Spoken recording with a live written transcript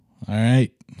All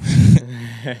right.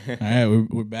 All right,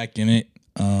 we're back in it.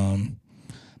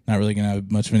 Not really gonna have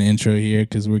much of an intro here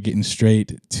because we're getting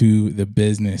straight to the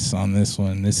business on this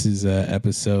one. This is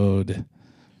episode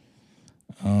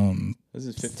This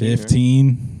is 15.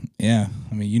 Right? Yeah,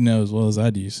 I mean, you know as well as I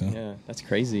do. So yeah, that's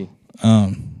crazy.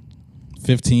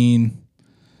 15.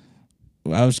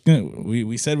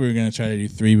 We said we were gonna try to do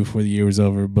 3 before the year was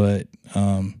over, but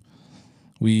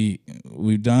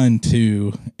we've done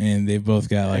 2 and they've both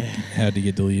got had to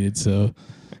get deleted. So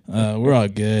we're all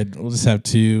good. We'll just have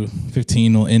 2.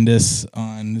 15 will end us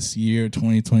on this year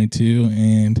 2022,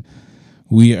 and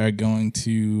we are going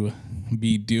to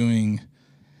be doing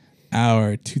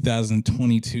our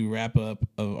 2022 wrap up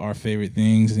of our favorite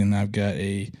things, and I've got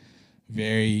a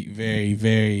very, very,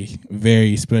 very,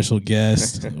 very special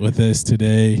guest with us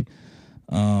today.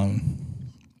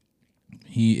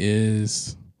 He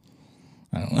is,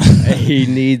 I don't know. He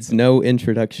needs no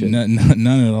introduction. None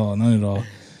at all. None at all.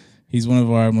 He's one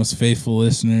of our most faithful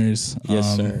listeners.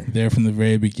 Yes, sir. There from the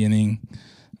very beginning.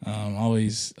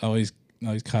 Always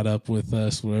caught up with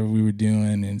us, whatever we were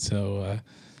doing, and so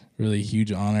really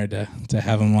huge honor to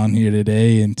have him on here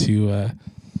today, and to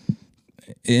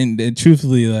and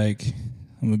truthfully, like,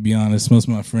 I'm gonna be honest, most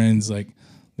of my friends, like,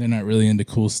 they're not really into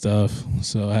cool stuff,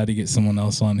 so I had to get someone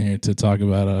else on here to talk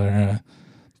about our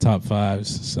top 5s.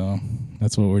 So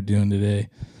that's what we're doing today.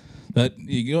 But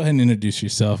you go ahead and introduce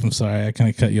yourself. I'm sorry, I kind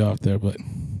of cut you off there, but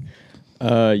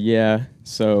yeah.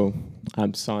 So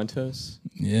I'm Santos.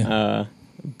 Yeah.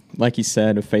 Like you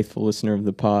said, a faithful listener of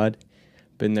the pod.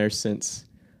 Been there since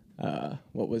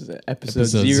what was it? Episode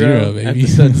 0, baby.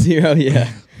 Episode 0,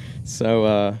 yeah.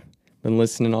 So been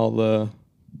listening all the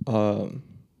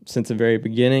since the very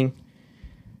beginning.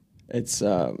 It's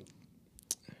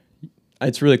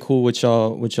really cool what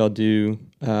y'all do.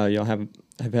 Y'all have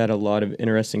had a lot of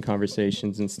interesting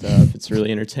conversations and stuff. It's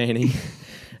really entertaining.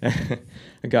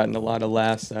 I've gotten a lot of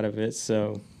laughs out of it.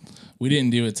 So we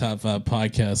didn't do a top 5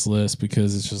 podcast list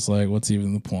because it's just like, what's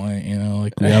even the point? You know,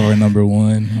 like, we have our number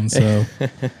 1, and so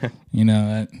you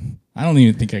know, I don't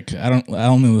even think I could. I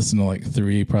only listen to like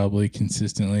 3 probably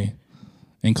consistently,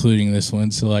 including this one.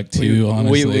 So like 2,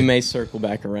 honestly. We may circle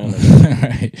back around.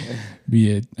 Right,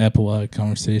 be an epilogue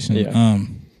conversation. Yeah.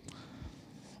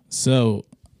 So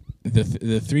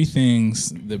the 3 things,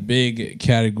 the big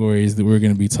categories that we're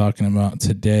going to be talking about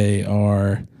today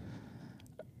are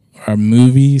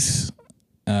movies,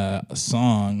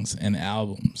 songs, and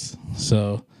albums.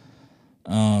 So,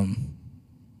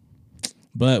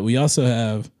 but we also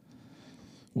have.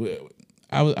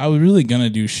 I was really gonna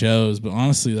do shows, but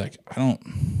honestly, like, I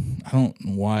don't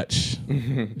watch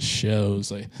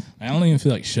shows. Like, I don't even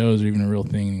feel like shows are even a real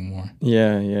thing anymore.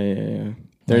 Yeah.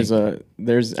 There's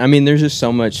just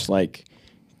so much like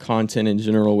content in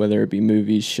general, whether it be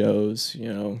movies, shows,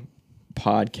 you know,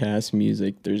 podcasts,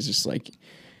 music. There's just like,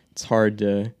 it's hard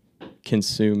to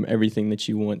consume everything that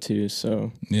you want to.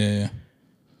 So yeah.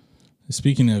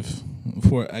 Speaking of,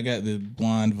 I got the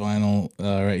blonde vinyl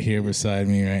right here beside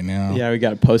me right now. Yeah, we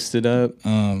got it posted up.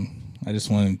 I just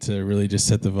wanted to really just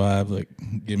set the vibe, like,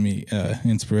 give me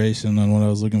inspiration on what I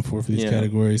was looking for these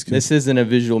categories. This isn't a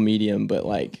visual medium, but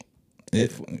like,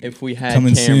 if we had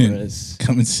cameras,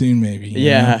 coming soon, maybe.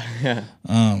 Yeah.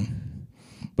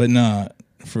 But no,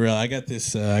 for real, I got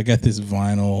this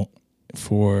vinyl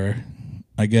for,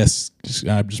 I guess,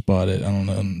 I just bought it. I don't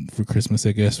know, for Christmas,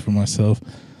 I guess, for myself.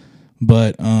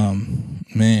 But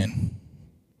man,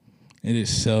 it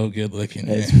is so good looking.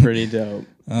 It's pretty dope.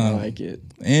 I like it,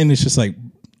 and it's just like,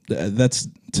 that's,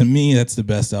 to me, that's the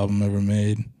best album ever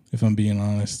made, if I'm being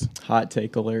honest. Hot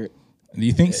take alert. Do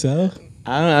you think so?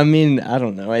 I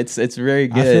don't know. It's very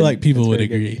good. I feel like people would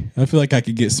agree. Good. I feel like I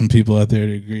could get some people out there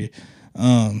to agree.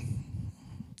 Let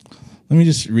me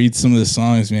just read some of the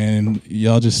songs, man, and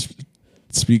y'all just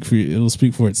it'll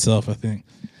speak for itself, I think.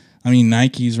 I mean,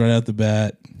 Nike's right out the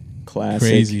bat. Classic.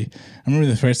 Crazy. I remember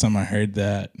the first time I heard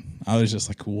that, I was just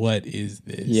like, what is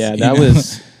this? Yeah,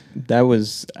 that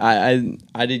was I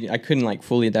couldn't like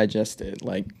fully digest it,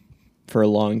 like, for a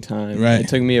long time. Right. It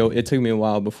took me a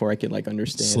while before I could like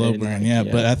understand slow it. burn. Yeah,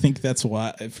 but I think that's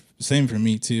why, same for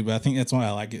me too, but I think that's why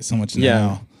I like it so much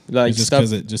now. Like, just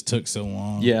because it just took so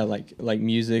long. Yeah, like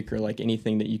music, or like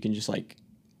anything that you can just like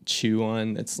chew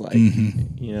on, that's like,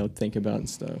 you know, think about and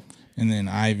stuff. And then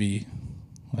Ivy,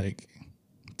 like,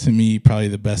 to me, probably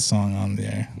the best song on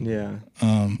there. Yeah.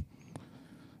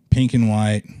 Pink and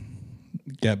White,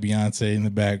 got Beyonce in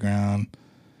the background.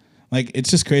 Like,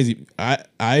 it's just crazy.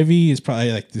 Ivy is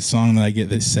probably like the song that I get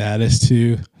the saddest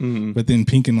to, but then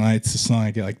Pink and White's the song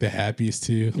I get like the happiest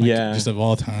to. Like, just of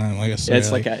all time. Like, I swear, it's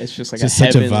just like a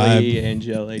heavenly,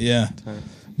 angelic time.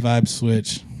 Vibe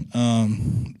switch.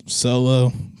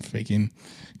 Solo, freaking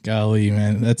golly,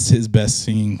 man, that's his best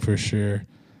singing for sure.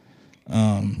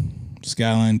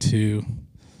 Skyline 2,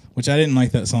 which I didn't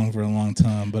like that song for a long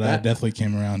time, but I definitely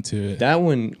came around to it. That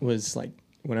one was like,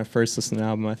 when I first listened to the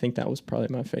album, I think that was probably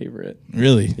my favorite.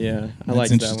 Really? Yeah, I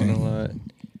liked that one a lot.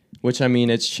 Which, I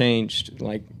mean, it's changed,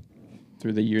 like,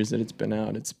 through the years that it's been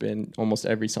out. It's been almost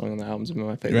every song on the album's been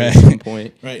my favorite at some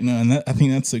point. Right, no, and I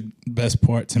think that's the best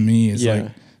part to me is, like,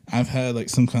 I've had, like,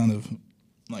 some kind of,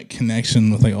 like,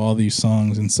 connection with, like, all these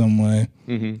songs in some way.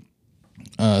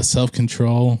 Mm-hmm.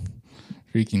 Self-Control,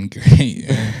 freaking great.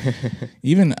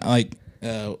 Even, like,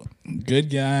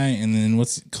 Good Guy and then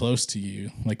What's Close to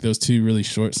You, like those two really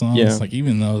short songs, like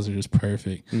even those are just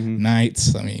perfect. Mm-hmm.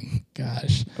 Nights, I mean,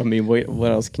 gosh. I mean,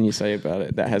 what else can you say about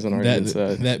it that hasn't already been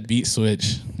said? That beat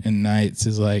switch in Nights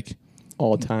is like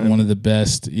all time one of the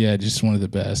best. Yeah, just one of the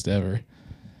best ever.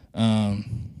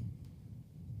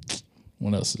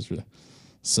 What else is really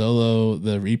Solo?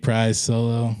 The Reprise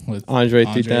solo with Andre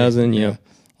 3000. Yeah.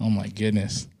 Oh my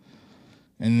goodness.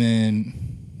 And then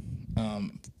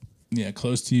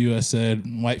Close to You, I said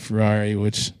White Ferrari,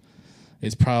 which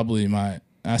is probably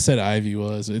I said Ivy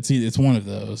was. It's one of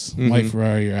those. Mm-hmm. White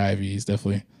Ferrari or Ivy is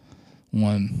definitely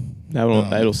one.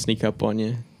 That'll sneak up on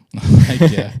you.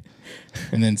 Heck yeah.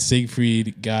 And then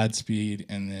Siegfried, Godspeed,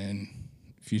 and then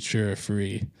Futura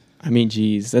Free. I mean,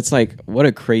 geez, that's like, what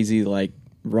a crazy like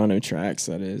run of tracks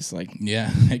that is. Like, yeah,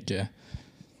 heck yeah.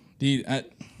 Dude,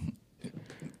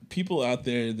 people out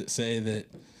there that say that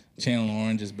Channel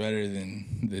Orange is better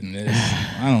than this.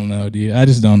 I don't know, dude. I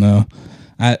just don't know.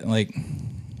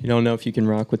 You don't know if you can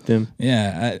rock with them.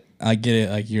 Yeah, I get it.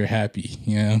 Like, you're happy,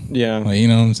 you know. Yeah. Like, you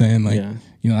know what I'm saying? Like,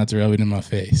 you don't have to rub it in my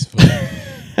face. But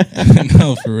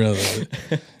no, for real.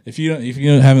 If you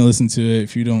haven't listened to it,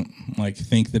 if you don't like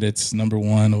think that it's number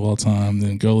one of all time,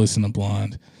 then go listen to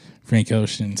Blonde, Frank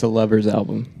Ocean. It's a Lovers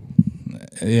album.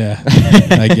 Yeah,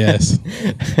 I guess.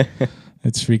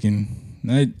 It's freaking.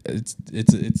 It's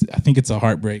I think it's a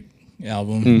heartbreak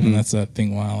album, and that's the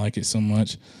thing why I like it so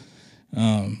much.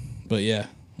 But yeah,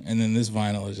 and then this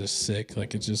vinyl is just sick.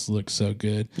 Like, it just looks so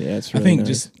good. Yeah, it's really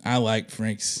nice. I like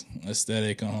Frank's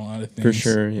aesthetic on a lot of things. For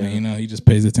sure, yeah. Like, he just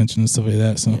pays attention to stuff like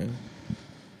that. So,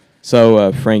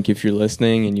 So Frank, if you're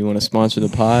listening and you want to sponsor the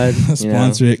pod,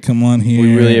 sponsor it. Come on here.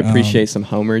 We really appreciate some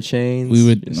Homer chains. We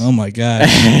would. Oh my god,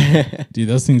 dude,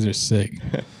 those things are sick.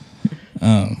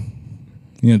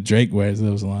 Drake wears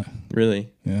those a lot.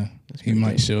 Really? Yeah. He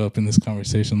might show up in this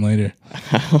conversation later.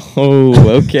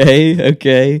 Oh,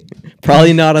 okay.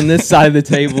 Probably not on this side of the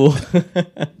table.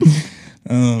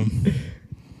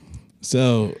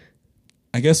 So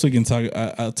I guess we can talk.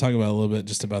 I'll talk about a little bit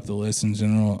just about the list in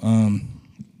general.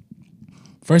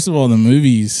 First of all, the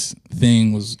movies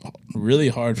thing was really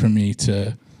hard for me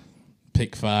to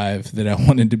pick 5 that I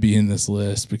wanted to be in this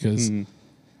list because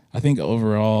I think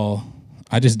overall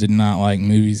I just did not like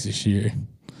movies this year.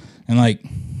 And like,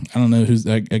 I don't know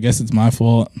I guess it's my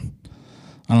fault.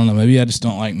 I don't know. Maybe I just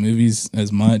don't like movies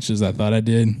as much as I thought I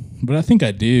did, but I think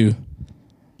I do.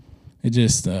 It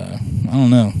just, I don't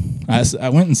know. I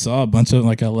went and saw a bunch of,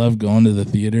 like, I love going to the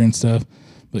theater and stuff,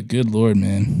 but good Lord,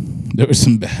 man, there were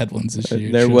some bad ones this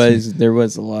year. There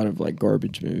was a lot of, like,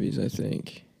 garbage movies, I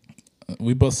think.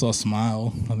 We both saw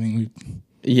Smile. I think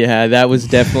Yeah, that was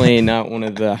definitely not one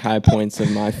of the high points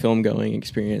of my film going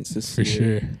experience this year. For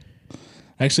sure.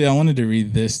 Actually, I wanted to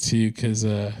read this too because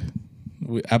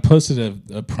I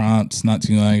posted a prompt not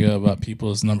too long ago about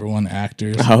people's number one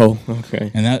actors. Oh,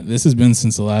 okay. And this has been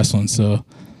since the last one, so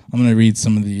I'm gonna read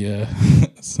some of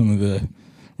the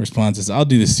responses. I'll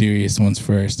do the serious ones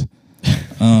first.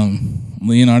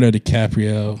 Leonardo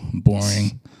DiCaprio,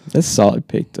 boring. That's a solid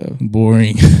pick though.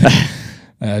 Boring.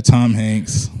 Tom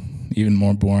Hanks, even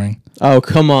more boring. Oh,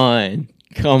 come on.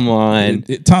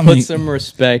 Put some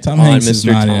respect Tom on Hanks Mr. is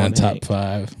not Tom in a Hanks. top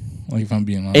 5. Like, if I'm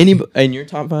being honest. In your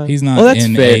top 5? He's not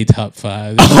in a top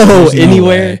 5. There's No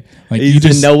anywhere? like, He's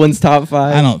in no one's top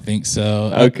 5? I don't think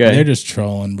so. Okay. They're just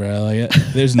trolling, bro. Like,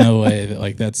 there's no way that,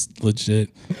 like, that's legit.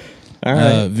 All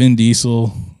right. Vin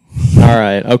Diesel. All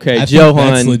right. Okay,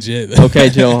 Johan. That's legit. Okay,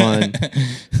 Johan.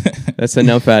 That's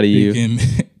enough out of you.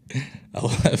 I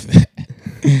love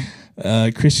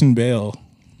that. Christian Bale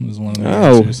was one of the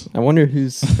actors. I wonder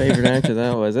whose favorite actor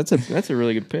that was. That's a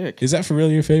really good pick. Is that for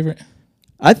real your favorite?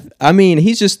 I mean,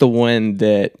 he's just the one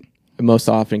that most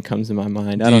often comes to my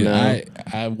mind. I don't know.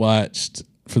 I watched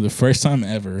for the first time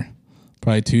ever,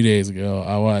 probably 2 days ago.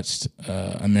 I watched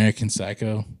American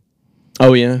Psycho.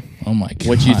 Oh yeah. Oh my god.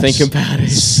 What'd you think about it?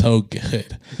 It's so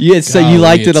good. Yeah. So you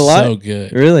liked it a lot? So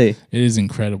good. Really? It is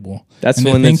incredible. That's and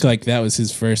one. I think like that was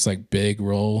his first like big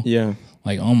role. Yeah.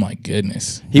 Like, oh my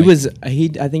goodness. He was I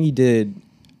think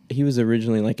he was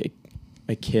originally like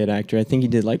a kid actor. I think he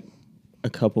did like a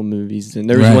couple movies, and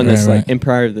there was one that's like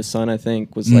Empire of the Sun, I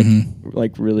think, was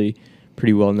like really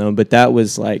pretty well known, but that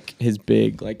was like his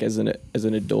big, like as an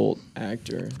adult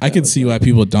actor. I could see why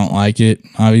people don't like it.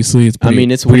 Obviously, it's pretty, I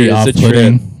mean, it's pretty weird. It's a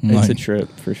off-putting. trip. It's a trip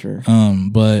for sure.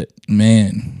 But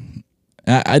man,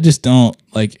 I just don't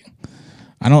like.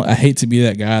 I hate to be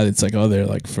that guy that's like, oh, their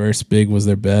like first big was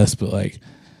their best, but like,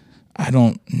 I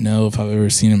don't know if I've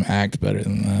ever seen him act better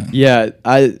than that. Yeah,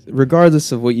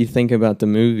 regardless of what you think about the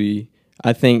movie,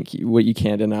 I think what you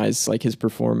can't deny is like his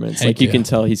performance. Heck like you can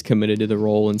tell he's committed to the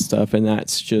role and stuff, and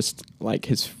that's just like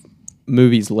his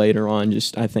movies later on.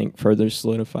 Just I think further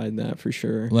solidified that for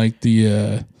sure. Like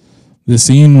the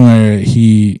scene where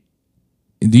he,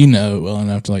 do you know it well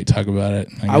enough to like talk about it?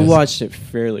 I watched it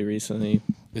fairly recently.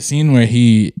 The scene where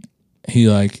he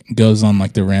like goes on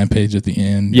like the rampage at the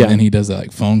end, and then he does that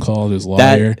like phone call to his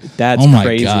lawyer. That's oh my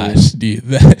crazy. Gosh, dude,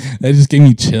 that just gave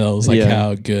me chills. Like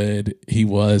how good he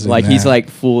was. Like he's like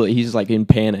he's like in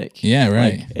panic. Yeah,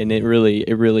 right. Like, and it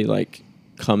really like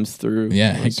comes through.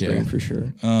 Yeah, on screen for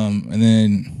sure. And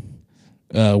then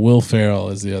Will Ferrell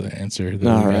is the other answer.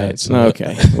 All right. So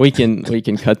okay, we can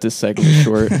cut this segment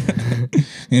short.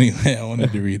 Anyway, I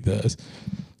wanted to read those.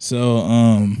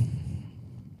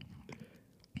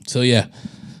 So yeah,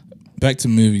 back to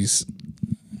movies.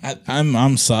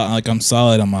 I'm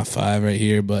solid on my 5 right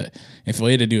here, but if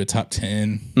we had to do a top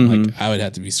 10, like I would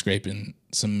have to be scraping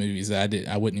some movies that I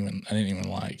didn't even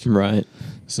like. Right.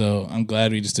 So I'm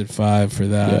glad we just did 5 for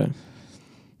that. Yeah.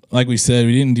 Like we said,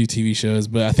 we didn't do TV shows,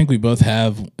 but I think we both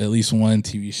have at least one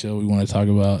TV show we want to talk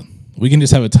about. We can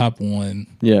just have a top 1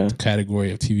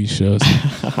 category of TV shows.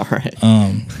 All right.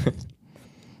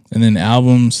 And then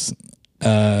albums.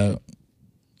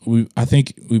 I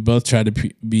think we both tried to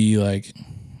be like,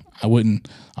 I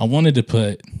wanted to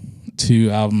put 2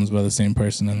 albums by the same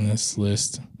person in this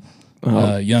list.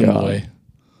 Young God. Boy.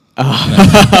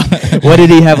 What did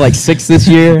he have, like 6 this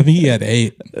year? I think he had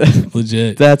 8.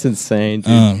 Legit. That's insane,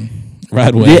 dude.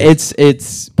 Right away.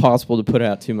 It's possible to put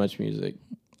out too much music.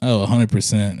 Oh,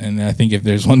 100%. And I think if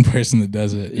there's one person that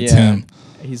does it, it's him.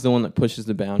 He's the one that pushes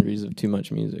the boundaries of too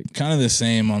much music. Kind of the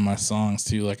same on my songs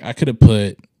too. Like I could have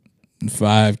put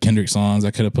 5 Kendrick songs.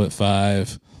 I could have put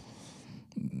 5.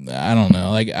 I don't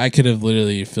know. Like I could have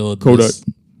literally filled Kodak.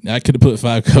 I could have put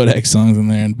 5 Kodak songs in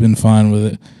there and been fine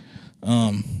with it.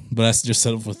 But I just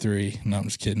settled for 3. No, I'm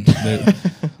just kidding.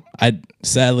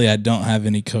 Sadly I don't have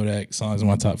any Kodak songs in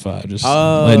my top 5. Just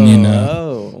letting you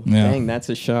know. Dang, that's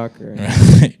a shocker.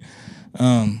 Right.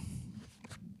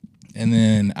 And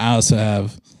then I also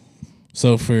have,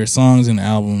 so for songs and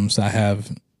albums, I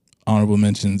have honorable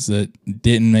mentions that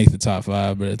didn't make the top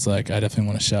 5, but it's like I definitely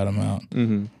want to shout them out.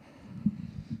 Mm-hmm.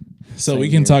 So we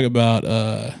can talk about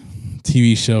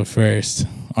TV show first.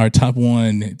 Our top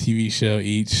 1 TV show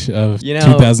each of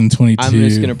 2022. I'm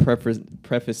just going to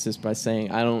preface this by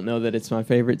saying I don't know that it's my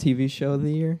favorite TV show of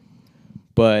the year,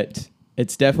 but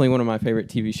it's definitely one of my favorite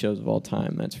TV shows of all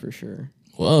time. That's for sure.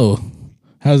 Whoa.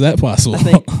 How's that possible? I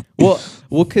think, well,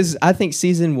 because I think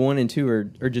season 1 and 2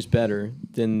 are just better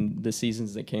than the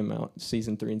seasons that came out,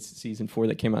 season 3 and season 4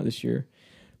 that came out this year.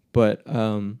 But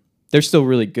they're still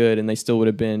really good, and they still would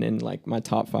have been in like my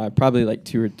top 5, probably like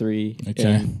 2 or 3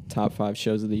 in top 5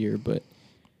 shows of the year. But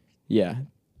yeah,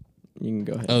 you can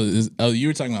go ahead. You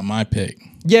were talking about my pick.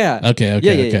 Yeah. Okay.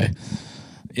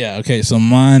 Yeah. Okay. So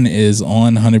mine is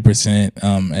on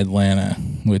 100% Atlanta,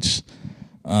 which.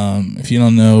 If you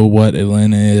don't know what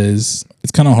Atlanta is,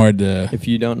 it's kind of hard to. If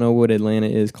you don't know what Atlanta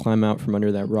is, climb out from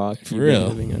under that rock. For real.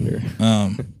 Living under.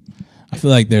 I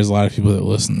feel like there's a lot of people that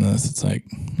listen to this. It's like,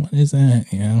 what is that?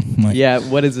 You know? Like, yeah.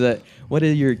 What is that? What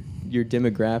are your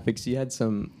demographics? You had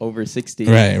some over 60.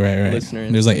 Right.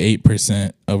 Listeners. There's like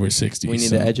 8% over 60. We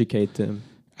need to educate them.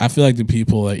 I feel like the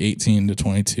people like 18 to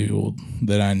 22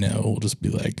 that I know will just be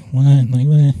like, what? Like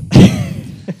what?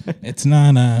 It's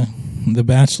not The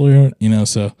Bachelor,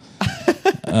 so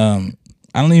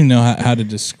I don't even know how to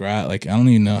describe. Like, I don't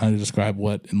even know how to describe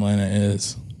what Atlanta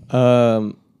is.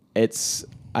 It's,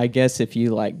 I guess, if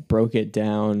you like broke it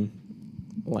down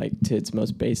like to its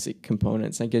most basic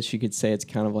components, I guess you could say it's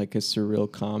kind of like a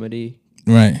surreal comedy,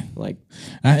 right? Like,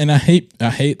 I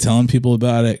hate telling people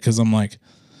about it because I'm like,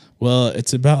 well,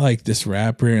 it's about like this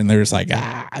rapper, and they're just like,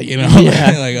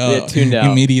 tuned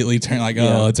out. Immediately turn like,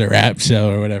 it's a rap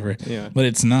show or whatever. Yeah. But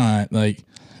it's not. Like,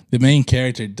 the main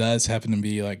character does happen to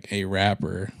be like a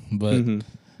rapper, but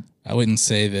I wouldn't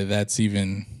say that that's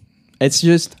even. It's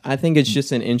just, I think it's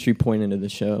just an entry point into the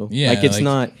show. Yeah. Like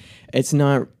it's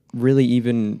not really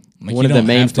even Like, one you of the don't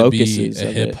main have to be focuses a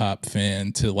of hip it. hop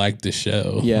fan to like the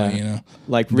show. Yeah, like, you know,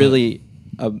 like But- really,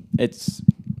 it's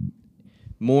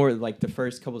more like the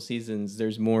first couple seasons.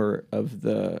 There's more of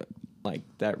the like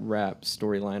that rap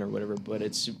storyline or whatever, but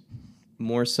it's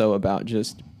more so about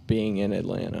just being in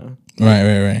Atlanta,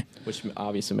 right. which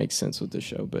obviously makes sense with the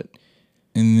show. But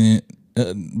And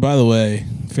then, by the way,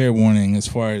 fair warning as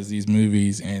far as these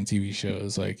movies and TV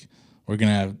shows, like, we're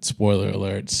gonna have spoiler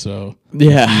alerts. So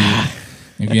yeah,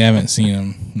 if you haven't seen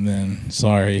them, then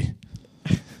sorry.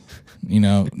 You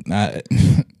know,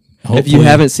 if you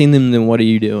haven't seen them, then what are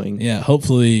you doing? Yeah,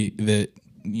 hopefully that,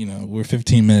 you know, we're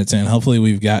 15 minutes in. Hopefully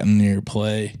we've gotten your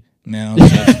play now. So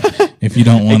if you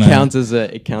don't want to,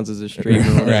 it counts as a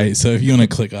stream, or right? So if you want to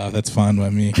click off, that's fine by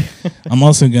me. I'm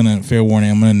also gonna, fair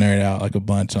warning, I'm gonna nerd out like a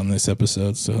bunch on this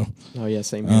episode. So oh yeah,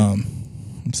 same here.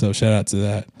 So shout out to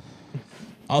that.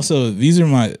 Also, these are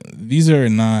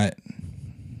not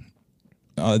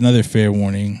another fair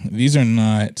warning. These are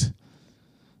not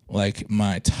like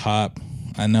my top.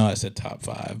 I know I said top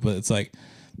 5, but it's like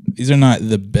these are not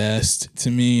the best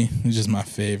to me. It's just my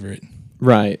favorite.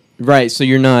 Right. So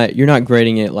you're not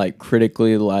grading it like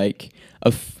critically, like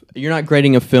you're not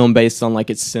grading a film based on like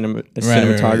its cinematography.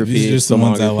 Right. These are just the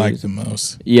ones I filmography. like the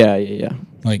most. Yeah.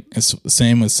 Like it's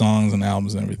same with songs and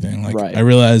albums and everything. Like Right. I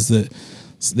realize that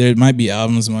there might be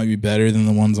albums that might be better than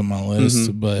the ones on my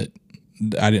list, but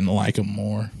I didn't like them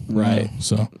more. Right.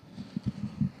 So.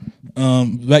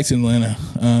 Back to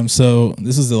Atlanta. So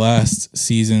this is the last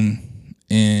season,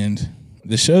 and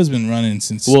the show's been running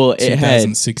since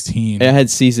 2016. It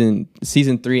had season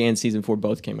 3 and season 4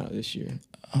 both came out this year.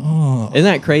 Oh, isn't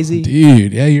that crazy,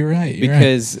 dude? Yeah, you're right.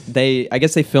 Because I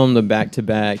guess they filmed them back to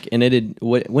back, and it did.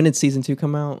 When did season 2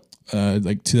 come out?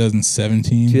 Like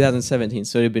 2017. 2017.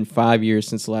 So it had been 5 years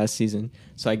since the last season.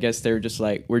 So I guess they were just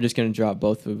like, we're just going to drop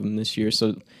both of them this year.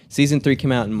 So season 3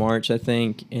 came out in March, I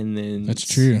think, and then that's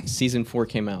true. Season 4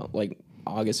 came out like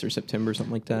August or September,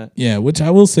 something like that. Yeah, which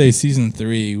I will say, season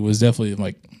 3 was definitely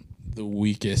like the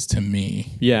weakest to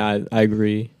me. Yeah, I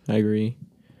agree.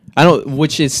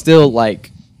 Which is still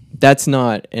like, that's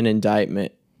not an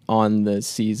indictment on the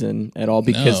season at all,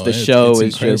 because the show is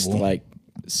incredible. Just like,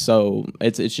 so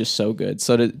it's just so good.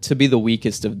 So to be the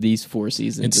weakest of these 4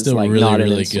 seasons, it's still like really, not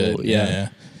really good. Yeah.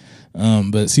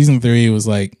 But season 3 was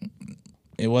like,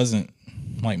 it wasn't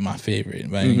like my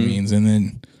favorite by any means.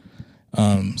 And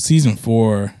then season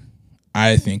 4,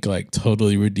 I think like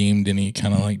totally redeemed any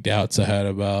kind of like doubts I had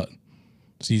about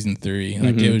season 3.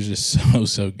 Like it was just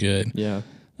so good. Yeah.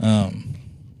 And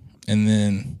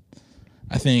then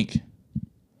I think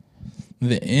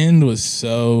the end was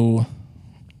so.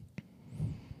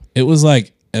 It was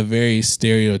like a very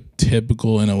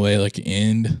stereotypical in a way, like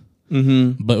end.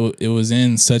 Mm-hmm. But it was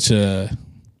in such a.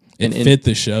 It fit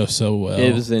the show so well.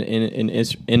 It was an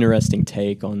interesting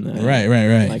take on that. Right.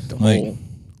 Like the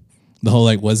whole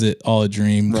like, was it all a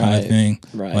dream kind of thing?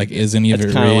 Right. Like, is any of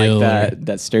it real? Like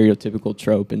that stereotypical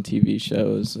trope in TV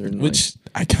shows. Which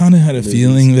I kind of had a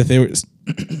feeling that they were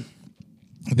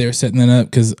setting that up,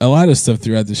 because a lot of stuff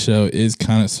throughout the show is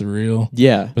kind of surreal.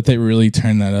 Yeah. But they really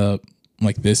turned that up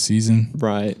like this season.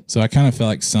 Right. So I kind of felt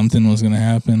like something was going to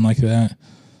happen like that.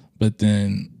 But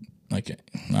then, like,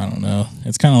 I don't know.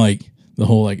 It's kind of like the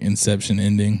whole like Inception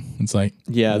ending. It's like,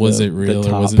 was it real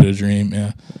or was it a dream?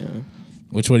 Yeah.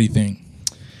 What do you think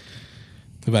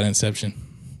about Inception?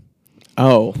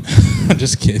 Oh. I'm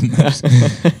just kidding.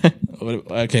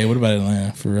 Okay, what about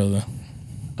Atlanta, for real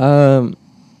though?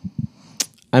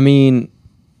 I mean,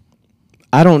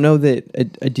 I don't know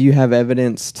that. Do you have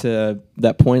evidence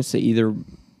that points to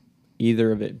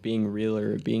either of it being real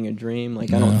or it being a dream? Like,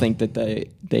 no. I don't think that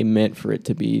they meant for it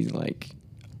to be like,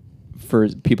 for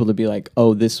people to be like,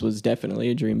 oh, this was definitely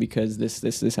a dream because this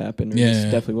happened, or this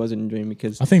definitely wasn't a dream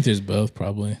because. I think there's both,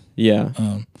 probably.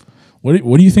 Yeah.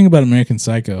 What do you think about American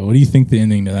Psycho? What do you think the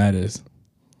ending to that is?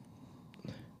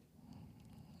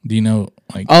 Do you know,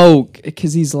 like? Oh,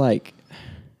 because he's like.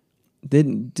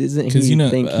 Doesn't he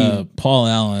think Paul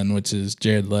Allen, which is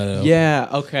Jared Leto? Yeah,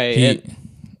 okay.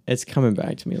 It's coming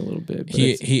back to me a little bit. But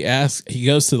he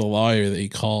goes to the lawyer that he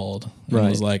called and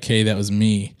was like, "Hey, that was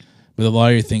me," but the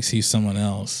lawyer thinks he's someone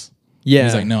else. Yeah,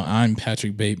 he's like, "No, I'm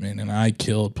Patrick Bateman, and I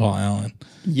killed Paul Allen."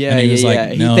 Yeah, and he was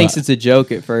like, "No." He thinks it's a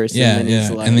joke at first. Yeah, and then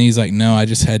he's like, and then he's like, "No, I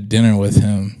just had dinner with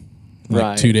him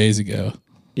like 2 days ago."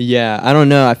 Yeah, I don't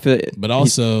know. I feel, but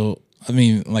also. I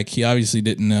mean, like, he obviously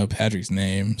didn't know Patrick's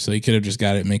name, so he could have just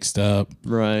got it mixed up.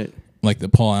 Right. Like the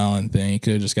Paul Allen thing. He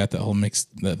could have just got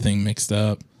that thing mixed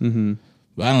up. Mm-hmm.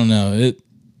 But I don't know.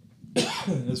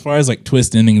 As far as, like,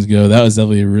 twist endings go, that was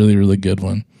definitely a really, really good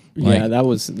one. Yeah, that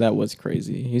was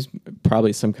crazy. He's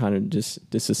probably some kind of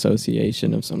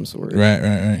disassociation of some sort.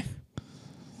 Right.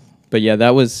 But yeah,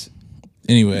 that was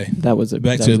anyway.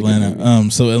 Back to Atlanta.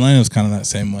 So Atlanta was kind of that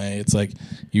same way. It's like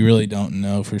you really don't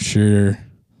know for sure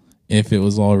if it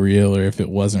was all real or if it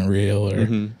wasn't real,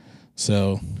 or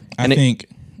so. I think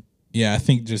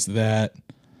just that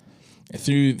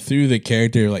through the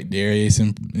character like Darius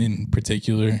in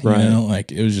particular, you know,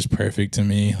 like it was just perfect to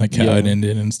me, like how it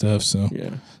ended and stuff. So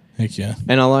heck yeah.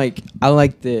 And I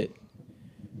like that,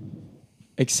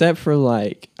 except for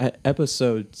like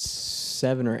episode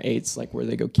 7 or 8's like where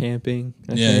they go camping.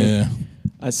 I think. Yeah.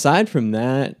 Aside from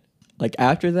that, like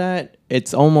after that,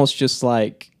 it's almost just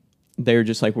like they're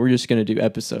just like, we're just gonna do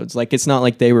episodes. Like it's not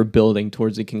like they were building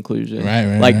towards a conclusion.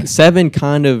 Right. Like 7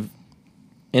 kind of,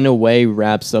 in a way,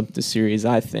 wraps up the series.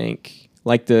 I think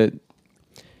like the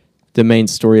main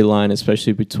storyline,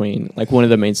 especially between like one of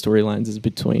the main storylines is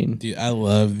between. Dude, I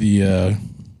love the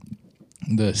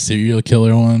serial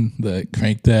killer one, the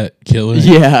Crank That Killer.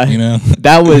 Yeah, you know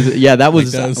that was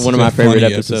was one of my favorite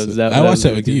episodes. I watched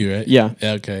that with you, right? Yeah.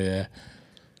 Okay, yeah.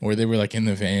 Where they were like in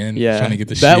the van, trying to get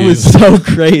the that shoes. Was so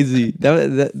crazy.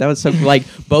 That was so like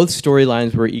both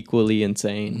storylines were equally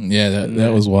insane. Yeah,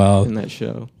 that was wild in that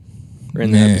show or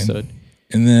in the episode.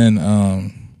 And then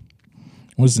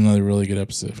what's another really good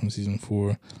episode from season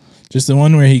 4? Just the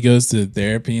one where he goes to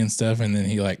therapy and stuff, and then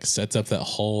he like sets up that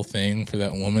whole thing for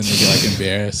that woman to get like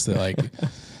embarrassed. That like,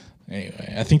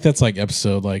 anyway, I think that's like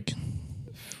episode like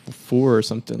 4 or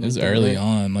something. It was early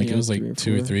on, like it was like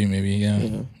 2 or 3 maybe, yeah.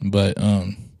 But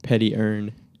Petty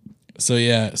Earn. So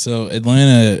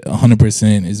Atlanta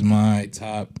 100% is my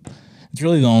top. It's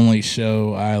really the only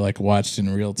show I like watched in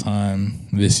real time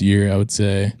this year, I would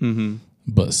say. Mm-hmm.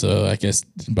 But so I guess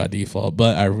by default,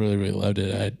 but I really, really loved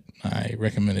it. I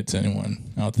recommend it to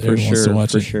anyone out there who wants to watch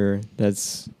it. For sure.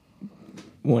 That's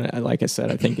one. Like I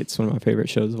said, I think it's one of my favorite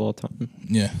shows of all time.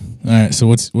 Yeah. All right. So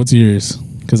what's yours?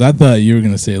 Because I thought you were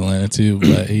gonna say Atlanta too,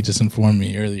 but he just informed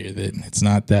me earlier that it's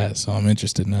not that. So I'm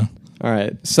interested now. All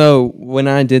right. So when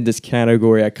I did this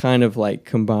category, I kind of like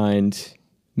combined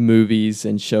movies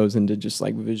and shows into just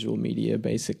like visual media,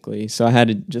 basically. So I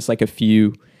had just like a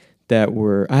few that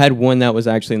were. I had one that was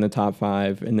actually in the top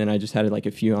 5, and then I just had like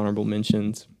a few honorable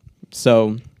mentions.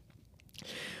 So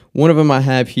one of them I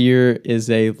have here is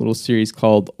a little series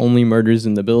called Only Murders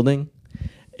in the Building.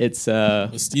 It's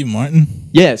with Steve Martin?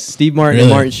 Yes, Steve Martin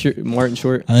really? And Martin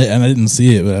Short. I didn't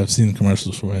see it, but I've seen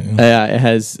commercials for it. Yeah, it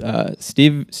has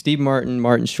Steve Martin,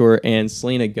 Martin Short, and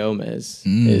Selena Gomez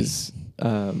is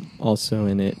also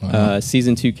in it. Wow.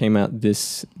 Season 2 came out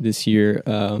this year.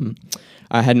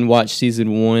 I hadn't watched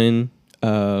season 1,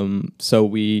 so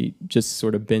we just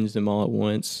sort of binged them all at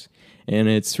once. And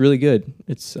it's really good.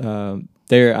 It's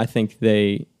I think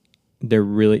they're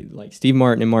really like Steve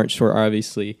Martin and Martin Short are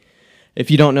obviously. If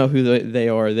you don't know who they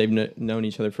are, they've known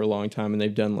each other for a long time, and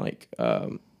they've done like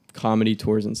comedy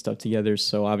tours and stuff together.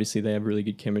 So obviously they have really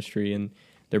good chemistry, and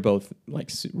they're both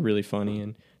like really funny.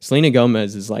 And Selena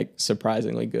Gomez is like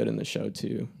surprisingly good in the show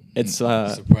too. It's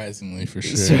surprisingly for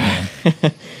sure.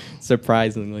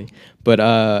 Surprisingly,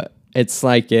 but it's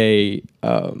like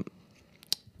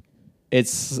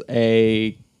it's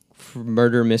a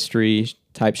murder mystery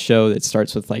type show that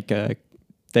starts with like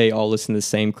they all listen to the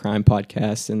same crime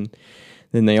podcast, and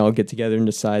then they all get together and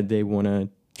decide they want to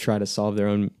try to solve their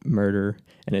own murder,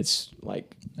 and it's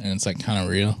like kind of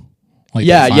real. Like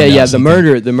yeah. The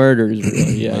murder is real.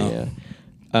 Yeah.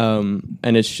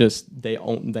 And it's just they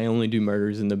only do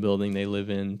murders in the building they live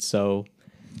in. So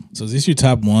is this your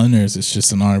top 1, or is this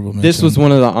just an honorable mention? This was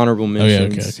one of the honorable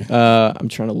mentions. Okay. I'm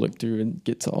trying to look through and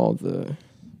get to all the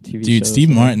TV shows. Dude, Steve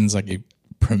Martin's like a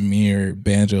premier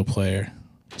banjo player.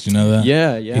 Did you know that?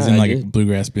 Yeah. He's in like a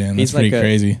bluegrass band. That's pretty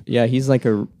crazy. Yeah, he's like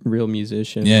a real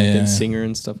musician, and singer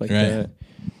and stuff like that.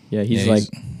 Yeah, he's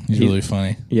really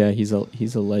funny. Yeah, he's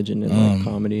a legend in like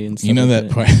comedy and stuff. You know like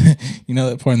that part? You know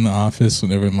that part in The Office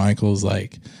whenever Michael's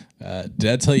like, "Did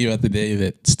I tell you about the day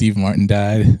that Steve Martin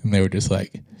died?" And they were just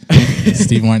like,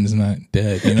 "Steve Martin's not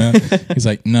dead." You know? He's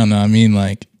like, "No, I mean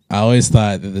like." I always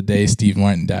thought that the day Steve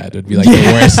Martin died would be like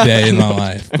the worst day in my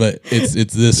life, but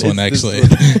it's this one actually.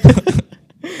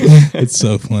 It's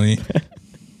so funny.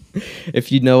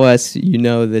 If you know us, you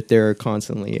know that there are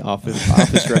constantly office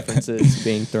references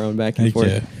being thrown back and forth.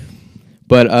 Yeah.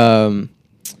 But I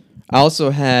also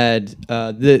had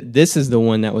this is the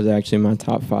one that was actually in my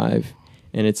top 5,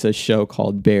 and it's a show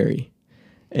called Barry.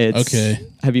 Okay.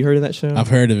 Have you heard of that show? I've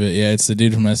heard of it. Yeah, it's the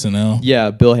dude from SNL.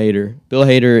 Yeah, Bill Hader. Bill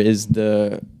Hader is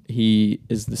the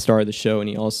star of the show, and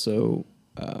he also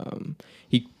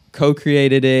he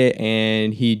co-created it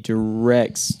and he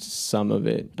directs some of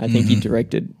it. I think he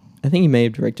directed I think he may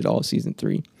have directed all of season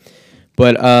 3.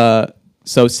 But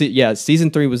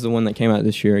season 3 was the one that came out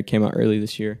this year. It came out early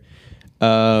this year.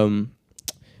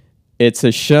 It's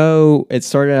a show. It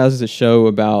started out as a show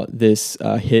about this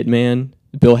hitman.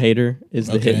 Bill Hader is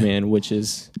the hitman, which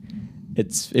is,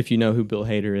 if you know who Bill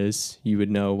Hader is, you would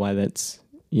know why that's,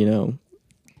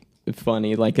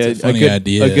 funny. Like a good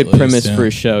idea, a good premise for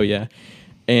a show, yeah.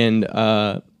 And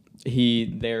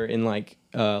they're in like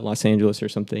Los Angeles or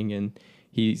something, and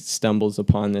he stumbles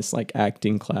upon this like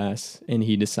acting class, and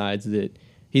he decides that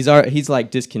he's like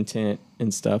discontent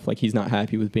and stuff. Like he's not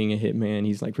happy with being a hitman.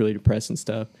 He's like really depressed and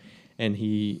stuff. And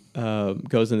he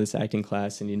goes in this acting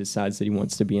class, and he decides that he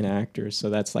wants to be an actor.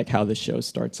 So that's like how the show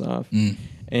starts off.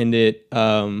 And it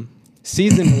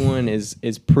season 1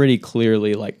 is pretty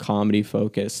clearly like comedy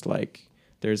focused. Like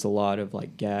there's a lot of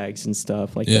like gags and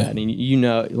stuff like that.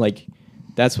 And like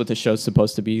that's what the show's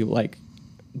supposed to be like.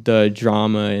 The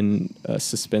drama and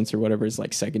suspense or whatever is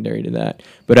like secondary to that.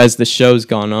 But as the show's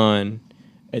gone on,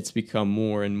 it's become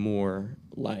more and more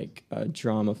like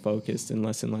drama focused and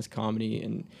less comedy.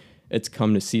 And it's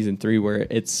come to season 3 where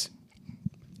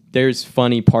there's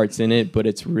funny parts in it, but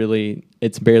it's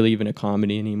barely even a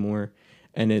comedy anymore,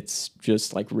 and it's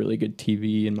just like really good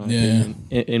TV in my opinion.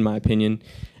 In my opinion,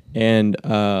 and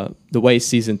the way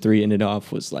season 3 ended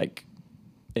off was like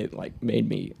it like made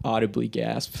me audibly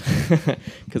gasp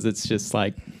because it's just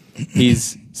like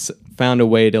he's found a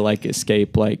way to like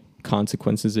escape like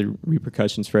consequences and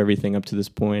repercussions for everything up to this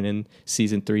point, and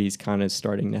season 3 he's kind of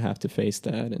starting to have to face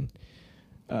that. And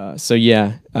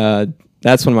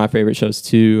that's one of my favorite shows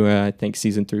too. I think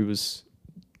season 3 was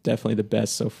definitely the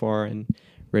best so far, and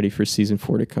ready for season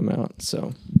 4 to come out.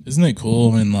 So isn't it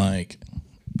cool when like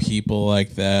people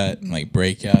like that like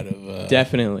break out of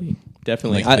definitely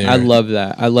like I love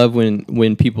that. I love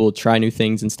when people try new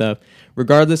things and stuff,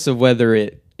 regardless of whether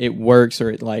it works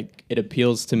or it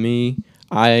appeals to me.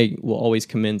 I will always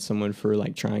commend someone for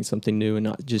like trying something new and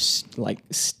not just like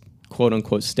quote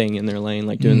unquote staying in their lane,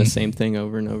 like doing the same thing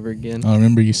over and over again. I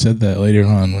remember you said that later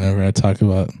on whenever I talk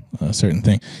about a certain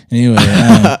thing. Anyway,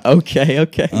 okay.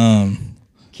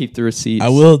 Keep the receipts.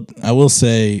 I will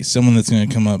say someone that's going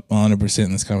to come up 100%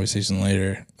 in this conversation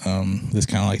later. That's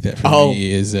kind of like that for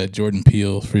me is Jordan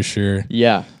Peele for sure.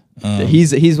 Yeah.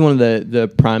 He's one of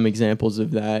the prime examples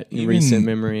of that in recent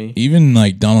memory. Even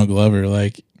like Donald Glover,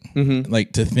 like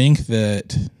to think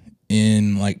that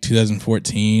in like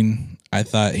 2014. I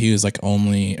thought he was like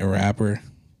only a rapper.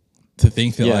 To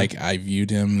think that like I viewed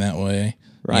him that way,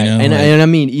 right? And I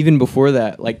mean, even before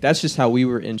that, like that's just how we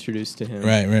were introduced to him.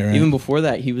 Right. Even before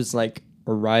that, he was like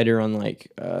a writer on like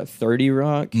 30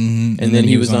 Rock, and then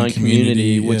he was on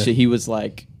Community, which he was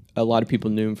like a lot of people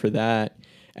knew him for that.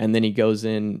 And then he goes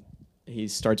in, he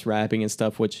starts rapping and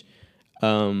stuff, which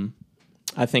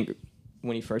I think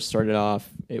when he first started off,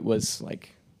 it was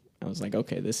like. I was like,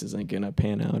 okay, this isn't gonna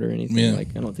pan out or anything. Yeah.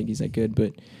 Like, I don't think he's that good,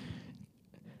 but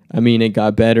I mean, it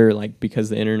got better, like because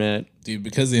the internet. Dude,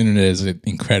 because the internet is an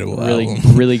incredible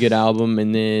album. Really good album,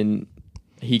 and then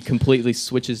he completely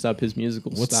switches up his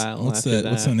musical style. What's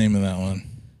the name of that one?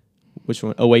 Which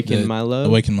one? Awaken My Love.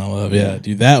 Awaken My Love. Yeah,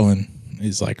 dude, that one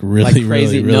is like really,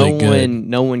 crazy. Really good.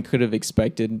 No one could have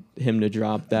expected him to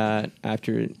drop that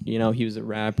after he was a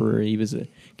rapper, he was a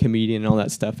comedian and all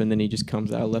that stuff, and then he just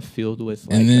comes out of left field with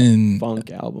like a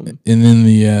funk album. And then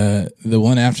the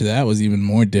one after that was even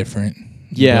more different.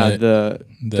 Yeah, the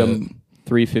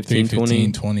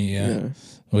 3:15:20, yeah,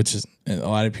 which is a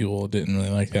lot of people didn't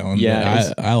really like that one.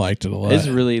 Yeah, but I liked it a lot. It's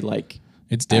really like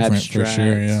it's different abstract, for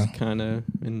sure. Yeah, kind of.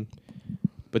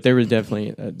 But there was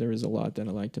definitely there was a lot that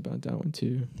I liked about that one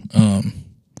too.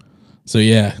 So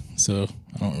I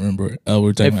don't remember. Oh,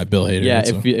 we're talking about Bill Hader. Yeah,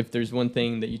 if there's one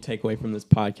thing that you take away from this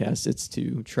podcast, it's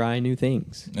to try new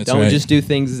things. That's Don't just do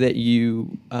things that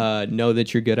you know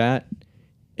that you're good at.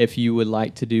 If you would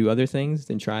like to do other things,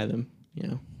 then try them.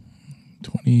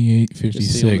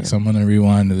 28:56. I'm gonna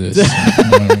rewind to this.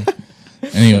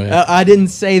 Anyway, I didn't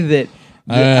say that.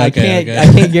 I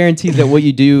can't guarantee that what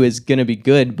you do is gonna be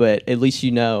good, but at least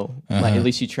you know. Like at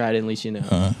least you tried it. At least you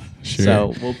know. Sure.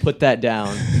 So we'll put that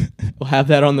down. We'll have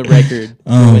that on the record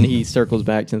for when he circles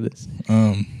back to this.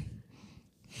 I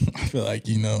feel like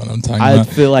you know what I'm talking about. I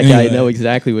feel like I know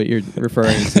exactly what you're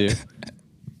referring to.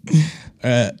 All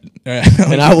right.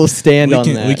 And I will stand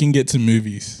on that. We can get to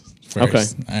movies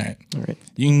first. Okay. All right.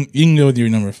 You can go with your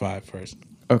number 5 first.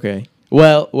 Okay.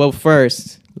 Well,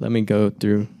 first let me go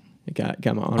through. I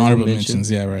got my honorable mentions.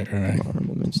 Yeah, right.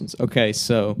 Honorable mentions. Okay,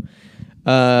 so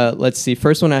let's see.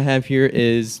 First one I have here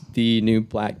is the new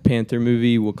Black Panther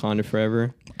movie, Wakanda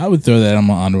Forever. I would throw that on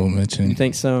my honorable mention. You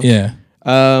think so? Yeah.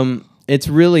 It's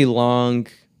really long,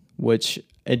 which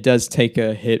it does take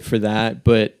a hit for that,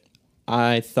 but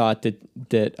I thought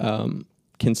that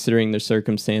considering the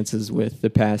circumstances with the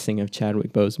passing of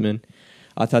Chadwick Boseman,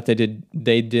 I thought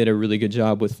they did a really good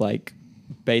job with like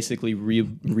basically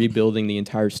rebuilding the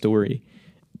entire story,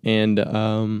 and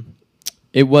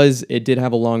it did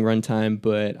have a long runtime,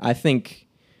 but I think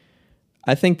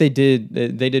they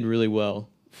did really well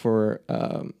for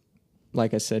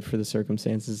like I said, for the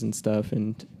circumstances and stuff,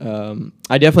 and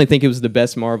I definitely think it was the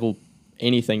best Marvel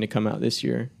anything to come out this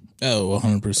year. Oh,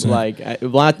 100%. Like,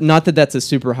 not that that's a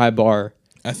super high bar.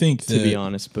 I think to be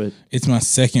honest, but it's my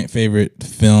second favorite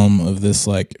film of this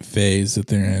like phase that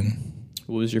they're in.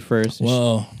 What was your first?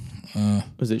 Well,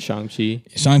 was it Shang-Chi?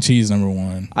 Shang-Chi is number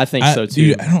one. I think so too.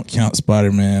 Dude, I don't count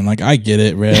Spider-Man. Like, I get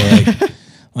it, bro.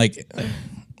 Like,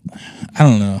 I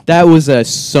don't know. That was a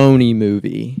Sony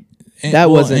movie. That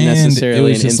wasn't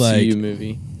necessarily an MCU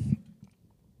movie.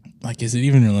 Like, is it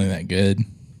even really that good?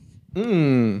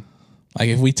 Like,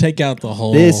 if we take out the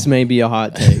whole... This may be a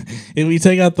hot take. If we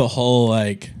take out the whole,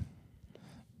 like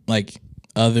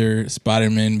other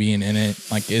Spider-Man being in it,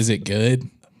 like, is it good?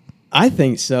 I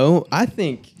think so.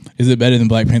 Is it better than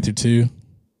Black Panther 2?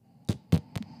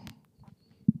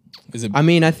 I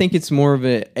mean, I think it's more of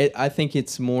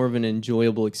an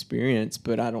enjoyable experience,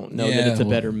 but I don't know that it's a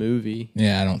better movie.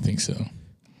 Yeah, I don't think so.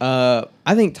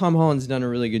 I think Tom Holland's done a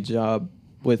really good job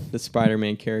with the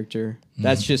Spider-Man character.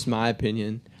 That's just my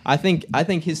opinion. I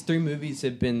think his 3 movies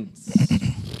have been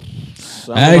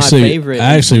I actually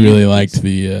really liked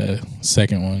the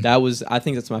second one. I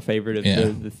think that's my favorite of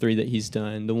the 3 that he's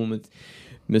done. The one with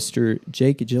Mr.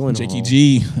 Jake Gyllenhaal. Jakey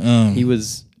G. He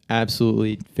was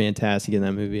absolutely fantastic in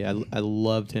that movie. I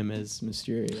loved him as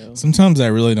Mysterio. Sometimes I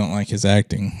really don't like his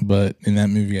acting, but in that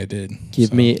movie I did.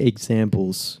 Give me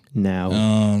examples now.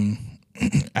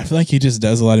 I feel like he just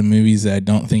does a lot of movies that I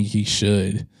don't think he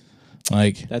should.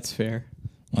 Like, that's fair.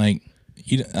 Like,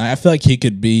 I feel like he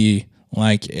could be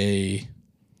like a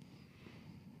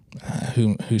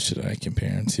who should I compare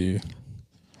him to?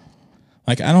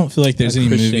 Like, I don't feel like there's any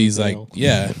Christian movies Bale. like,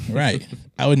 yeah, right.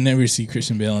 I would never see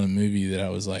Christian Bale in a movie that I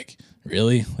was like,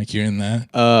 really? Like, you're in that?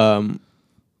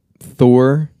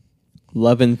 Thor,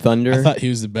 Love and Thunder. I thought he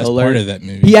was the best part of that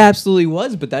movie. He absolutely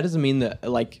was, but that doesn't mean that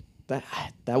like that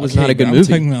was not a good movie. I'm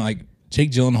talking about like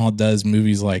Jake Gyllenhaal does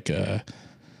movies like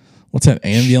what's that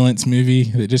ambulance movie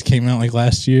that just came out like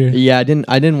last year? Yeah, I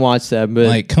didn't watch that, but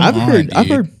like, I've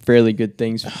heard fairly good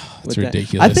things. It's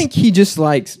ridiculous. I think he just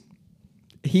likes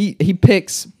he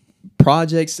picks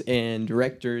projects and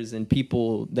directors and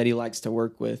people that he likes to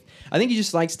work with. I think he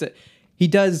just likes to. He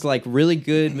does like really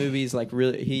good movies, like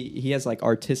really he has like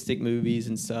artistic movies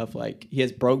and stuff. Like he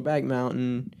has Brokeback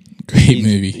Mountain, great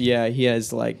movie. Yeah, he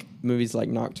has like movies like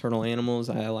Nocturnal Animals.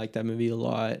 I like that movie a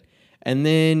lot. And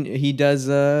then he does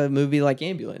a movie like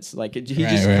Ambulance. Like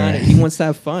he wants to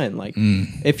have fun. Like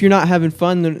if you're not having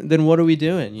fun, then what are we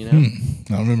doing? You know.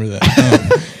 I remember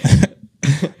that.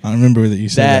 I remember that you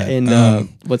said that. And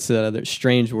what's the other?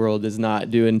 Strange World is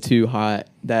not doing too hot.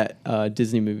 That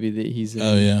Disney movie that he's in.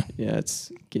 Oh yeah. Yeah,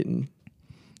 it's getting.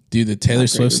 Dude, the Taylor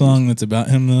Swift song that's about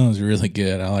him though is really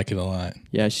good. I like it a lot.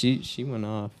 Yeah, she went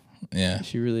off. Yeah.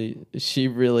 She really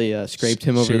scraped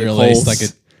him over she the released coals. like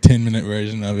a 10-minute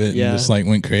version of it and just like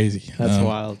went crazy. That's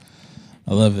wild.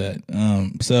 I love that.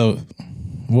 So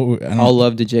all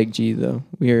love to Jake G though.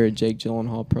 We are a Jake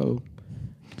Gyllenhaal pro.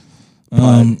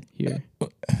 Here.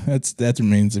 That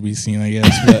remains to be seen, I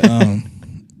guess. But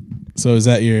so is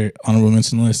that your honorable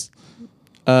mention list?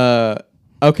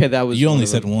 Okay, that was. You only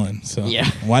said one, so yeah.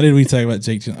 Why did we talk about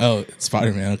Jake? Oh,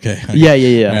 Spider-Man. Okay.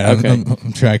 Yeah. Right, okay.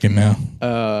 I'm tracking now.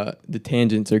 The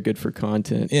tangents are good for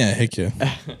content. Yeah, heck yeah.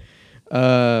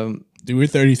 Dude, we're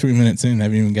 33 minutes in.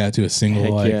 Haven't even got to a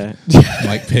single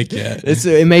like pick yet.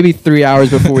 It may be 3 hours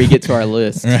before we get to our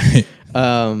list. Right.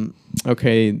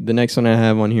 Okay, the next one I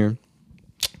have on here,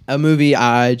 a movie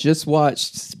I just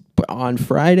watched on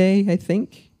Friday, I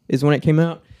think, is when it came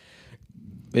out.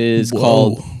 Is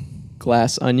called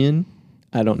Glass Onion.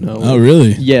 I don't know. Oh,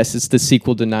 really? Yes, it's the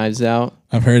sequel to Knives Out.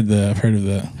 I've heard of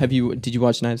that. Did you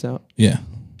watch Knives Out? Yeah.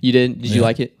 You did? Did you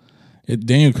like it?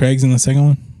 Daniel Craig's in the second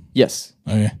one? Yes.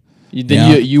 Okay.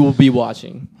 You will be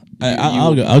watching.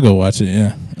 I'll go watch it,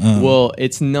 yeah. Well,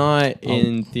 it's not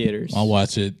in theaters. I'll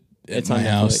watch it at my on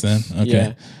house Netflix. then. Okay.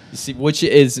 Yeah. See, which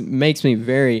makes me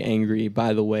very angry,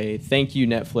 by the way. Thank you,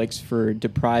 Netflix, for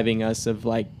depriving us of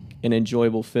like an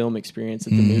enjoyable film experience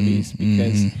at the movies,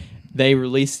 because they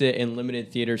released it in limited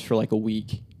theaters for like a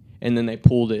week and then they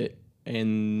pulled it,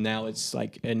 and now it's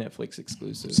like a Netflix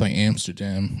exclusive. It's like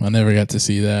Amsterdam. I never got to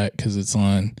see that because it's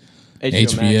on HBO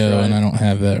Max, right? and I don't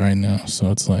have that right now.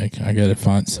 So it's like I got to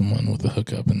find someone with a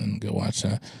hookup and then go watch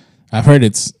that. I've heard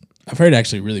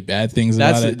actually really bad things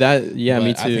about it. Yeah,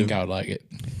 me too. I think I would like it.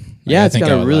 Yeah, I it's think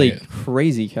got I a would really like it.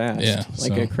 crazy cast. Yeah,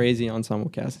 like so. a crazy ensemble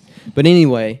cast. But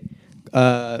anyway,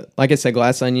 like I said,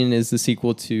 Glass Onion is the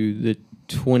sequel to the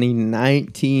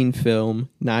 2019 film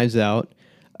Knives Out,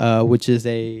 which is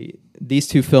these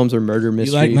two films are murder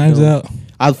mystery. You like Knives films. Out?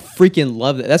 I freaking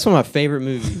love that. That's one of my favorite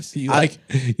movies. You like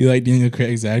Daniel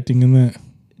Craig's acting in that?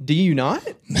 Do you not?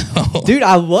 No, Dude,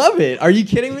 I love it. Are you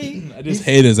kidding me? I just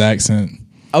hate his accent.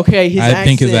 Okay, I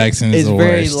think his accent is the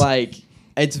very worst.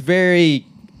 It's very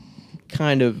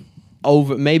kind of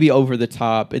maybe over the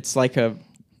top. It's like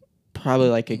probably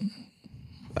like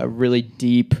a really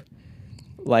deep,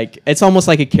 like it's almost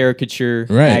like a caricature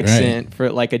accent for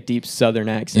like a deep Southern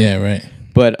accent. Yeah, right.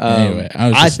 But Anyway,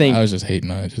 I think I was just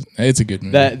hating on it. It's a good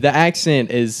movie. the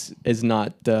accent is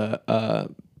not the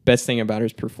best thing about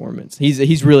his performance.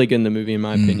 He's really good in the movie, in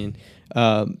my opinion.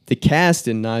 The cast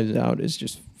in Knives Out is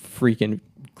just freaking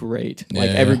great. Like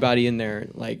everybody in there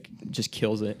like just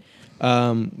kills it.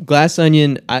 Glass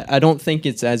Onion, I don't think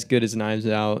it's as good as Knives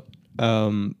Out,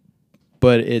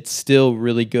 but it's still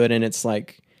really good. And it's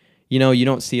like, you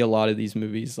don't see a lot of these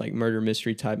movies, like murder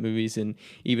mystery type movies, and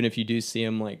even if you do see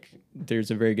them, like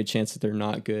there's a very good chance that they're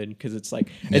not good, because it's like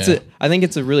I think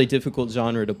it's a really difficult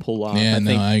genre to pull off.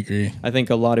 I agree. I think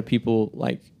a lot of people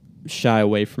like shy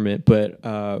away from it, but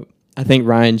I think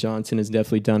Rian Johnson has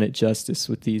definitely done it justice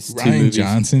with these two movies.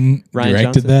 Ryan Johnson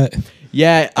directed that?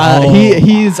 Yeah,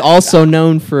 he's also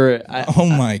known for oh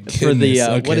my goodness. For the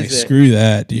okay, what is it? Screw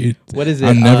that, dude. What is it?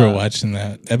 I'm never watching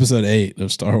that. Episode 8 of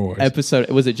Star Wars.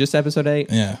 Was it just episode 8?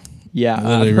 Yeah. Yeah,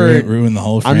 I've heard ruin the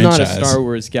whole franchise. I'm not a Star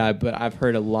Wars guy, but I've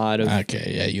heard a lot of.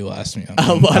 Okay, yeah, you lost me on that.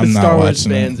 A lot of Star Wars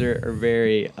fans are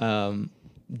very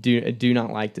do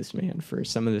not like this man for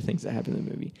some of the things that happen in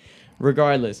the movie.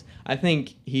 Regardless, I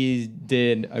think he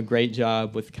did a great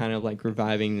job with kind of like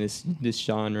reviving this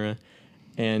genre.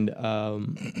 And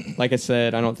like I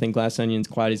said, I don't think Glass Onion's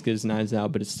quite as good as Knives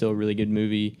Out, but it's still a really good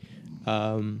movie.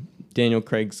 Daniel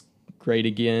Craig's great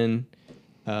again.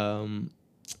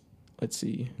 Let's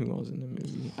see who else in the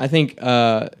movie. I think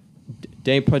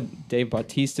Dave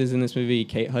Bautista's in this movie.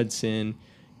 Kate Hudson,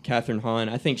 Catherine Hahn.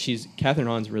 I think Catherine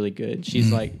Hahn's really good.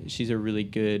 She's she's a really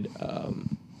good.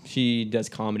 She does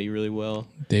comedy really well.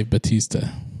 Dave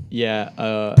Bautista.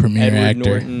 Yeah. Premier Edward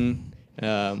actor. Norton.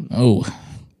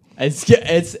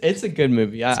 It's a good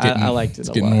movie. I liked it a lot. It's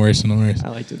getting worse and worse. I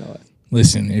liked it a lot.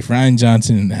 Listen, if Rian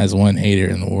Johnson has one hater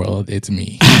in the world, it's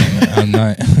me. I'm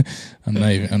not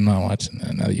watching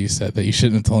that. Now that you said that, you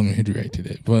shouldn't have told me who directed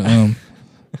it. But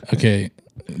okay,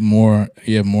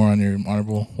 you have more on your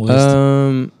honorable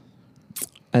list.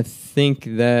 I think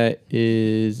that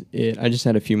is it. I just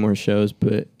had a few more shows,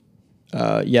 but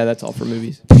yeah, that's all for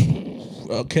movies.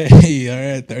 Okay,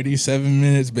 all right, 37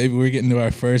 minutes, baby. We're getting to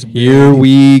our first. Here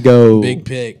we go. Big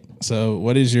pick. So,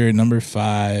 what is your number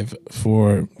 5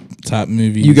 for top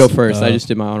movies? You go first. I just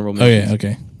did my honorable mentions.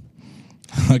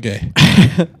 Okay.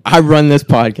 I run this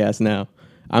podcast now.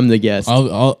 I'm the guest.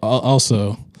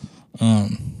 Also,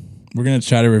 we're gonna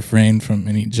try to refrain from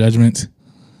any judgment.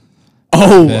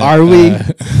 Oh, are we?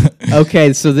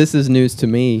 Okay, so this is news to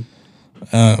me.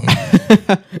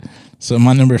 So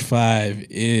my number 5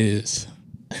 is.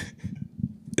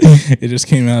 It just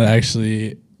came out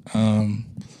actually.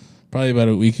 Probably about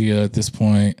a week ago at this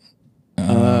point.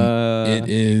 It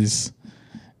is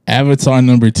Avatar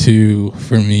number 2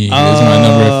 for me. Is my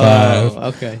number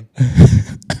 5. Okay.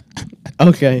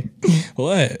 Okay.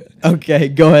 What? Okay,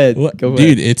 go ahead. What? Go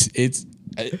ahead. Dude,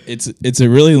 it's a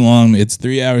really long. It's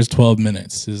 3 hours 12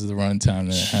 minutes is the runtime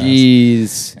that it has.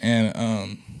 Jeez.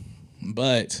 And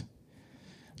but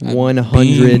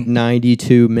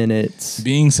 192 minutes.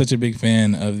 Being such a big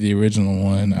fan of the original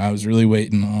one, I was really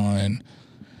waiting on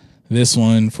this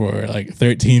one for like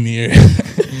 13 years.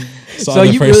 So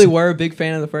you really were a big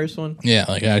fan of the first one? Yeah,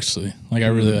 actually. I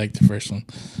really liked the first one.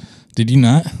 Did you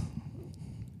not?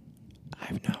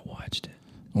 I've not watched it.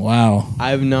 Wow. I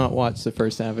have not watched the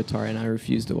first Avatar, and I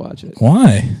refuse to watch it.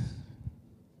 Why?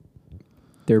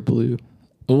 They're blue.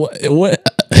 What?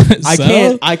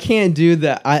 I can't do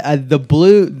that. The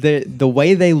blue, the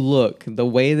way they look, the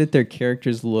way that their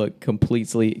characters look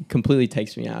completely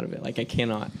takes me out of it.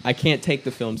 I can't take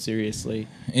the film seriously.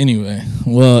 Anyway,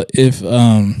 well, if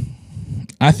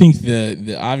I think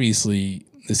the obviously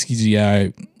the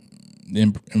CGI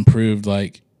improved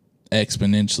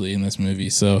exponentially in this movie.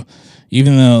 So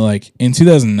even though in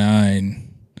 2009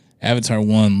 Avatar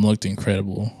 1 looked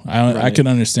incredible. I could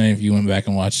understand if you went back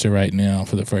and watched it right now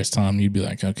for the first time, you'd be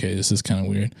like, okay, this is kind of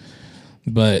weird.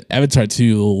 But Avatar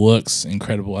 2 looks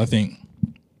incredible. I think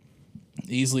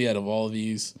easily out of all of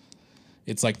these,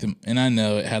 it's like and I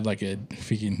know it had like a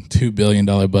freaking $2 billion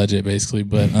budget basically,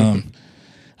 but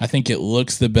I think it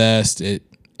looks the best. It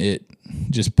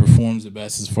just performs the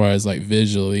best as far as like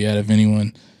visually out of any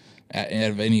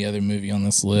other movie on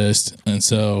this list. And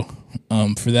so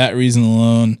for that reason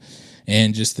alone,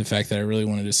 and just the fact that I really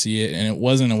wanted to see it, and it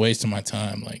wasn't a waste of my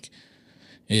time. Like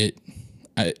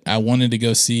I wanted to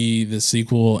go see the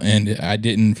sequel, and I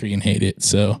didn't freaking hate it.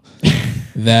 So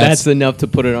that's enough to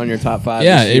put it on your top 5.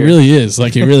 Yeah, it really is.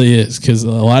 Like it really is, because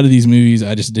a lot of these movies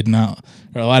I just did not,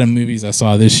 or a lot of movies I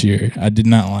saw this year I did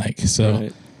not like. So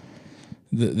right.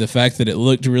 the fact that it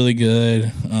looked really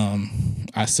good,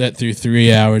 I sat through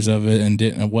 3 hours of it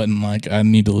and wasn't like I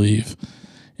need to leave.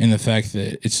 And the fact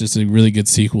that it's just a really good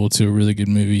sequel to a really good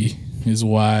movie is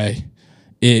why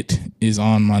it is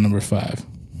on my number 5.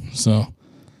 So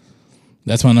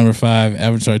that's my number 5.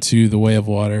 Avatar 2: The Way of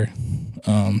Water.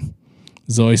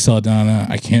 Zoe Saldana.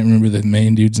 I can't remember the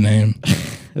main dude's name.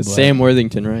 Sam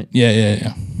Worthington, right?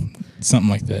 Yeah. Something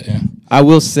like that, yeah. I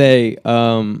will say,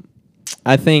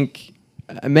 I think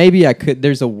maybe I could.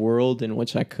 There's a world in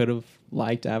which I could have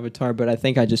liked Avatar, but I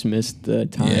think I just missed the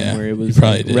time where it was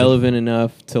relevant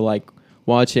enough to like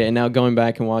watch it. And now going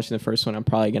back and watching the first one, I'm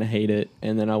probably gonna hate it,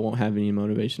 and then I won't have any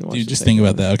motivation to watch. Dude, just think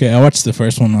about that. Okay, I watched the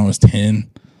first one when I was 10,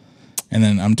 and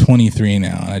then I'm 23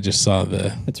 now, and I just saw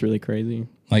That's really crazy.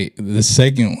 Like the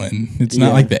second one. It's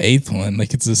not like the 8th one.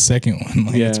 Like it's the second one.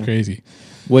 Like it's crazy.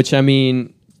 Which, I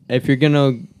mean, if you're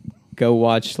gonna go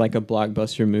watch like a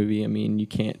blockbuster movie, I mean, you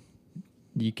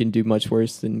can do much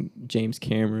worse than James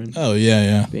Cameron. Oh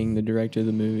yeah. Being the director of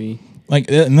the movie. Like,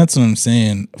 and that's what I'm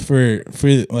saying. For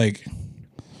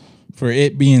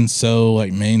it being so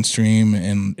like mainstream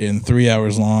and 3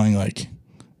 hours long, like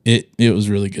it was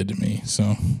really good to me.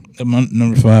 So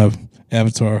number 5,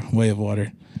 Avatar: Way of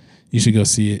Water. You should go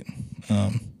see it.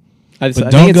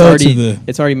 But don't go to the.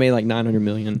 It's already made like $900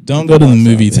 million. Don't go to the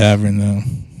movie tavern though.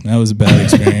 That was a bad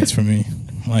experience for me.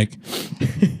 Like,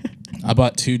 I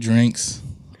bought 2 drinks,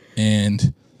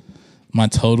 and my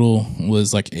total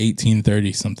was like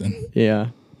 $18.30 something. Yeah,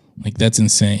 like that's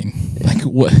insane. Like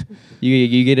what?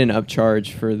 You get an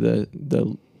upcharge for the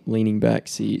leaning back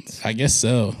seats. I guess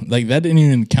so. Like that didn't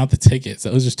even count the tickets.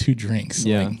 That was just 2 drinks.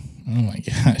 Yeah. Like, oh my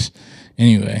gosh.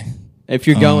 Anyway. If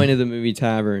you're going to the movie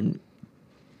tavern,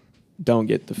 don't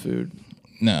get the food.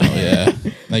 No, yeah.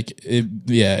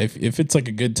 If it's like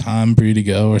a good time for you to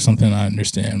go or something, I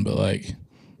understand. But like,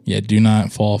 yeah, do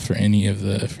not fall for any of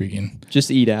the freaking.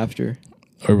 Just eat after.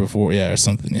 Or before, or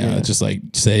something. Yeah, just like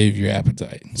save your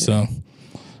appetite. Yeah. So, all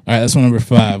right, that's my number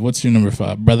 5. What's your number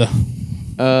 5, brother?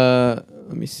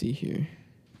 Let me see here.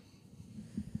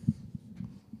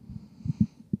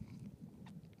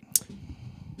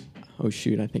 Oh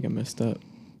shoot! I think I messed up.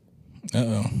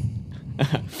 Uh-oh.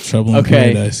 Trouble in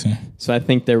paradise. Yeah. So I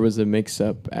think there was a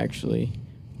mix-up actually.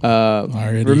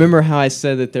 Remember how I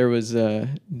said that there was a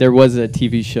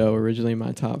TV show originally in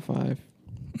my top 5?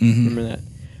 Mm-hmm. Remember that?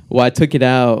 Well, I took it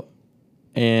out,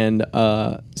 and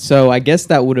so I guess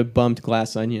that would have bumped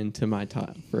Glass Onion to my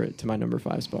number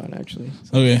 5 spot actually.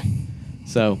 So, okay.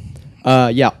 So.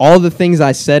 All the things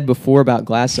I said before about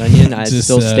Glass Onion, I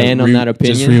still stand on that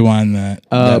opinion. Just rewind that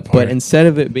part. But instead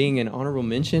of it being an honorable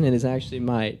mention, it is actually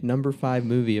my number 5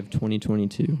 movie of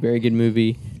 2022. Very good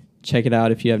movie. Check it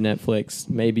out if you have Netflix.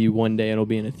 Maybe one day it'll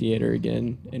be in a theater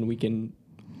again, and we can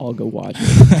all go watch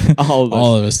it. All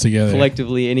of us together.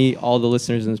 Collectively, all the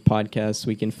listeners in this podcast,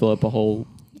 we can fill up a whole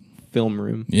film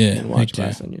room and watch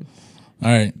Glass Onion. All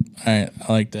right. I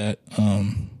like that.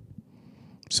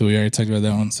 So we already talked about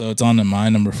that one. So it's on to my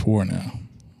number 4 now.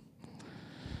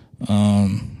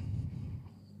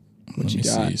 Let me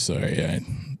see. Sorry, I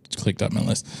clicked up my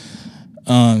list.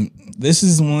 This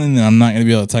is one that I'm not going to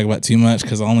be able to talk about too much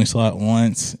because I only saw it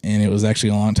once, and it was actually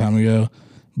a long time ago.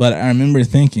 But I remember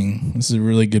thinking, this is a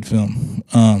really good film.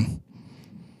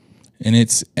 And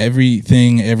it's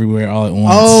Everything Everywhere All at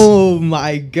Once. Oh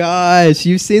my gosh,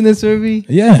 you've seen this movie?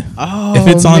 Yeah. Oh, if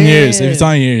it's on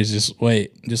yours, just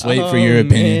wait for your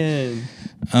opinion.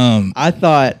 I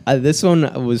thought this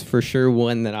one was for sure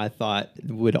one that I thought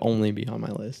would only be on my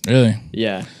list. Really?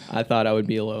 Yeah, I thought I would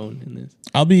be alone in this.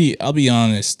 I'll be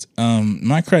honest.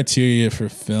 My criteria for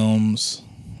films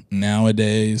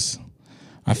nowadays,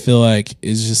 I feel like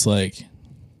is just like,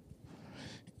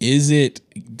 is it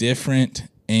different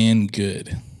and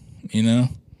good, you know?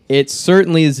 It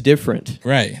certainly is different.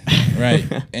 Right.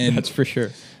 And that's for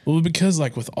sure. Well, because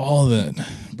like with all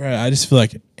I just feel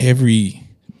like every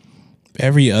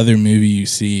other movie you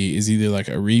see is either like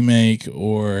a remake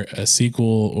or a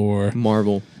sequel or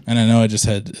Marvel. And I know I just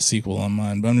had a sequel on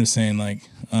mine, but I'm just saying like,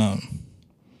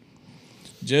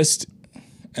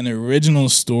 an original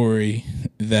story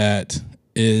that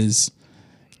is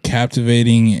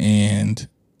captivating and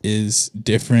is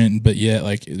different, but yet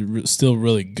like still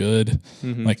really good.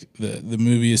 Like the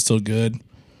movie is still good.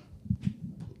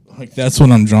 Like that's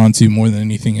what I'm drawn to more than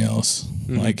anything else.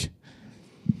 Like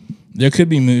there could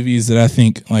be movies that I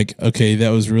think like, okay, that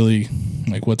was really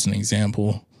like, what's an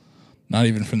example? Not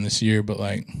even from this year, but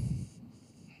like,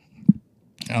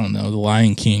 I don't know, The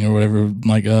Lion King or whatever.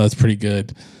 Like, oh, it's pretty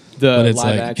good. The it's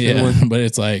live like, action one. But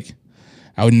it's like,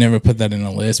 I would never put that in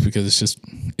a list because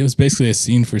it was basically a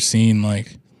scene for scene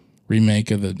like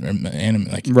remake of the anime.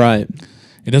 Like, right.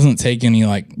 It doesn't take any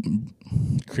like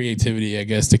creativity, I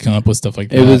guess, to come up with stuff like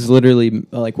that. It was literally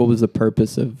like, what was the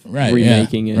purpose of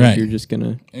remaking it? If you're just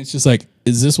gonna. It's just like,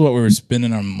 is this what we're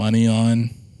spending our money on?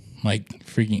 Like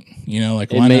freaking,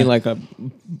 like it why made not? Like a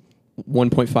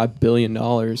 $1.5 billion.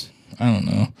 I don't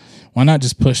know. Why not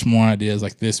just push more ideas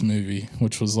like this movie,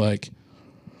 which was like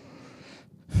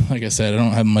I said, I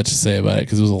don't have much to say about it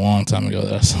because it was a long time ago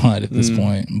that I saw it at this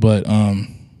point. But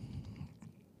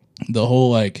the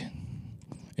whole like,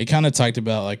 it kind of talked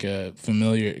about like a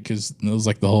familiar, because it was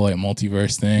like the whole like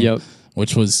multiverse thing,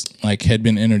 which was like had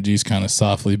been introduced kind of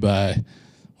softly by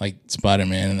like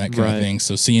Spider-Man and that kind of thing.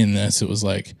 So seeing this, it was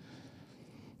like,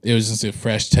 it was just a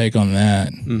fresh take on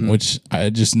that, which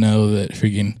I just know that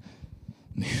freaking,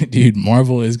 dude,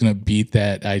 Marvel is going to beat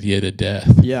that idea to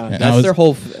death. Yeah, and that's their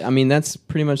whole, that's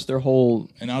pretty much their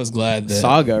whole and I was glad that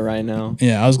saga right now.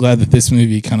 Yeah, I was glad that this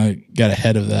movie kind of got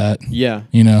ahead of that. Yeah.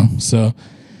 So,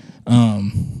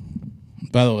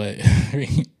 by the way,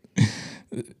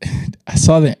 I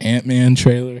saw the Ant-Man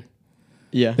trailer.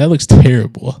 Yeah. That looks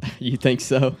terrible. You think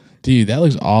so? Dude, that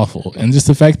looks awful. And just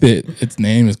the fact that its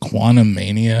name is Quantum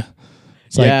Mania.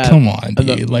 It's like, come on,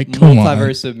 dude. Like, come on.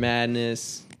 Multiverse of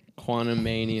Madness, Quantum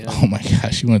Mania. Oh my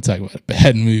gosh, you want to talk about a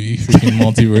bad movie? Freaking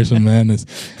Multiverse of Madness.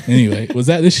 Anyway, was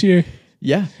that this year?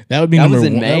 Yeah. That would be number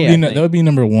one. That would be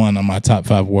number one on my top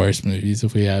 5 worst movies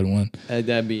if we had one.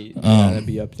 That'd be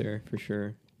up there for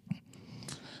sure.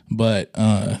 But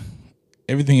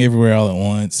Everything Everywhere All at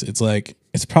Once, it's like,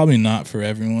 it's probably not for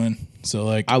everyone. So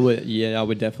like, I would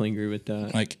definitely agree with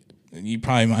that. Like, you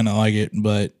probably might not like it,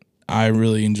 but I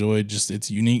really enjoyed just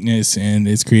its uniqueness and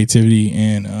its creativity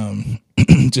and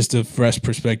just a fresh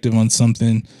perspective on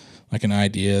something, like an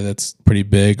idea that's pretty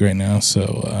big right now.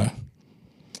 So,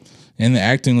 and the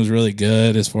acting was really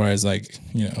good as far as like,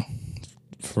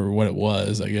 for what it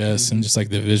was, I guess, and just like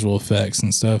the visual effects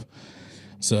and stuff.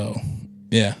 So,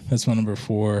 yeah, that's my number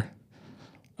 4.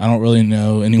 I don't really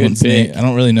know anyone's name. I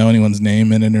don't really know anyone's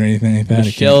name in it or anything like that.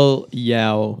 Michelle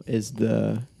Yeoh is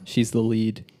she's the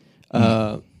lead.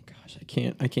 Gosh,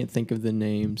 I can't think of the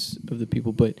names of the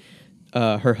people, but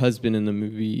her husband in the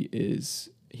movie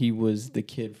he was the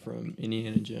kid from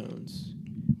Indiana Jones.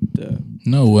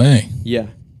 No way. Yeah,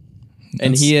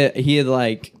 and he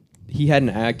hadn't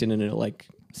acted in it like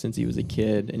since he was a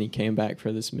kid, and he came back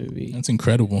for this movie. That's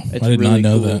incredible. It's I did really not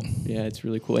know cool. that. Yeah, it's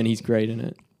really cool, and he's great in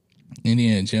it.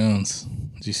 Indiana Jones.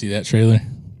 Did you see that trailer?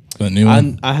 The new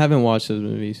one? I haven't watched those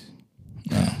movies.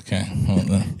 Oh, okay. Well,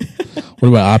 what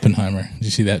about Oppenheimer? Did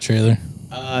you see that trailer?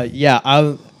 Yeah, I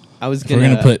was gonna. We're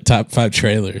gonna put top 5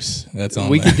 trailers. That's on.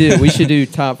 We should do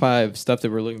top 5 stuff that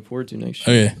we're looking forward to next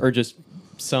year. Okay. Or just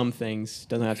some things.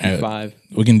 Doesn't have to be 5.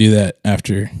 We can do that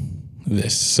after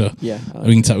this. So yeah,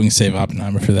 we can save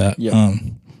Oppenheimer for that. Yeah.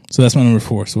 So that's my number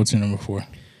 4. So what's your number 4?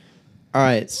 All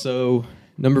right. So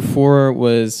number 4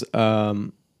 was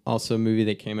also a movie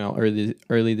that came out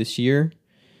early this year.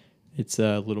 It's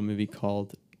a little movie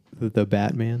called The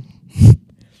Batman,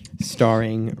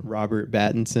 starring Robert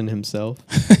Pattinson himself.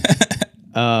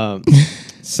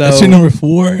 So that's your number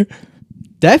 4?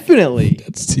 Definitely.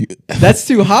 That's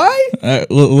too high?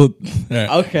 All right.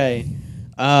 Okay.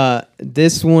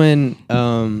 This one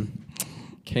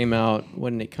came out.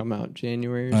 When did it come out?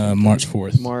 January? March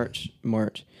 4th.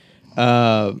 March.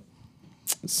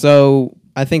 So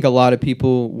I think a lot of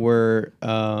people were,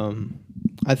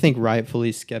 I think,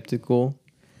 rightfully skeptical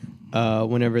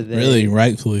whenever they... Really?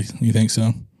 Rightfully? You think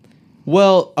so?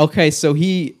 Well, okay, so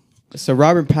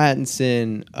Robert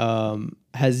Pattinson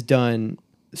has done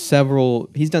several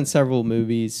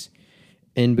movies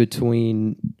in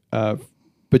between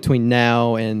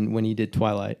now and when he did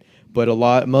Twilight.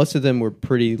 But most of them were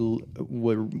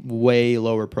way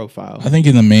lower profile. I think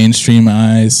in the mainstream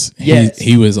eyes, yes.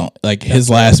 he was like his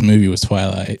last movie was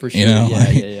Twilight. For sure.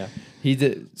 Yeah. He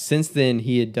did. Since then,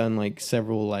 he had done like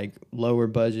several like lower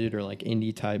budget or like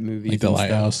indie type movies, like The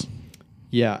Lighthouse. Stuff.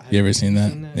 Yeah. You ever seen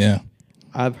that? Yeah.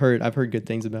 I've heard good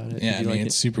things about it. Yeah,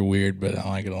 it's super weird, but I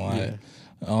like it a lot.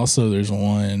 Also, there's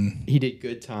one He did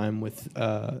Good Time with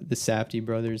the Safdie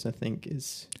brothers, I think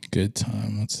is. Good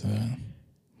Time. What's that?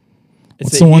 It's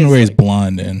What's the one where he's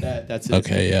blonde in? That's it.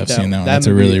 Okay, yeah, I've seen that one. That That's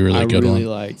a movie really good one. I really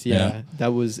liked. Yeah. It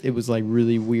was like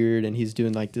really weird, and he's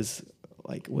doing like this,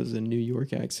 like was a New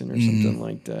York accent or something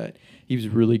like that. He was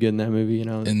really good in that movie, you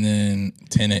know. And then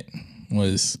Tenet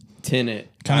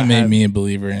kind of made me a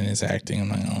believer in his acting. I'm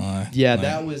not gonna lie.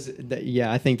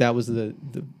 Yeah, I think that was the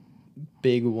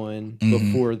big one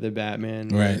before the Batman,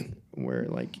 right? Where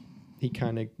like he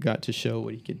kind of got to show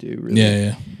what he could do. Really.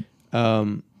 Yeah.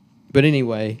 But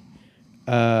anyway,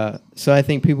 so I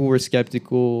think people were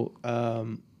skeptical.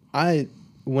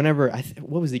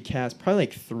 What was the cast? Probably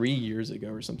like 3 years ago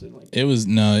or something like that. It was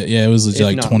it was legit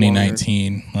like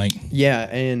 2019. Longer. Like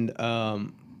and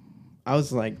I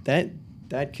was like that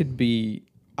could be.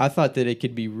 I thought that it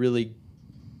could be really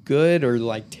good or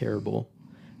like terrible.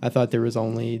 I thought there was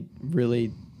only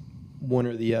really one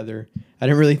or the other. I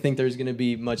didn't really think there was going to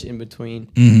be much in between.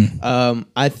 Mm-hmm.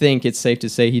 I think it's safe to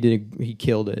say he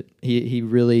killed it. He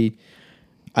really,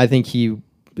 I think he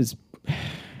was.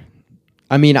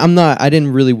 I mean, I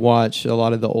didn't really watch a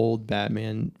lot of the old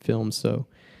Batman films, so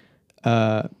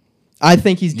I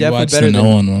think he's definitely better than the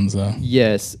Nolan ones though.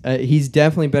 Yes, he's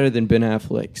definitely better than Ben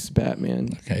Affleck's Batman.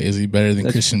 Okay, is he better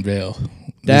than Christian Bale?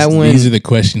 These are the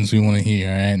questions we want to hear.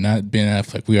 All right, not Ben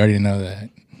Affleck. We already know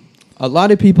that. A lot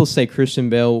of people say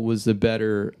Christian Bale was the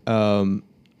better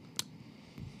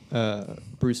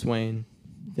Bruce Wayne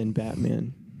than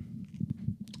Batman.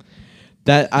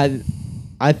 That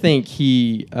I think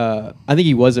he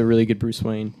was a really good Bruce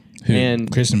Wayne. Who?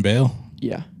 And Christian Bale?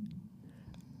 Yeah.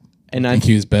 And I think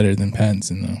he was better than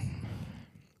Pattinson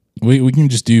though. We can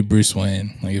just do Bruce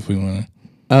Wayne, like if we want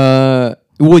to.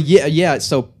 Well, yeah.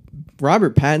 So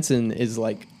Robert Pattinson is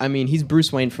like, I mean, he's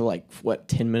Bruce Wayne for like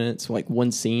 10 minutes, like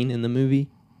one scene in the movie.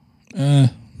 Yeah.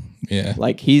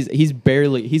 Like he's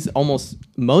almost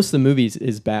most of the movies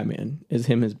is Batman, is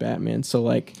him as Batman. So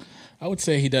like, I would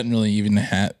say he doesn't really even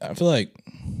have. I feel like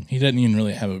he doesn't even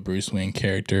really have a Bruce Wayne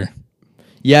character.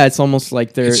 Yeah, it's almost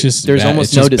like there's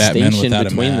almost no distinction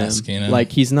between mask, them. You know?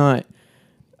 Like he's not.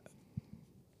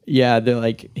 Yeah, they're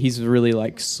like he's really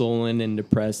like sullen and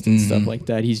depressed and stuff like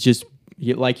that. He's just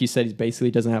like you said, he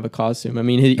basically doesn't have a costume. I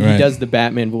mean, he does the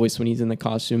Batman voice when he's in the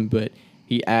costume, but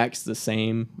he acts the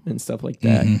same and stuff like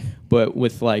that. But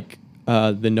with like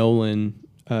the Nolan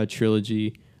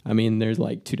trilogy, I mean, there's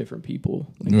like two different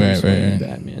people, like Bruce Wayne and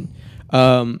Batman.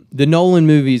 The Nolan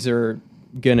movies are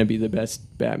gonna be the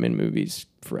best Batman movies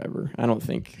forever. I don't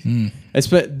think.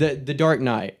 The Dark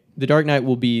Knight. The Dark Knight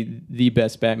will be the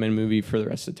best Batman movie for the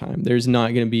rest of the time. There's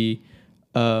not going to be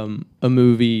a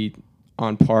movie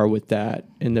on par with that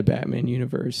in the Batman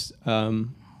universe.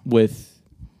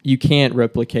 You can't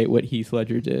replicate what Heath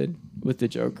Ledger did with the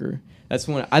Joker. I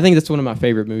think that's one of my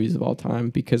favorite movies of all time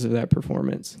because of that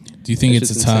performance. Do you think it's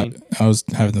a top? I was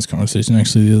having this conversation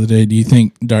actually the other day. Do you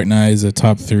think Dark Knight is a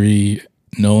top 3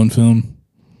 Nolan film?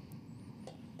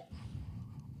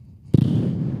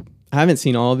 I haven't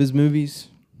seen all of his movies.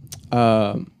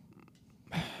 There's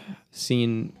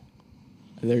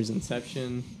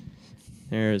Inception.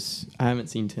 I haven't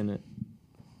seen Tenet.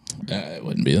 It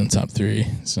wouldn't be in the top 3.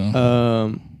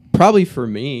 So probably for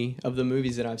me, of the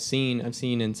movies that I've seen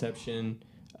Inception,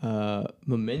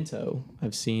 Memento.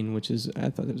 I've seen, I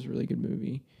thought that was a really good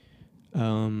movie.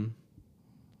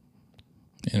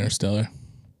 Interstellar.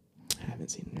 I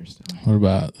haven't seen Interstellar. What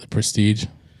about The Prestige?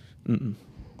 Mm-mm.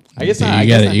 I guess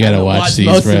you gotta watch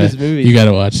these, bro. You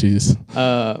gotta watch these.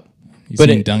 You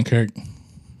seen Dunkirk? A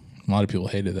lot of people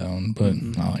hated that one, but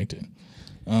I liked it.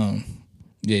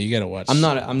 Yeah, you gotta watch. I'm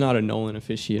not a Nolan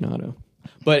aficionado,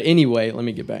 but anyway, let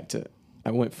me get back to.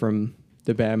 I went from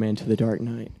the Batman to the Dark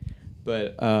Knight,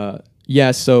 but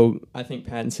yeah. So I think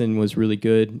Pattinson was really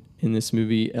good in this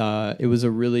movie. It was a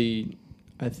really,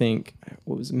 I think,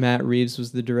 Matt Reeves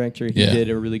was the director. He did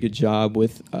a really good job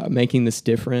with making this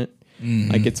different.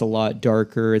 Like it's a lot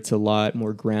darker. It's a lot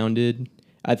more grounded.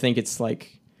 I think it's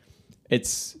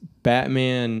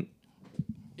Batman.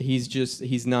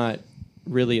 He's not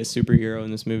really a superhero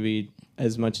in this movie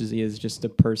as much as he is just a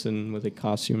person with a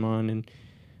costume on.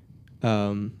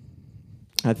 And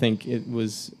I think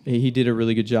he did a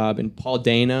really good job. And Paul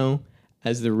Dano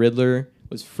as the Riddler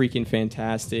was freaking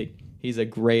fantastic. He's a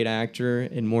great actor,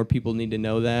 and more people need to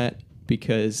know that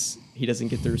because he doesn't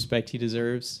get the respect he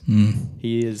deserves.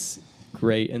 He is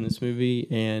great in this movie,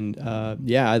 and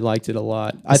I liked it a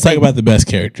lot. Let's talk about the best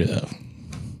character, though.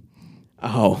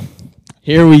 Oh,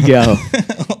 here we go.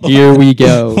 Here we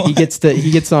go. He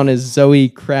gets on his Zoe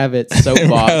Kravitz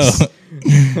soapbox.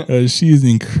 She is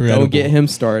incredible. Don't get him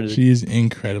started. She is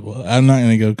incredible. I'm not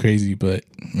gonna go crazy, but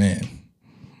man.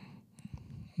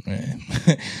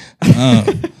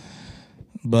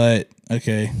 But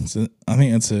okay, so I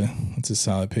think that's a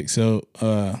solid pick. So,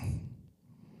 and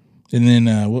then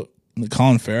what?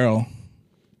 Colin Farrell.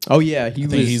 Oh yeah, I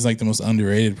think he's like the most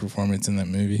underrated performance in that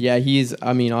movie. Yeah,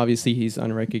 I mean, obviously he's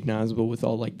unrecognizable with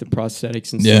all like the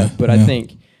prosthetics and stuff. But I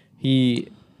think he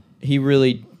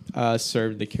really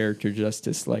served the character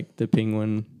justice, like the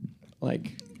Penguin.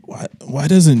 Like, why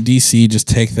doesn't DC just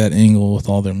take that angle with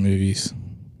all their movies?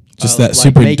 Just that like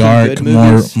super dark,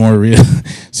 more real,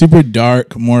 super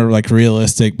dark, more like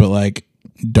realistic, but like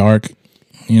dark,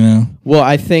 you know? Well,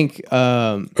 I think,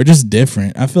 or just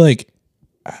different. I feel like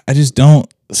I just don't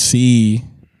see.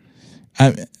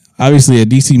 Obviously, a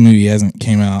DC movie hasn't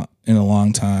came out in a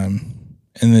long time,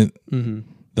 and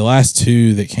the last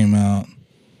two that came out,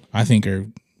 I think, are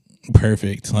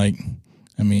perfect. Like,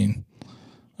 I mean,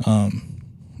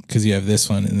 because you have this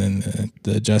one and then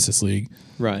the Justice League,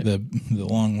 right? The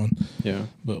long one, yeah.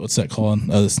 But what's that called?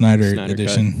 The Snyder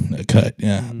edition cut.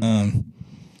 Yeah.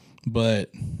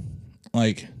 But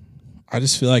like, I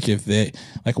just feel like if they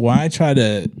like, why try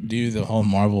to do the whole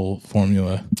Marvel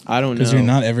formula? I don't know, because you're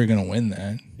not ever gonna win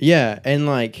that. Yeah,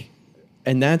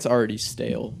 and that's already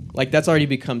stale. Like, that's already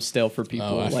become stale for people.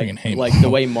 Oh, I like, freaking hate like Marvel. the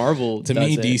way Marvel To does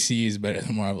me, it. DC is better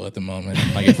than Marvel at the moment.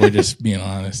 Like, if we're just being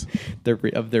honest.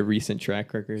 Of their recent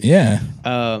track record. Yeah.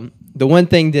 The one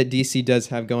thing that DC does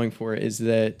have going for it is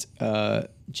that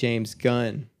James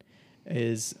Gunn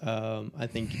is, I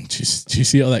think. Do you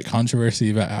see all that controversy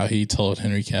about how he told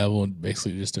Henry Cavill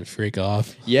basically just to freak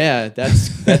off? Yeah, that's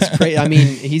crazy. I mean,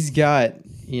 he's got,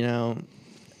 you know.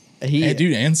 Hey,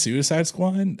 dude, and Suicide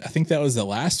Squad? I think that was the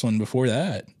last one before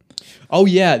that. Oh,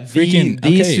 yeah. The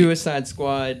okay. Suicide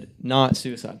Squad, not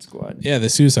Suicide Squad. Yeah, the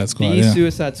Suicide Squad. The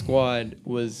Suicide Squad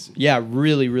was,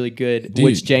 really, really good, Dude.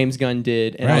 which James Gunn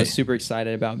did, and I was Right. super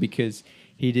excited about because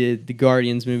he did the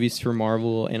Guardians movies for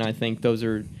Marvel, and I think those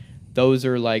are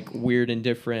like weird and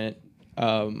different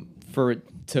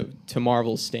to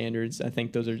Marvel standards. I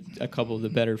think those are a couple of the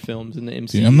better films in the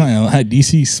MCU. Dude, I'm not gonna lie.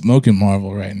 DC's smoking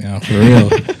Marvel right now, for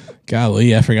real.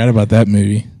 Golly, I forgot about that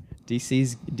movie.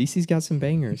 DC's got some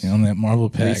bangers on that Marvel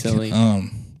pack. Recently.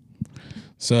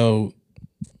 So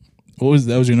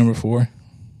that was your number 4?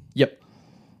 Yep.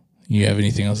 You have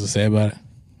anything else to say about it?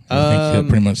 I think that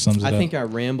pretty much sums it up. I think I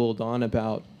rambled on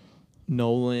about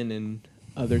Nolan and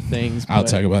other things. I'll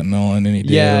talk about Nolan any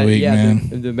day of the week,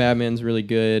 man. The Batman's really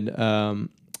good.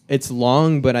 It's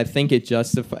long, but I think it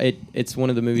it's one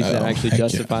of the movies that actually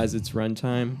justifies its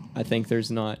runtime. I think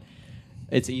there's not.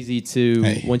 It's easy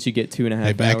to once you get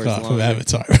 2.5 back hours. off longer, of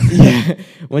Avatar. yeah,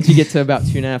 once you get to about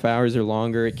 2.5 hours or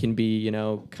longer, it can be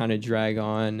kind of drag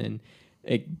on, and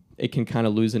it can kind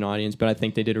of lose an audience. But I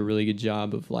think they did a really good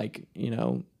job of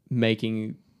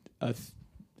making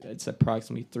it's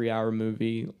approximately 3-hour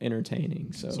movie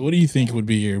entertaining. So what do you think would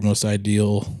be your most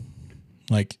ideal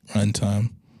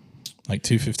runtime? Like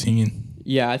 2:15?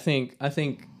 Yeah, I think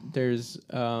there's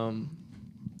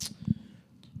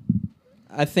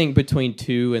I think between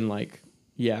 2 and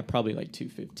probably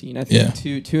 2:15. I think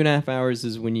 2.5 hours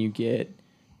is when you're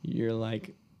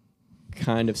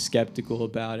kind of skeptical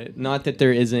about it. Not that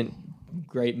there isn't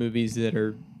great movies that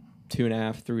are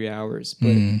 2.5, 3 hours,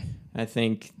 but I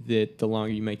think that the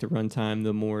longer you make the runtime,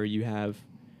 the more you have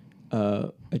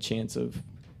a chance of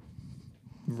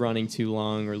running too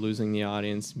long or losing the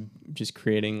audience, just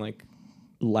creating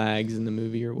lags in the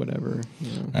movie or whatever.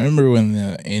 I remember when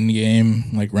the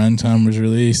Endgame runtime was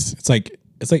released. It's like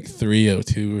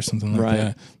 3:02 or something like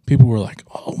that. People were like,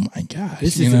 "Oh my gosh,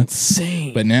 this is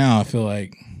insane!" But now I feel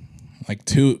like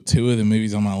two of the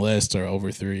movies on my list are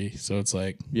over 3. So it's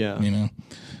I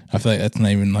feel like that's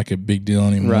not even a big deal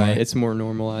anymore. Right, it's more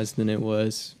normalized than it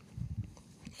was.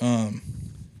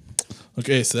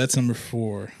 Okay, so that's number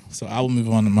 4. So I will move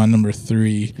on to my number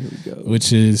 3, Here we go.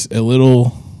 which is a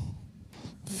little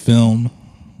film.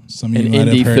 Some of you An might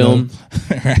indie have heard film.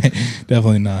 of. Right,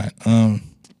 definitely not.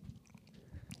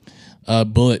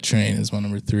 Bullet Train is my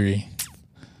number 3.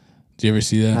 Did you ever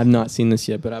see that? I've not seen this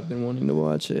yet, but I've been wanting to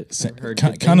watch it.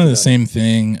 Kind of the same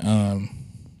thing.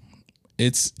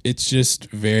 It's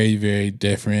just very, very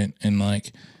different, and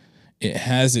it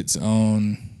has its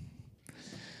own.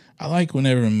 I like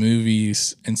whenever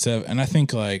movies and stuff, and I think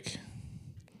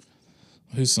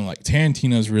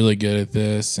Tarantino's really good at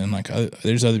this, and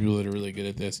there's other people that are really good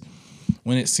at this.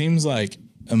 When it seems like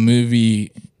a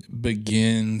movie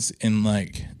begins in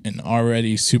an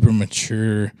already super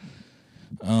mature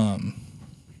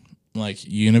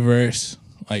universe,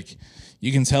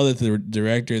 you can tell that the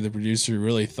director, the producer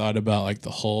really thought about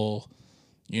the whole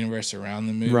universe around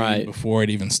the movie Right. before it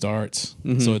even starts.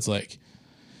 Mm-hmm. So it's like,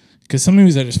 because some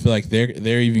movies I just feel like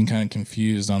they're even kind of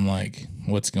confused on like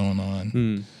what's going on.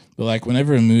 Mm. But like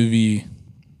whenever a movie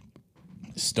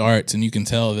starts and you can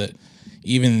tell that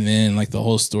even then like the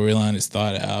whole storyline is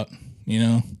thought out, you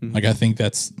know? Mm-hmm. Like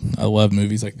I love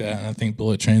movies like that, and I think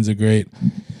Bullet Train's a great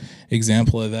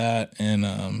example of that. And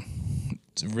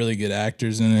it's really good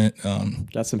actors in it.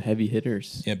 Got some heavy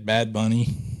hitters. Yeah, Bad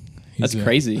Bunny. That's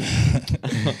crazy.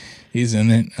 He's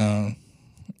in it.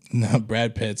 No,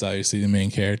 Brad Pitt's obviously the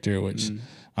main character, which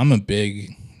I'm a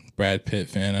big Brad Pitt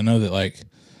fan. I know that like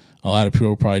a lot of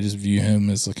people probably just view him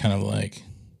as kind of like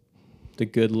the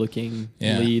good-looking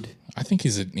lead. I think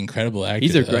he's an incredible actor.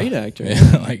 He's a great actor.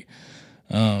 Yeah, like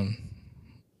one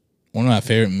of my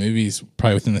favorite movies,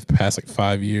 probably within the past like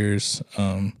 5 years.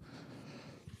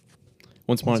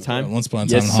 Once Upon a Time. Once Upon a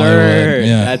Time Yes, in Hollywood. sir.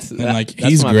 Yeah, That's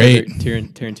he's my great.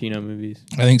 favorite Tarantino movies.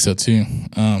 I think so too.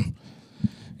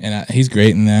 And he's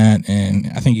great in that, and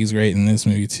I think he's great in this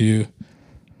movie too.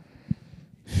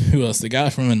 Who else? The guy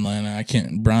from Atlanta. I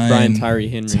can't. Brian Tyree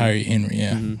Henry. Tyree Henry.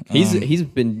 Yeah. Mm-hmm. He's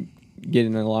been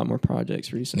getting a lot more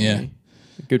projects recently. Yeah.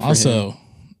 Good for also,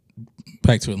 him.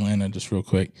 back to Atlanta just real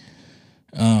quick.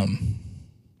 Him,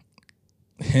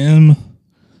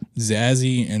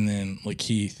 Zazzy, and then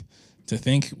Lakeith. To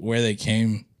think where they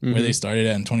came, where they started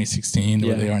at in 2016 to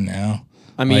where they are now.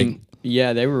 I mean,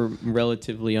 yeah, they were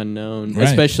relatively unknown, right.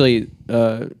 especially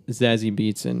Zazie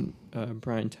Beetz and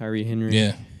Brian Tyree Henry.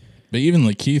 Yeah. But even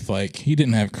Lakeith, like, he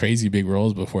didn't have crazy big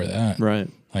roles before that. Right.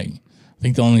 Like, I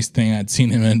think the only thing I'd seen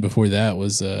him in before that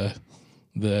was the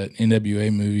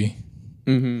NWA movie.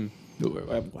 Mm-hmm.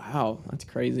 Wow, that's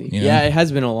crazy. You know? Yeah, it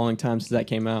has been a long time since that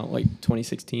came out, like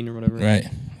 2016 or whatever. Right.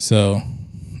 So,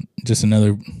 just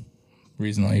another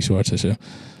reason why you should watch that show.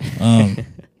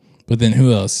 But then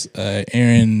who else?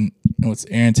 Aaron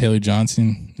Taylor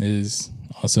Johnson is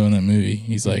also in that movie.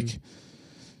 He's like,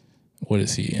 what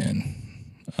is he in?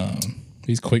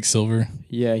 He's Quicksilver.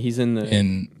 Yeah, he's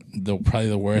in probably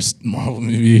the worst Marvel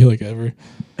movie like ever.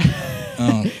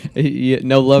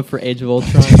 No love for Age of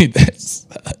Ultron. Dude, that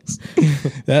sucks.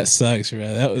 That sucks,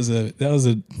 bro.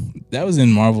 That was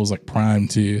in Marvel's like prime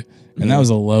too, and that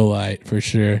was a low light for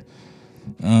sure.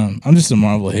 I'm just a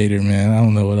Marvel hater, man. I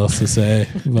don't know what else to say,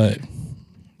 but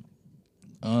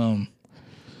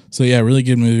so yeah, really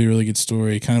good movie, really good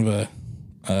story. Kind of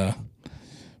a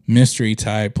mystery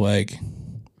type. Like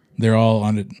they're all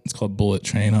on it's called Bullet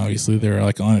Train. Obviously, they're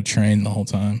like on a train the whole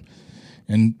time,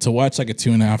 and to watch like a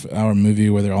 2.5 hour movie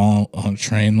where they're all on a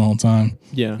train the whole time,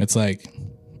 yeah, it's like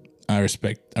I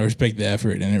respect the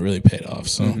effort, and it really paid off.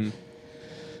 So,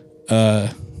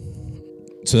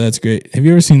 so that's great. Have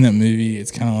you ever seen that movie?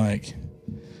 It's kind of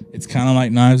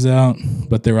like Knives Out,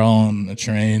 but they're all on a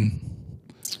train.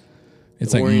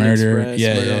 It's like Orient murder. Express,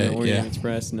 Yeah. Orient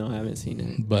Express. No, I haven't seen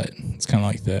it. But it's kind of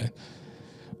like that.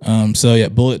 So yeah,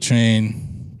 Bullet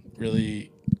Train,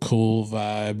 really cool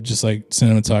vibe. Just like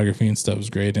cinematography and stuff was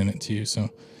great in it too. So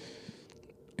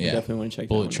yeah, definitely want to check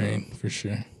Bullet that Train out. for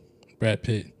sure. Brad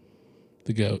Pitt,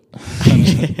 the GOAT.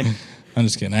 I'm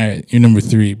just kidding. All right, you're number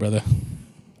 3, brother.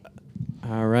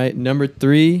 All right, number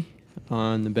 3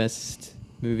 on the best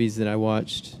movies that I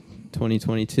watched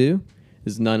 2022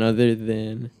 is none other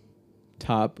than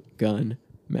Top Gun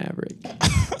Maverick.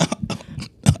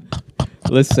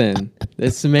 Listen,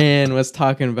 this man was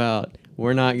talking about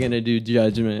we're not going to do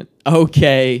Judgment.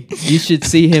 Okay, you should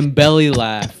see him belly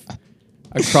laugh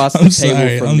across the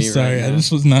table from me right now. I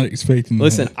just was not expecting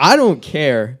Listen, that. I don't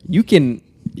care. You can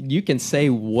say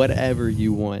whatever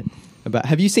you want about.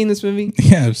 Have you seen this movie?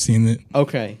 Yeah, I've seen it.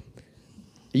 Okay.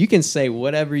 You can say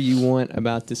whatever you want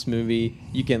about this movie.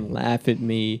 You can laugh at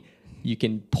me. You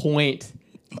can point.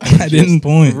 I didn't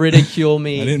point. Ridicule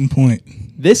me. I didn't point.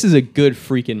 This is a good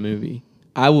freaking movie.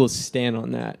 I will stand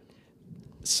on that.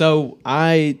 So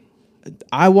I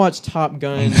watched Top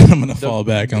Gun. I'm gonna fall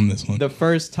back on this one. The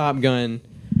first Top Gun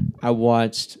I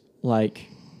watched like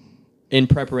in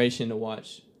preparation to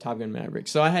watch Top Gun Maverick.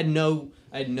 So I had no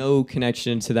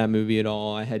connection to that movie at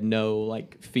all. I had no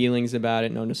like feelings about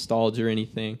it, no nostalgia or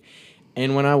anything.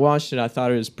 And when I watched it, I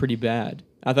thought it was pretty bad.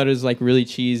 I thought it was like really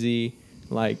cheesy.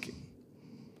 Like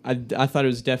I thought it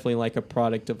was definitely like a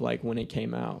product of like when it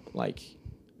came out. Like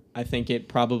I think it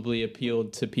probably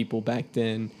appealed to people back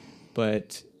then,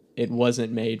 but it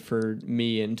wasn't made for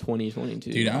me in 2022.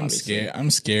 Dude, obviously. I'm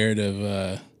scared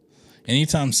of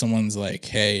anytime someone's like,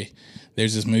 "Hey,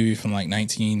 there's this movie from like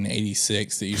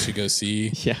 1986 that you should go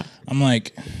see." Yeah. I'm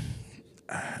like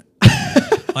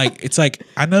it's like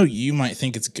I know you might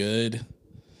think it's good,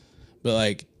 but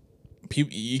like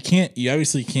people you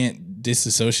obviously can't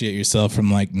disassociate yourself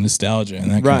from like nostalgia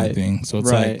and that kind of thing. So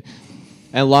it's like,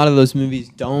 and a lot of those movies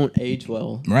don't age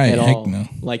well at heck all. no.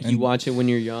 Like you watch it when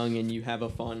you're young and you have a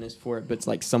fondness for it, but it's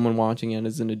like someone watching it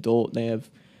as an adult, they have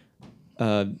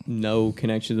no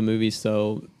connection to the movie,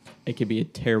 so it could be a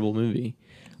terrible movie.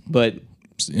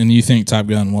 And you think Top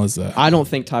Gun was that? I don't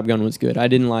think Top Gun was good. I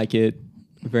didn't like it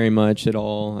very much at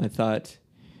all. I thought,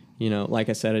 like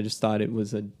I said, I just thought it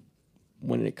was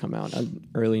when did it come out? An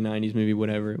early 90s movie,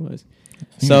 whatever it was.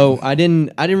 So I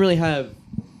didn't really have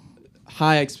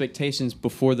high expectations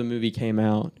before the movie came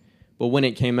out. But when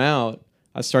it came out,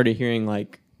 I started hearing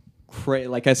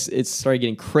it started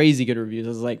getting crazy good reviews. I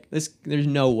was like, there's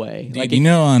no way. Dude, like,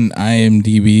 on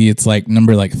IMDb, it's like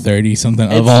number 30 something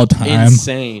of all time.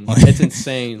 Insane. It's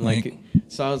insane.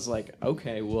 So I was like,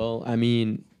 okay, well, I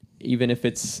mean, even if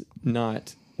it's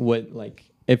not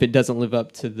if it doesn't live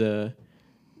up to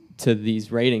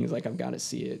these ratings, I've got to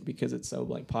see it because it's so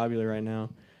popular right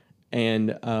now.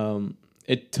 And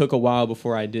it took a while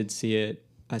before I did see it.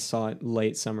 I saw it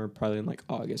late summer, probably in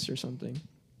August or something.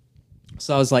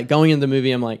 So I was going into the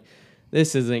movie, I'm like,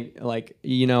 this isn't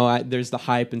there's the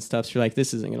hype and stuff. So you're like,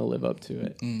 this isn't gonna live up to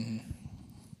it. Mm-hmm.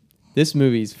 This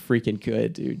movie's freaking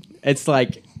good, dude. It's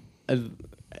like an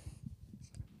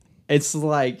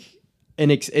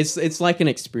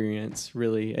experience,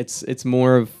 really. It's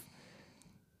more of.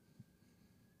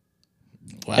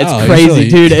 Wow, it's crazy,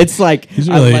 dude. It's it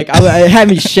had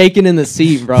me shaking in the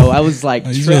seat, bro. I was I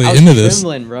was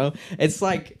trembling, bro. It's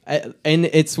and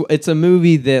it's a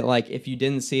movie that if you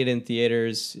didn't see it in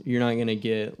theaters, you're not gonna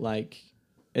get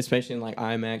especially in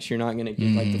IMAX, you're not gonna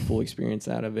get the full experience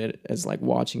out of it as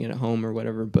watching it at home or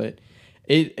whatever. But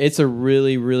it's a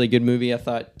really, really good movie. I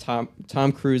thought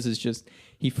Tom Cruise is just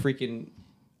he's Mr.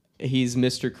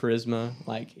 Charisma.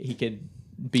 He could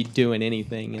be doing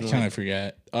anything. And I kind of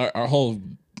forgot. Our whole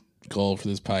goal for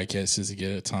this podcast is to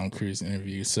get a Tom Cruise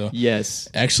interview. So yes,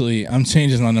 actually, I'm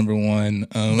changing my number one.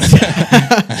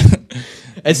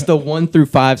 It's the 1 through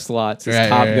 5 slots. It's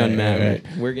Top Gun Maverick.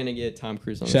 Right. We're gonna get Tom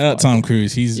Cruise on. Shout out Tom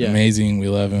Cruise. He's amazing. We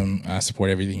love him. I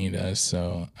support everything he does.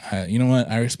 So you know what?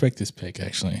 I respect this pick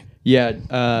actually.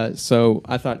 Yeah. So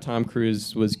I thought Tom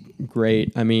Cruise was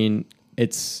great. I mean,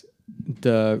 it's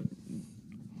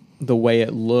the way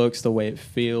it looks, the way it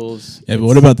feels. Yeah, but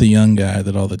what about the young guy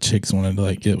that all the chicks wanted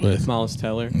to get with? Miles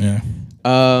Teller. Yeah.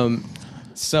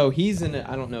 So he's in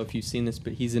I don't know if you've seen this,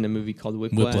 but he's in a movie called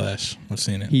Whiplash. I've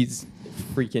seen it. He's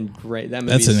freaking great. That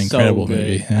movie That's an incredible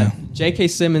movie. Yeah. J.K.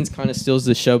 Simmons kind of steals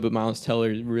the show, but Miles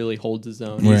Teller really holds his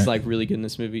own. He's really good in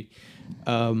this movie.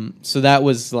 So that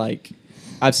was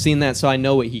I've seen that, so I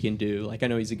know what he can do. I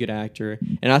know he's a good actor,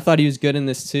 and I thought he was good in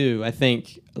this too. I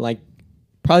think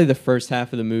probably the first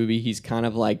half of the movie, he's kind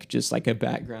of just a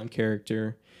background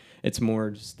character. It's more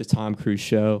just the Tom Cruise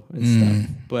show and stuff.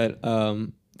 But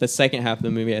the second half of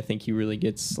the movie, I think he really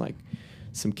gets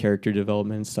some character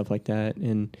development and stuff like that.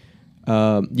 And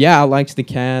I liked the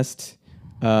cast.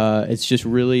 It's just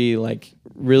really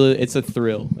it's a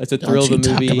thrill. It's a thrill of the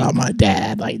movie. Talk about my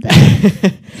dad like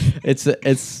that. It's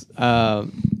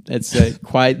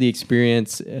quite the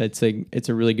experience. It's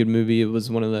a really good movie. It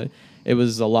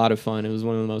was a lot of fun. It was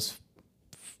one of the most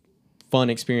fun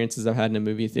experiences I've had in a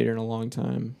movie theater in a long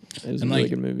time. It was a really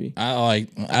good movie. I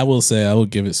will say I will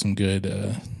give it some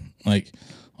good.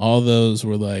 All those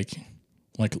were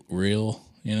real,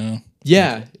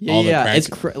 Yeah. It's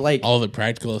all the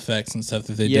practical effects and stuff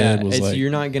that they did was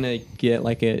you're not gonna get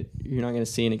you're not gonna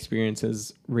see an experience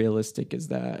as realistic as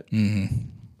that. Mm-hmm.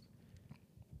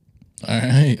 All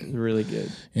right, really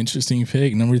good. Interesting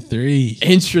pick, number 3.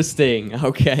 Interesting.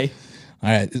 Okay. All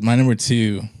right, my number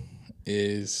 2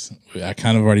 is I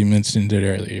kind of already mentioned it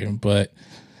earlier, but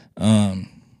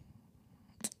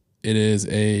it is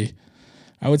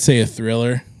I would say a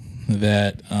thriller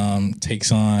that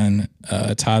takes on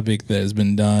a topic that has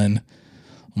been done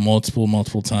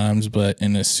multiple times, but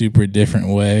in a super different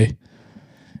way.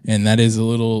 And that is a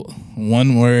little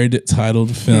one-word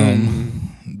titled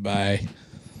film by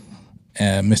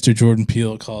Mr. Jordan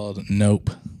Peele called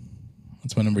Nope.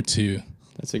 That's my number 2.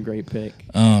 That's a great pick.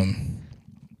 I'm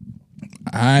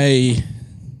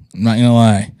not gonna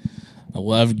lie, I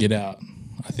love Get Out.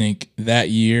 I think that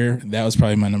year that was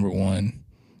probably my number 1.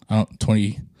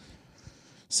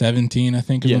 2017, I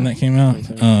think, is when that came out.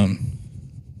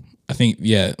 I think,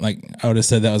 I would have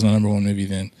said that was my number 1 movie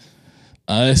then.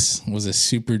 Us was a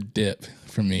super dip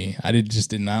for me. I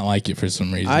just did not like it for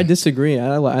some reason. I disagree.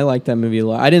 I like that movie a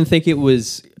lot. I don't think it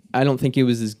was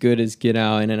as good as Get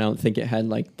Out, and I don't think it had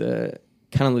the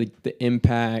kind of the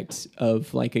impact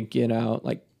of a Get Out,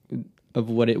 of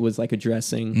what it was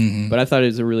addressing. Mm-hmm. But I thought it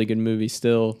was a really good movie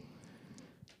still.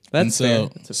 That's fair.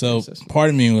 That's a fair so assessment. part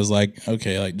of me was like,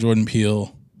 okay, like Jordan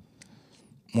Peele,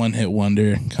 one hit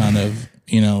wonder kind of,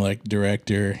 like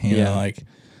director, Yeah. like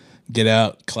Get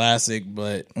Out classic,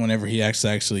 but whenever he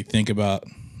actually think about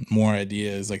more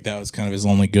ideas, like that was kind of his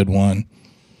only good one.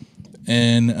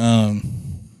 And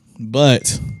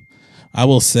but I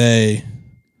will say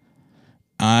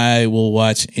I will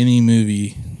watch any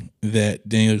movie that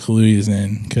Daniel Kaluuya is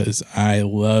in because I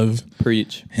love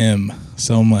Preach. him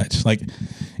so much. Like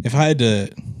if I had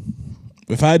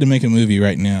to make a movie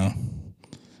right now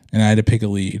and I had to pick a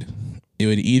lead, it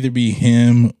would either be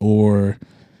him or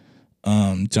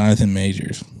Jonathan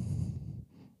Majors.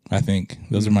 I think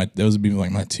those would be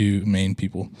like my two main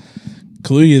people.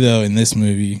 Kaluuya though in this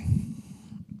movie,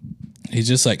 he's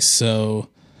just like so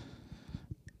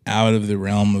out of the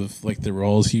realm of like the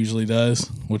roles he usually does,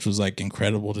 which was like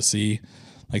incredible to see.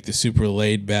 Like the super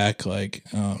laid back, like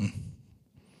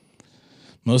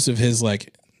most of his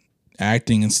like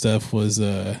acting and stuff was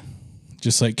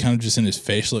just like kind of just in his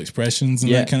facial expressions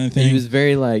and that kind of thing. He was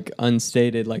very like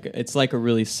unstated, like it's like a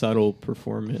really subtle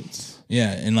performance.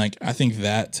 Yeah, and like I think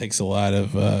that takes a lot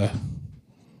of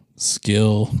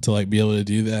skill to like be able to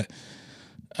do that.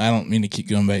 I don't mean to keep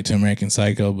going back to American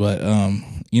Psycho, but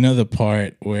the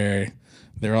part where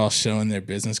they're all showing their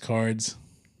business cards.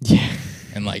 Yeah.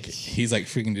 And like he's like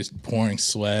freaking just pouring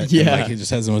sweat. Yeah. And, like he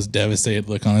just has the most devastated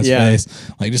look on his face.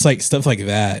 Like just like stuff like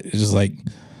that. It's just like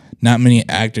not many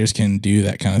actors can do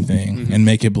that kind of thing and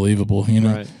make it believable,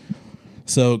 Right.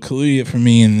 So Kaluuya for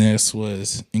me in this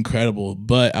was incredible,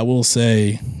 but I will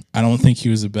say I don't think he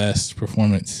was the best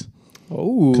performance.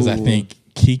 Oh. Because I think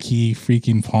Keke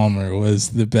freaking Palmer was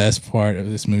the best part of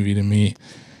this movie to me.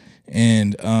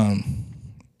 And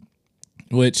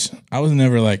which I was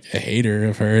never like a hater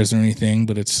of hers or anything,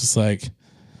 but it's just like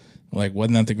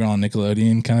wasn't that the girl on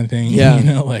Nickelodeon kind of thing?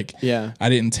 Yeah. I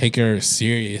didn't take her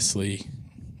seriously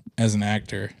as an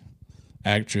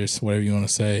actress, whatever you want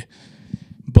to say.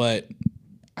 But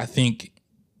I think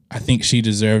she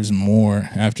deserves more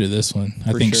after this one.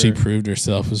 I think she proved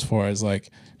herself as far as like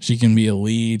she can be a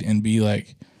lead and be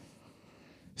like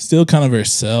still kind of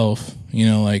herself,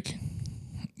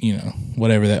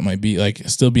 whatever that might be, like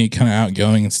still be kind of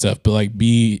outgoing and stuff, but like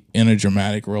be in a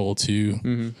dramatic role too.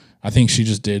 Mm-hmm. I think she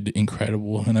just did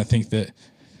incredible. And I think that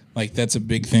like that's a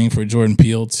big thing for Jordan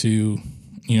Peele to,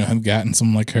 have gotten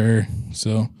someone like her.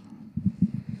 So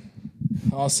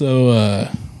also,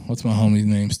 what's my homie's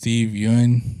name? Steve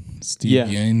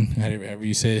Yeun, however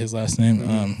you say his last name.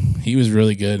 Mm-hmm. He was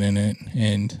really good in it,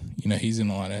 and he's in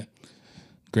a lot of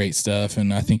great stuff,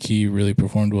 and I think he really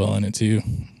performed well in it too.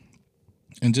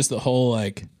 And just the whole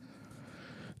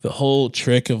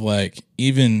trick of like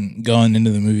even going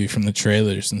into the movie from the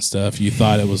trailers and stuff, you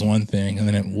thought it was one thing and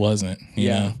then it wasn't. You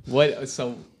know?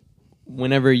 So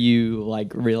whenever you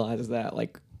like realized that,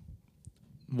 like,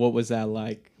 what was that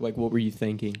like? Like, what were you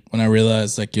thinking? When I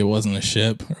realized like it wasn't a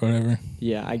ship or whatever.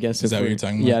 Yeah, I guess. Is that what you're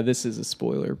talking about? Yeah, this is a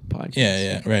spoiler podcast.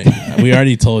 Yeah, right. We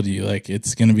already told you like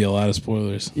it's gonna be a lot of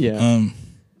spoilers. Yeah.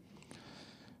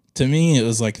 To me, it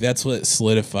was like that's what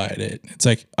solidified it. It's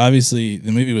like obviously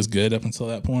the movie was good up until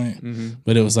that point,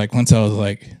 but it was like once I was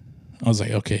like,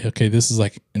 okay, this is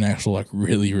like an actual like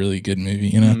really really good movie.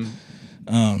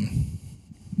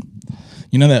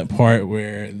 You know that part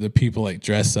where the people like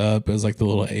dress up as like the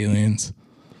little aliens?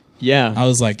 Yeah. I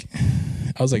was like,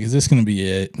 is this going to be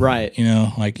it? Right.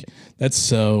 Like that's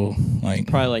so like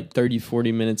probably like 30,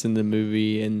 40 minutes in the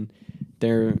movie, and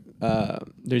there's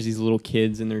these little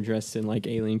kids and they're dressed in like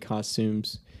alien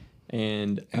costumes,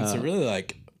 and it's a really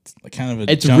like kind of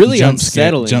a it's really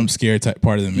unsettling jump scare type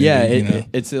part of the movie. Yeah,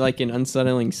 it's like an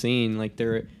unsettling scene. Like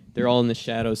they're all in the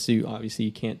shadow suit. Obviously,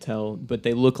 you can't tell, but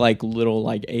they look like little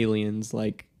like aliens,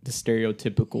 like the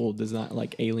stereotypical design,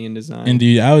 like alien design. And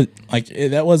dude, I was like,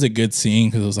 that was a good scene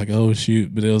because it was like, oh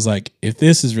shoot, but it was like, if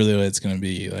this is really what it's gonna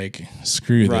be, like,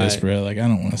 screw this, bro. Like, I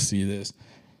don't want to see this.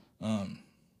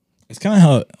 It's kind of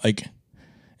how like,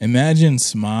 imagine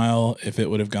Smile if it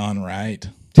would have gone right.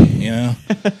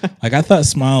 Like I thought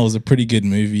Smile was a pretty good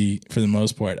movie for the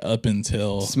most part up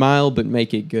until Smile, but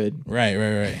make it good.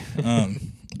 Right.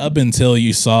 Up until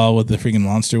you saw what the freaking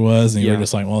monster was, and you were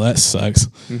just like, well, that sucks.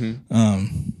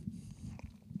 And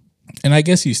I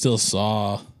guess you still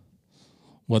saw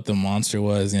what the monster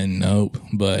was in Nope,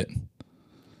 but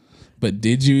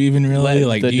did you even really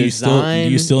like? Do you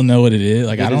still know what it is?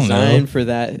 Like, I don't know. The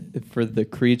design for the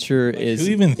creature is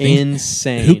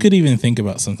insane. Who could even think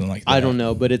about something like that? I don't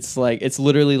know, but it's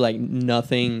literally like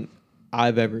nothing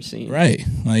I've ever seen. Right,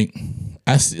 like.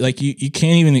 You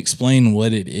can't even explain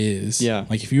what it is. Yeah.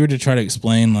 Like if you were to try to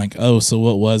explain like, oh, so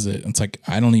what was it? It's like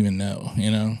I don't even know,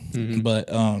 But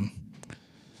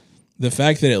the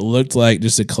fact that it looked like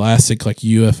just a classic like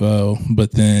UFO,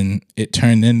 but then it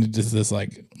turned into just this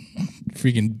like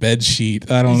freaking bed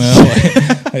sheet. I don't know.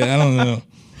 I don't know.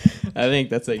 I think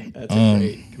that's a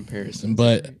great comparison.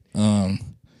 But and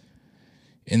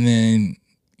then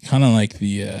kind of like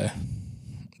the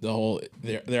whole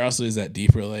there also is that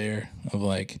deeper layer of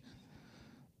like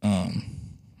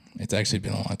it's actually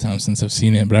been a long time since I've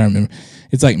seen it, but I remember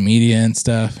it's like media and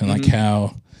stuff and like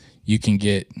how you can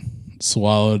get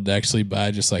swallowed actually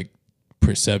by just like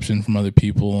perception from other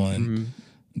people and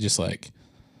just like,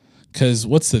 because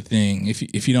what's the thing,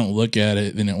 if you don't look at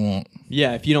it then it won't.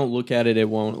 Yeah, if you don't look at it, it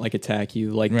won't like attack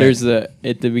you. Like there's at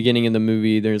the beginning of the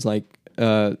movie, there's like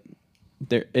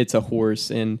it's a horse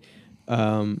and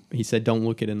he said don't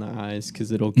look it in the eyes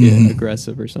because it'll get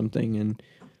aggressive or something, and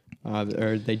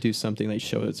or they do something, they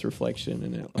show its reflection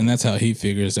in it, and that's how he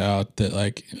figures out that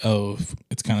like, oh,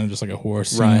 it's kind of just like a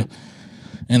horse, right? You know?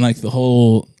 And like the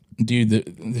whole dude, the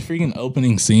freaking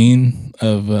opening scene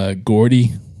of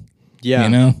Gordy, yeah, you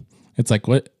know, it's like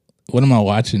what am I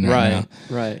watching right now?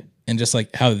 Right. And just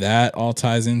like how that all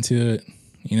ties into it,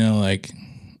 you know, like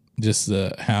just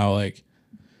how like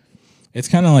it's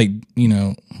kind of like, you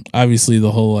know, obviously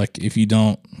the whole like if you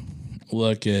don't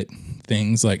look at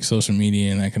things like social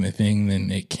media and that kind of thing,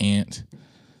 then it can't,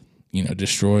 you know,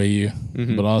 destroy you.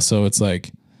 But also it's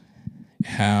like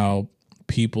how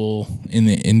people in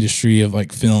the industry of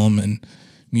like film and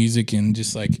music and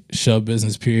just like show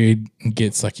business period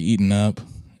gets like eaten up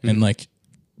and like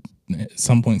at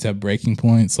some points have breaking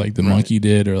points like the Monkey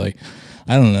did, or like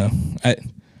I don't know.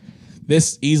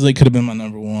 This easily could have been my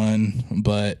number one,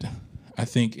 but I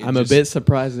think I'm a bit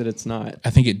surprised that it's not. I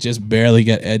think it just barely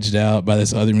got edged out by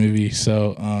this other movie.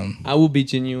 So I will be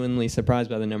genuinely surprised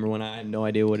by the number one. I have no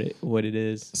idea what it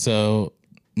is. So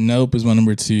Nope is my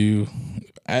number two.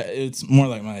 It's more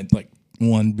like my like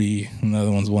 1B,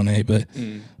 another one's 1A, but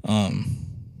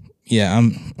yeah,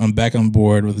 I'm back on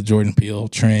board with the Jordan Peele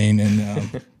train,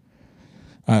 and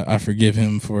I forgive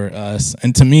him for Us.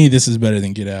 And to me, this is better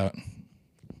than Get Out.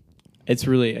 It's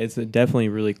definitely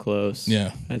really close.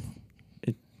 Yeah.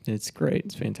 It's great.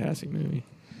 It's a fantastic movie.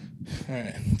 All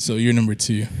right. So you're number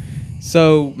two.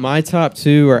 So my top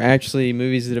two are actually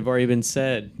movies that have already been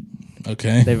said.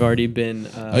 Okay. They've already been.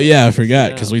 Oh yeah, I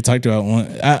forgot because we talked about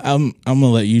one. I'm gonna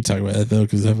let you talk about that though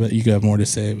because I bet you got more to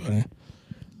say about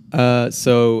it.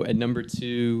 So at number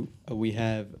two we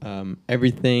have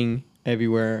Everything,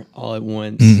 Everywhere, All at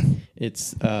Once.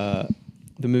 It's the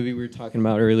movie we were talking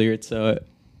about earlier. It's the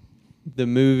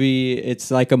movie. It's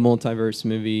like a multiverse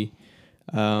movie,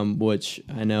 which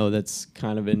I know that's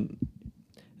kind of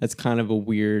a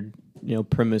weird, you know,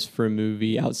 premise for a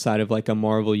movie outside of like a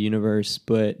Marvel universe,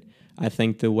 but I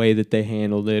think the way that they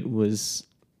handled it was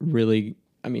really,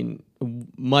 I mean,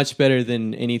 much better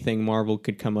than anything Marvel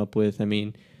could come up with. I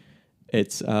mean,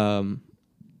 it's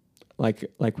like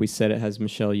we said, it has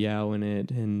Michelle Yeoh in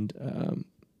it and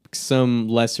some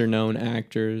lesser known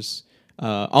actors.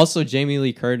 Also, Jamie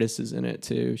Lee Curtis is in it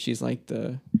too. She's like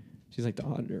the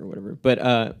auditor or whatever.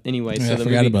 But anyway, yeah, so I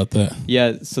forgot about that.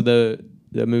 Yeah, so the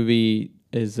movie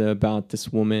is about this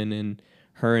woman, and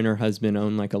her and her husband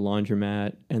own like a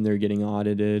laundromat, and they're getting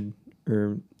audited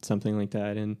or something like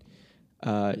that. And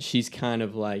she's kind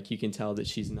of like, you can tell that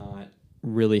she's not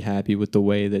really happy with the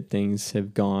way that things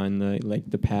have gone,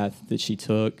 the path that she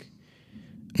took,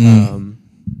 and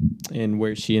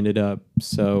where she ended up.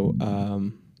 So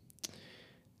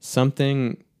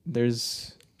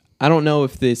I don't know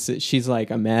if she's like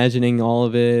imagining all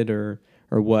of it or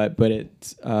what, but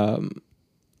it's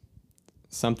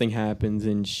something happens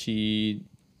and she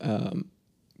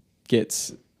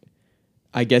gets,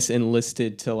 I guess,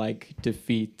 enlisted to like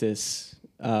defeat this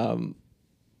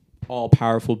all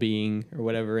powerful being or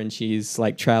whatever, and she's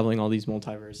like traveling all these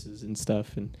multiverses and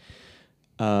stuff. And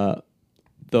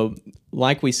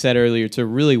like we said earlier, it's a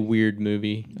really weird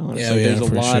movie. Honestly, there's a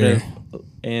lot of,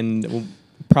 and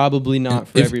probably not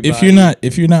for everybody.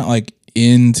 If you're not like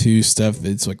into stuff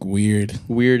that's like weird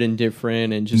and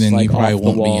different, and just then like you probably off the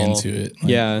won't wall. be into it.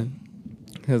 Like, yeah,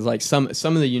 because like some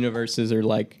of the universes are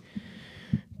like,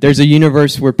 there's a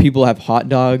universe where people have hot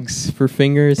dogs for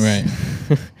fingers, right?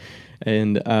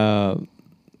 And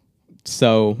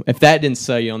so if that didn't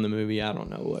sell you on the movie, I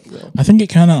don't know what will. I think it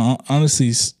kind of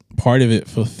honestly, part of it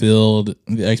fulfilled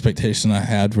the expectation I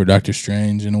had for Doctor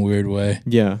Strange in a weird way.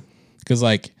 Yeah, because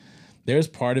like there's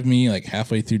part of me like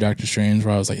halfway through Doctor Strange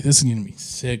where I was like, this is gonna be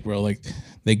sick, bro. Like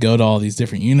they go to all these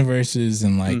different universes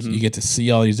and like you get to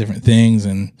see all these different things,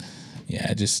 and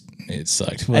yeah, it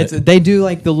sucked. They do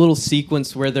like the little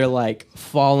sequence where they're like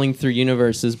falling through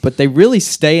universes, but they really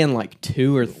stay in like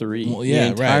 2 or 3 the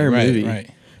entire movie. Right.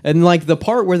 And like the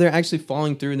part where they're actually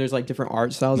falling through and there's like different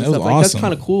art styles and That was stuff, like that's awesome.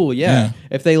 kind of cool. Yeah. Yeah.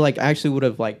 If they like actually would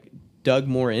have like dug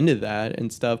more into that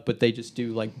and stuff, but they just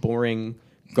do like boring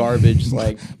garbage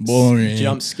like Boring.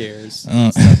 jump scares.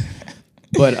 Uh,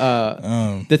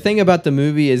 But the thing about the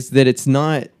movie is that it's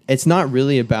not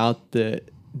really about the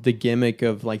gimmick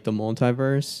of like the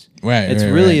multiverse. Right. It's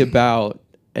right, really right.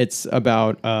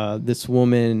 about this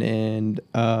woman, and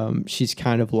she's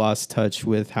kind of lost touch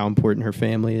with how important her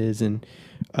family is, and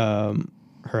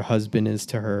her husband is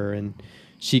to her, and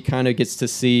she kind of gets to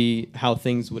see how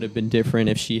things would have been different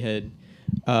if she had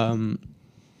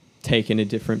taken a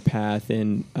different path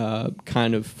and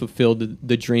kind of fulfilled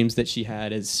the dreams that she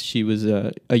had as she was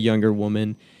a younger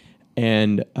woman,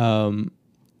 and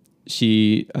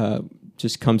she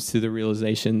just comes to the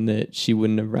realization that she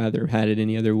wouldn't have rather had it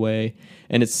any other way.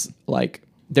 And it's like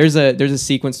there's a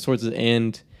sequence towards the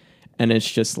end, and it's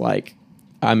just like,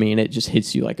 I mean, it just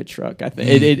hits you like a truck. I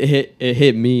think it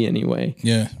hit me anyway.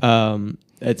 Yeah.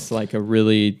 It's like a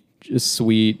really just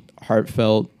sweet,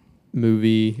 heartfelt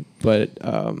movie, but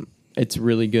it's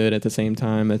really good at the same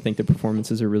time. I think the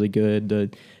performances are really good. The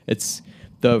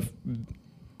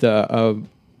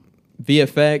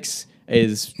VFX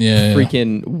is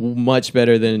freaking much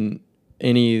better than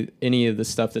any of the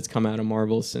stuff that's come out of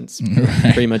Marvel since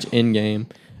pretty much Endgame.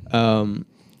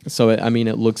 So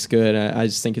it looks good. I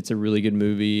just think it's a really good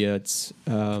movie.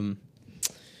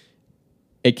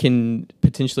 It can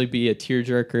potentially be a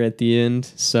tearjerker at the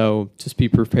end, so just be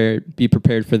prepared. Be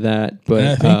prepared for that. But and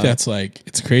I think that's like,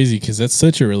 it's crazy because that's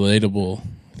such a relatable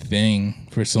thing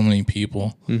for so many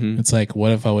people. Mm-hmm. It's like,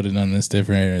 what if I would have done this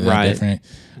different or that different?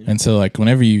 And so like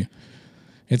whenever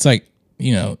it's like,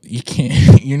 you know,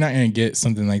 you're not gonna get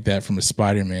something like that from a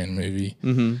Spider-Man movie.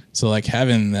 Mm-hmm. So like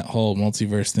having that whole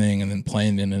multiverse thing and then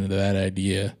playing it into that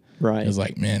idea, is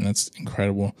like, man, that's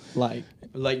incredible.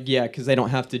 Yeah, because they don't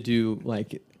have to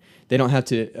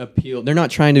appeal. They're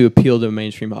not trying to appeal to a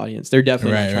mainstream audience. They're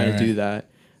definitely not trying to do that.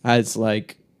 As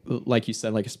like you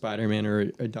said, like a Spider-Man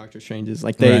or a Doctor Strange is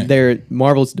like they're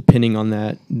Marvel's depending on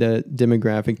that, the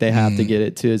demographic. They have to get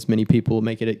it to as many people,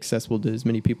 make it accessible to as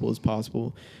many people as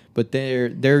possible. But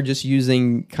they're just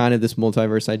using kind of this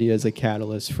multiverse idea as a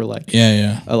catalyst for like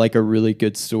a really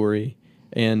good story.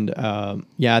 And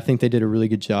I think they did a really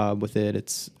good job with it.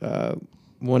 It's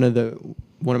one of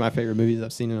my favorite movies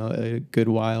I've seen in a good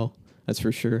while. That's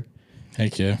for sure.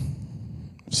 Heck yeah!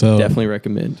 So definitely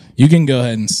recommend. You can go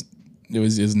ahead and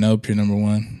is Nope your number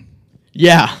one?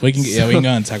 Yeah, we can go ahead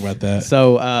and talk about that.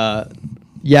 So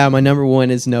my number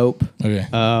one is Nope. Okay.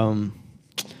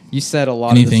 You said a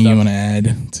lot. Anything of the stuff. You want to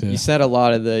add to? You said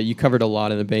you covered a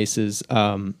lot of the bases.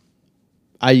 I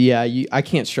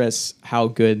can't stress how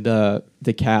good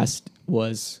the cast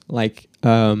was. Like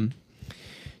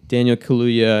Daniel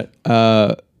Kaluuya,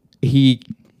 he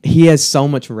has so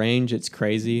much range. It's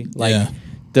crazy. Like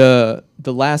the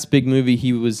last big movie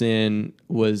he was in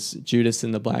was Judas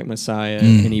and the Black Messiah,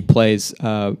 and he plays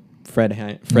Fred.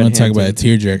 I want to talk about a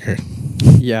tearjerker.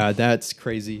 Yeah, that's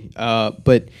crazy.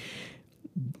 But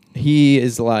he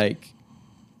is like,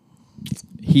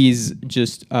 he's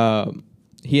just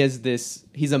he has this.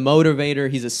 He's a motivator.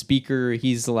 He's a speaker.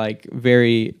 He's like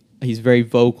He's very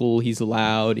vocal. He's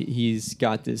loud. He's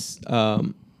got this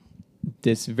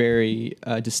this very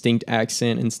distinct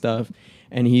accent and stuff.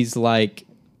 And he's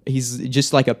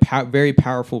just like a very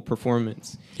powerful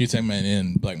performance. You're talking about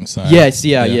in Black Messiah? Yes,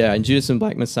 yeah. And Judas and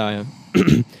Black Messiah.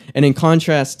 And in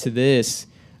contrast to this,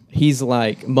 he's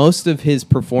like, most of his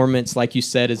performance, like you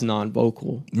said, is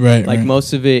non-vocal. Right.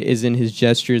 Most of it is in his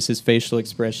gestures, his facial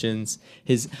expressions.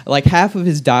 Half of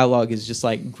his dialogue is just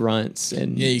like grunts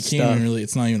and you stuff. can't even really.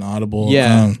 It's not even audible.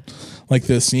 Yeah. Like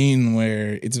the scene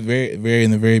where it's very, very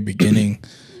in the very beginning,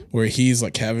 where he's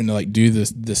like having to like do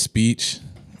the speech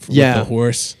with the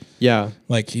horse. Yeah.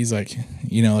 Like he's like,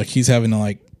 like he's having to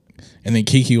like, and then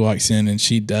Kiki walks in and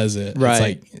she does it.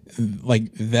 Right. It's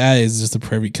like that is just a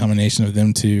perfect combination of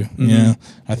them two. Mm-hmm.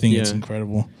 I think it's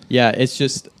incredible. Yeah, it's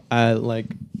just like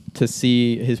to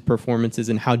see his performances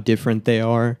and how different they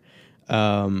are.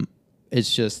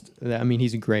 It's just, I mean,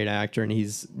 he's a great actor, and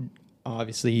he's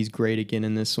great again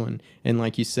in this one. And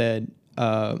like you said,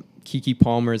 Keke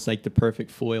Palmer is like the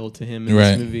perfect foil to him in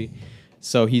this movie.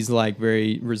 So he's like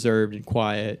very reserved and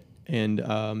quiet, and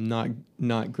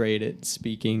not great at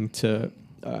speaking to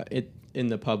it in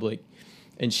the public.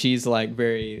 And she's like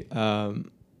very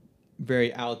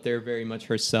very out there, very much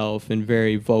herself, and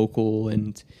very vocal.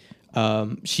 And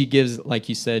she gives, like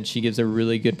you said, a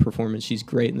really good performance. She's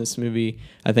great in this movie.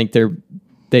 I think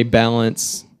they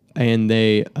balance and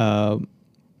they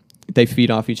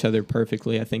feed off each other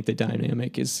perfectly. I think the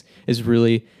dynamic is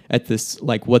really at this,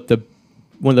 like what the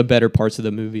one of the better parts of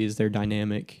the movie is their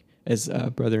dynamic as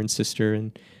brother and sister,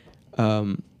 and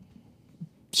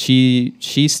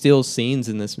she steals scenes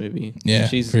in this movie. Yeah,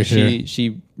 for sure.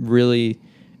 She really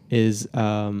is.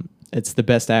 It's the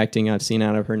best acting I've seen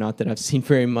out of her. Not that I've seen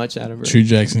very much out of her. True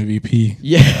Jackson VP.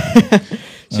 Yeah.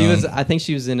 She was. I think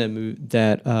she was in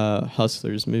that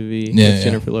Hustlers movie with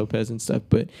Jennifer Lopez and stuff.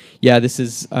 But yeah, this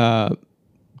is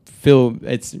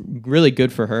it's really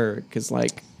good for her because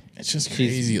like it's just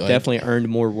crazy. She's definitely earned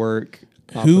more work.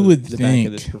 Who would think back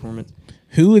of this performance?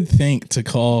 Who would think to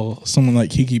call someone like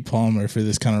Keke Palmer for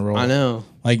this kind of role? I know.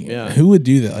 Like who would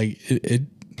do that? Like it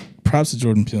props to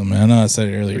Jordan Peele, man. I know I said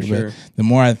it earlier, but the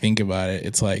more I think about it,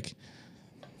 it's like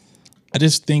I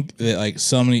just think that like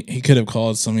he could have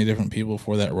called so many different people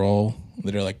for that role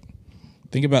that are like,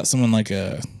 think about someone like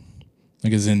a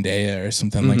Zendaya or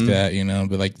something like that, you know.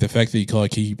 But like the fact that he called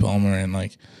Keke Palmer and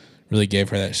like really gave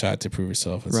her that shot to prove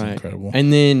herself is incredible.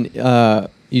 And then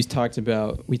we talked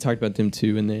about them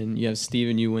too. And then you have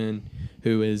Steven Yeun,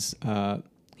 who is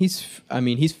he's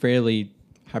fairly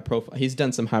high profile. He's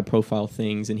done some high profile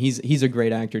things, and he's a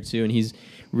great actor too. And he's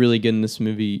really good in this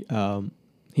movie.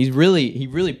 He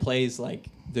really plays like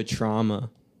the trauma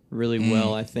really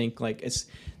well. I think like there's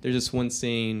this one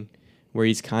scene where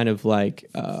he's kind of like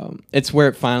it's where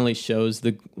it finally shows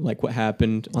the like what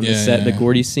happened on the set, the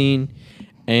Gordy scene,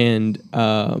 and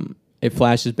it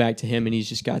flashes back to him, and he's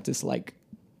just got this like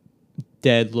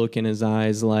dead look in his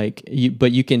eyes, like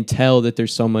but you can tell that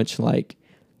there's so much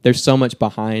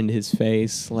behind his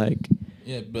face, like.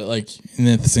 Yeah, but like, and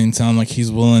at the same time, like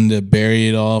he's willing to bury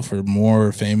it all for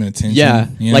more fame and attention. Yeah,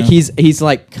 you like know? he's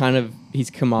like kind of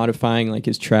he's commodifying like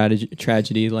his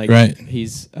tragedy. Like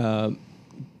he's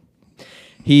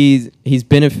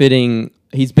benefiting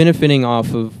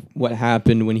off of what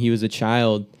happened when he was a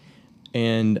child,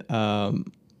 and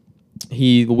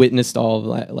he witnessed all of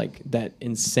that, like that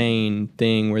insane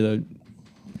thing where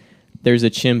there's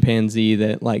a chimpanzee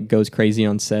that like goes crazy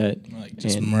on set, like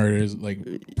just murders, like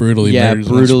brutally murders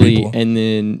people. And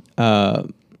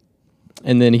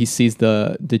then he sees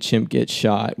the chimp get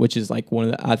shot, which is like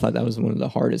I thought that was one of the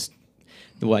hardest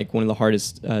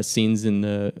scenes in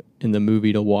the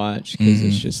movie to watch because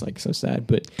it's just like so sad.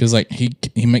 But because like he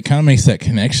kind of makes that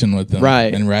connection with them,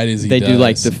 right? And right as they does, do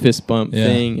like the fist bump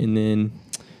thing, and then.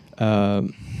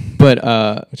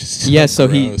 Which is so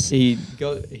gross. he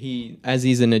as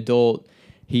he's an adult,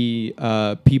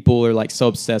 people are like so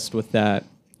obsessed with that,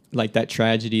 like that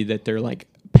tragedy that they're like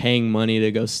paying money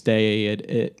to go stay at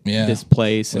this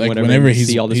place and like whatever. Whenever and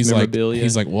see all this memorabilia,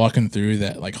 he's like walking through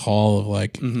that like hall of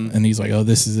like, and he's like, oh,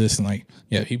 this is this, and like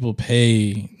people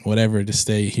pay whatever to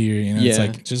stay here. You know, it's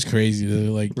like just crazy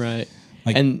to like right.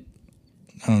 Like, and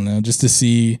I don't know, just to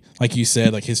see, like you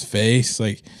said, like his face,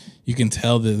 like. You can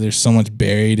tell that there's so much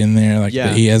buried in there, like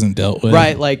that he hasn't dealt with.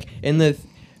 Right, like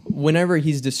whenever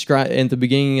he's at the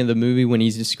beginning of the movie when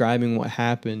he's describing what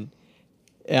happened.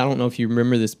 I don't know if you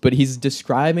remember this, but he's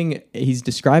describing it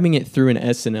through an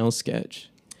SNL sketch.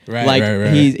 Right, like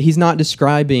right. He's not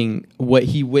describing what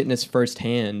he witnessed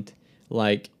firsthand.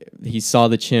 Like he saw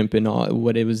the chimp and all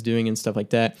what it was doing and stuff like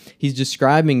that. He's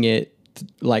describing it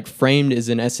like framed as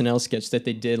an SNL sketch that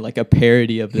they did, like a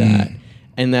parody of that.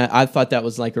 And that I thought that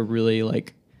was like a really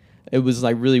like, it was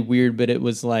like really weird, but it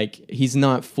was like he's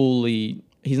not fully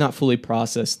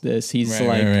processed this. He's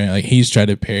like he's tried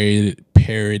to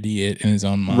parody it in his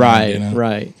own mind. Right, you know?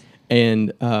 Right.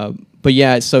 And but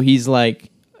yeah, so he's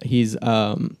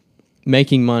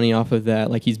making money off of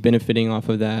that, like he's benefiting off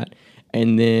of that.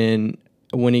 And then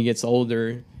when he gets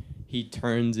older, he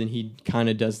turns and he kind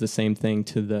of does the same thing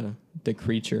to the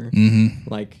creature. Mm-hmm.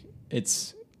 Like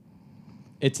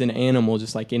it's an animal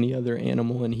just like any other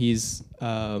animal, and he's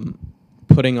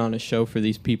putting on a show for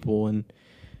these people, and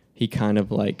he kind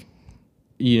of like,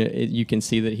 you can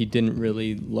see that he didn't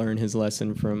really learn his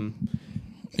lesson from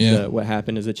what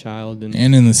happened as a child. And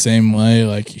in the same way,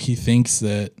 like he thinks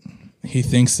that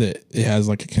it has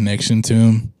like a connection to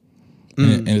him,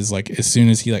 and it's like as soon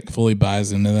as he like fully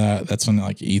buys into that, that's when it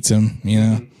like eats him, you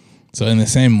know? Mm-hmm. So in the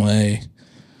same way,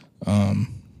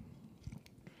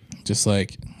 just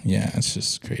like, it's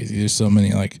just crazy. There's so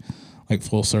many like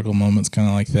full circle moments kind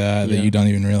of like that that you don't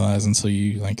even realize until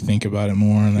you like think about it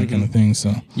more and that kind of thing.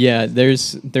 So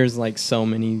there's like so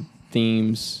many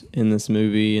themes in this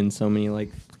movie and so many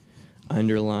like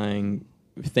underlying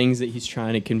things that he's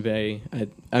trying to convey.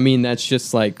 I mean that's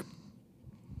just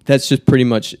pretty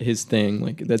much his thing.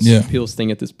 Like that's Peele's thing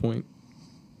at this point,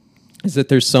 is that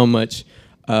there's so much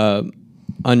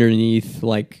underneath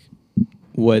like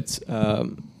what's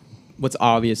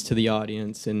obvious to the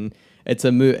audience, and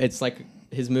it's like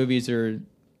his movies are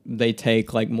they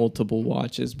take like multiple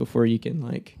watches before you can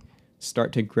like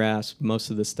start to grasp most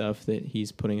of the stuff that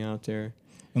he's putting out there.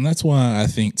 And that's why I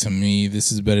think, to me,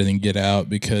 this is better than Get Out,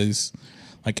 because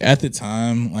like at the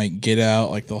time, like Get Out,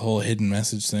 like the whole hidden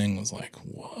message thing was like,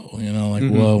 whoa, you know, like,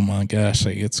 whoa, my gosh,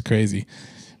 like it's crazy.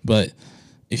 But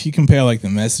if you compare like the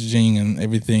messaging and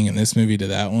everything in this movie to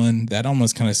that one, that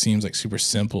almost kind of seems like super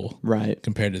simple, right,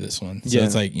 compared to this one. So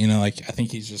it's like, you know, like I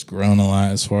think he's just grown a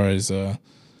lot as far as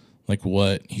like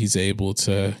what he's able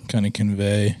to kind of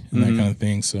convey and that kind of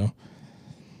thing. So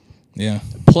yeah.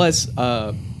 Plus,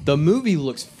 the movie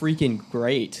looks freaking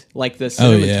great. Like the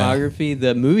cinematography,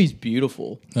 the movie's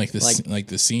beautiful. Like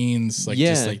the scenes, like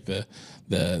just like the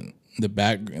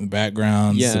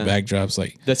backgrounds, the backdrops,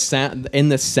 like the sound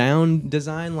and the sound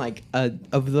design, like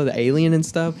of the alien and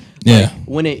stuff. Yeah,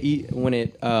 like, when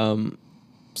it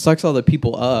sucks all the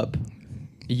people up,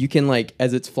 you can like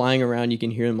as it's flying around, you can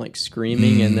hear them like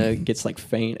screaming, and then it gets like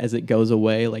faint as it goes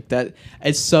away. Like that,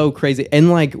 it's so crazy.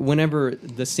 And like whenever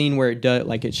the scene where it does,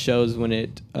 like it shows when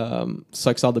it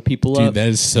sucks all the people up. Dude, that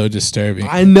is so disturbing.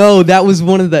 I know that's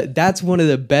one of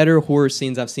the better horror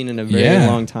scenes I've seen in a very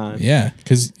long time. Yeah,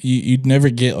 because you'd never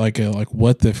get like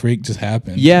what the freak just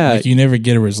happened. Yeah, like you never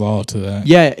get a resolve to that.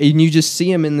 Yeah, and you just see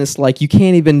him in this like you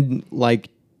can't even like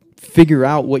figure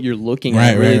out what you're looking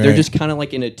at. Really, they're just kind of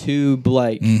like in a tube.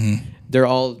 Like they're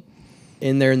all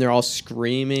in there and they're all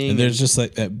screaming. And there's just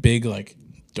like that big like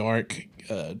dark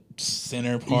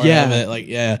center part of it. Like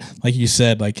like you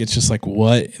said, like it's just like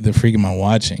what the freak am I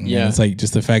watching? Yeah, and it's like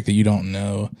just the fact that you don't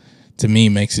know, to me,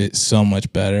 makes it so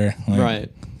much better. Like, right.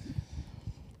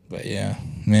 But yeah,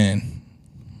 man,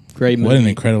 great movie. What an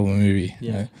incredible movie.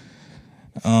 Yeah.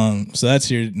 So that's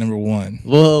your number one.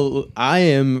 Well, I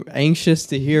am anxious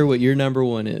to hear what your number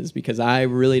one is because I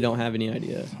really don't have any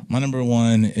idea. My number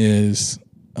one is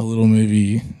a little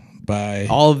movie by...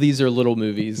 All of these are little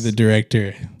movies. The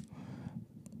director,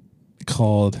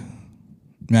 called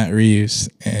Matt Reeves,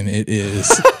 and it is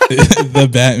The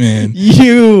Batman.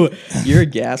 You're a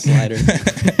gaslighter.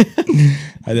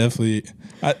 I definitely...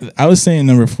 I was saying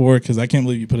number 4 because I can't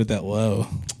believe you put it that low.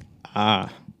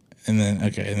 And then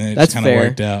it just kind of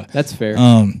worked out. That's fair.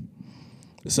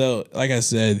 So like I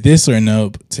said, this or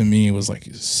nope to me was like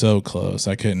so close.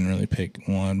 I couldn't really pick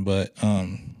one, but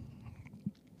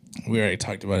we already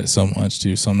talked about it so much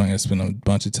too, so I'm not gonna spend a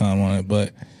bunch of time on it.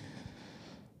 But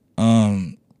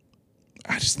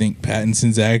I just think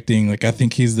Pattinson's acting, like I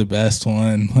think he's the best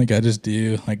one. Like I just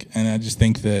do. Like, and I just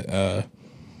think that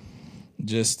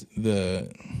just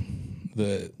the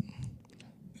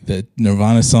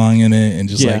Nirvana song in it, and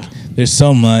just like there's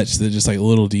so much that just like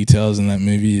little details in that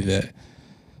movie that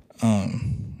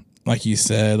like you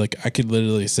said, like I could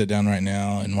literally sit down right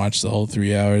now and watch the whole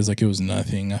 3 hours like it was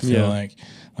nothing. I feel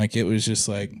like it was just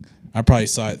like I probably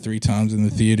saw it 3 times in the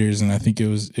theaters, and I think it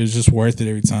was just worth it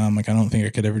every time. Like I don't think I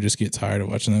could ever just get tired of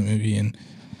watching that movie. And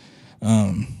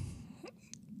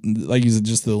like you said,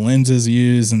 just the lenses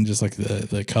used and just like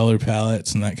the color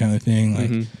palettes and that kind of thing,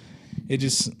 like it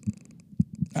just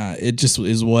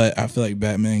is what I feel like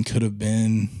Batman could have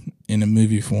been in a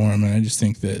movie form, and I just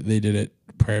think that they did it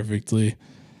perfectly.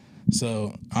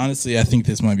 So honestly, I think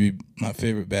this might be my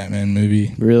favorite Batman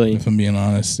movie. Really? If I'm being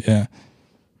honest, yeah.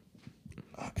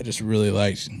 I just really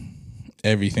liked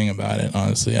everything about it,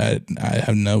 honestly. I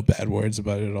have no bad words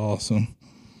about it at all, so. All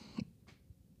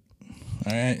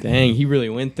right. Dang, he really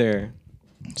went there.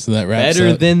 So that wraps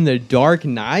Better up. than The Dark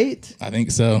Knight? I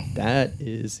think so. That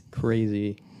is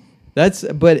crazy. It's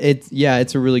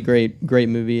a really great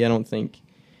movie. I don't think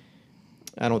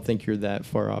you're that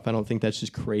far off. I don't think that's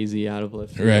just crazy out of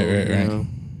left field. Right.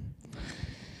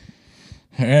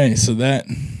 All right, so that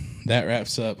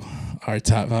wraps up our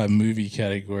top 5 movie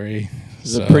category.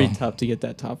 It's pretty tough to get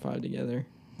that top 5 together,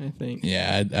 I think.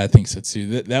 Yeah, I think so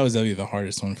too. That was definitely the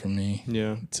hardest one for me.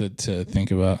 Yeah. To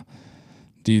think about.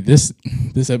 Dude, this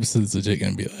episode is legit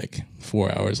gonna be like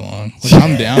 4 hours long. Like,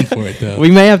 I'm down for it though. We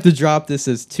may have to drop this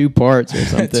as 2 parts or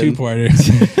something. 2-parter.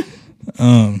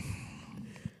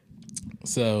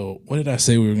 So what did I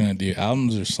say we were gonna do?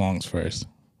 Albums or songs first?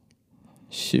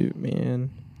 Shoot,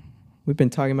 man. We've been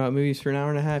talking about movies for an hour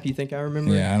and a half. You think I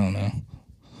remember? Yeah, I don't know.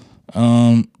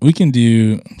 We can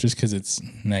do, just because it's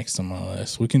next on my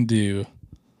list. We can do.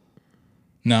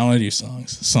 No, I want to do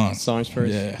songs. Songs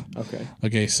first. Yeah. Okay.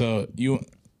 Okay. So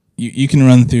you can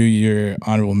run through your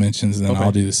honorable mentions, and then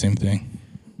I'll do the same thing.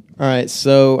 All right.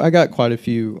 So I got quite a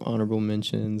few honorable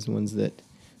mentions. Ones that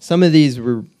some of these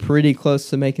were pretty close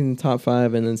to making the top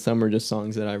 5, and then some are just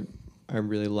songs that I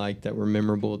really liked that were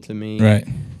memorable to me. Right.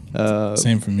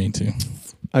 Same for me too.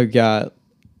 I got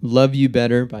 "Love You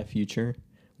Better" by Future.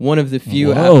 one of the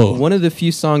few Whoa. one of the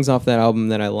few songs off that album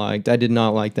that I liked. I did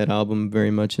not like that album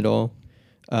very much at all,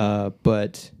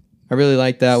 but I really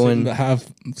liked that one.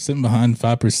 Sitting behind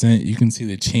 5%, you can see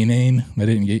the chain. I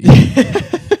didn't get you.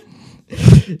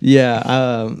 Yeah,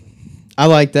 I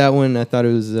liked that one. I thought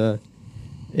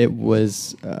it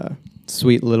was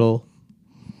sweet little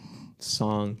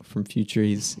song from Future.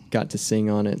 He's got to sing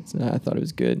on it. So I thought it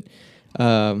was good.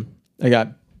 I got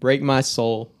 "Break My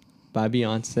Soul" by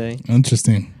Beyonce.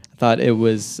 Interesting. I thought it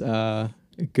was a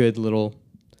good little.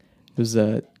 It was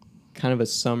a kind of a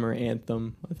summer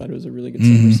anthem. I thought it was a really good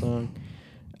summer song.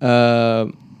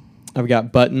 I've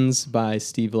got "Buttons" by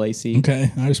Steve Lacy.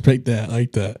 Okay, I respect that. I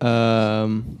like that.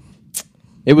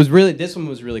 It was really. This one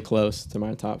was really close to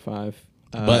my top 5.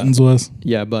 Buttons was?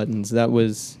 Yeah, Buttons. That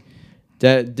was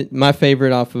my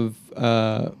favorite off of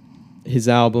his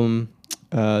album.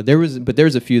 There was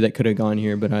a few that could have gone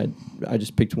here, but I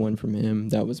just picked one from him.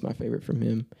 That was my favorite from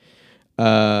him.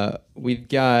 We've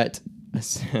got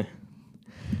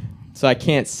so I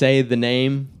can't say the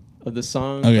name of the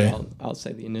song. Okay. But I'll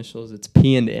say the initials. It's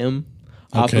P&M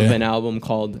off Okay. of an album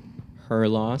called Her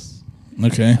Loss.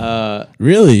 Okay.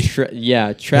 Really?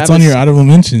 Travis. That's on your honorable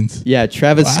mentions. Yeah,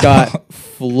 Travis Wow. Scott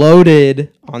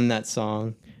floated on that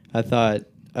song. I thought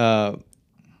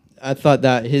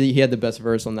that he had the best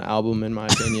verse on the album, in my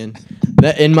opinion.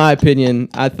 In my opinion,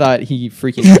 I thought he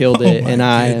freaking killed it, and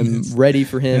I am ready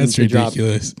for him That's to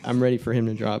ridiculous. drop. I'm ready for him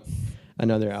to drop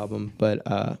another album.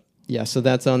 But yeah, so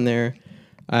that's on there.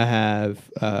 I have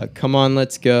 "Come On,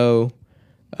 Let's Go"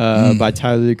 by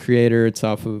Tyler the Creator. It's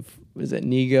off of, is it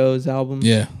Nigo's album?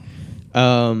 Yeah.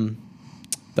 Thought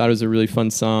it was a really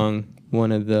fun song.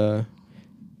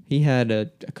 He had a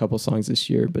couple songs this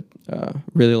year, but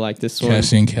really like this one.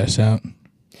 Cash in, cash out.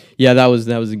 Yeah, that was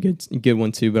a good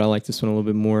one too, but I like this one a little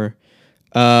bit more.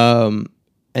 And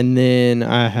then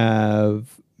I have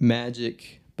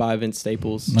 "Magic" by Vince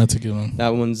Staples. That's a good one.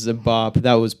 That one's a bop.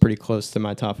 That was pretty close to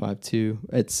my top 5 too.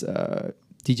 It's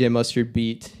DJ Mustard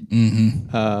beat.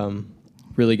 Mm-hmm.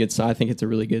 Really good song. I think it's a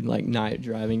really good like night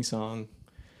driving song.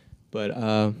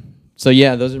 But so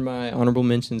yeah, those are my honorable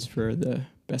mentions for the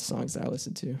best songs that I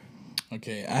listened to.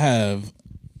 Okay, I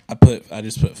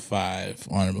just put 5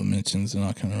 honorable mentions, and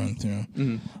I'll kind of run through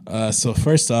them. So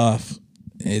first off,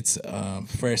 it's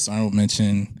first honorable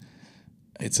mention.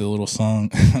 It's a little song.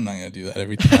 I'm not gonna do that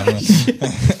every time.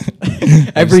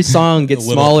 Every song gets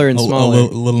smaller and smaller. A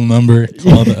little number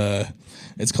called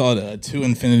it's called "To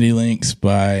Infinity Links"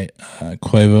 by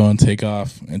Quavo and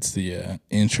Takeoff. It's the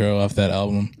intro off that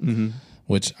album,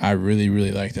 which I really,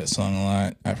 really like that song a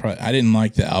lot. I didn't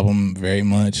like the album very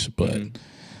much, but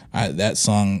that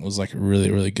song was like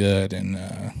really, really good, and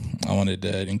I wanted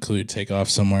to include Takeoff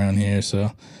somewhere on here,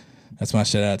 so that's my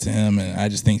shout out to him. And I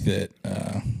just think that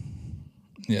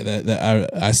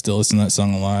I still listen to that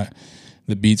song a lot.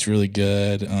 The beat's really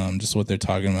good. Just what they're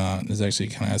talking about is actually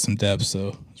kind of has some depth,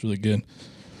 so it's really good.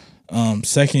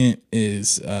 Second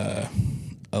is a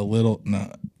little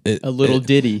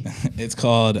ditty. It's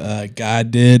called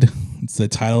 "God Did." It's the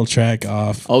title track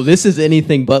off. Oh, this is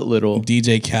anything but little.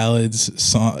 DJ Khaled's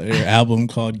song or album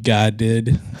called "God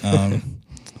Did,"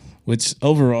 which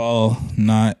overall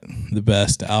not the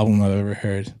best album I've ever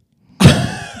heard,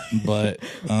 but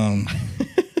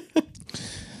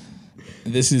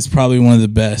this is probably one of the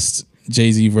best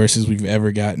Jay-Z verses we've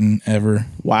ever gotten ever.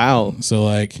 Wow. So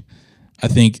like, I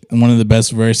think one of the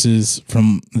best verses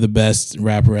from the best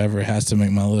rapper ever has to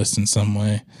make my list in some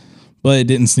way, but it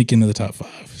didn't sneak into the top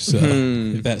 5. So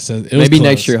if that says it was maybe close.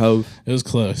 next year, Hove. It was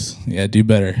close. Yeah, do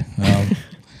better.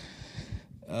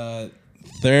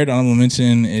 Third honorable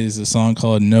mention is a song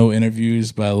called "No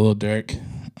Interviews" by Lil Durk.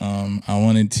 I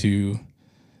wanted to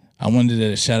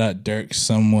shout out Durk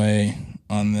some way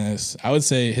on this. I would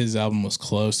say his album was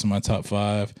close to my top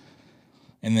 5.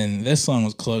 And then this song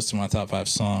was close to my top 5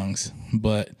 songs,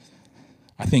 but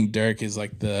I think Durk is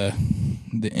like the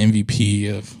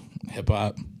MVP of hip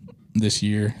hop this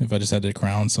year, if I just had to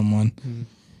crown someone.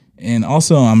 And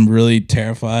also, I'm really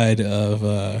terrified of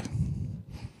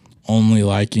only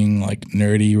liking like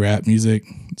nerdy rap music.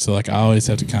 So like, I always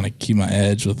have to kind of keep my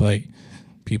edge with like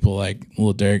people like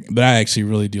Lil Durk, but I actually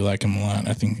really do like him a lot.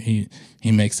 I think he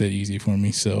makes it easy for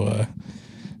me. So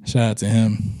shout out to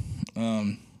him.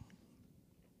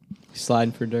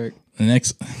 Sliding for Durk. The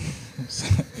next,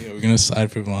 yeah, we're gonna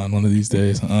slide for Vaughn one of these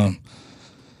days. The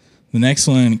next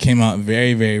one came out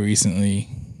very, very recently,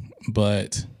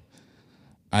 but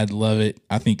I'd love it.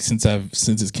 I think since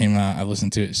it came out, I've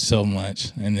listened to it so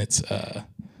much, and it's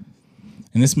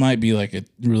and this might be like a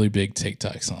really big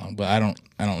TikTok song, but I don't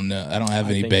know. I don't have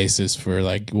any basis for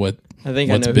like what's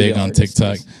big on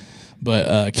TikTok.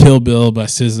 But Kill Bill by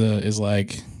SZA is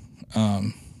like,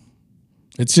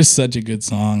 it's just such a good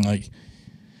song. Like,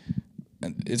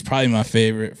 it's probably my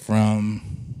favorite from,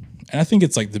 and I think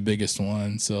it's like the biggest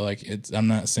one. So like, I'm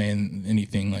not saying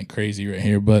anything like crazy right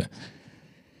here, but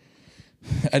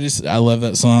I love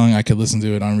that song. I could listen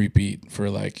to it on repeat for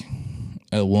like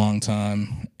a long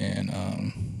time.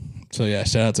 And so yeah,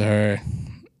 shout out to her.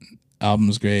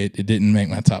 Album's great. It didn't make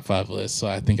my top 5 list, so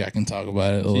I think I can talk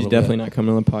about it a little bit. She's definitely not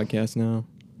coming on the podcast now.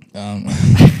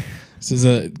 This is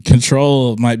a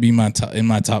Control might be in my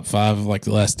top 5 of like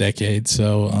the last decade.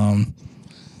 So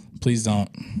please don't.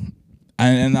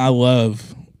 And I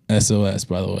love SOS,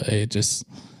 by the way. It just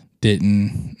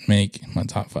didn't make my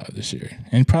top 5 this year,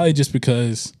 and probably just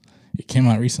because it came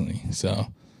out recently. So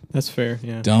that's fair.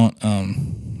 Yeah. Don't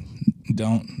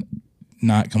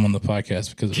not come on the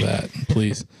podcast because of that,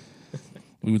 please.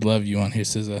 We would love you on here,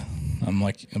 SZA. I'm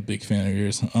like a big fan of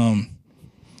yours. And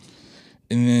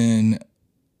then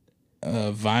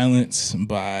Violence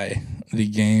by The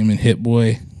Game and Hit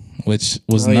Boy, which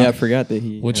was I forgot that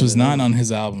which was not on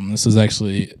his album. This was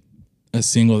actually a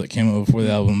single that came out before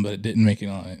the album, but it didn't make it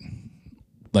on it.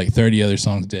 Like 30 other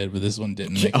songs did, but this one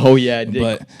didn't make it. Oh yeah, it did.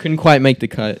 But couldn't quite make the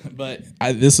cut. But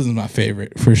this is my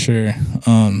favorite for sure.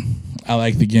 I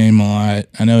like The Game a lot.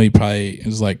 I know he probably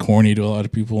is like corny to a lot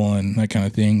of people and that kind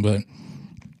of thing, but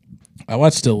I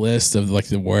watched a list of like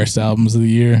the worst albums of the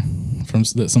year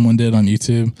that someone did on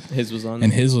YouTube. His was on,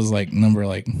 and his was like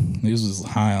his was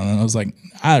high on it. I was like,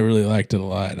 I really liked it a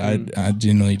lot. I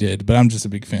genuinely did, but I'm just a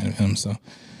big fan of him. So,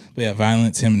 but yeah,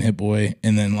 Violence, him and Hit Boy,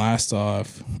 and then last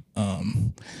off,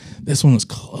 this one was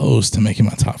close to making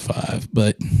my top 5,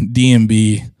 but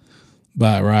DMB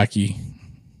by Rocky.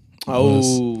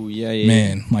 Oh yeah,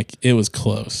 man, like it was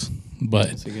close, but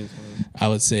that's a good song. I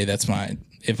would say that's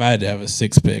if I had to have a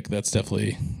 6 pick, that's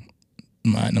definitely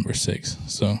my number 6.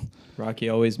 So Rocky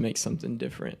always makes something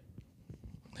different.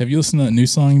 Have you listened to that new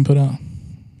song you put out?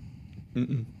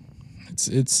 Mm-mm.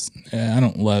 It's I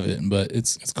don't love it, but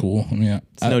it's cool. I mean,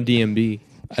 it's no DMB.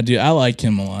 I like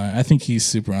him a lot. I think he's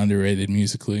super underrated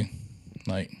musically,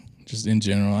 like just in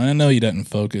general. And I know he doesn't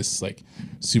focus like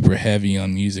super heavy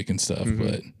on music and stuff,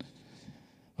 but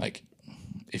like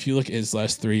if you look at his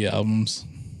last 3 albums,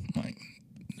 like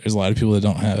there's a lot of people that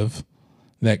don't have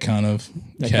that kind of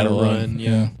catalog. Kind of run,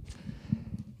 yeah.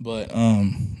 But all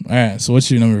right. So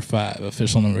what's your number 5?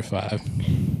 Official number 5.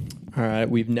 All right,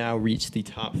 we've now reached the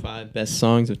top 5 best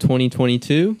songs of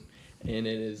 2022, and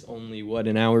it is only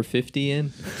an hour 50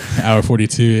 in. Hour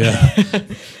 42, yeah.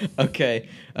 Okay,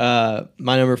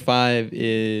 my number 5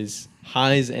 is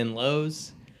 "Highs and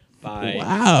Lows" by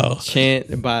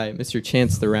by Mr.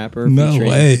 Chance the Rapper. No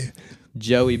way.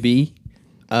 Joey B.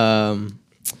 Definitely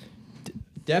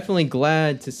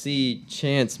glad to see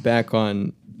Chance back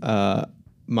on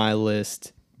my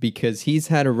list because he's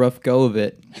had a rough go of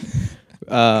it.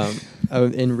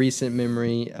 In recent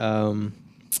memory,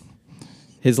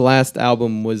 his last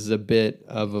album was a bit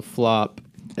of a flop.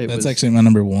 That's actually my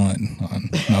number 1. No,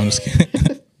 I'm just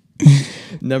kidding.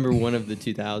 Number 1 of the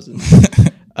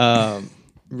 2000s.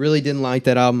 Really didn't like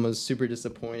that album. I was super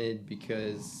disappointed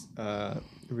because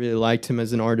really liked him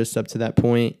as an artist up to that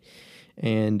point.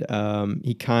 And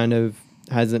he kind of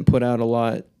hasn't put out a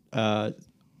lot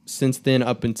since then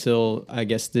up until, I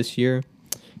guess, this year.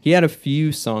 He had a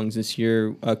few songs this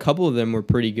year. A couple of them were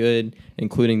pretty good,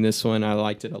 including this one. I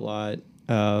liked it a lot.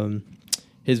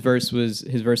 His verse was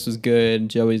good.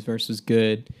 Joey's verse was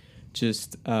good.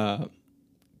 Just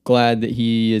glad that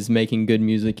he is making good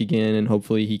music again, and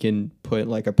hopefully he can put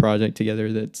like a project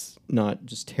together that's not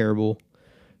just terrible,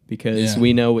 because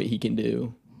we know what he can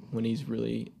do when he's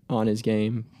really on his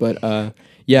game. But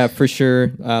yeah, for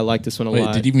sure, I like this one a lot.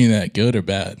 Wait, did you mean that good or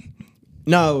bad?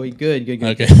 No, good.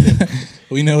 Okay.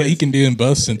 We know what he can do in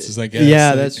both senses, I guess.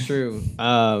 Yeah, that's true.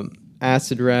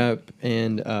 Acid Rap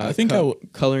and I think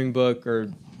Coloring Book are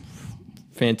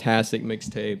fantastic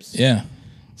mixtapes. Yeah.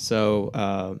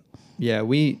 So yeah,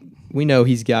 we know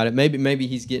he's got it. Maybe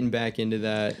he's getting back into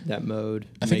that mode.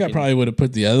 I think I probably would have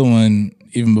put the other one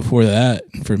even before that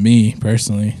for me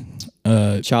personally.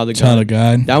 Child of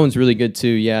God. That one's really good too.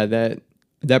 Yeah, that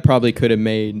probably could have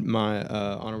made my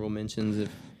honorable mentions if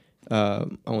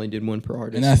only did one per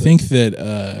artist. And I think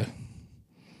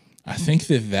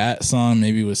that song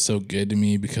maybe was so good to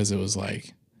me because it was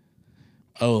like,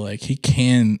 oh, like he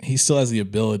still has the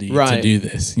ability to do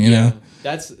this, you know?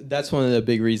 That's one of the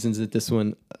big reasons that this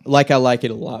one, like, I like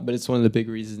it a lot, but it's one of the big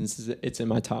reasons it's in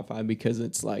my top 5 because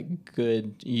it's like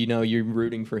good, you know, you're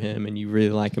rooting for him and you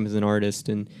really like him as an artist,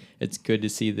 and it's good to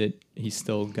see that he's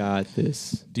still got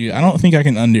this. Dude, I don't think I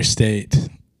can understate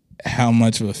how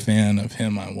much of a fan of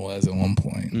him I was at one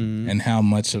point, and how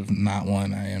much of not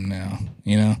one I am now.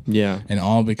 You know? Yeah. And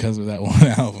all because of that one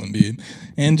album, dude.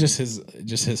 And just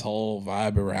his whole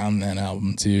vibe around that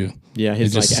album too. Yeah,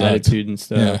 his like sucked. attitude and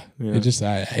stuff. Yeah.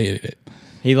 I hated it.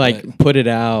 He like put it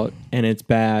out and it's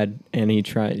bad, and he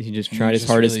tried his hardest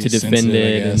really to defend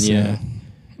it, guess, and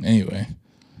Anyway,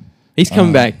 he's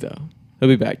coming back though. He'll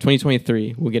be back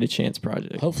 2023. We'll get a Chance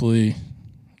project. Hopefully,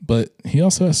 but he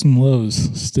also has some lows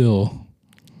still.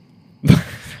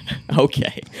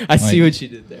 Okay, I see what you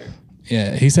did there.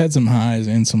 Yeah, he's had some highs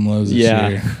and some lows this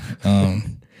year.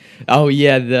 Oh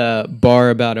yeah, the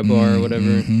bar about a bar or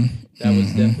whatever. That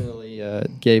was definitely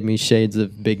gave me shades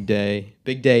of big day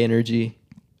energy.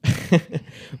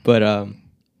 But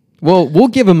well, we'll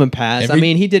give him a pass. I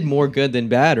mean, he did more good than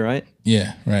bad, right?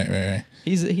 Yeah, right.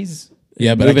 He's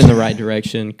but moving in the right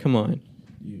direction. Come on.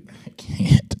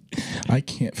 I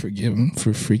can't forgive him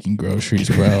for freaking groceries,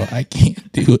 bro. I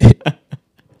can't do it.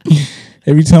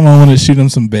 Every time I want to shoot him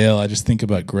some bail, I just think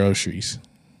about groceries.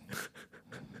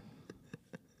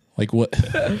 Like what?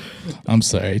 I'm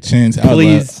sorry, Chance.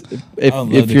 Please,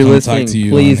 if you're listening,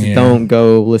 please don't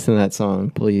go listen to that song,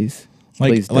 please.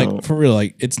 Please don't. Like for real,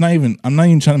 like it's not even. I'm not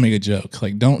even trying to make a joke.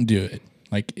 Like, don't do it.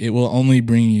 Like it will only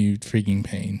bring you freaking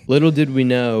pain. Little did we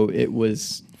know it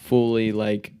was fully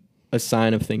like a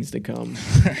sign of things to come.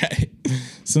 Right.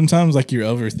 Sometimes like your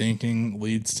overthinking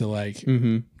leads to like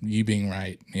you being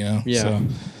right. You know. Yeah.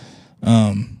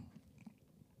 So,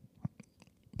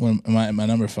 my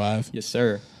number 5. Yes,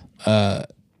 sir. I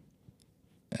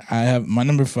have my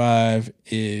number 5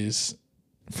 is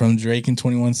from Drake and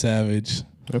 21 Savage.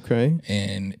 Okay.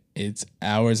 And it's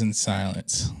Hours in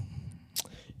Silence.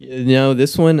 You know,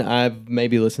 this one I've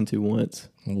maybe listened to once.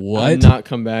 What? I've not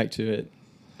come back to it.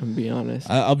 I'm gonna be honest.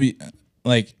 I'll be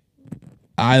like,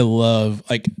 I love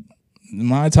like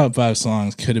my top 5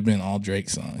 songs could have been all Drake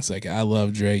songs. Like I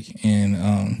love Drake,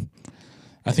 and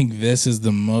I think this is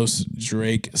the most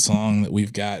Drake song that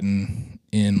we've gotten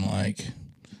in like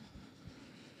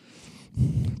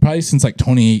probably since like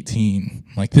 2018.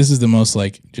 Like this is the most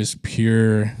like just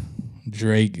pure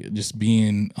Drake, just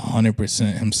being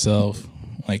 100% himself,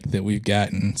 like that we've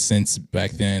gotten since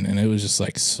back then, and it was just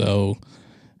like so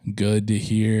good to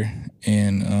hear.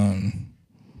 And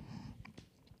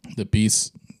the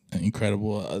beat's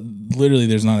incredible. Literally,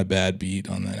 there's not a bad beat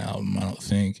on that album, I don't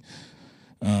think.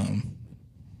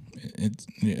 It's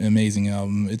an amazing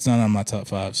album. It's not on my top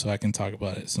 5, so I can talk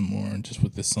about it some more just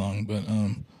with this song.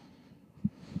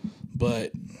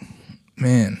 But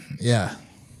man, yeah,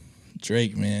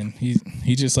 Drake, man,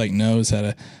 he just like knows how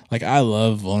to. Like I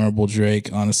love vulnerable Drake,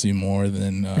 honestly, more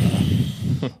than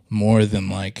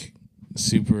like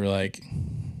super like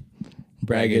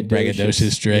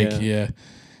braggadocious Drake, yeah.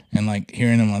 And like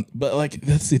hearing him on, but like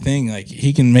that's the thing, like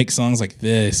he can make songs like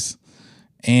this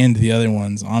and the other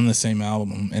ones on the same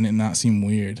album and it not seem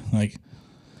weird. Like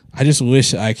I just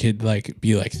wish I could like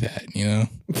be like that, you know?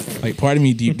 Like part of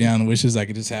me deep down wishes I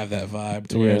could just have that vibe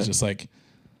to where it's just like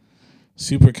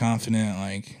super confident,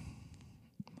 like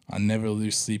I'll never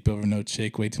lose sleep over no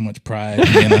chick, way too much pride,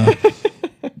 you know?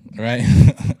 Right?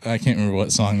 I can't remember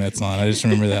what song that's on. I just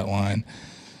remember that line.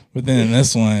 But then in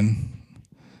this one,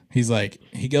 he's like,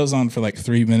 he goes on for like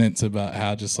 3 minutes about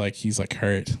how just like he's like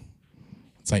hurt.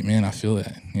 It's like, man, I feel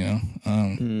that, you know?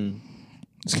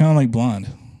 It's kind of like Blonde.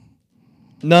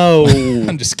 No.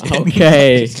 I'm just kidding.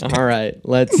 Okay. All right.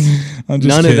 Let's. None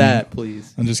kidding. of that,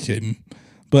 please. I'm just kidding.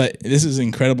 But this is an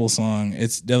incredible song.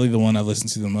 It's definitely the one I've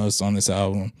listened to the most on this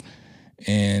album.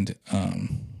 And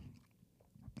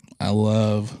I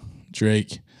love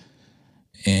Drake.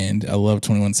 And I love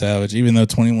 21 Savage, even though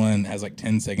 21 has like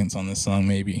 10 seconds on this song,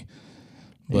 maybe.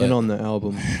 But and on the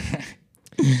album.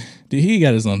 Dude, he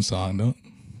got his own song, don't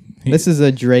he? This is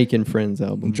a Drake and Friends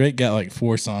album. Drake got like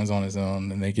 4 songs on his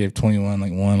own, and they gave 21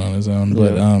 like 1 on his own.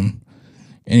 But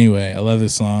anyway, I love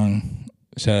this song.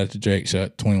 Shout out to Drake, shout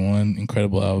out to 21.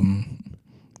 Incredible album.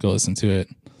 Go listen to it.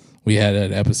 We had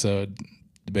an episode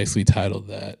basically titled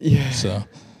that. Yeah. So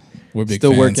we're big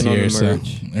Still fans working here. on the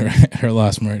merch. So her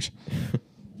last merch.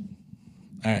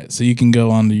 All right, so you can go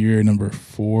on to your number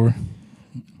 4.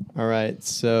 All right,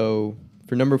 so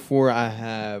for number 4, I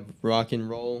have Rock and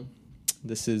Roll.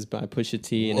 This is by Pusha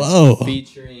T, and it's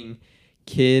featuring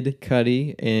Kid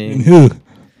Cudi and who?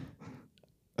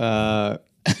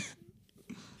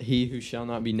 He Who Shall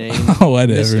Not Be Named.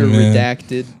 Whatever, Mr. man.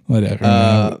 Redacted.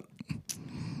 Whatever.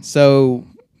 So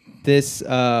this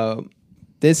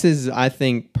is, I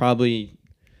think, probably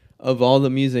of all the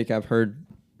music I've heard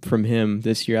from him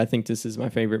this year, I think this is my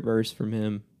favorite verse from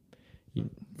him.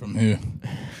 From who?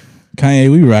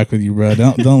 Kanye, we rock with you, bro.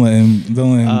 Don't let him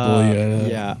bully you.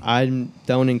 Yeah,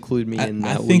 don't include me in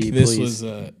that. I think this please.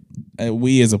 was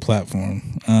we as a platform.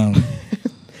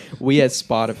 We at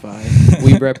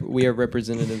Spotify, we are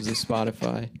representatives of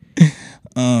Spotify.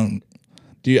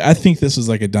 Dude, I think this was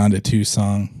like a Donda 2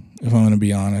 song, if I'm gonna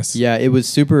be honest. Yeah, it was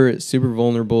super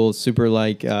vulnerable, super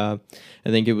like I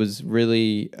think it was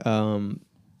really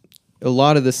a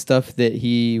lot of the stuff that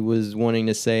he was wanting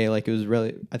to say, like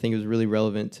I think it was really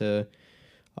relevant to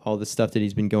all the stuff that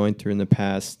he's been going through in the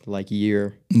past like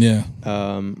year. Yeah.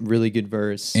 Really good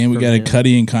verse. And we got a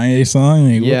Cudi and Kanye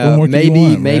song. Like, yeah, what more maybe can you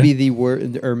want, maybe the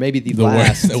word or maybe the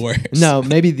last the worst. No,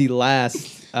 maybe the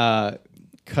last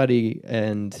Cudi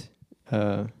and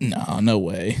no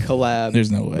way collab.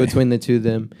 There's no way between the two of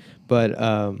them. But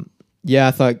yeah,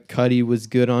 I thought Cudi was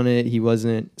good on it. He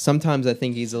wasn't. Sometimes I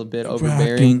think he's a bit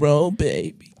overbearing. Rock and roll,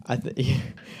 baby.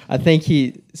 I think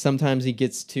he sometimes he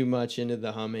gets too much into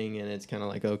the humming, and it's kind of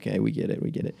like, okay, we get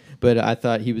it. But I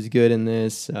thought he was good in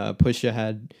this. Pusha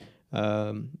had,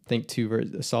 I think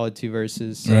a solid 2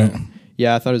 verses. So, right.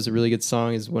 Yeah, I thought it was a really good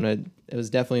song. It was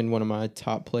definitely in one of my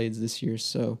top plays this year.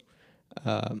 So,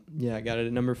 yeah, I got it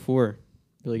at number 4.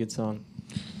 Really good song.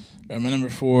 My number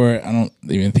 4, I don't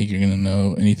even think you're going to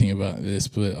know anything about this,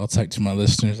 but I'll talk to my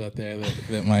listeners out there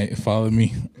that might follow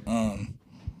me.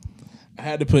 I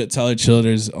had to put Tyler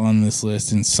Childers on this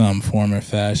list in some form or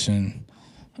fashion.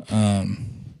 I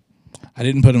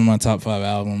didn't put him on my top 5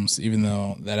 albums, even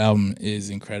though that album is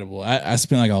incredible. I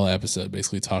spent like all the episode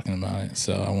basically talking about it,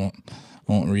 so I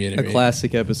won't reiterate. A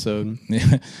classic episode.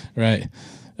 Yeah, right.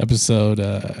 Episode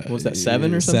what was that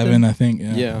 7 or something? 7, I think.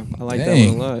 Yeah, I like that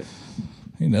one a lot.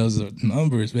 He knows the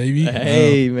numbers, baby.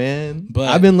 Hey, man. But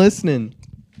I've been listening.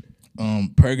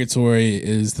 Purgatory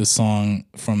is the song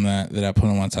from that I put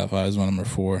on my top 5 as my number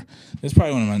 4. It's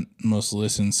probably one of my most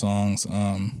listened songs.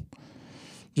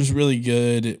 Just really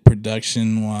good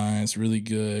production-wise, really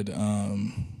good.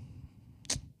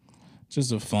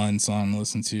 Just a fun song to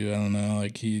listen to. I don't know,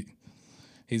 like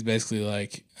he's basically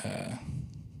like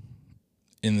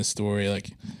in the story,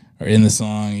 like, or in the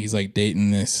song, he's like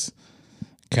dating this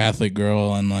Catholic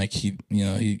girl, and like he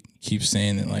keeps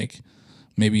saying that like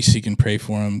maybe she can pray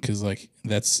for him because like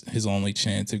that's his only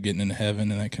chance of getting into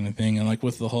heaven and that kind of thing. And like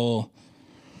with the whole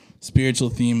spiritual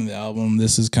theme of the album,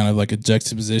 this is kind of like a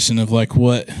juxtaposition of like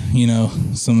what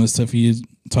some of the stuff he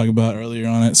talked about earlier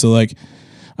on it. So like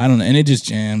I don't know, and it just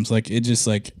jams. Like it just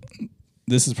like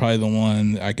this is probably the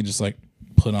one that I could just like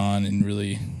put on and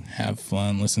really have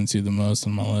fun, listen to the most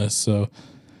on my list. So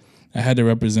I had to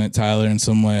represent Tyler in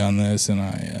some way on this, and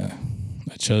I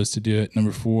chose to do it.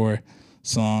 Number 4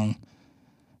 song,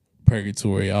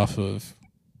 Purgatory, off of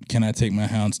Can I Take My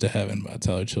Hounds to Heaven by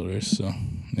Tyler Childers. So,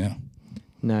 yeah.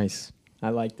 Nice.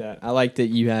 I like that. I like that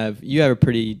you have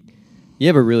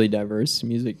a really diverse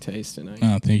music taste, and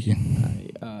oh, thank you.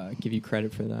 I give you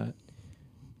credit for that.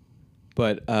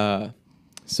 But,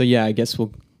 so yeah, I guess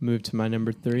we'll move to my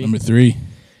number 3.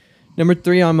 Number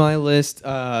 3 on my list.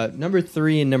 Number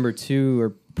 3 and number 2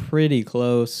 are pretty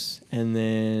close, and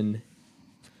then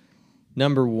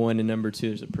number 1 and number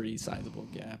 2 is a pretty sizable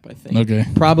gap, I think. Okay.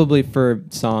 Probably for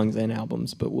songs and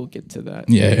albums, but we'll get to that.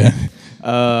 Yeah.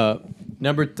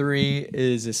 Number 3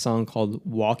 is a song called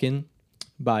 "Walkin'"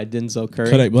 by Denzel Curry.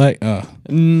 Kodak Black.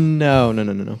 No.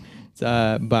 It's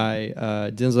by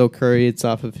Denzel Curry. It's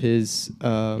off of his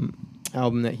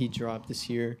album that he dropped this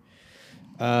year.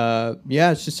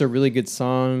 Yeah, it's just a really good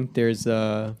song. There's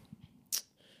really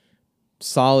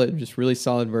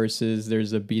solid verses.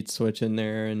 There's a beat switch in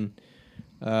there, and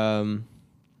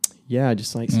yeah,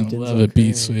 just like some. Love a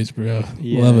beat switch, bro.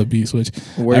 Yeah. Love a beat switch.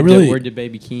 Word to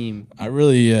Baby Keem. I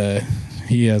really,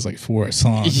 he has like 4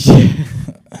 songs.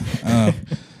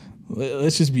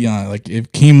 Let's just be honest. Like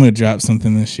if Keem would drop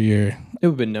something this year, it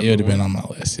would have been on my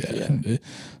list.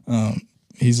 Yeah.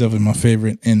 He's definitely my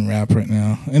favorite in rap right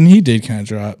now, and he did kind of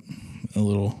drop a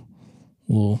little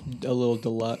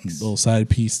deluxe, little side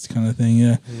piece kind of thing,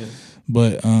 yeah.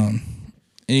 But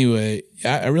anyway,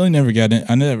 I really never got in.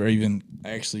 I never even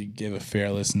actually gave a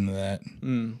fair listen to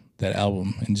that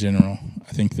album in general.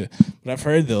 I think but I've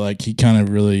heard that like he kind of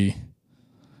really.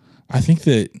 I think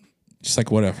that just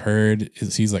like what I've heard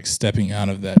is he's like stepping out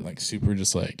of that like super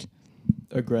just like.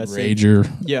 Aggressive rager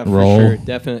for role. sure.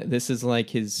 Definitely, this is like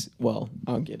his. Well,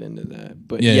 I'll get into that,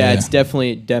 but yeah, it's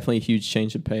definitely a huge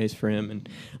change of pace for him. And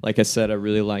like I said, I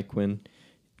really like when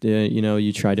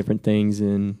you try different things,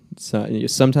 and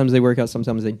sometimes they work out,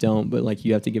 sometimes they don't. But like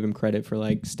you have to give him credit for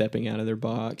like stepping out of their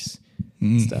box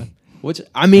and stuff. Which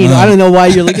I mean, I don't know why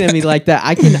you're looking at me like that.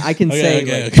 I can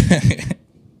say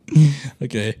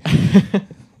okay.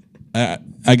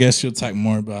 I guess you'll talk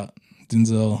more about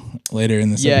Denzel later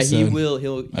in this yeah, episode? he will. He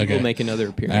will make another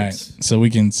All right, appearance. so we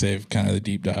can save kind of the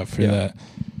deep dive for that.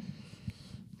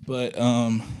 But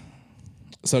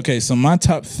so my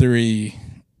top 3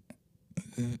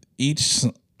 each.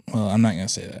 Well, I'm not gonna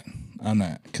say that. I'm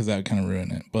not, because that would kind of ruin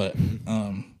it. But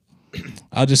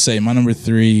I'll just say my number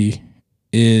 3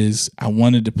 is I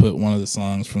wanted to put one of the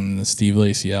songs from the Steve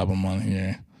Lacy album on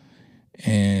here,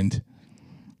 and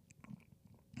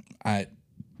I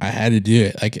had to do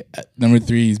it. Like number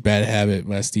 3 is "Bad Habit"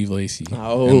 by Steve Lacy.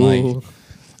 Oh, and like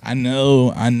I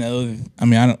know. I mean,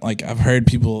 I don't like. I've heard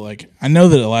people like. I know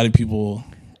that a lot of people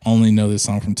only know this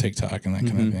song from TikTok and that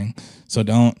kind of thing. So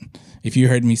don't. If you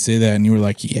heard me say that and you were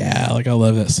like, "Yeah, like I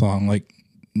love that song," like,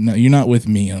 no, you're not with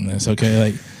me on this, okay?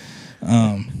 Like,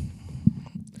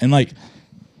 and like,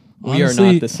 we honestly,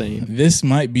 are not the same. This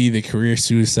might be the career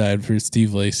suicide for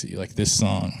Steve Lacy. Like this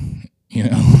song, you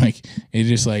know, like it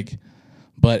just like,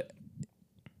 but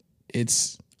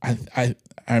it's I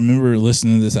remember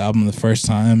listening to this album the first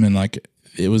time and like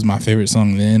it was my favorite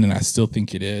song then, and I still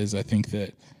think it is. I think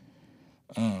that,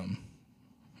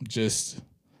 just.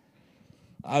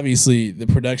 Obviously, the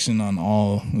production on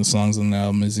all the songs on the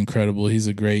album is incredible. He's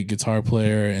a great guitar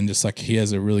player, and just like he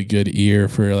has a really good ear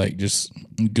for like just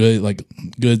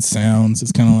good sounds.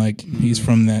 It's kind of like he's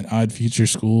from that Odd Future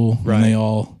school, right? And they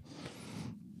all.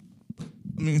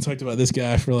 I mean, we talked about this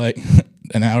guy for like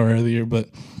an hour earlier, but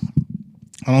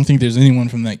I don't think there's anyone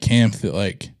from that camp that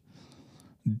like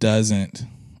doesn't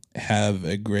have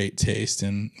a great taste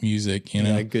in music. You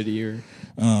know, a good ear.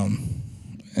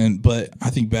 But I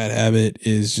think "Bad Habit"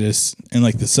 is just, and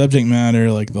like the subject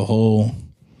matter, like the whole,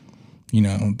 you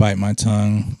know, bite my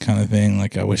tongue kind of thing.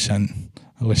 Like I wish I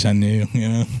knew, you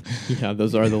know. Yeah,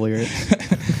 those are the lyrics.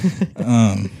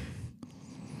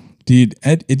 Dude,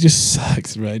 it just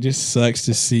sucks, right? It just sucks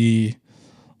to see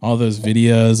all those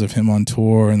videos of him on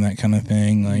tour and that kind of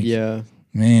thing. Like, yeah,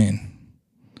 man.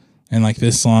 And like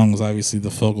this song was obviously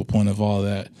the focal point of all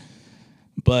that,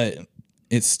 but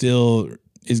it still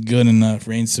is good enough,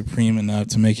 reigns supreme enough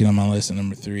to make it on my list at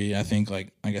number 3. I think,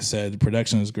 like I said, the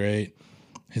production is great,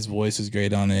 his voice is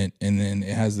great on it, and then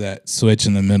it has that switch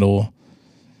in the middle,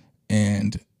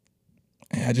 and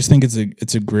I just think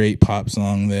it's a great pop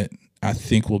song that I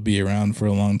think will be around for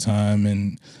a long time,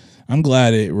 and I'm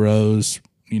glad it rose,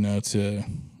 you know,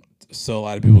 so a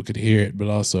lot of people could hear it, but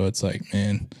also it's like,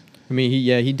 man. I mean,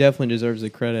 he definitely deserves the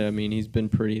credit. I mean, he's been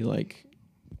pretty like,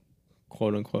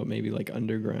 quote unquote, maybe like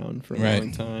underground for a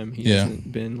long time. He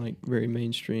hasn't been like very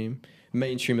mainstream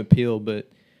appeal,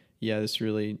 but yeah,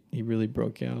 he really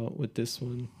broke out with this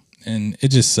one. And it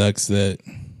just sucks that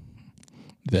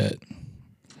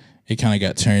it kind of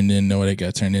got turned into what it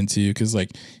got turned into, because like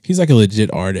he's like a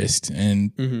legit artist,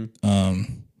 and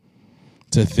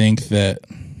to think that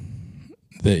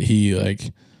he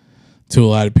like, to a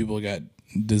lot of people, got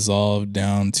dissolved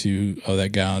down to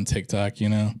that guy on TikTok, you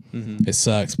know. It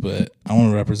sucks, but I want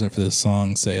to represent for this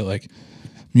song, say like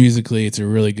musically it's a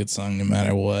really good song no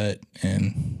matter what.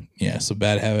 And yeah, so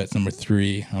 "Bad Habit's number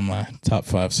 3 on my top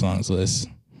 5 songs list,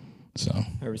 so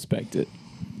I respect it.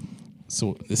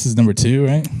 So this is number 2,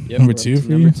 right? Yep, number 2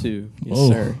 for number you? 2, yes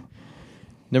sir.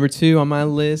 Number 2 on my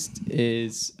list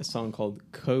is a song called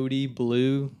Cody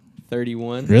Blue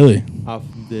 31. Really? Off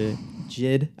the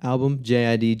JID album,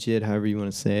 JID, JID, however you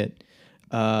want to say it.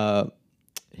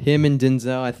 Him and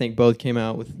Denzel, I think, both came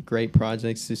out with great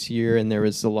projects this year, and there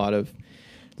was a lot of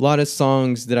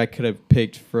songs that I could have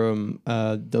picked from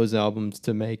those albums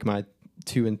to make my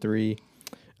 2 and 3.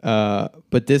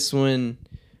 But this one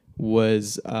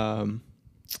was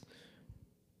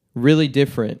really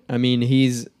different. I mean,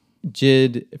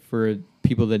 JID, for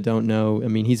people that don't know, I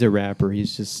mean, he's a rapper.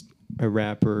 He's just a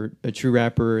rapper, a true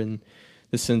rapper in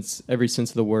every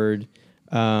sense of the word.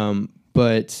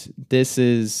 But this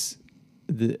is,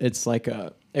 it's like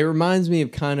it reminds me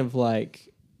of kind of like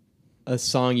a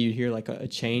song you'd hear like a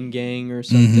Chain Gang or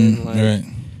something. Right.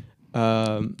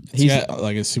 He's got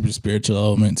like a super spiritual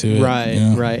element to it. Right, you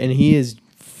know? right. And he is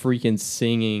freaking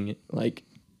singing like,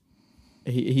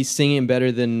 he's singing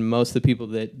better than most of the people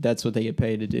that's what they get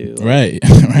paid to do. Like,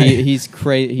 right. He's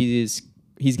crazy.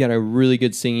 He's got a really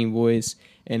good singing voice,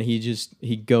 and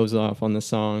he goes off on the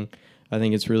song. I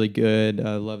think it's really good.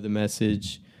 I love the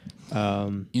message. You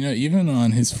know, even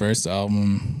on his first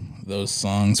album, those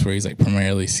songs where he's like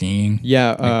primarily singing,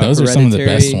 like those are some of the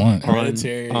best ones.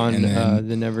 Hereditary on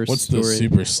the Never what's Story. The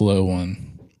super slow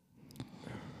one?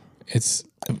 It's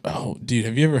dude,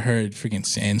 have you ever heard freaking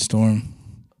Sandstorm?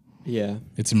 Yeah,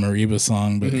 it's a Mariba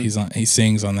song, but he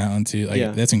sings on that one too.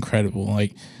 Like that's incredible.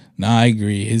 Like, I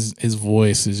agree. His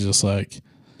voice is just like,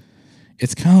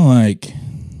 it's kind of like,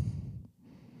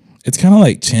 it's kind of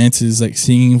like Chance's like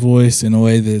singing voice in a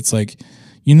way that it's like,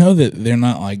 you know, that they're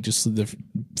not like just the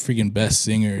freaking best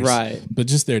singers, Right. but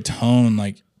just their tone,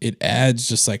 like it adds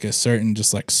just like a certain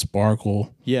just like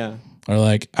sparkle. Yeah. Or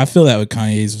like I feel that with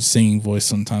Kanye's singing voice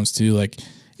sometimes too. Like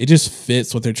it just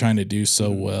fits what they're trying to do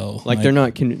so well. Like they're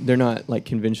not like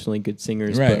conventionally good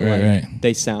singers, Right, but right, like right.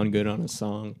 they sound good on a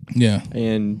song. Yeah.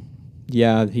 And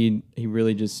yeah, he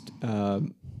really just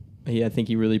I think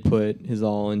he really put his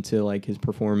all into like his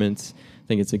performance. I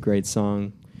think it's a great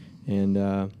song,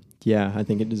 and yeah, I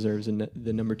think it deserves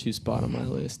the number 2 spot on my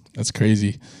list. That's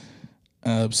crazy.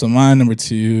 So my number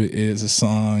 2 is a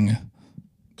song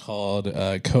called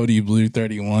Cody Blue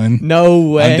 31. No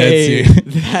way. I'm dead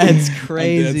serious. That's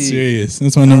crazy. I'm dead serious.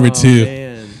 That's my number 2.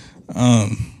 Man.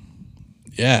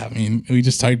 Yeah, I mean, we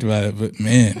just talked about it, but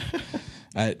man,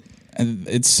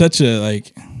 it's such a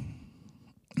like,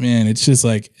 man, it's just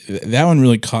like that one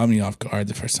really caught me off guard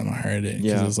the first time I heard it.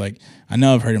 Yeah, it was like I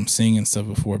know I've heard him sing and stuff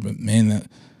before, but man, that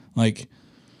like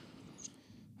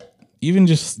even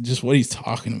just what he's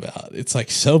talking about, it's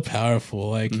like so powerful.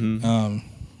 Like,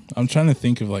 I'm trying to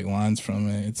think of like lines from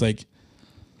it. It's like,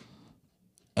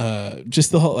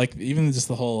 just the whole like even just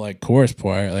the whole like chorus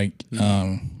part, like,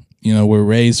 you know, we're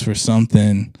raised for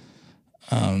something.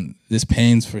 This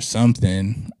pain's for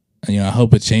something. You know, I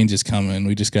hope a change is coming.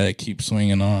 We just got to keep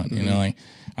swinging on. You know, like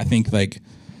I think like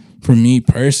for me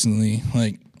personally,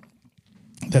 like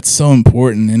that's so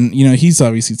important. And you know, he's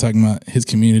obviously talking about his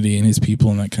community and his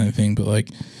people and that kind of thing. But like,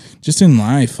 just in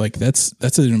life, like that's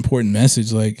an important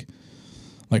message. Like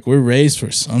we're raised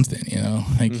for something. You know,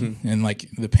 like and like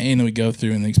the pain that we go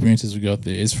through and the experiences we go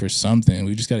through is for something.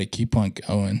 We just got to keep on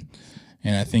going.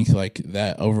 And I think like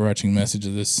that overarching message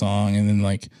of this song, and then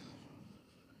like,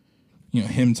 you know,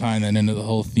 him tying that into the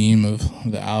whole theme of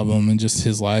the album and just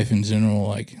his life in general,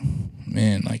 like,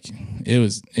 man, like it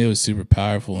was super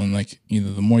powerful. And like, you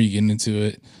know, the more you get into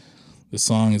it, the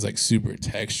song is like super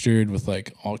textured with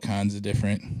like all kinds of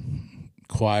different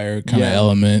choir kind of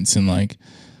elements, and like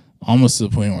almost to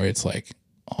the point where it's like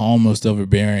almost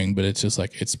overbearing, but it's just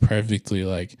like it's perfectly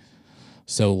like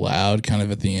so loud kind of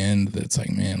at the end that it's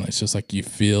like, man, it's just like you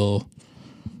feel,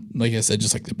 like I said,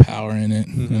 just like the power in it.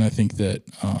 And I think that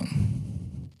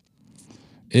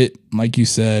it, like you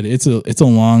said, it's a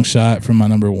long shot from my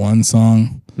number 1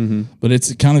 song, but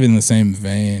it's kind of in the same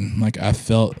vein. Like I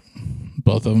felt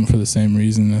both of them for the same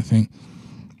reason. I think,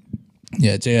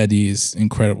 yeah, JID is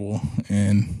incredible,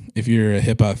 and if you're a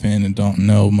hip hop fan and don't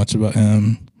know much about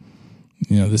him,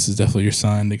 you know, this is definitely your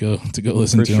sign to go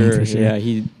listen to him for sure.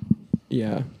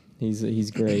 Yeah,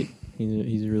 he's great.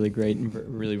 He's really great and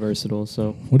really versatile.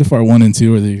 So what if our 1 and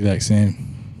 2 are the exact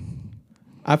same?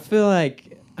 I feel like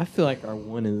our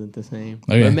 1 isn't the same,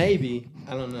 okay. But maybe,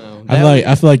 I don't know.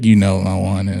 I feel like you know what my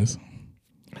 1 is.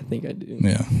 I think I do.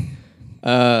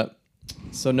 Yeah.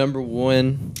 So number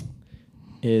 1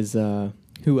 is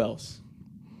who else?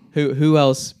 Who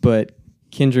else but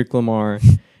Kendrick Lamar,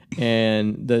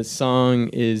 and the song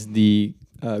is the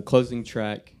closing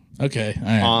track. Okay. All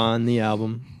right. On the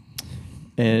album,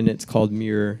 and it's called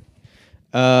Mirror.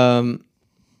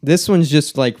 This one's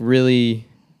just like really,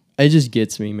 it just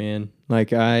gets me, man.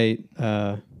 Like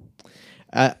and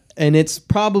it's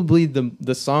probably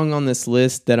the song on this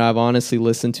list that I've honestly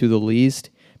listened to the least,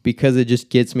 because it just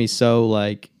gets me so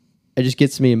like, it just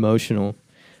gets me emotional.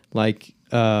 Like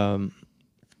I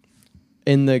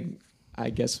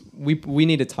guess we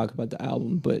need to talk about the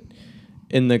album, but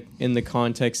in the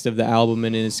context of the album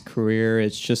and in his career,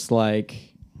 it's just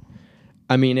like,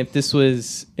 I mean, if this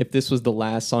was the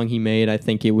last song he made, I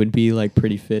think it would be like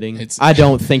pretty fitting. I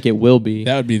don't think it will be.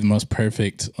 That would be the most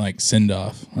perfect like send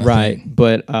off. Right. Think.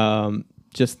 But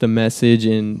just the message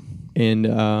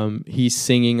and he's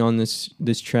singing on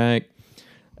this track,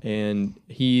 and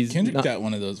Kendrick got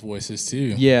one of those voices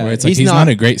too. Yeah. Where it's like he's not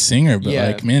a great singer, but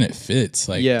like, man, it fits.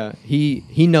 Like, yeah,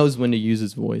 he knows when to use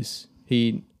his voice.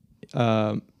 He's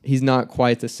not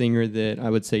quite the singer that I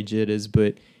would say Jid is,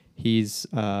 but he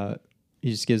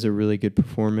just gives a really good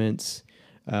performance.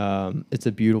 It's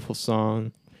a beautiful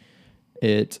song.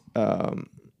 It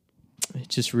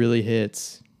just really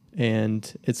hits,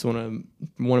 and it's one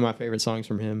of my favorite songs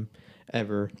from him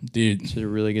ever. Dude, it's a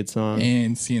really good song.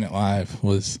 And seeing it live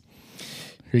was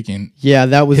freaking. Yeah,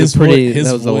 that was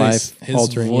a life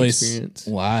altering voice experience.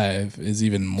 Live is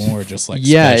even more just like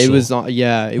yeah, special. It was.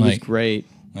 It was great.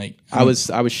 Like I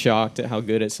was shocked at how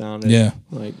good it sounded. Yeah.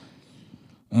 Like,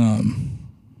 all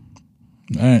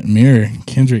right, Mirror,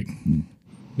 Kendrick.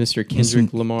 Mr.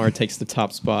 Kendrick Lamar takes the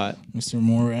top spot. Mr.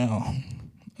 Morale.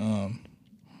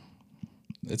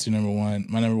 That's your number 1.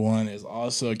 My number 1 is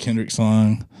also a Kendrick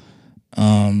song.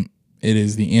 It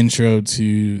is the intro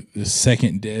to the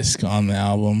second disc on the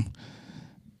album,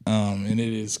 and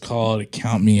it is called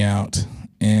 "Count Me Out."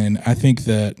 And I think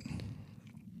that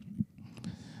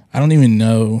I don't even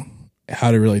know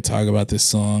how to really talk about this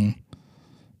song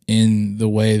in the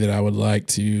way that I would like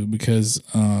to, because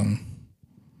I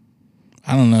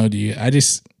don't know, dude. I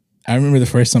remember the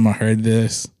first time I heard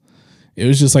this, it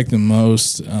was just like the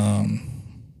most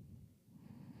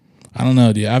I don't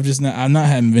know, dude. I'm not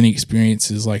having many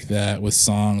experiences like that with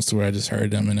songs to where I just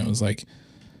heard them and it was like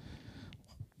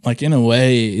in a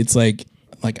way it's like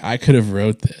I could have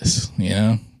wrote this, you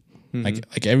know? Mm-hmm.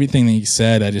 Like everything that he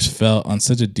said, I just felt on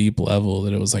such a deep level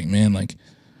that it was like, man, like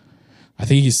I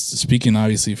think he's speaking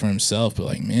obviously for himself, but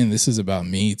like, man, this is about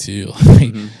me too.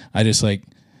 Like, I just like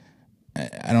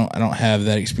I don't have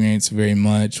that experience very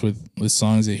much with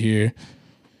songs I hear,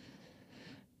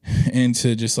 and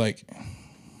to just like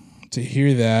to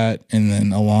hear that, and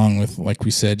then along with, like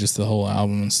we said, just the whole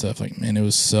album and stuff, like, man, it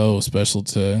was so special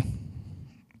to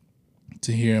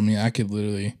hear. I mean, I could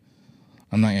literally,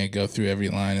 I'm not gonna go through every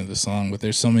line of the song, but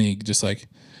there's so many just like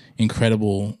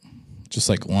incredible just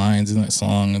like lines in that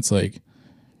song. It's like,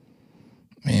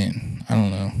 man, I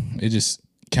don't know. It just,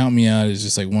 Count Me Out is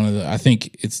just like one of the, I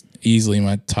think it's easily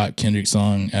my top Kendrick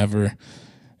song ever,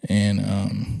 and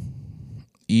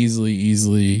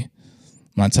easily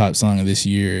my top song of this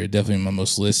year. Definitely my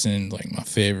most listened, like my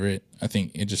favorite. I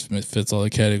think it just fits all the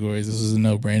categories. This is a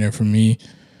no-brainer for me.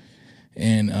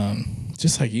 And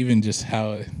just like even just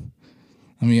how,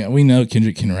 I mean, we know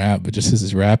Kendrick can rap, but just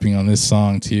his rapping on this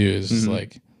song too is just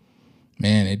like,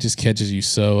 man, it just catches you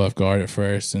so off guard at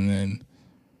first, and then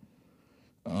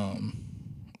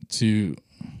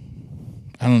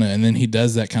I don't know, and then he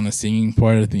does that kind of singing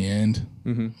part at the end.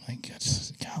 Like,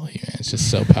 golly, man, it's just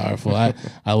so powerful. I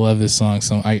love this song.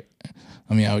 So I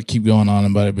mean, I would keep going on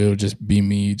about it, but it would just be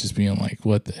me just being like,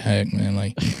 what the heck, man?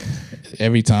 Like,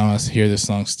 every time I hear this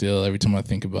song still, every time I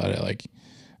think about it, like,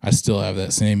 I still have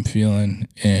that same feeling.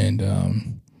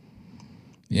 And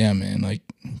yeah, man, like,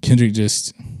 Kendrick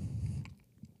just,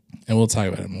 and we'll talk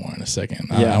about it more in a second.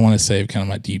 Yeah. I want to save kind of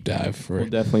my deep dive for. We'll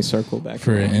definitely circle back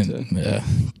for it.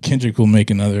 And Kendrick will make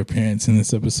another appearance in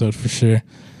this episode for sure.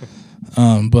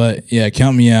 But yeah,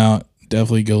 Count Me Out.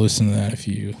 Definitely go listen to that if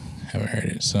you haven't heard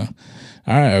it. So,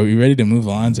 all right, are we ready to move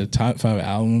on to top 5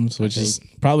 albums, which is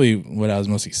probably what I was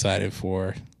most excited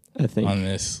for, I think, on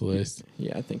this list?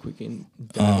 Yeah, I think we can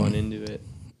dive on into it.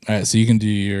 All right, so you can do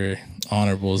your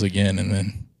honorables again, and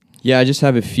then. Yeah, I just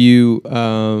have a few.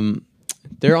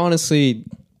 They're honestly,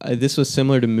 this was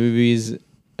similar to movies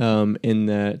in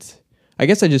that I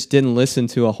guess I just didn't listen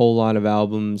to a whole lot of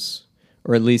albums,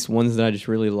 or at least ones that I just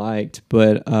really liked.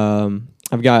 But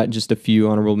I've got just a few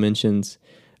honorable mentions.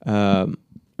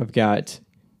 I've got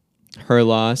Her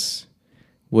Loss,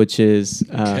 which is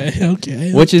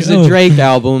which is a Drake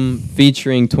album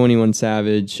featuring 21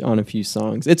 Savage on a few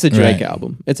songs. It's a Drake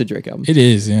album. It's a Drake album. It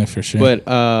is, yeah, for sure. But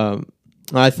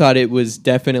I thought it was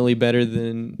definitely better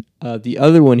than the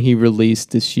other one he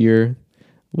released this year,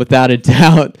 without a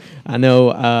doubt. I know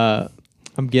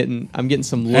I'm getting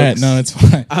some looks. Right, no, it's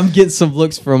fine. I'm getting some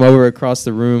looks from over across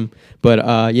the room.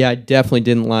 But yeah, I definitely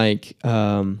didn't like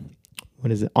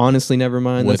what is it? Honestly,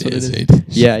 Nevermind. That's what it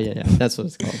is. Yeah. That's what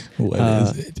it's called. What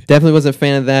is it? Definitely wasn't a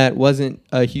fan of that. Wasn't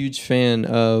a huge fan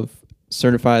of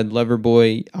Certified Lover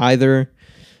Boy either.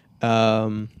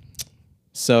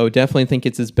 So definitely think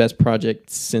it's his best project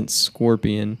since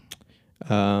Scorpion.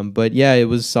 But yeah, it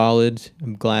was solid.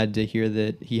 I'm glad to hear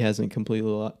that he hasn't completely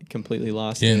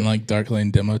lost it. And like Dark Lane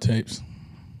demo tapes.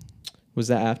 Was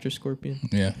that after Scorpion?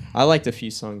 Yeah. I liked a few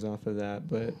songs off of that,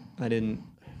 but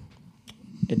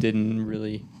it didn't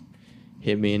really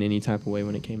hit me in any type of way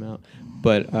when it came out.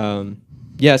 But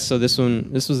yeah, so this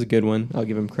was a good one. I'll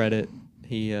give him credit.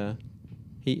 He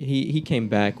came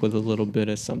back with a little bit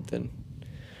of something.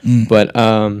 But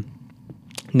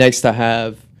next I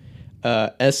have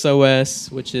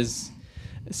SOS, which is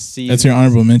that's your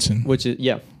honorable mention. Which is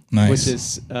nice. Which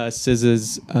is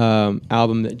SZA's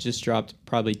album that just dropped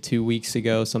probably 2 weeks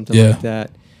ago, something like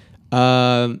that.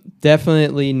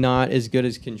 Definitely not as good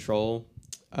as Control.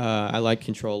 I like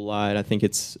Control a lot. I think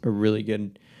it's a really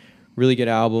good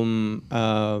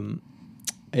album.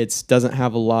 It doesn't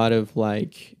have a lot of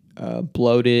like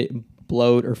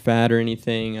bloat or fat or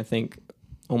anything. I think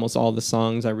almost all the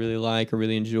songs I really like or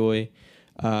really enjoy.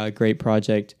 Great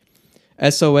project.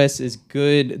 SOS is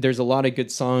good. There's a lot of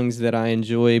good songs that I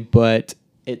enjoy, but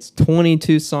it's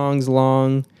 22 songs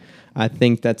long. I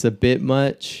think that's a bit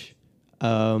much.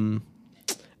 And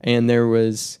there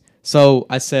was... So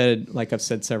I said, like I've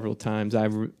said several times,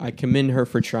 I commend her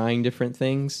for trying different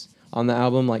things on the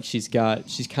album. Like she's kind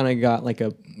of got like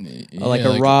a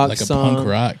like rock like song. a punk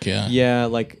rock, yeah. Yeah,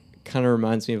 like kind of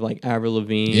reminds me of like Avril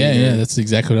Lavigne. Yeah, that's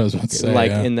exactly what I was about to say.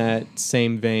 Like in that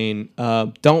same vein.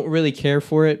 Don't really care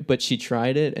for it, but she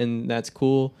tried it, and that's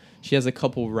cool. She has a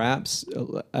couple raps,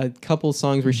 a couple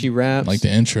songs where she raps. Like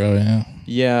the intro, yeah.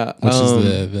 Yeah. Which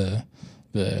is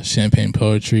the champagne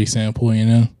poetry sample, you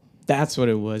know? That's what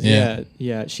it was.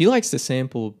 Yeah. She likes to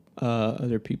sample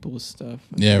other people's stuff.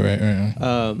 Yeah, right.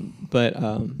 But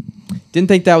didn't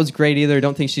think that was great either.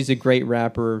 Don't think she's a great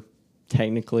rapper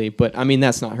technically, but I mean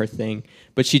that's not her thing.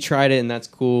 But she tried it, and that's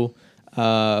cool.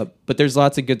 But there's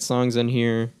lots of good songs on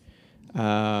here.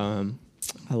 I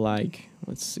like.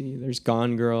 Let's see. There's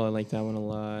Gone Girl. I like that one a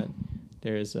lot.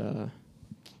 There's trying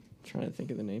to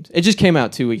think of the names. It just came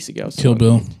out 2 weeks ago. So Kill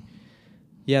Bill.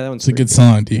 Yeah, that one's. It's a good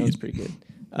song, dude. That one's pretty good.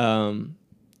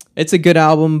 It's a good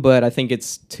album, but I think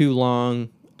it's too long.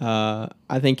 I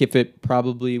think if it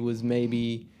probably was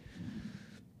maybe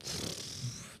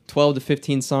 12 to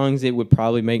 15 songs, it would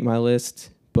probably make my list.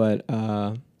 But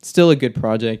still a good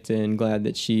project, and glad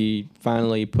that she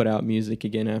finally put out music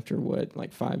again after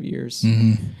like 5 years.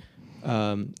 Mm-hmm.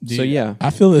 Dude, so yeah, I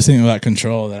feel the same about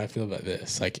Control that I feel about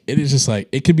this. Like it is just like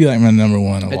it could be like my number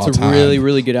one of all time. It's a really,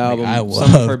 really good album. Like, I love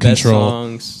some of her best Control.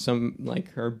 songs, some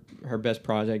like her best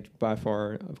project by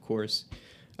far, of course.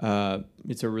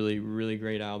 It's a really, really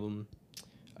great album,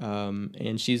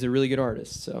 and she's a really good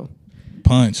artist. So,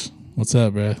 Punch, what's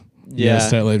up, bro? Yeah,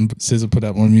 start letting SZA put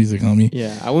out more music on me.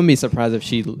 Yeah, I wouldn't be surprised if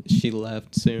she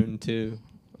left soon too.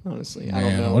 Honestly, Man, I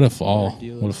don't know. What a fall!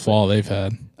 What a fall they've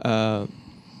had.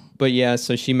 But yeah,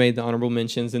 so she made the honorable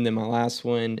mentions, and then my last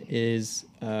one is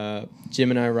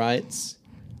Gemini Rights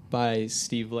by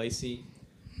Steve Lacy.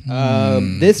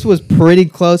 This was pretty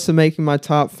close to making my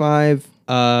top 5.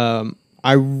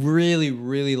 I really,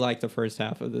 really like the first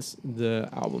half of the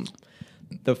album.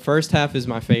 The first half is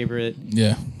my favorite.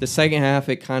 Yeah. The second half,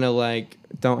 it kind of like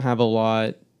don't have a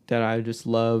lot that I just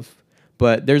love,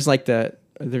 but there's like a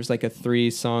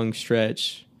 3-song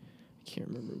stretch. I can't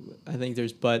remember. I think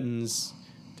there's Buttons.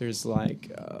 There's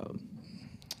like,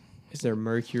 is there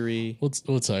Mercury? We'll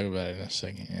talk about it in a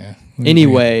second. Yeah.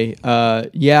 Anyway,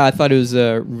 yeah, I thought it was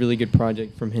a really good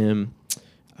project from him.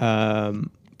 But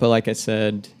like I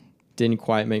said, didn't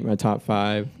quite make my top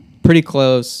 5. Pretty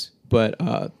close, but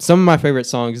some of my favorite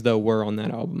songs though were on that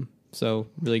album. So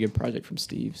really good project from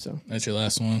Steve. So that's your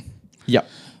last one. Yep.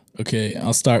 Okay,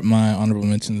 I'll start my honorable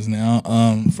mentions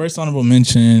now. First honorable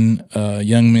mention,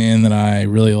 young man that I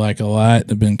really like a lot.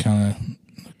 I've been kind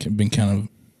of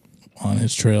on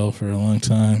his trail for a long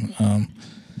time.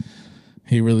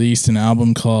 He released an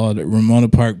album called Ramona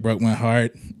Park Broke My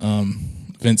Heart.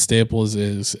 Vince Staples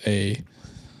is a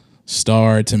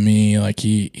star to me. Like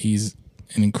he's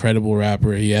an incredible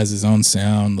rapper. He has his own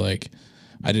sound. Like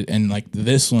and like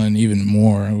this one even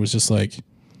more. It was just like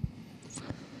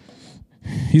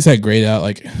he's had great out.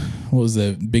 Like what was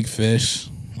the Big Fish?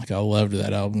 Like I loved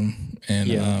that album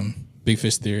and Big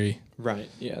Fish Theory. Right.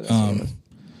 Yeah. That's what it was.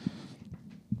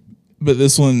 But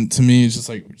this one to me is just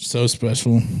like so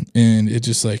special, and it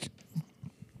just like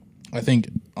I think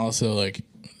also like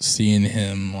seeing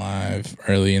him live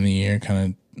early in the year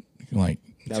kind of like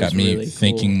got me really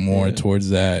thinking more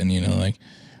towards that, and like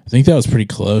I think that was pretty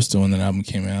close to when the album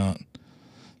came out,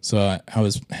 so I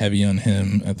was heavy on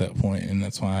him at that point, and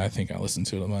that's why I think I listened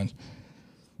to it a bunch.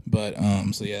 But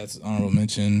so yeah, it's an honorable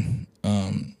mention.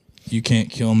 You Can't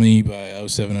Kill Me by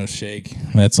 070 Shake,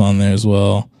 that's on there as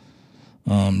well.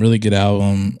 Really good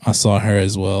album. I saw her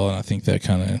as well, and I think that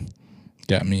kind of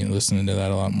got me listening to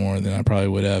that a lot more than I probably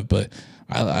would have. But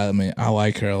I mean, I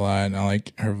like her a lot. I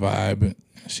like her vibe.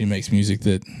 She makes music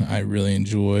that I really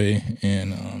enjoy,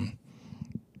 and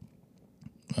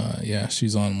yeah,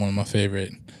 she's on one of my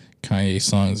favorite Kanye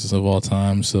songs of all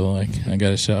time. So like, I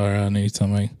gotta shout her out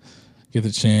anytime I get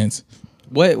the chance.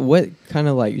 What kind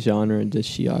of like genre does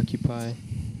she occupy?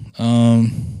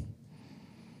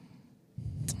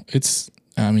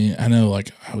 I mean, I know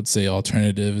like I would say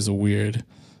alternative is a weird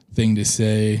thing to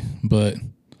say, but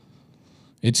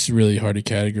it's really hard to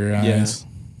categorize.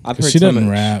 I've heard she doesn't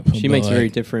rap. She makes very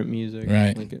different music.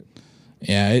 Right.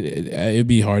 Yeah, it'd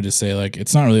be hard to say. Like,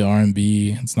 it's not really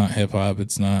R&B. It's not hip hop.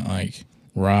 It's not like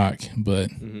rock, but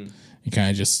it kind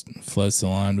of just floats the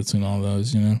line between all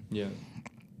those, Yeah.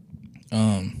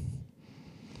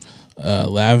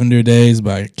 Lavender Days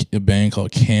by a band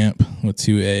called Camp with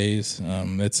 2 A's.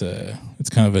 It's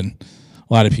kind of a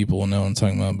lot of people will know what I'm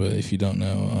talking about, but if you don't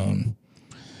know,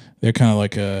 they're kind of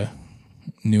like a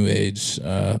new age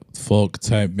folk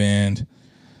type band.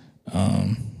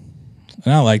 And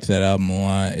I liked that album a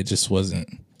lot. It just wasn't.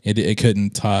 It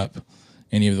couldn't top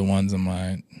any of the ones on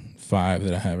my 5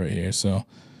 that I have right here. So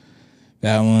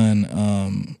that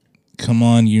one, Come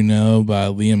On You Know by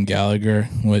Liam Gallagher,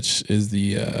 which is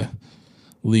the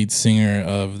lead singer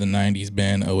of the 90s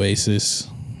band Oasis.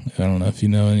 I don't know if you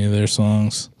know any of their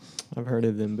songs. I've heard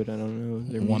of them, but I don't know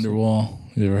their Wonderwall.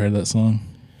 You ever heard that song?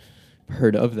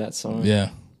 Heard of that song.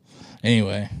 Yeah.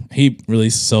 Anyway, he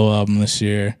released a solo album this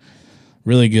year.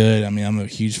 Really good. I mean, I'm a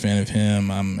huge fan of him.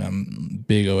 I'm a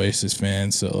big Oasis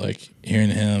fan, so like hearing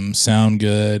him sound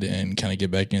good and kind of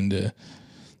get back into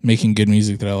making good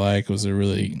music that I like was a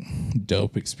really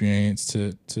dope experience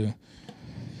to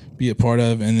be a part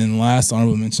of. And then the last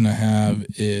honorable mention I have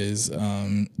is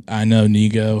I Know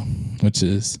Nego, which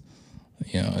is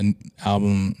an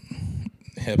album,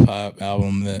 hip hop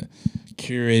album that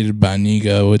curated by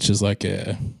Nego, which is like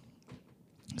a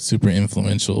super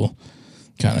influential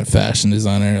kind of fashion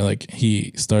designer. Like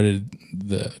he started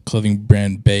the clothing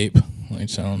brand Bape,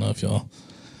 which I don't know if y'all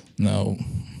know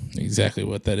exactly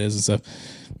what that is and stuff.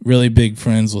 Really big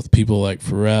friends with people like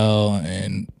Pharrell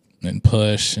and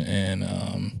Push and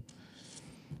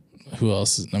who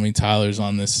else? I mean, Tyler's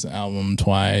on this album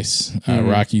twice.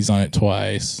 Rocky's on it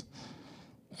twice.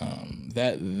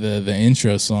 That the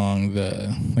intro song,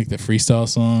 the freestyle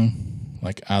song,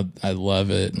 like I love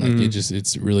it. Like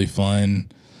it's really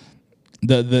fun.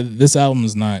 This album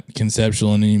is not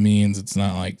conceptual in any means. It's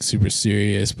not like super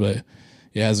serious, but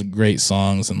it has great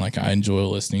songs and like I enjoy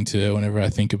listening to it whenever I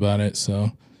think about it.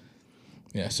 So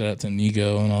yeah, shout out to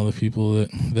Nego and all the people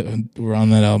that were on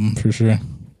that album for sure.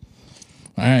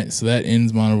 All right, so that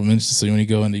ends my honorable mentions. So you want to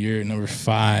go into your number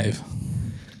 5?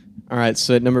 All right,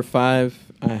 so at number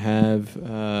 5, I have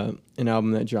an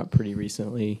album that dropped pretty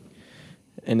recently,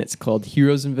 and it's called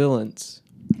Heroes and Villains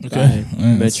by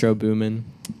Metro Boomin.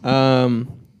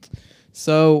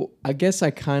 So I guess I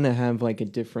kind of have like a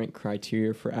different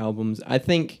criteria for albums. I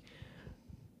think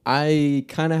I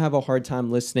kind of have a hard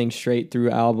time listening straight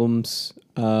through albums,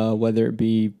 whether it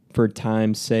be for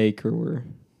time's sake or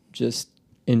just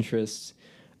interest.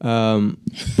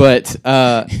 But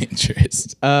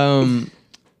interest.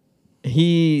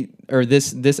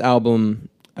 This album,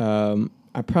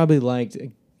 I probably liked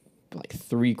like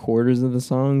 3/4 of the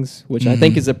songs, which I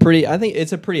think it's a pretty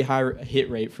high hit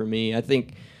rate for me. I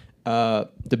think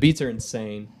the beats are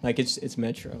insane. Like it's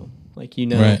Metro, like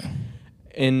right.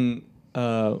 And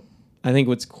I think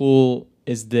what's cool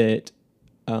is that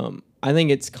I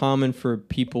think it's common for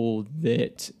people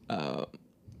that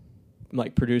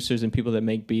like producers and people that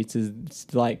make beats is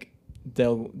like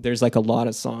there's like a lot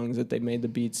of songs that they made the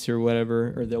beats or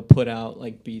whatever, or they'll put out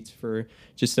like beats for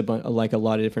just like a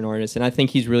lot of different artists. And I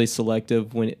think he's really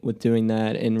selective with doing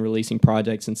that and releasing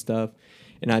projects and stuff.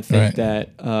 And I think that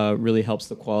really helps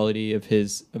the quality of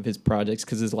his projects,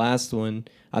 because his last one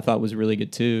I thought was really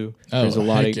good too. There's a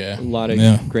lot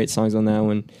of great songs on that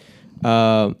one.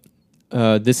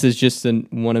 This is just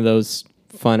one of those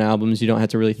fun albums. You don't have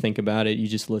to really think about it. You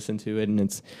just listen to it, and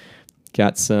it's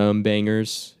got some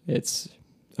bangers. It's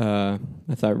I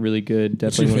thought really good.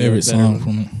 Definitely. What's your favorite song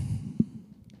from it?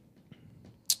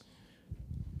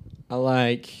 I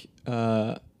like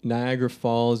Niagara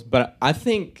Falls, but I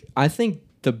think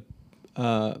the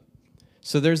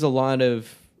so there's a lot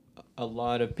of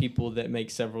people that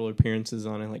make several appearances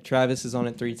on it. Like Travis is on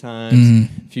it 3 times,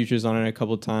 Future's on it a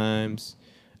couple times.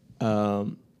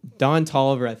 Don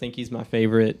Toliver, I think he's my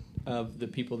favorite of the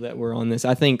people that were on this.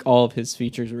 I think all of his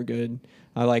features were good.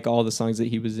 I like all the songs that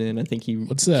he was in. I think he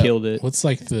killed it. What's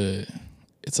like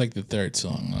it's like the third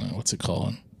song on it. What's it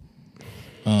called?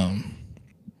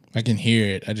 I can hear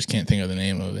it. I just can't think of the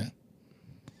name of it.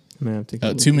 I'm gonna have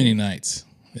to Too Many Nights.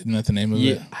 Isn't that the name of it?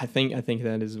 Yeah, I think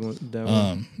that is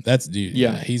one. That's dude.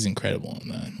 Yeah, he's incredible on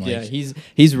that. Like, yeah,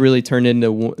 he's really turned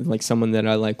into like someone that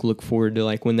I like look forward to.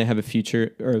 Like when they have a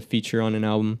feature on an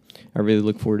album, I really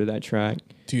look forward to that track.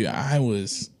 Dude, I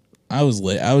was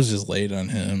late. I was just late on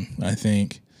him. I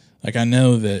think, like, I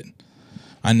know that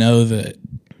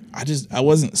I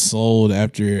wasn't sold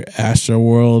after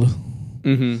Astroworld,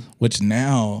 which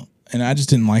now. And I just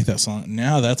didn't like that song.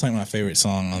 Now that's like my favorite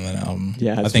song on that album.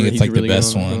 Yeah, I think it's like really the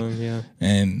best one. Yeah.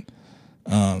 And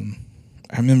I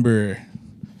remember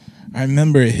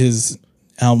his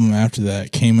album after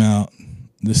that came out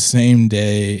the same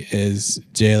day as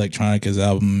Jay Electronica's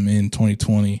album in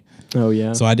 2020. Oh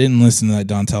yeah. So I didn't listen to that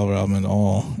Don Toliver album at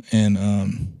all. And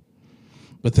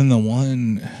but then the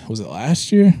one, was it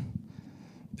last year?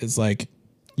 It's like,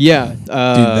 yeah.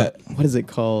 What is it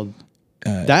called?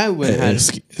 That would have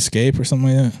Escape or something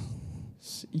like that.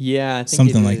 Yeah, I think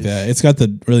something like that. It's got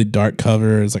the really dark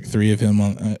cover. It's like 3 of him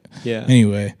on. Yeah.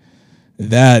 Anyway,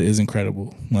 that is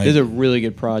incredible. Like, it's a really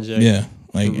good project. Yeah,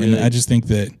 like, really. And I just think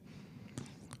that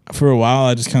for a while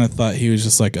I just kind of thought he was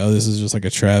just like, oh, this is just like a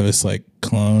Travis like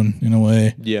clone in a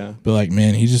way. Yeah. But like,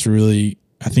 man, he just really,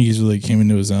 I think he's really came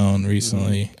into his own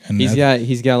recently. And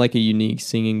he's got like a unique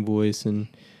singing voice, and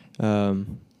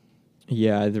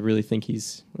yeah, I really think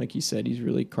he's, like you said, he's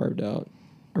really carved out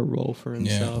a role for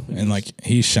himself. Yeah, and like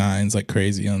he shines like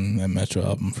crazy on that Metro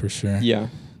album for sure. Yeah.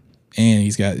 And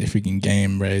he's got a freaking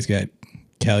game, bro. He's got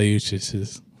Caliuchis,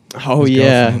 his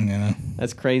yeah, you know?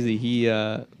 That's crazy. He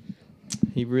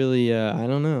really I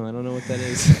don't know what that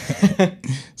is.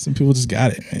 Some people just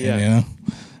got it, man. Yeah. You know,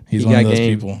 he's one of those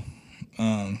people.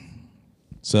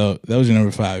 So that was your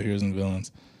number 5, Heroes and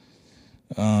Villains.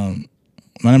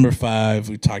 My number 5,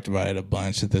 we talked about it a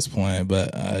bunch at this point,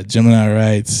 but Gemini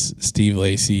Rights, Steve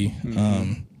Lacy.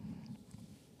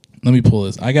 Let me pull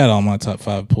this. I got all my top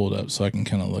 5 pulled up so I can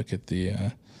kind of look at the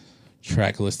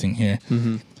track listing here.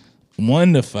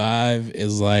 1 to 5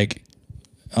 is like,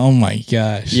 oh my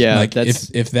gosh. Yeah. Like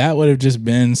if that would have just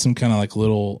been some kind of like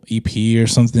little EP or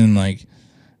something, like,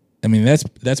 I mean,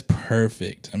 that's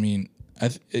perfect. I mean,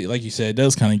 like you said, it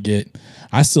does kind of get,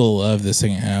 I still love the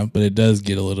second half, but it does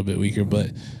get a little bit weaker.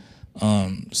 But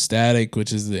Static,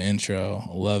 which is the intro,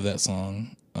 I love that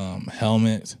song.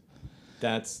 Helmet.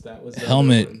 That was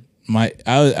Helmet.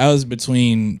 I was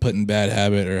between putting Bad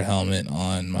Habit or Helmet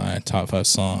on my top 5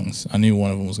 songs. I knew one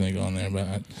of them was going to go on there,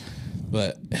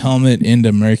 but Helmet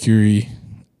into Mercury,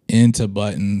 into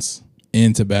Buttons,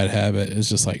 into Bad Habit is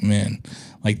just like, man,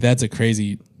 like that's a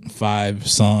crazy 5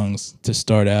 songs to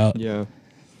start out. Yeah.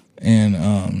 And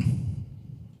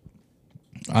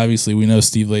obviously we know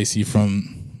Steve Lacy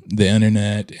from the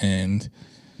internet, and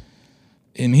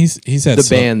he's had the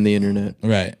band, the internet.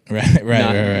 Right.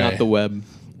 Not the web.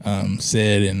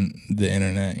 Sid and the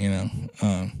internet, you know.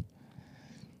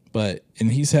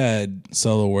 And he's had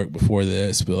solo work before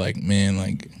this, but like, man,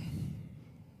 like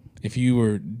if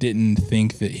you didn't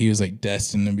think that he was like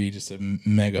destined to be just a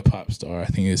mega pop star, I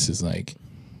think this is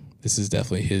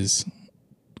definitely his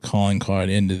calling card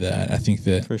into that. I think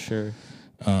that for sure.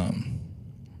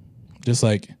 Just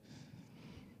like,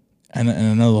 and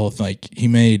another whole thing, like he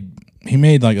made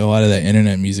like a lot of that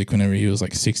internet music whenever he was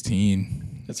like 16.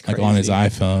 That's crazy. Like on his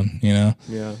iPhone, you know?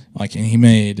 Yeah. Like, and he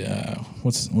made,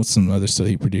 what's some other stuff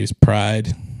he produced?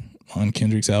 Pride on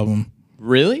Kendrick's album.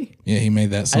 Really? Yeah, he made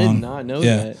that song. I did not know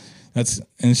that. And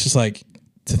it's just like,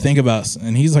 to think about,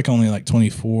 and he's like only like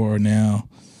 24 now,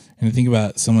 and to think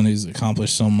about someone who's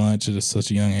accomplished so much at such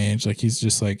a young age, like he's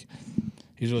just like,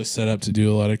 he's really set up to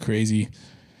do a lot of crazy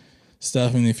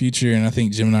stuff in the future. And I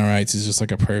think Gemini Rights is just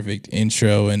like a perfect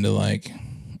intro into like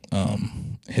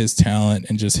his talent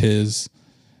and just his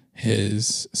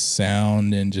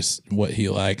sound and just what he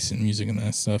likes in music and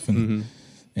that stuff, and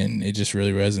it just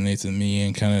really resonates with me,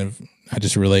 and kind of I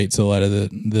just relate to a lot of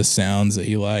the sounds that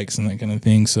he likes and that kind of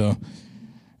thing. So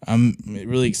I'm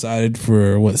really excited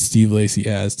for what Steve Lacy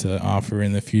has to offer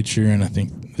in the future, and I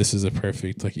think this is a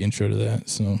perfect like intro to that.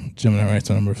 So Gemini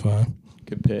Rights on number 5.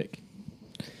 Good pick.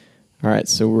 All right,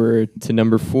 so we're to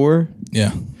number 4.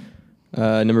 Yeah.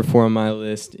 Number 4 on my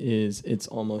list is "It's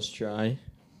Almost Dry"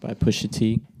 by Pusha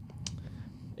T.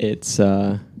 It's is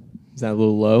that a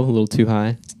little low, a little too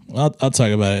high? Well, I'll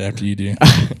talk about it after you do.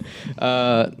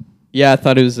 Yeah, I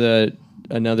thought it was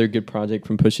another good project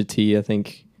from Pusha T. I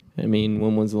mean,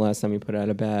 when was the last time he put out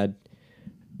a bad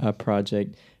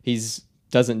project? He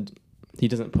doesn't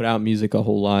put out music a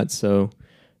whole lot, so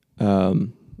I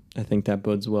think that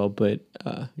bodes well. But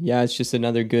yeah, it's just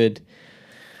another good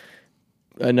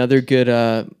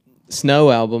Snow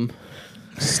album.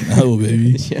 Snow,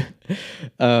 baby. Yeah.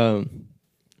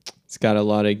 It's got a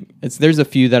lot of. There's a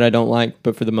few that I don't like,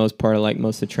 but for the most part, I like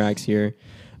most of the tracks here.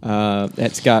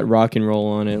 It's got rock and roll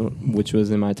on it, which was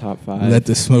in my top 5. Let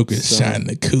the smokers shine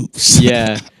the coops.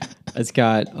 Yeah, it's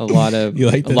got a lot of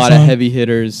like of heavy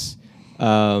hitters.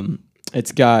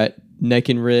 It's got Neck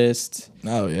and Wrist.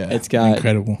 Oh yeah, it's got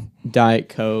incredible Diet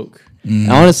Coke.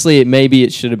 Honestly, maybe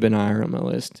it should have been higher on my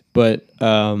list, but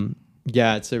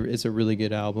yeah, it's a really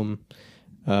good album.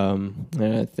 And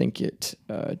I think it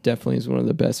definitely is one of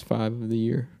the best 5 of the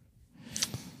year.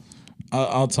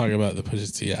 I'll talk about the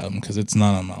Pusha T album because it's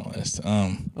not on my list.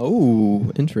 Oh,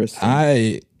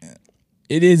 interesting.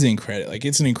 It is incredible. Like,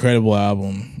 it's an incredible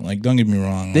album. Like, don't get me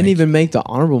wrong. Didn't even make the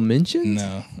honorable mentions?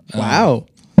 No. Wow.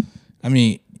 I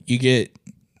mean, you get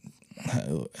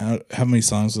how many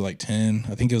songs were like 10?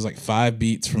 I think it was like 5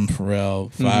 beats from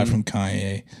Pharrell, 5 from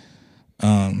Kanye.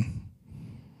 And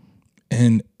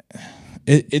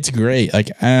it's great.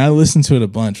 Like, I listened to it a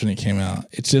bunch when it came out.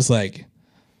 It's just like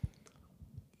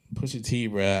Pusha T,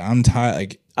 bruh. I'm tired.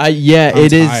 Like, Yeah, I'm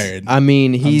it is. tired. I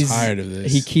mean, I'm tired of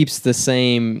this. he keeps the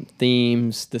same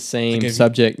themes, the same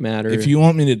subject matter. If you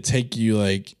want me to take you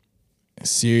like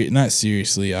not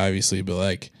seriously, obviously, but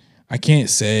like I can't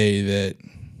say that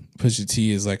Pusha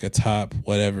T is like a top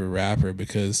whatever rapper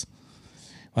because,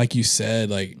 like you said,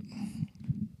 like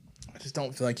I just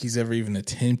don't feel like he's ever even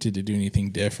attempted to do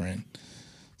anything different.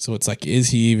 So it's like, is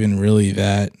he even really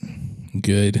that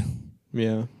good?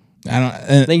 Yeah.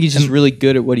 I think he's just really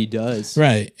good at what he does.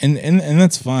 Right. And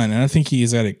that's fine. And I think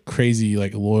he's got a crazy,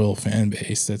 like, loyal fan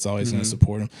base that's always going to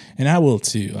support him. And I will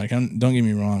too. Like, don't get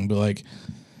me wrong, but like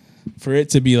for it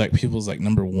to be like people's like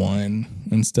number one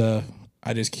and stuff,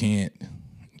 I just can't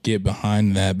get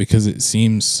behind that because it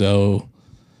seems so,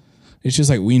 it's just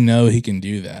like we know he can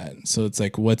do that. So it's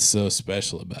like, what's so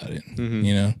special about it?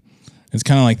 You know? It's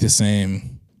kind of like the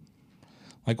same.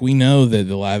 Like, we know that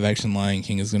the live action Lion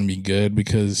King is going to be good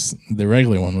because the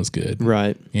regular one was good.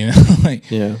 Right. You know?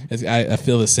 Like, yeah. I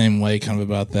feel the same way kind of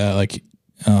about that. Like,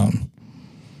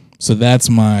 so that's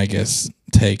my, I guess,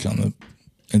 take on the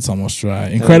It's Almost Dry.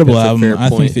 Incredible album. I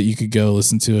think that you could go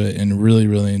listen to it and really,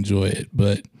 really enjoy it.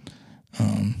 But,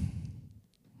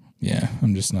 yeah,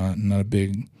 I'm just not a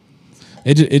big...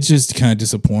 It's just kind of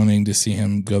disappointing to see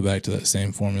him go back to that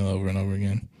same formula over and over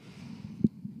again.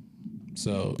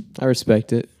 So I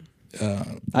respect it.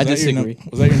 I disagree.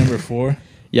 Was that your number 4?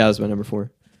 Yeah, that was my number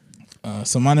 4.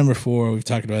 So my number 4, we've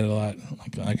talked about it a lot,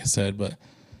 like I said, but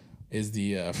is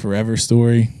the Forever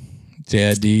Story,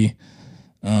 JID.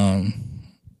 I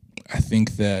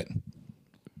think that,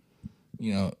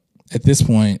 you know, at this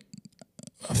point,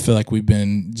 I feel like we've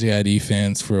been JID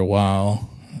fans for a while,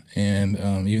 and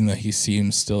even though he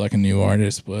seems still like a new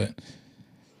artist, but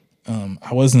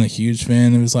I wasn't a huge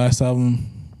fan of his last album.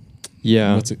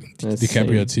 Yeah. What's it?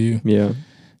 DiCaprio 2. Yeah.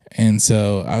 And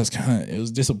so I was it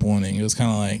was disappointing. It was kind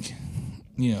of like,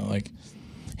 you know, like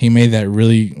he made that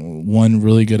one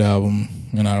really good album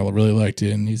and I really liked it.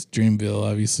 And he's Dreamville,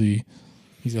 obviously.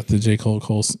 He's got the J. Cole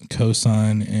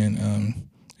co-sign and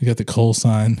he got the Cole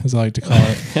sign, as I like to call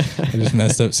it. I just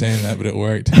messed up saying that, but it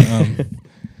worked.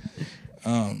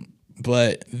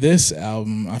 But this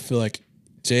album, I feel like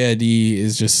JID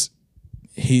is just,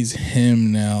 he's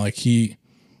him now. Like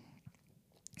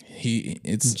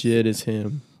it's Jid is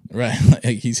him, right?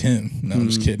 Like he's him. No, I'm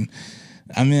just kidding.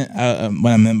 I mean,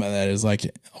 what I meant by that is like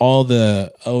all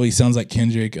the he sounds like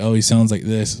Kendrick. Oh, he sounds like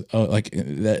this. Oh, like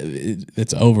that.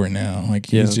 It's over now. like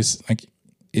he's just like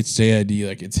it's JID.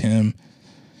 Like it's him.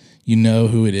 You know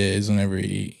who it is whenever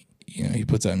he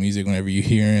puts out music. Whenever you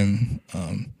hear him,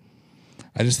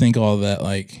 I just think all that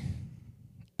like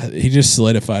he just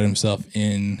solidified himself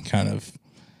in kind of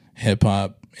hip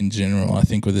hop in general. I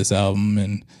think with this album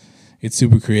and. It's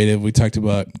super creative. We talked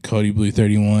about Cody Blue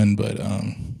 31, but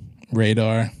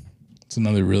Radar, it's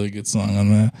another really good song on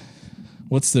that.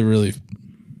 What's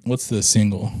the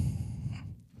single?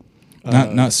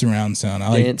 Not Surround Sound. I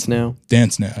like Dance Now.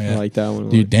 Dance Now, yeah. I like that one.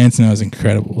 Dude, Dance Now is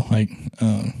incredible. Like,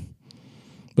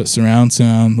 but Surround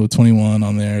Sound with 21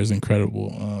 on there is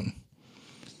incredible.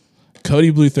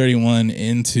 Cody Blue 31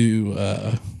 into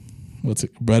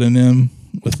Brett and them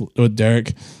with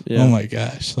Derek. Yeah. Oh my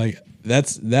gosh, like.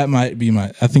 That might be I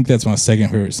think that's my second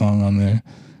favorite song on there.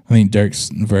 I think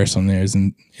Dirk's verse on there is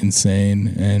insane,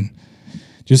 and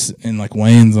like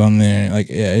Wayne's on there. Like,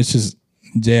 yeah, it's just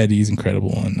JID's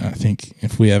incredible, and I think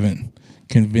if we haven't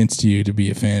convinced you to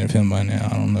be a fan of him by now,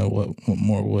 I don't know what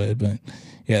more would. But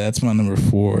yeah, that's my number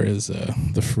 4 is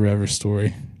the Forever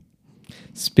Story.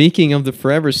 Speaking of the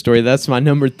Forever Story, that's my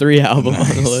number 3 album on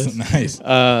the list.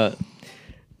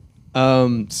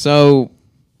 Nice. So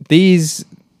these.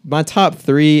 My top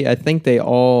 3, I think they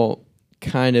all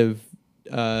kind of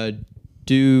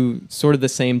do sort of the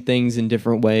same things in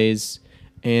different ways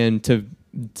and to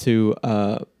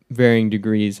varying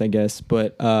degrees, I guess.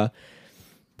 But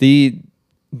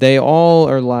they all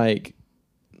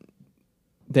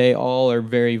are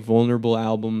very vulnerable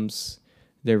albums.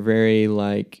 They're very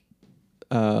like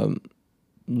they're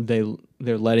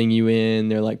letting you in.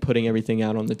 They're like putting everything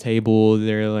out on the table.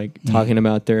 They're like talking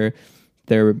about their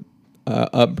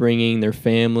upbringing, their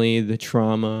family, the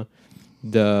trauma,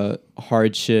 the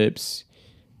hardships,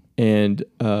 and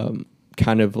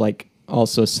kind of like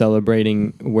also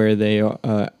celebrating where they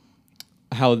are,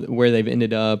 where they've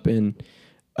ended up, and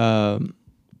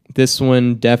this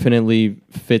one definitely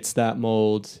fits that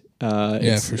mold.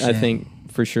 Yeah, for sure. I think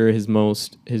for sure his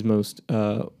most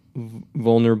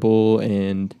vulnerable,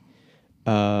 and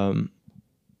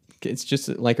it's just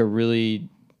like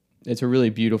it's a really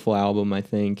beautiful album, I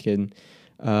think, and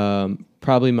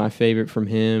probably my favorite from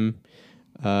him.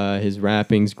 His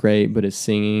rapping's great, but his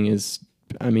singing is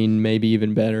I mean, maybe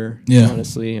even better. Yeah.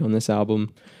 Honestly, on this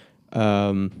album,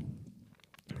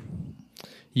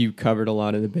 you covered a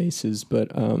lot of the bases,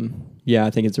 but yeah,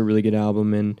 I think it's a really good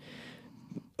album, and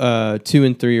 2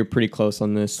 and 3 are pretty close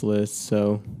on this list.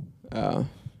 So,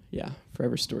 yeah,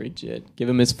 Forever Story Jit. Give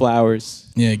him his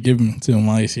flowers. Yeah, give him to him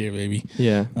while he's here, baby.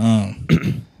 Yeah.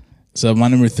 So my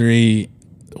number 3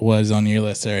 was on your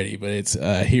list already, but it's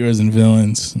Heroes and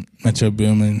Villains, Metro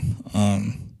Boomin.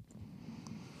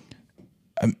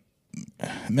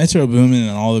 Metro Boomin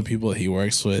and all the people that he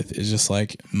works with is just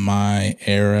like my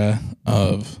era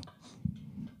of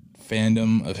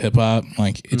fandom of hip hop.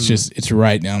 Like it's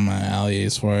right down my alley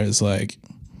as far as like,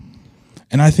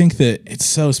 and I think that it's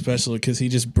so special because he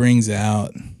just brings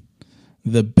out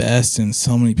the best in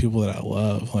so many people that I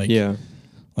love. Like, Yeah.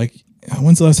 like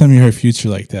when's the last time you heard Future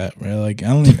like that, bro? Like I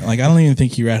don't even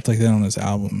think he rapped like that on this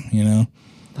album, you know?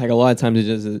 Like a lot of times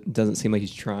it doesn't seem like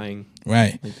he's trying.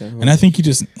 Right. Like that. And I think he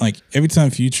just like every time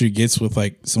Future gets with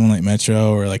like someone like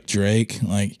Metro or like Drake,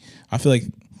 like I feel like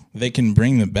they can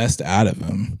bring the best out of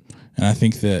him. And I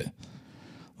think that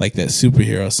like that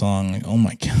superhero song, like, oh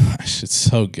my gosh, it's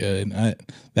so good.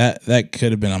 That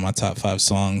could have been on my top 5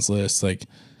 songs list. Like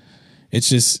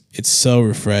it's so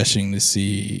refreshing to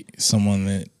see someone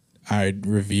that I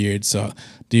revered. So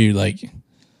dude, like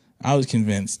I was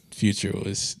convinced Future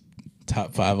was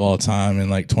top 5 all time in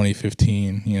like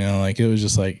 2015, you know, like it was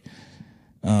just like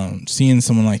seeing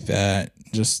someone like that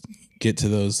just get to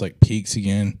those like peaks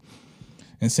again.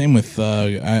 And same with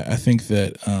Thug. I think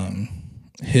that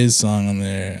his song on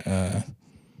there,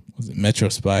 was it Metro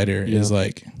Spider, is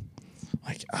like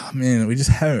oh man, we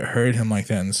just haven't heard him like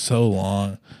that in so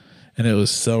long, and it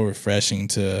was so refreshing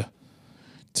to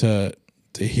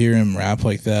hear him rap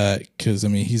like that, because I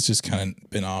mean he's just kind of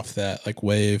been off that like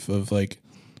wave of like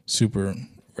super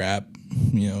rap,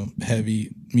 you know, heavy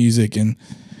music, and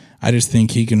I just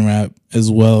think he can rap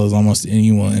as well as almost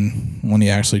anyone when he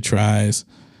actually tries.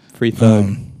 Free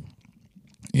Thug.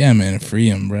 Yeah, man, free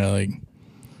him, bro. Like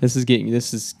this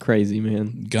is crazy,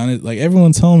 man. Gunna, like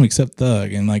everyone's home except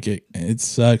Thug, and like it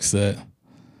sucks that.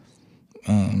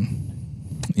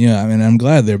 Yeah, I mean, I'm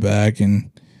glad they're back,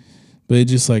 but it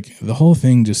just like the whole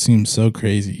thing just seems so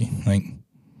crazy. Like,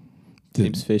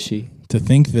 Seems fishy. To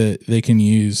think that they can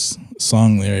use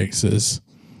song lyrics as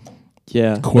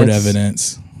court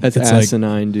evidence. That's it's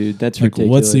asinine, like, dude. That's ridiculous.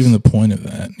 What's even the point of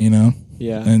that, you know?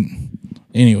 Yeah. And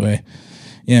anyway,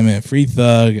 yeah, man, free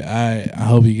Thug. I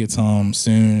hope he gets home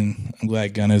soon. I'm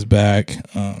glad Gunna's back.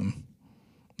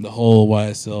 The whole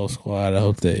YSL squad. I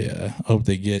hope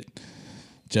they get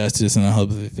justice, and I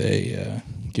hope that they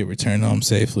get returned home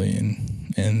safely.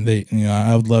 And they, you know,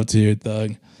 I would love to hear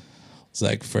Thug. It's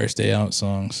like first day out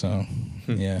song. So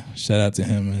yeah, shout out to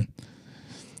him, man.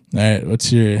 All right,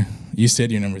 you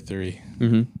said your number 3.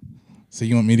 Mm-hmm. So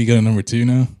you want me to go to number 2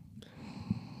 now?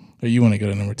 Or you want to go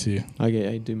to number 2? Okay,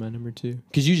 I do my number 2.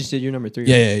 Because you just did your number 3.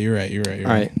 Yeah, yeah, you're right.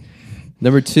 All right.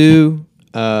 Number 2,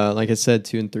 like I said,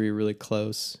 2 and 3 are really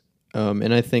close.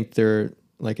 And I think they're,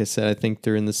 like I said, I think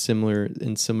they're in similar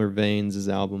veins as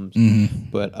albums. Mm-hmm.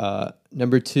 But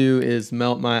number 2 is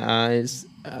Melt My Eyes.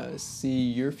 See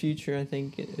Your Future, I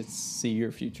think. It's See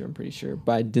Your Future, I'm pretty sure,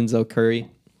 by Denzel Curry.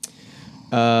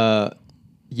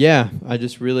 Yeah, I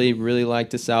just really, really like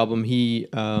this album. He,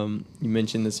 you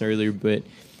mentioned this earlier, but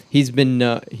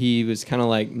he was kind of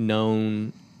like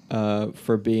known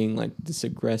for being like this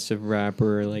aggressive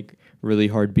rapper, like really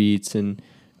hard beats and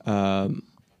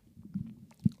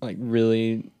like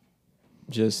really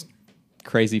just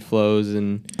crazy flows.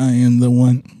 And I Am the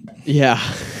One. Yeah.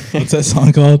 What's that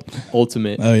song called?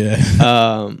 Ultimate. Oh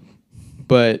yeah.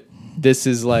 But this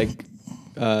is like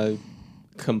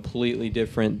completely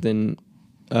different than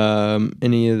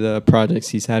any of the projects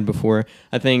he's had before.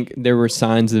 I think there were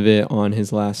signs of it on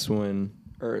his last one,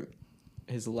 or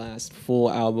his last full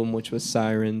album, which was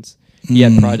Sirens. He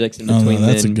had projects in between. Oh, no,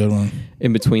 that's a good one.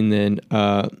 In between then,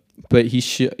 but he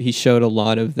showed a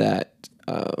lot of that.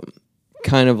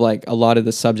 Kind of like a lot of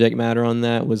the subject matter on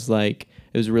that was like,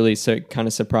 it was really kind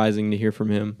of surprising to hear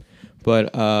from him.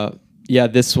 But yeah,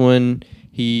 this one,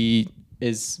 he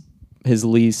is his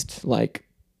least like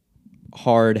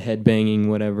hard headbanging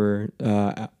whatever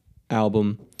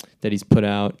album that he's put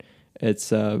out.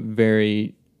 It's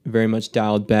very, very much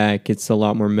dialed back. It's a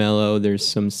lot more mellow. There's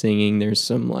some singing. There's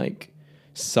some like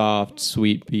soft,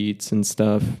 sweet beats and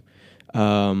stuff.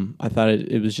 I thought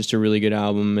it was just a really good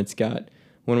album. It's got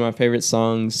one of my favorite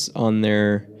songs on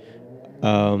there,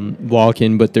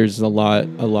 Walkin', but there's a lot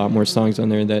more songs on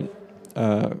there that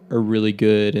are really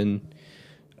good. And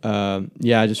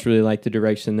yeah, I just really like the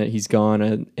direction that he's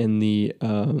gone and the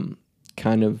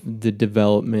kind of the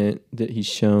development that he's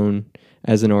shown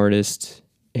as an artist,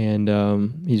 and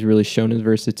he's really shown his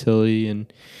versatility.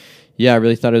 And yeah, I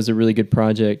really thought it was a really good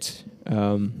project,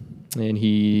 and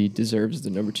he deserves the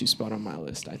number 2 spot on my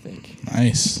list, I think.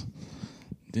 Nice.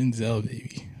 Denzel,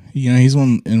 baby. You know, he's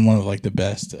one of like the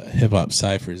best hip hop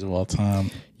ciphers of all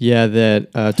time. Yeah,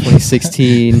 that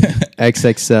 2016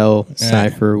 XXL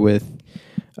cipher with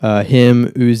him,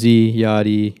 Uzi,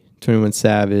 Yachty, 21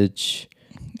 Savage.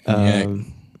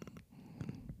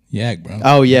 Yak, bro.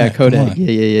 Oh yeah, Kodak.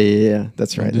 Yeah.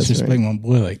 That's right. Don't disrespect right. my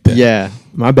boy like that. Yeah,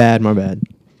 my bad.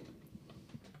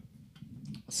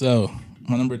 So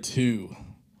my number 2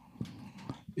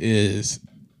 is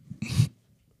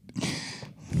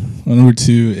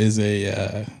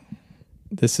a.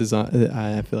 This is.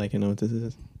 I feel like I know what this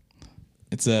is.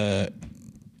 It's a.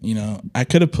 You know, I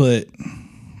could have put.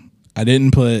 I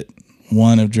didn't put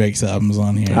one of Drake's albums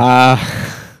on here.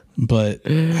 But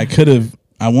I could have.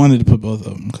 I wanted to put both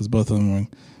of them because both of them were.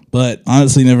 But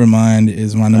honestly, Nevermind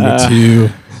is my number 2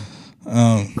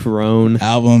 grown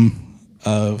album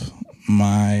of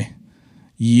my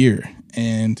year.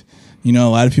 And, you know,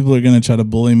 a lot of people are going to try to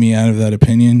bully me out of that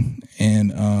opinion.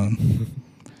 And,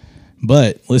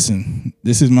 but listen,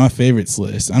 this is my favorites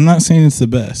list. I'm not saying it's the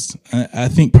best. I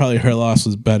think probably Her Loss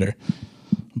was better.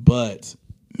 But,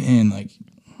 man, like,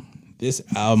 this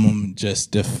album just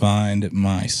defined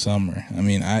my summer. I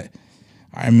mean, I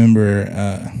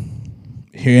remember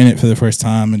hearing it for the first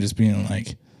time and just being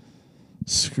like,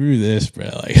 screw this, bro.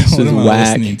 Like, what am I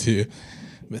listening to?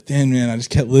 But then, man, I just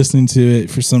kept listening to it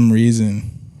for some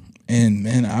reason. And,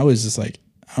 man, I was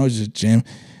just jamming.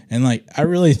 And, like, I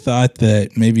really thought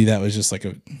that maybe that was just like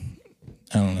I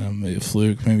don't know, maybe a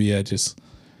fluke.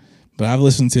 But I've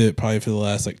listened to it probably for the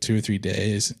last, like, 2 or 3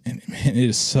 days. And, man, it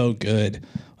is so good.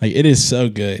 Like, it is so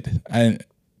good. I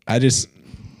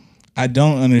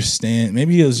don't understand.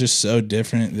 Maybe it was just so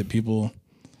different that people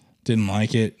didn't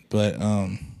like it. But,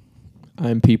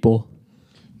 I'm people.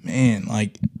 Man,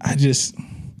 like, there's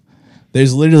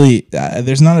literally,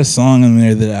 there's not a song on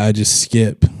there that I just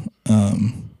skip,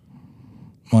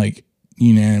 like,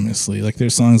 unanimously. Like,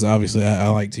 there's songs, obviously, I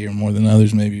like to hear more than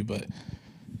others, maybe, but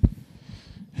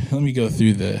let me go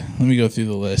through the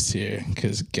list here,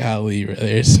 because golly,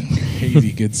 there's some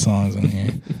crazy good songs on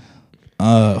here.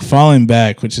 Falling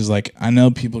Back, which is like, I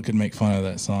know people could make fun of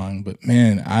that song, but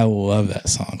man, I love that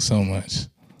song so much.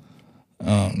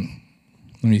 Let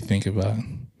me think about it.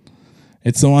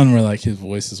 It's the one where like his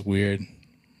voice is weird.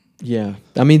 Yeah,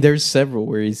 I mean, there's several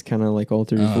where he's kind of like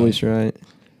altered his voice, right?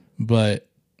 But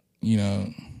you know,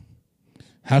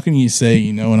 how can you say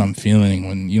you know what I'm feeling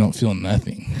when you don't feel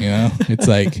nothing? You know, it's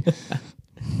like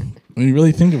when you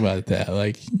really think about that,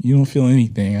 like you don't feel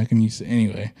anything. How can you say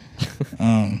anyway?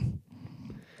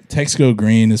 Text Go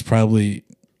Green is probably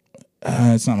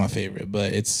it's not my favorite,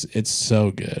 but it's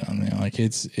so good on there. Like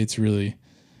it's really,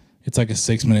 it's like a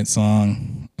 6-minute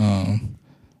song.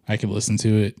 I could listen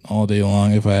to it all day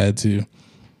long if I had to.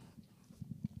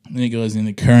 Then it goes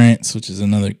into Currents, which is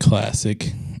another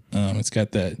classic. It's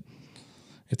got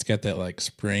that like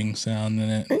spring sound in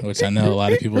it, which I know a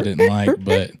lot of people didn't like,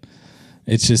 but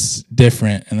it's just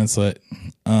different. And it's like,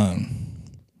 but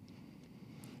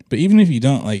even if you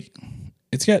don't like,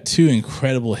 it's got 2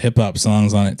 incredible hip hop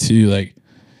songs on it too. Like,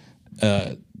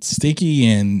 Sticky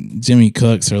and Jimmy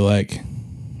Cooks are like,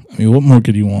 I mean, what more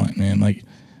could you want, man? Like,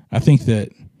 I think that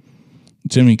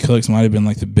Jimmy Cooks might have been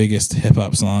like the biggest hip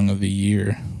hop song of the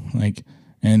year. Like,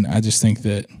 and I just think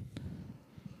that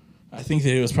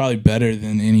it was probably better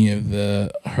than any of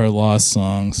the Her Loss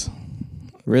songs.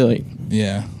 Really?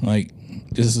 Yeah, like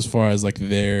just as far as like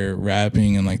their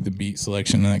rapping and like the beat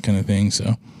selection and that kind of thing.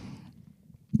 So,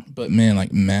 but man,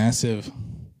 like Massive,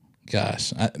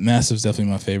 Massive's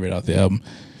definitely my favorite off the album.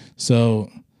 So,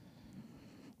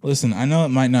 listen, I know it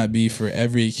might not be for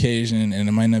every occasion and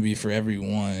it might not be for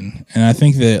everyone. And I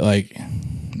think that like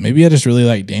maybe I just really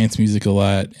like dance music a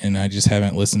lot and I just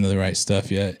haven't listened to the right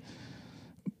stuff yet.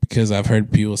 Because I've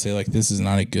heard people say like this is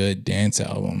not a good dance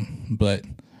album, but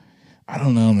I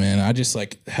don't know, man. I just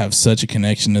like have such a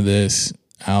connection to this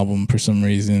album for some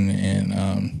reason,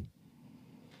 and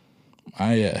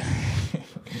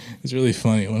it's really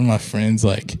funny. One of my friends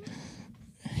like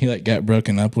he like got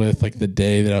broken up with like the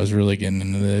day that I was really getting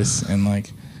into this, and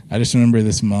like I just remember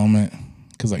this moment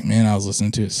because like man, I was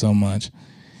listening to it so much,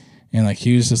 and like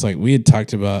he was just like we had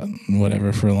talked about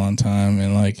whatever for a long time,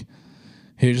 and like.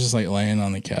 He was just like laying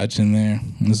on the couch in there.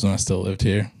 And this is when I still lived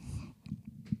here.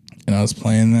 And I was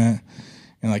playing that.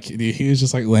 And like he was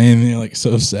just like laying there like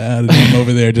so sad. And I'm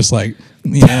over there just like,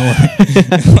 you know,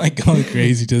 like going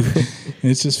crazy.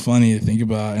 It's just funny to think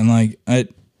about. And like,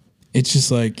 it's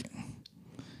just like,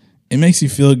 it makes you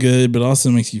feel good, but also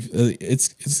makes you.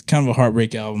 It's kind of a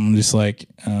heartbreak album, just like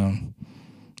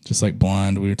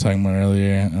Blonde we were talking about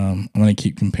earlier. I'm gonna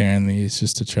keep comparing these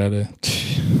just to try to.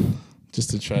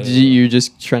 You're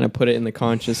just trying to put it in the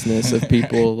consciousness of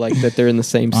people, like that they're in the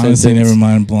same honestly, sentence. never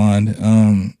mind Blonde.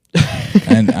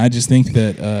 And I just think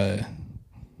that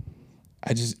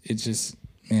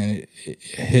it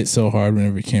hit so hard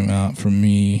whenever it came out for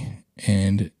me,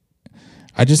 and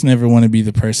I just never want to be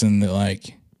the person that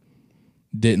like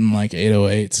didn't like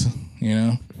 808s, you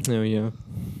know? Oh yeah.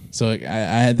 So like,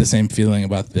 I had the same feeling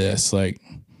about this. Like,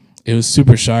 it was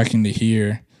super shocking to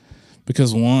hear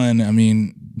because one, I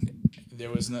mean, there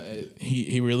was no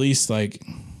he released like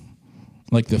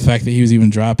the fact that he was even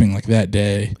dropping like that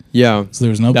day. Yeah. So there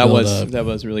was no build up. That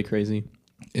was really crazy.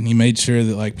 And he made sure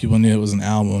that like people knew it was an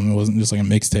album. It wasn't just like a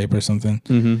mixtape or something.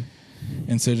 Mm-hmm.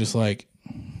 And so just like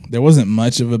there wasn't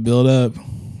much of a build up,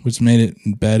 which made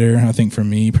it better, I think, for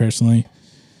me personally.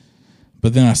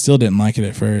 But then I still didn't like it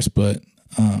at first, but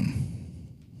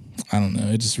I don't know.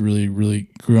 It just really, really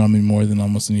grew on me more than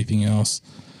almost anything else.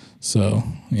 So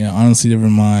yeah, Honestly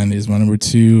Nevermind is my number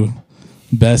 2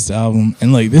 best album.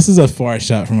 And like this is a far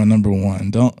shot from my number 1. I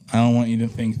don't want you to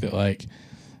think that like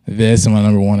this and my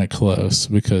number 1 are close,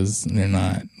 because they're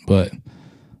not. But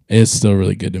it's still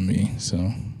really good to me.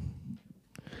 So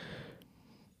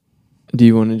do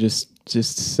you want to just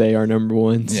say our number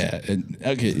 1s? Yeah.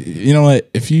 Okay. You know what?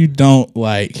 If you don't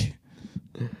like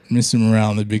Mr. Morale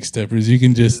and the Big Steppers, you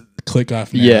can just click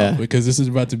off now. Yeah. Because this is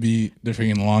about to be the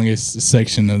freaking longest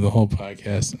section of the whole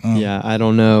podcast. Yeah. I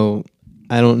don't know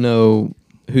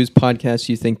whose podcast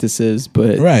you think this is,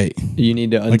 but right. You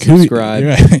need to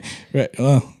unsubscribe. Right.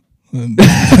 Well,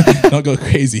 don't go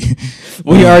crazy.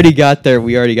 We already got their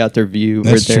view.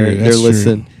 That's true. They're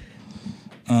listening.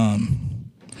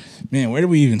 Man, where do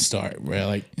we even start, bro?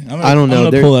 Like, I don't know.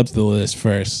 I'm gonna pull up the list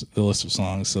first, the list of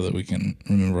songs, so that we can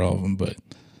remember all of them. But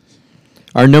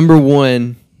our number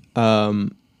 1,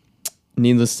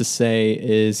 needless to say,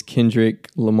 is Kendrick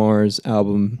Lamar's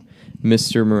album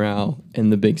 "Mr. Morale and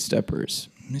the Big Steppers."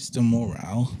 Mr.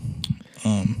 Morale.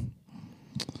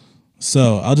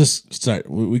 So I'll just start.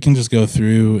 We can just go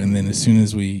through, and then as soon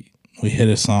as we hit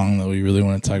a song that we really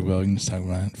want to talk about, we can just talk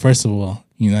about it. First of all,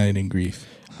 United in Grief.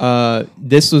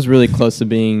 This was really close to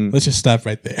being. Let's just stop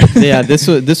right there. Yeah, this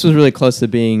was really close to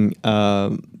being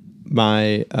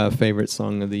my favorite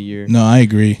song of the year. No, I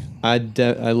agree. I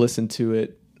listened to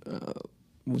it.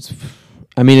 It's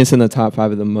in the top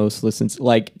 5 of the most listened.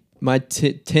 Like my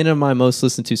 10 of my most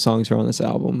listened to songs are on this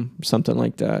album, something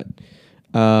like that.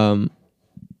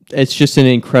 It's just an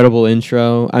incredible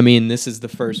intro. I mean, this is the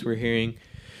first we're hearing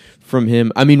from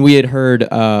him. I mean, we had heard.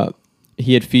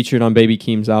 He had featured on Baby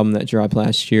Keem's album that dropped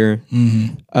last year.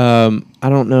 Mm-hmm. I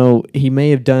don't know. He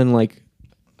may have done like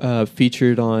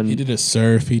featured on. He did a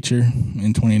Sir feature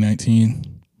in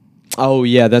 2019. Oh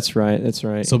yeah, that's right.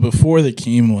 So before the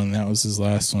Keem one, that was his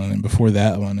last one, and before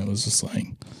that one, it was just like,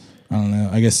 I don't know.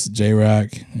 I guess J-Rock,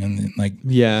 and then like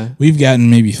we've gotten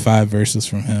maybe 5 verses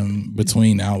from him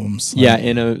between albums. Yeah,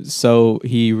 and so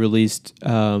he released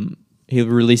Damn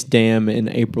in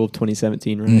April of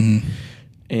 2017, right? Mm-hmm.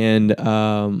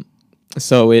 And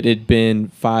so it had been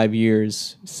 5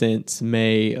 years since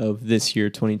May of this year,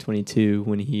 2022,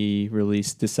 when he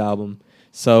released this album.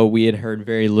 So we had heard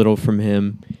very little from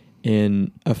him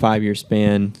in a 5-year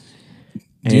span.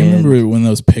 Do you remember when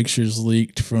those pictures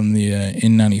leaked from the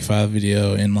N95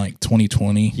 video in like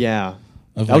 2020? Yeah.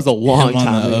 That was a long time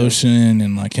on the ago. ocean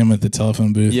and like him at the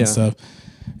telephone booth and stuff.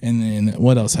 And then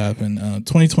what else happened?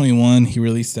 2021, he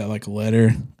released that like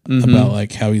letter about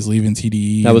like how he's leaving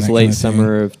TDE. That was late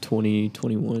summer of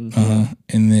 2021.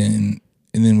 And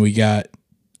then we got,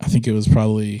 I think it was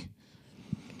probably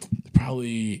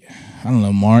I don't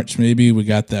know, March maybe. We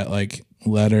got that like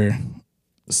letter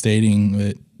stating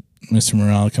that Mr.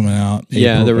 Morale coming out.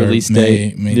 Yeah, the release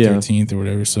date, May 13th or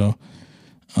whatever. So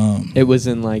it was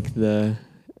in like the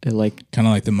kind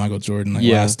of like the Michael Jordan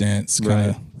Last Dance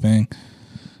kind of thing.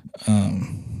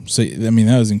 So I mean,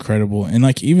 that was incredible. And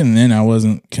like even then, I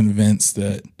wasn't convinced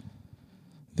that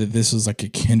this was like a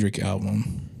Kendrick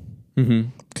album,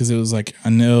 because it was like, I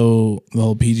know the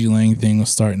whole PG Lang thing was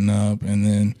starting up,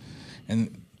 and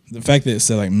the fact that it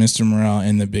said like Mr. Morale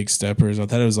and the Big Steppers, I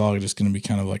thought it was all just going to be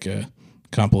kind of like a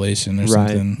compilation or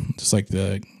something, just like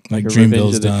the like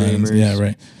Dreamville's done. Yeah,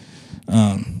 right.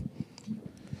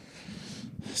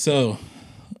 So,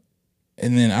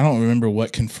 and then I don't remember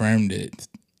what confirmed it.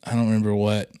 I don't remember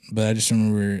what, but I just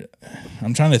remember,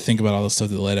 I'm trying to think about all the stuff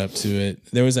that led up to it.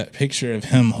 There was that picture of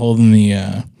him holding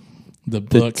the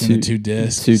book and the 2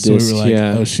 discs. So we were like,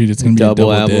 oh shoot, it's going to be a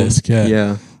double album. disc.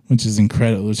 Yeah. which is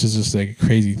incredible, which is just like a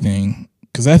crazy thing.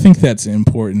 Because I think that's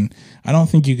important. I don't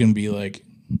think you can be like,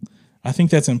 I think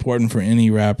that's important for any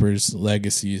rapper's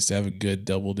legacy is to have a good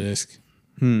double disc.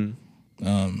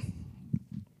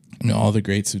 All the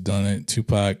greats have done it.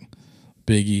 Tupac,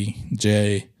 Biggie,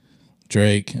 Jay,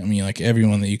 Drake. I mean, like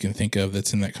everyone that you can think of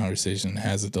that's in that conversation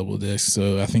has a double disc.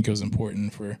 So I think it was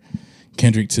important for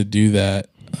Kendrick to do that.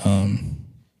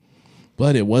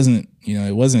 But it wasn't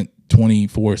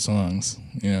 24 songs,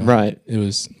 Right. It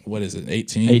was, what is it,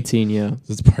 18? 18, yeah.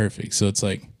 It's perfect. So it's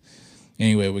like,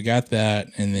 anyway, we got that,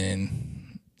 and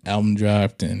then album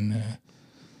dropped, and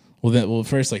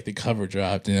first like the cover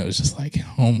dropped, and it was just like,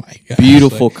 oh my god,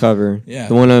 beautiful like, cover. Yeah,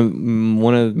 one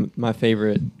of my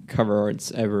favorite cover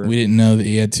arts ever. We didn't know that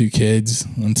he had 2 kids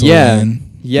until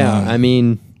then. Yeah. I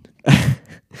mean,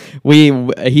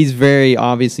 he's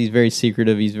very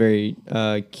secretive. He's very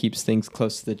keeps things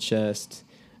close to the chest.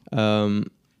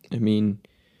 I mean,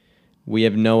 we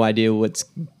have no idea what's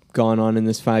gone on in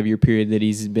this 5-year period that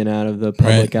he's been out of the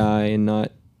public eye and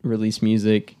not released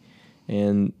music,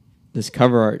 and this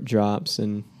cover art drops,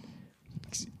 and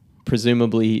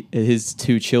presumably his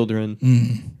 2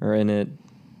 children are in it.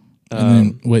 And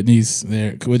then Whitney's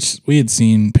there, which we had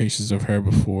seen pictures of her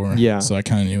before. Yeah. So I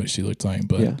kind of knew what she looked like,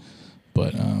 and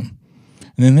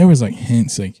then there was like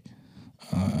hints, like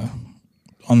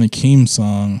on the Keem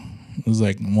song, it was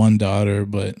like one daughter,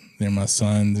 but they're my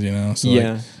sons, So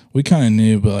like, we kind of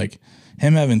knew, but like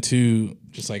him having 2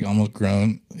 just like almost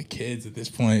grown kids at this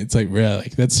point, it's like, bro,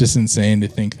 like that's just insane to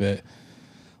think that,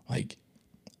 like,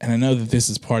 and I know that this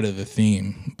is part of the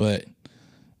theme, but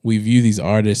we view these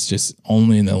artists just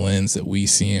only in the lens that we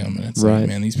see them, and it's like,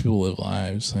 man, these people live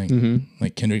lives. Like,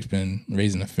 like Kendrick's been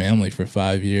raising a family for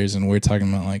 5 years, and we're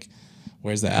talking about like,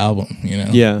 where's the album?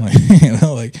 Yeah, like,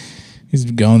 like he's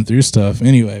going through stuff.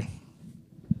 Anyway,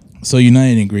 so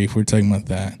United in Grief, we're talking about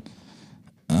that.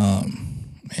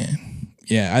 Man,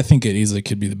 yeah, I think it easily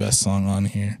could be the best song on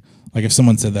here. Like if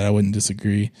someone said that, I wouldn't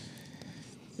disagree.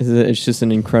 It's just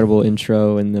an incredible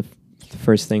intro, and the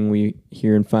first thing we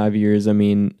hear in 5 years. I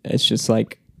mean, it's just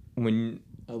like when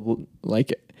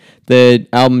like the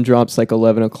album drops like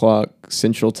 11 o'clock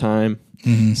Central Time.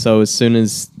 So as soon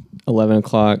as 11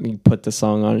 o'clock, you put the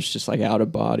song on, it's just like out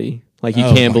of body. Like you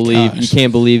can't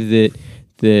believe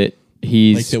that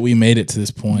he's like that we made it to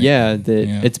this point. Yeah,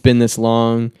 it's been this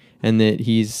long, and that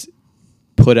he's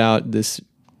put out this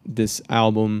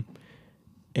album,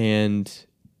 and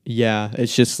yeah,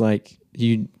 it's just like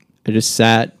I just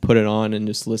sat, put it on, and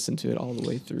just listened to it all the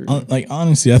way through. Like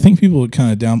honestly, I think people would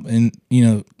kind of down, and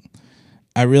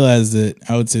I realize that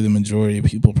I would say the majority of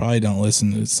people probably don't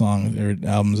listen to the song or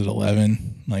albums at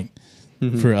 11. Like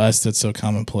for us, that's so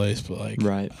commonplace, but like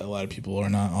a lot of people are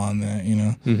not on that,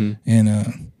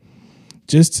 and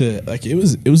just to like it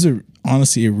was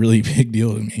honestly a really big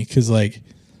deal to me, because like,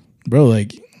 bro,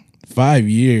 like 5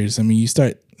 years. I mean,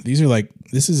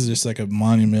 this is just like a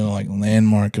monumental like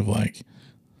landmark of like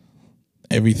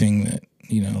everything that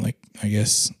like I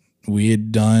guess we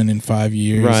had done in 5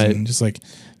 years, and just like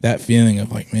that feeling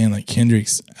of like, man, like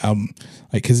Kendrick's album,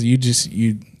 like because you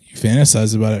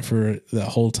fantasize about it for that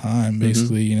whole time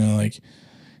basically, like,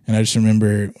 and I just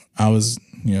remember I was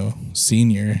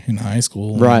senior in high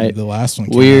school, the last one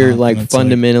came we're out, like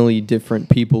fundamentally different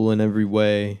people in every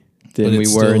way than we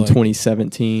were in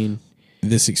 2017.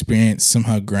 This experience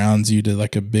somehow grounds you to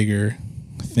like a bigger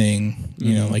thing,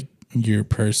 like your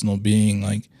personal being,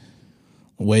 like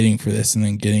waiting for this and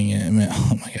then getting it. I mean,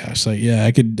 oh my gosh, like yeah,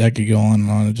 I could go on and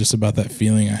on just about that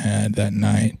feeling I had that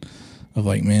night of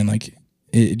like, man, like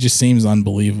it just seems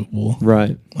unbelievable,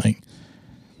 right? Like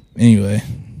anyway,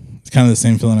 it's kind of the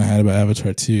same feeling I had about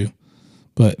Avatar 2,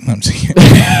 but I'm just kidding.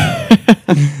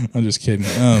 I'm just kidding.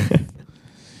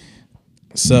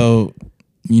 So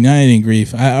United in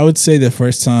Grief, I would say the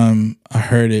first time I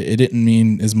heard it, it didn't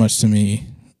mean as much to me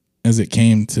as it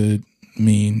came to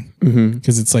mean,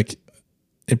 because it's like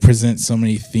it presents so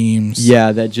many themes, that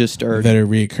are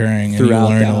reoccurring, and you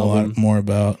learn a lot more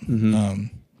about.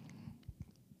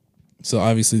 So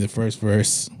obviously the first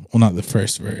verse, well, not the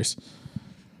first verse,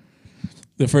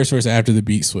 the first verse after the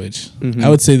beat switch. I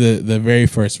would say the very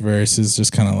first verse is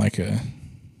just kind of like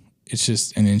it's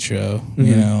just an intro,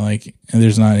 like, and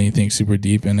there's not anything super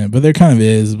deep in it, but there kind of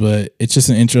is, but it's just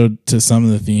an intro to some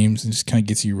of the themes and just kind of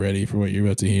gets you ready for what you're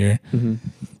about to hear.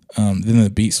 Then the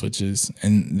beat switches,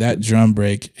 and that drum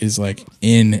break is like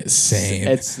insane.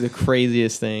 It's the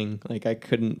craziest thing. Like I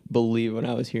couldn't believe when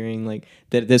I was hearing like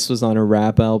that this was on a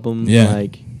rap album. Yeah.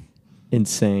 Like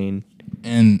insane.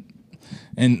 And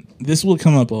this will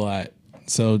come up a lot.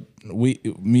 So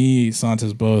me,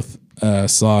 Santos both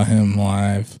saw him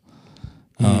live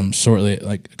shortly,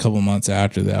 like a couple months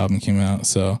after the album came out.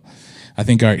 So I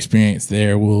think our experience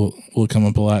there will come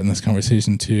up a lot in this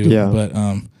conversation too. Yeah. But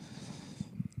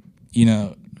you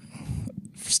know,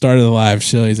 start of the live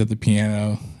show, he's at the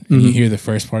piano, and you hear the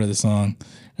first part of the song,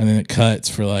 and then it cuts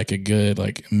for like a good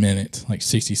like minute, like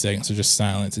 60 seconds of just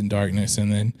silence and darkness,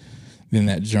 and then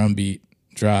that drum beat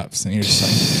drops, and you're just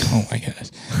like, oh my gosh,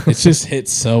 it just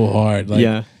hits so hard. Like,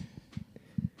 yeah.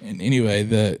 And anyway,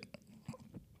 the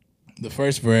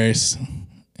first verse,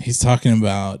 he's talking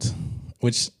about,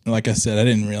 which, like I said, I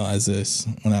didn't realize this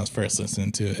when I was first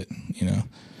listening to it, you know,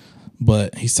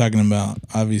 but he's talking about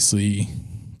obviously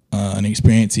an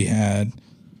experience he had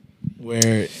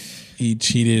where he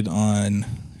cheated on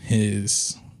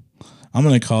his, I'm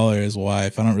gonna call her his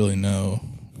wife. I don't really know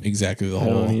exactly the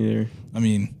whole. I don't either. I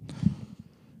mean,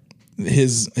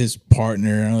 his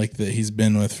partner, like, that he's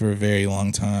been with for a very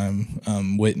long time,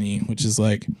 Whitney, which is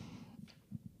like,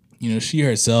 you know, she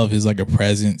herself is like a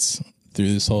presence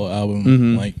through this whole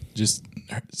album, like just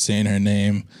saying her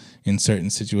name in certain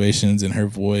situations and her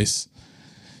voice.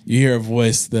 You hear her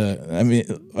voice. I mean,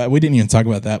 we didn't even talk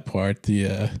about that part.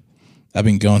 I've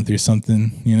been going through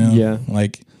something, you know. Yeah.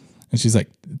 Like, and she's like,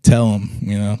 tell him,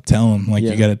 you know, tell him. Like,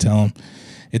 you got to tell him.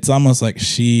 It's almost like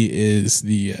she is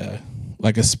the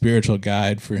like a spiritual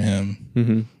guide for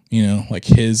him. You know, like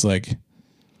his like.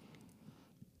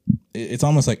 It's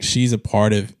almost like she's a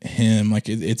part of him. Like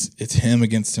it's him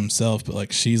against himself, but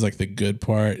like she's like the good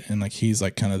part, and like he's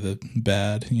like kind of the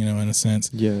bad, you know, in a sense.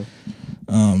 Yeah.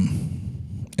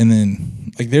 And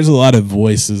then like there's a lot of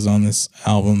voices on this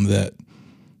album that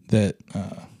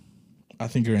I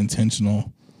think are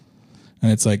intentional,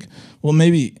 and it's like, well,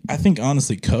 maybe I think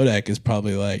honestly Kodak is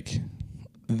probably like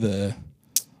the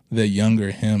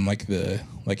younger him, like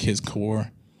his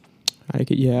core. I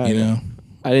could, yeah. You know.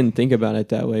 I didn't think about it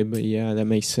that way, but yeah, that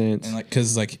makes sense. And like,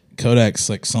 cause like Kodak's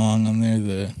like song on there,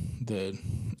 the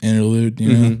interlude,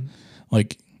 you know,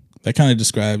 like that kind of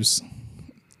describes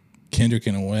Kendrick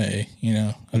in a way, you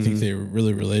know. I think they were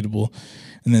really relatable.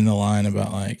 And then the line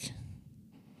about like,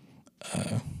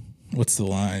 what's the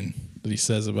line that he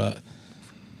says about?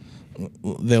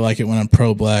 They like it when I'm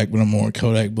pro black, but I'm more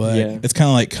Kodak black. Yeah. It's kind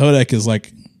of like Kodak is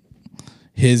like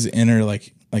his inner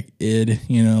like id,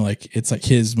 you know, like it's like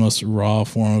his most raw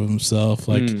form of himself,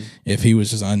 like if he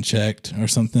was just unchecked or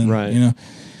something, right? You know.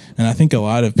 And I think a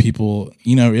lot of people,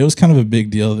 you know, it was kind of a big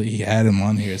deal that he had him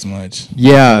on here as much.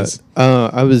 Yeah,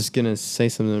 I was gonna say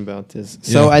something about this.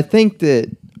 So I think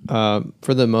that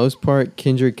for the most part,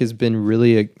 Kendrick has been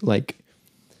really like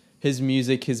his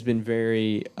music has been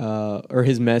very, or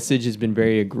his message has been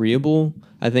very agreeable.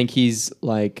 I think he's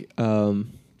like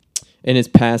in his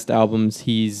past albums,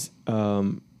 he's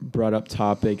brought up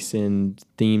topics and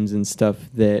themes and stuff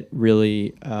that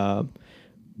really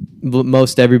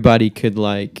most everybody could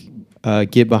like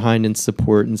get behind and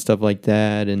support and stuff like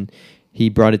that. And he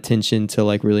brought attention to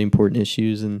like really important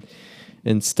issues and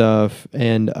stuff.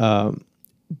 And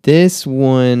this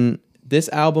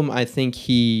album, I think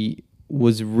he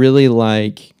was really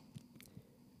like,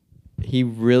 you're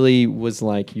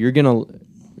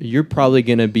probably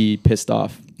gonna be pissed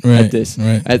off at this,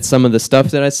 at some of the stuff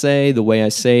that I say, the way I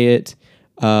say it,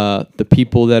 the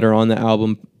people that are on the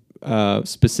album,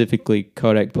 specifically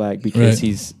Kodak Black, because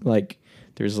he's like,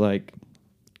 there's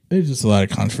just a lot of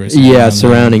controversy.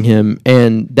 Surrounding him,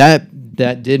 and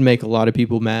that did make a lot of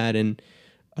people mad, and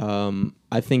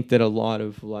I think that a lot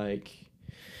of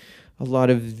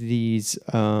these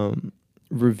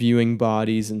reviewing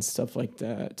bodies and stuff like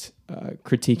that,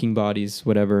 critiquing bodies,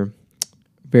 whatever,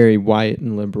 very white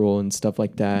and liberal and stuff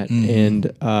like that,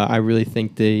 and I really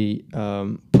think they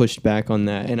pushed back on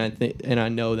that, and I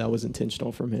know that was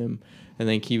intentional from him. I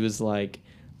think he was like,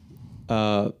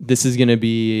 this is gonna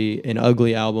be an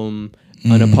ugly album,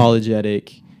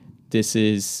 unapologetic. This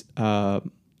is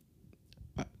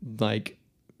like,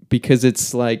 because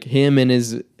it's like him and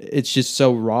it's just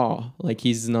so raw. Like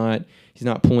he's not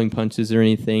pulling punches or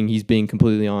anything. He's being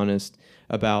completely honest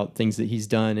about things that he's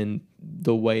done and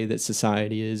the way that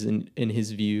society is in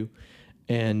his view.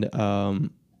 And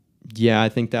I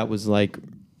think that was like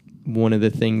one of the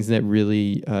things that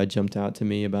really jumped out to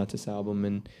me about this album,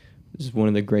 and just one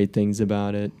of the great things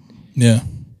about it. Yeah.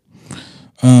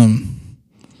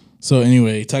 So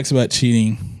anyway, he talks about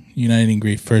cheating, uniting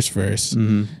grief, first verse,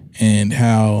 and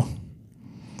how,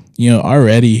 you know,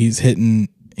 already he's hitting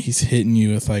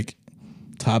you with like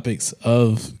topics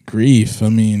of grief. I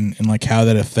mean, and like how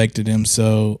that affected him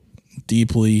so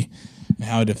deeply, and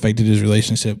how it affected his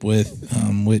relationship with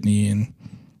Whitney. And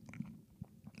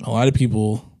a lot of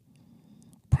people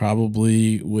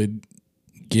probably would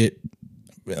get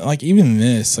like, even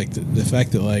this, like the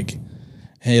fact that like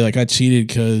hey, like I cheated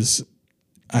because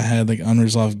I had like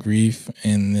unresolved grief,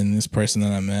 and then this person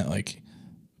that I met like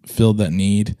filled that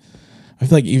need. I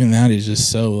feel like even that is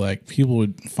just so like people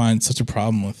would find such a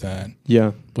problem with that.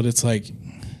 Yeah. But it's like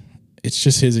it's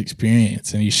just his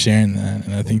experience, and he's sharing that,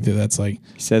 and I think that that's like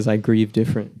He says I grieve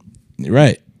different.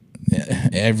 right.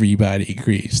 Everybody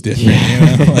grieves different,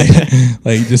 you know.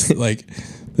 like just like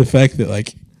the fact that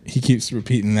like he keeps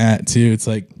repeating that too. It's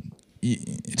like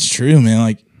it's true, man.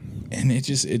 Like, and it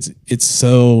just it's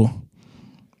so.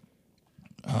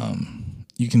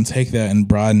 You can take that and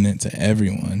broaden it to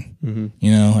everyone. Mm-hmm.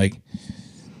 You know, like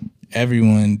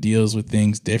everyone deals with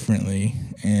things differently,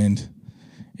 and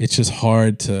it's just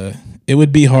hard to. It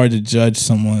would be hard to judge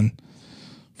someone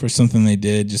for something they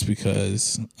did just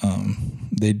because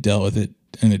they dealt with it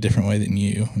in a different way than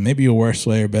you. Maybe a worse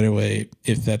way or better way,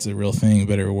 if that's a real thing,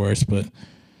 better or worse. But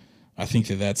I think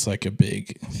that that's like a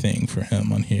big thing for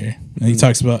him on here. And he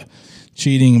talks about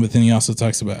cheating, but then he also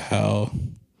talks about how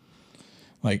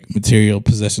like material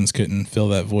possessions couldn't fill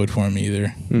that void for him either.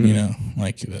 Mm-hmm. You know,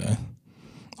 like the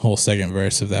whole second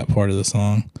verse of that part of the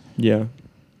song. Yeah.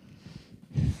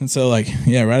 And so, like,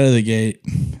 yeah, right out of the gate,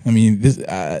 I mean,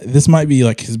 this might be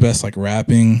like his best like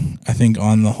rapping, I think,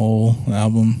 on the whole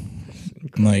album.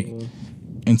 Like,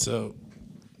 and so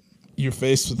you're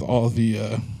faced with all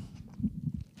the,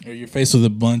 or you're faced with a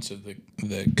bunch of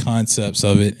the concepts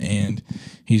of it, and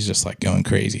he's just like going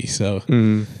crazy. So,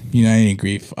 Uniting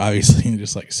Grief, obviously,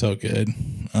 just like so good.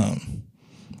 And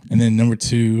then number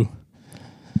 2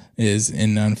 is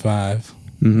In None 5,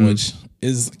 which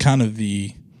is kind of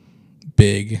the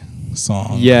big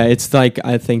song. Yeah, it's like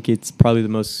I think it's probably the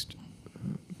most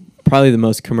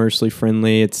commercially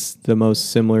friendly. It's the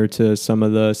most similar to some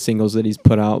of the singles that he's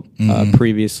put out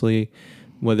previously,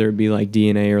 whether it be like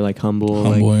DNA or like Humble.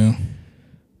 Like,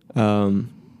 yeah.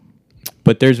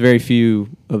 But there's very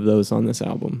few of those on this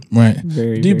album. Right.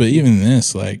 Very, dude, very but few. even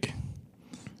this, like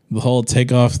the whole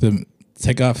take off the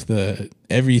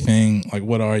everything, like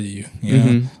what are you? You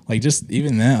know? Like just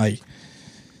even that, like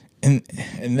and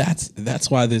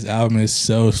that's why this album is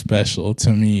so special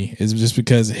to me, is just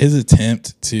because his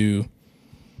attempt to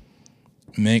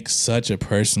make such a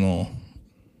personal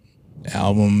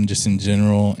album just in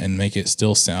general and make it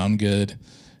still sound good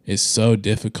is so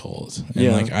difficult.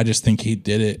 And like I just think he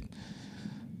did it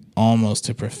almost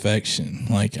to perfection.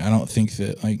 Like I don't think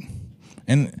that like,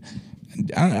 and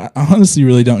I honestly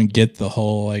really don't get the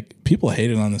whole like people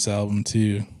hated on this album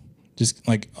too, just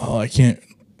like, oh, I can't,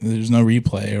 there's no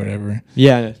replay or whatever.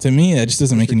 Yeah, to me that just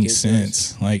doesn't make any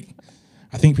sense. Like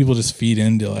I think people just feed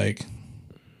into like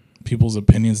people's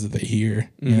opinions that they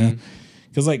hear, you know,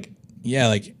 because like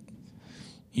like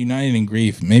United in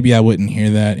Grief, maybe I wouldn't hear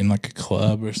that in like a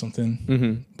club or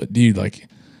something, but dude, like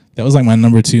that was like my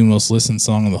number 2 most listened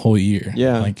song of the whole year.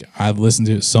 Yeah, like I've listened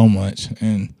to it so much.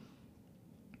 And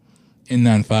In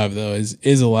 9-5 though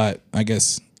is a lot, I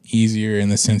guess, easier in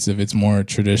the sense of it's more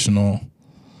traditional,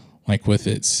 like with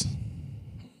its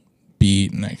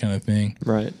beat and that kind of thing.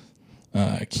 Right.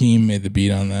 Keem made the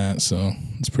beat on that, so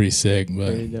it's pretty sick. But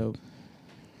very dope.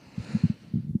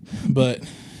 But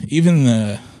even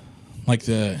the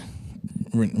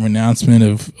renouncement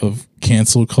of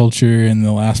cancel culture in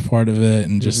the last part of it,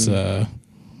 and just I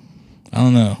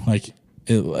don't know, like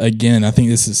it, again, I think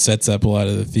this sets up a lot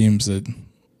of the themes that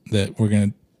we're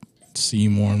gonna see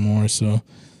more and more. So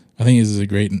I think this is a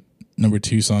great number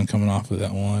 2 song coming off of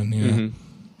that one, you know.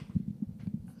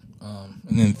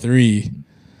 And then 3,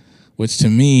 which to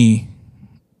me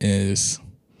is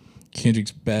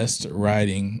Kendrick's best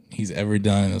writing he's ever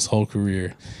done in his whole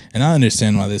career. And I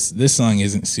understand why this song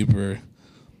isn't super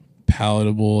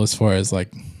palatable as far as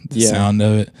like the sound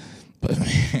of it, but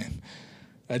man,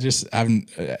 I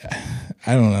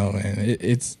don't know, man.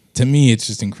 It's to me it's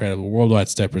just incredible. Worldwide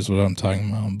Stepper is what I'm talking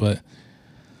about, but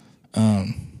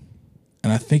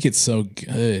and I think it's so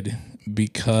good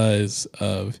because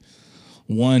of,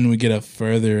 one, we get a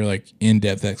further like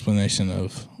in-depth explanation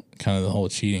of kind of the whole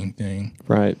cheating thing,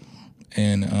 right?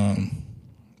 And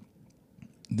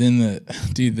then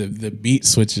the beat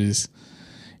switches,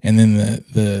 and then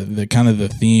the kind of the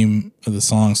theme of the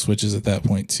song switches at that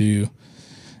point too.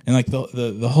 And like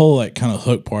the whole like kind of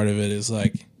hook part of it is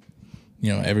like,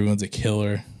 you know, everyone's a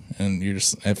killer, and you're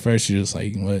just at first you're just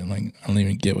like, what? Like I don't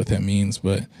even get what that means,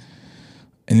 but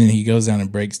and then he goes down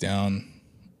and breaks down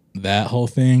that whole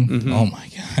thing. Oh my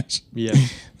gosh. Yeah.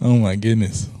 Oh my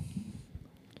goodness.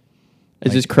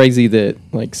 It's just crazy that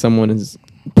like someone is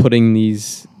putting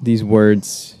these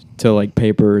words to like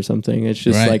paper or something. It's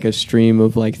just like a stream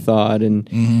of like thought,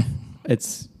 and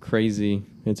it's crazy.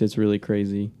 It's really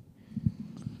crazy.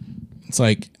 It's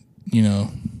like, you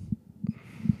know,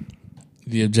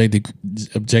 the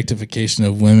objectification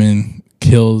of women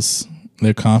kills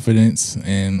their confidence,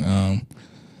 and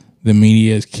the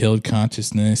media has killed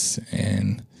consciousness,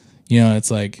 and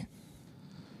it's like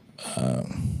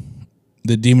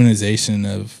the demonization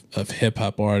of hip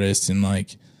hop artists, and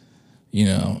like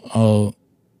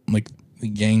like the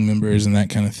gang members and that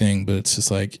kind of thing. But it's just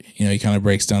like he kind of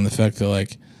breaks down the fact that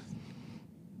like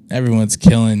everyone's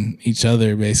killing each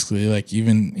other basically. Like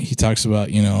even he talks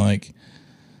about like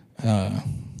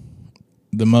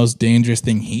the most dangerous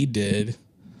thing he did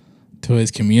to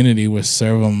his community was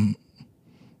serve them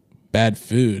bad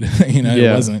food.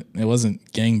 It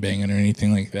wasn't gangbanging or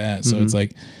anything like that. So it's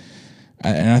like,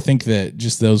 I think that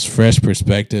just those fresh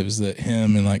perspectives that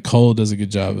him and like Cole does a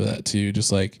good job of that too,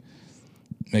 just like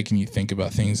making you think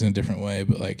about things in a different way.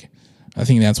 But like, I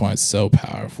think that's why it's so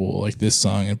powerful. Like this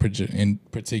song in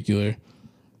particular,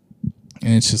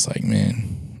 and it's just like,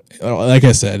 man, like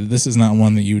I said, this is not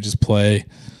one that you would just play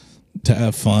to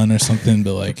have fun or something,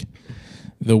 but like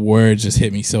the words just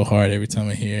hit me so hard every time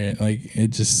I hear it. Like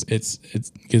it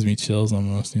gives me chills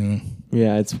almost.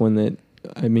 Yeah, it's one that,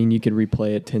 I mean, you could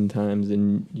replay it 10 times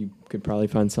and you could probably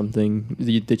find something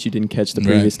that you didn't catch the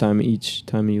previous time each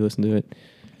time you listen to it.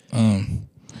 And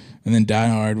then Die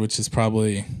Hard, which is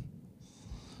probably,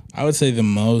 I would say, the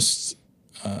most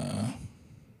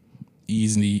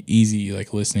easy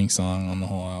like listening song on the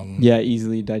whole album. Yeah,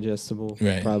 easily digestible.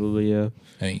 Right. Probably, yeah.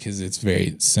 I think because it's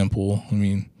very simple. I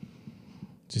mean,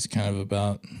 just kind of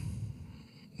about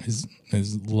his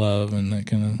love and that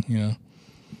kind of,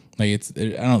 like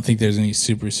I don't think there's any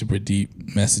super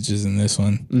deep messages in this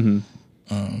one.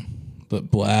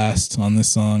 But Blast on this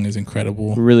song is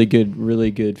incredible. Really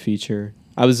good feature.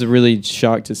 I was really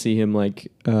shocked to see him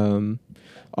like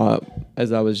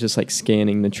as I was just like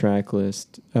scanning the track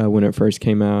list when it first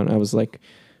came out. I was like,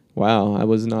 wow, I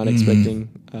was not expecting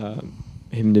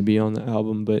him to be on the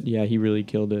album, but yeah, he really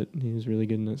killed it. He was really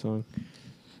good in that song.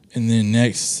 And then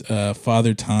next,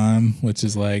 Father Time, which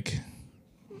is like,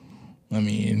 I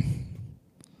mean,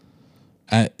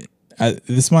 I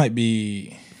this might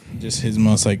be just his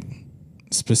most like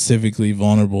specifically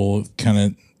vulnerable kind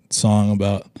of song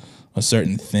about a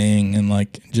certain thing, and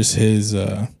like just his,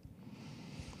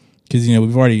 because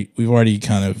we've already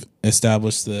kind of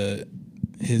established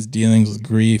his dealings with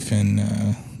grief and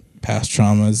past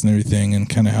traumas and everything, and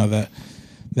kind of how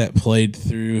that played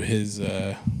through his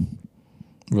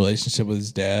relationship with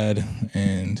his dad,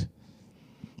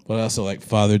 but also like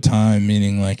Father Time,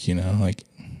 meaning like like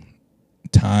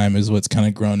time is what's kind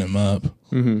of grown him up.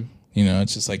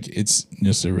 It's just like it's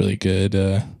just a really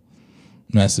good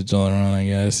message all around, I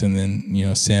guess. And then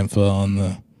Sampha on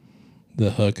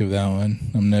the hook of that one.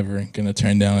 I'm never gonna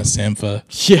turn down a Sampha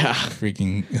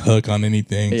freaking hook on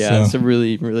anything. Yeah, it's a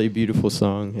really beautiful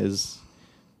song.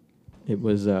 It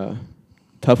was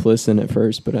tough listen at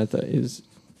first, but I thought it was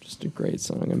just a great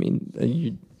song. I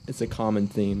mean, it's a common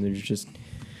theme. There's just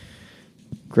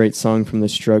great song from the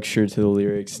structure to the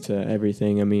lyrics to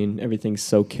everything. I mean, everything's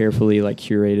so carefully like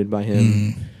curated by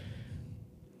him.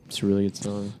 It's a really good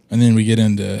song. And then we get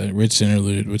into Rich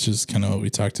Interlude, which is kind of what we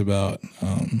talked about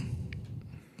a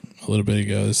little bit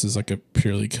ago. This is like a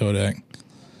purely Kodak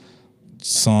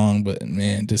song, but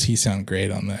man, does he sound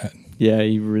great on that? Yeah,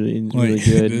 he really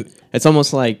good. It's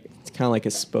almost like it's kind of like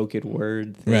a spoken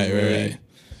word thing. Right.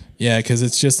 Yeah, because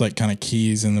it's just like kind of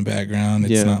keys in the background.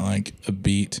 It's not like a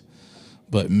beat.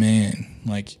 But man,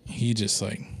 like he just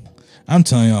like, I'm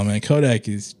telling y'all, man, Kodak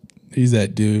he's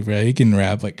that dude, bro. He can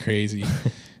rap like crazy.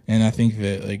 And I think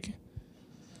that like,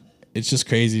 it's just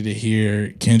crazy to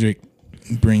hear Kendrick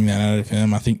bring that out of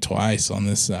him. I think twice on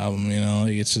this album,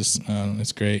 like it's just,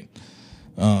 it's great.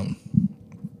 And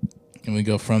we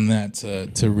go from that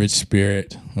to Rich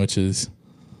Spirit, which is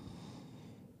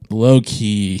low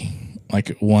key,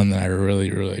 like one that I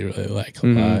really like a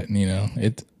lot.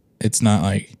 It's not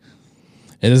like,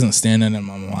 it doesn't stand out in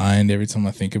my mind every time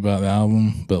I think about the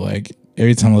album, but like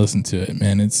every time I listen to it,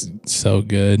 man, it's so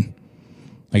good.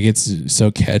 Like it's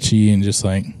so catchy, and just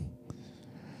like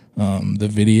the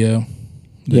video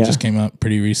that just came out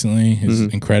pretty recently is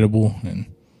incredible. And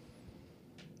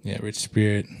yeah, Rich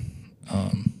Spirit.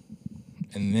 And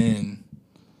then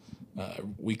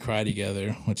We Cry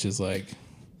Together, which is like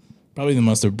probably the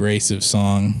most abrasive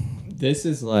song. This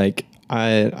is like,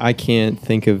 I can't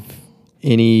think of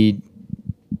any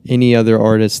other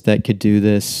artist that could do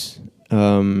this.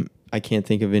 I can't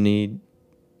think of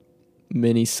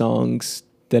many songs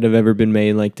that have ever been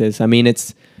made like this. I mean,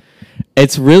 it's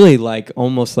really like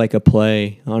almost like a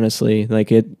play, honestly. Like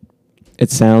it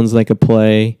sounds like a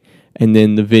play, and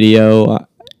then the video,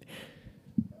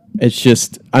 It's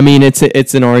just, I mean, it's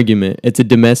an argument. It's a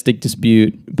domestic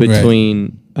dispute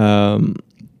between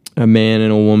a man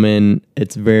and a woman.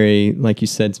 It's very, like you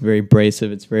said, it's very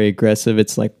abrasive. It's very aggressive.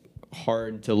 It's like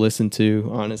hard to listen to,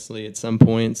 honestly, at some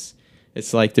points.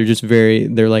 It's like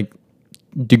they're like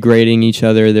degrading each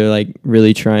other. They're like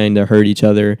really trying to hurt each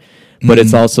other. But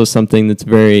it's also something that's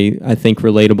very, I think,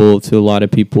 relatable to a lot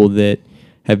of people that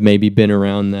have maybe been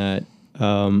around that.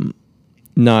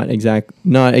 Not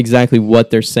exactly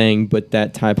what they're saying, but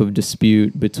that type of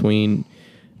dispute between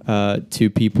two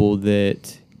people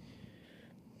that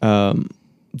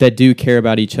do care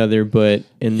about each other, but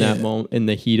in that moment, in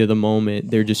the heat of the moment,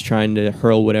 they're just trying to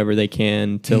hurl whatever they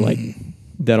can to like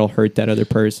that'll hurt that other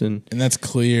person. And that's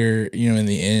clear, in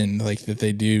the end, like that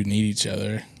they do need each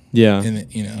other. Yeah.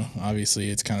 And obviously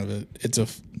it's kind of a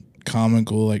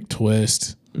comical like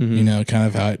twist, kind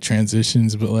of how it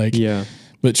transitions, but like,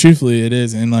 but truthfully it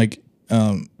is. And like,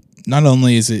 not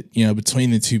only is it,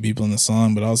 between the two people in the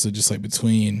song, but also just like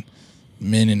between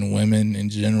men and women in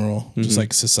general, just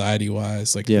like society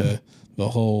wise, like the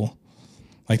whole,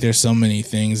 like there's so many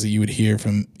things that you would hear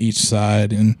from each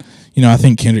side. And, I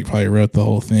think Kendrick probably wrote the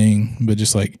whole thing, but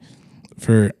just like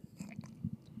for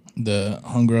the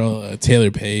homegirl,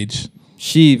 Taylor Page,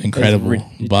 she incredible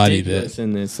bodied it.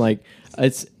 In this, like,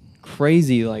 it's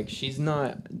crazy. Like, she's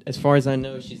not, as far as I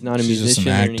know, she's not a musician just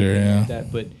an actor, or anything like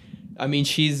that. But I mean,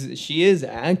 she is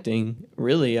acting,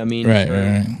 really. I mean,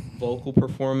 her vocal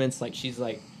performance, like she's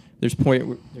like, there's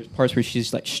parts where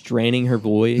she's like straining her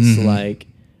voice, like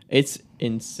it's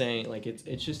insane. Like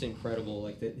it's just incredible.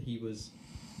 Like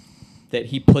that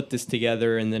he put this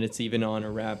together, and then it's even on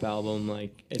a rap album.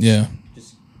 Like it's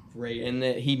just great, and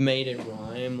that he made it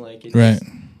rhyme. Like it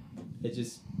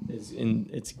just is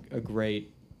it's a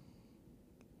great.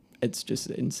 It's just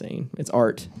insane. It's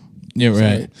art. Yeah,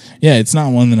 right. Yeah, it's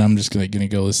not one that I'm just gonna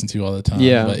go listen to all the time.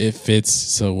 Yeah, but it fits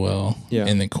so well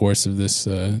in the course of this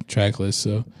track list.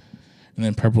 So, and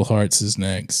then Purple Hearts is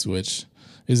next, which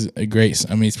is a great.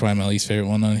 I mean, it's probably my least favorite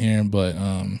one on here, but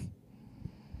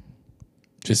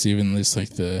just even just like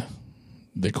the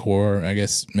core, I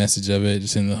guess, message of it,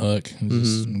 just in the hook,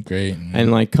 is just great.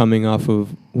 And like coming off of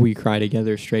We Cry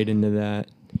Together straight into that.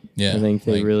 Yeah, I think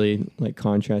they really like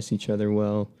contrast each other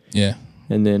well. Yeah.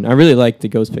 And then I really like the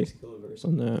Ghostface Killah verse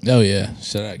on that. Oh yeah,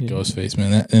 shout out Ghostface,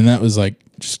 man. That was like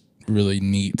just really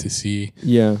neat to see.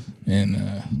 Yeah.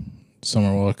 And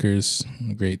Summer Walker's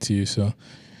great too. So,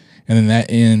 and then that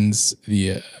ends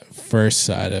the first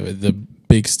side of it, the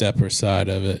Big Stepper side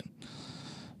of it,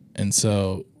 and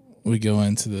so we go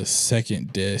into the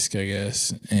second disc, I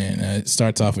guess, and it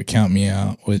starts off with "Count Me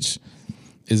Out," which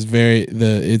is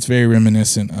it's very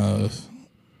reminiscent of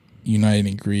United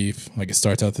in Grief. Like it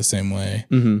starts out the same way,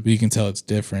 but you can tell it's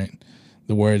different.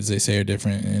 The words they say are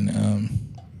different,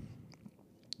 and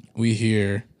we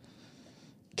hear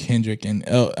Kendrick and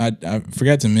I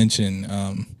forgot to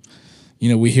mention,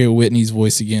 we hear Whitney's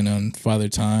voice again on Father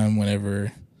Time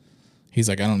whenever he's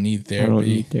like, "I don't need therapy." I don't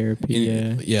need therapy.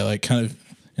 And, yeah, like kind of,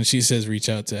 and she says, "Reach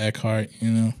out to Eckhart,"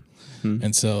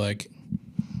 and so like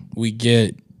we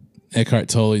get Eckhart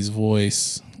Tolle's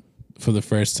voice for the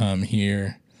first time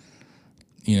here.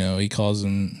 He calls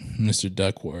him Mr.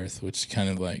 Duckworth, which kind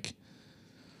of like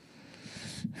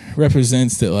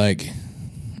represents that, like,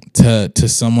 to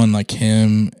someone like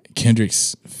him,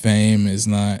 Kendrick's fame is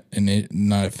not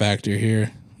a factor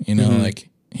here. Like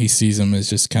he sees him as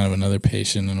just kind of another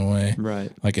patient in a way.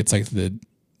 Right. Like it's like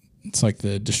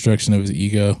the destruction of his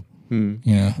ego.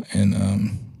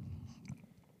 And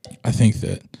I think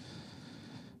that,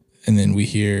 and then we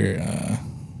hear,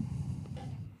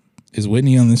 is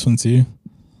Whitney on this one too?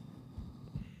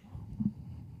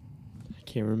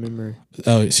 Can't remember.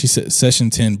 Oh, she said Session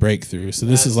 10 Breakthrough. So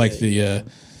this is like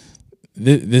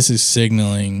this is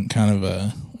signaling kind of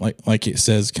a like it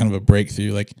says kind of a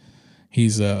breakthrough. Like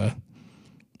he's the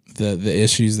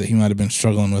issues that he might have been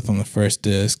struggling with on the first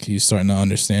disc, he's starting to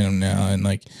understand them now. And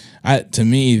like I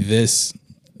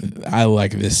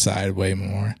like this side way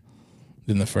more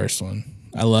than the first one.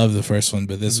 I love the first one,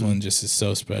 but this one just is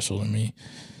so special to me.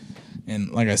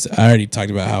 And like I said, I already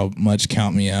talked about how much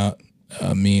Count Me Out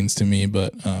means to me,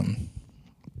 but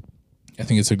I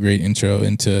think it's a great intro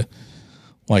into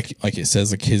like it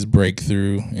says, like his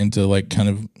breakthrough into like kind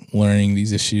of learning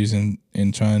these issues and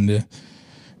trying to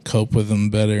cope with them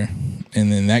better.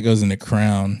 And then that goes into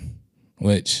Crown,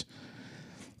 which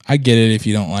I get it if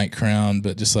you don't like Crown,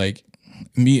 but just like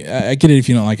I get it if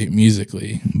you don't like it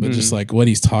musically, but just like what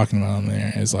he's talking about on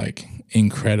there is like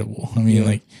incredible. I mean,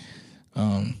 like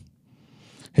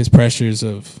his pressures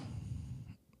of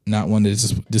not wanting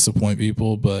to disappoint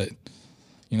people, but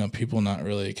people not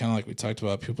really, kind of like we talked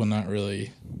about, people not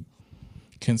really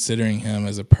considering him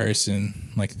as a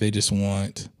person. Like they just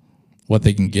want what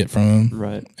they can get from him.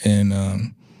 Right. And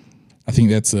I think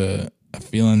that's a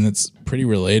feeling that's pretty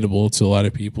relatable to a lot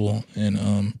of people.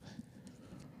 And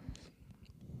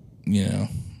you know,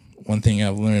 one thing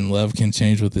I've learned, love can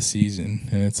change with the season.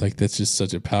 And it's like that's just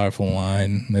such a powerful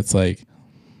line. That's like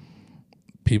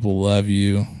people love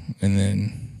you and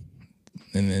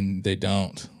then they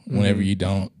don't whenever you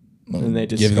don't. And they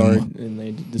discard and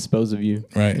they dispose of you.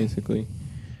 Right. Basically.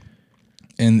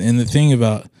 And the thing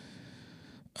about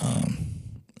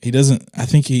I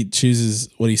think he chooses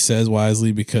what he says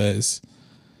wisely because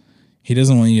he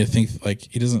doesn't want you to think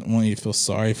he doesn't want you to feel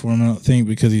sorry for him, I don't think,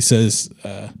 because he says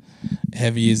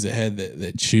heavy is the head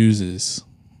that chooses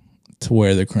to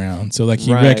wear the crown. So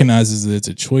he recognizes that it's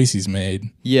a choice he's made.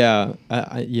 Yeah.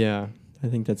 I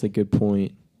think that's a good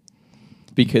point.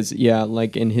 Because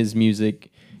in his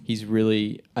music, he's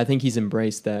really, I think he's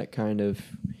embraced that kind of,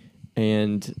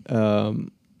 and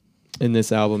in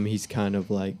this album, he's kind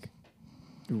of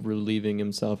relieving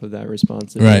himself of that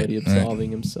responsibility of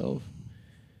solving himself.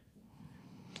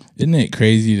 Isn't it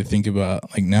crazy to think about,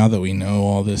 now that we know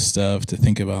all this stuff, to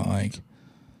think about,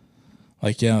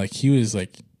 he was, I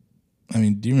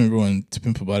mean, do you remember when To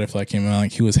Pimp a Butterfly came out?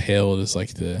 He was hailed as, no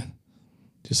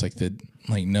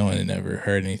one had ever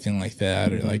heard anything like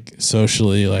that, or,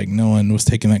 socially, no one was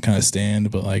taking that kind of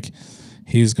stand, but,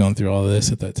 he was going through all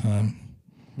this at that time.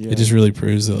 Yeah. It just really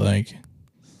proves that,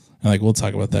 we'll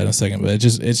talk about that in a second, but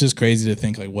it's just crazy to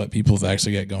think, what people have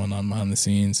actually got going on behind the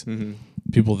scenes. Mm-hmm.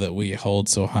 People that we hold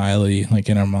so highly,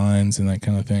 in our minds and that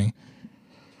kind of thing.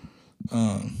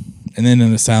 And then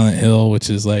in the Silent Hill, which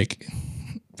is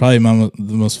probably the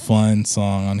most fun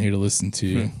song on here to listen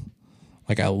to.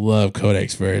 I love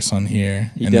Kodak's verse on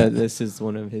here. This is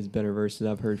one of his better verses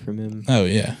I've heard from him. Oh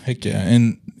yeah, heck yeah!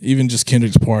 And even just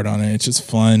Kendrick's part on it, it's just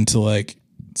fun to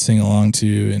sing along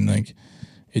to, and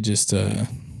it just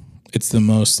it's the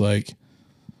most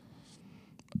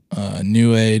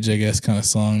new age, I guess, kind of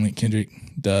song that Kendrick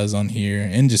does on here,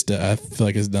 and just I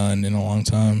feel has done in a long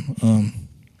time.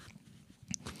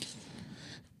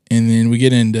 And then we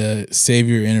get into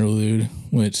Savior Interlude,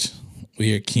 which we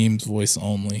hear Keem's voice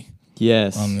only.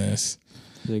 Yes. On this.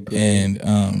 And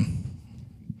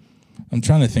I'm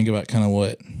trying to think about kind of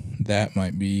what that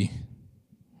might be.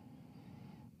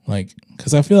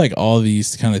 Because I feel all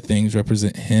these kind of things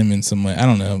represent him in some way. I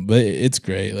don't know, but it's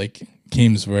great.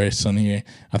 Keem's verse on here,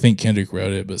 I think Kendrick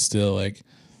wrote it, but still,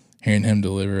 hearing him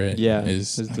deliver it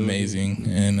is amazing.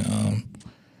 And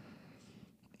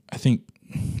I think,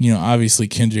 obviously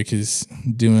Kendrick is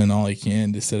doing all he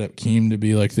can to set up Keem to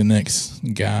be the next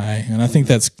guy, and I think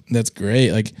that's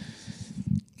great.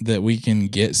 That we can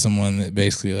get someone that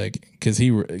basically because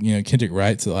Kendrick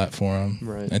writes a lot for him,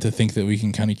 right? And to think that we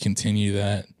can kind of continue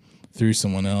that through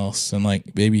someone else, and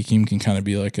Baby Keem can kind of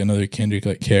be another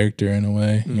Kendrick character in a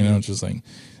way, Mm-hmm. It's just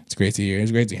it's great to hear.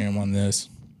 It's great to hear him on this,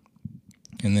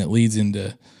 and that leads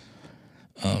into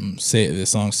the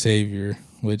song Savior,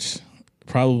 which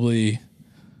probably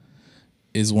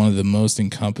is one of the most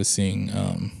encompassing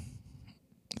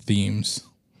themes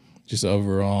just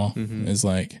overall. Mm-hmm. Is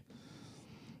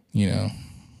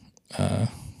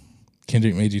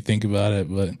Kendrick made you think about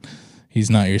it, but he's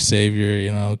not your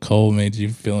savior. Cole made you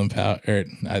feel empowered.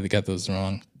 I got those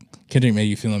wrong. Kendrick made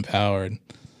you feel empowered.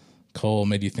 Cole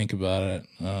made you think about it.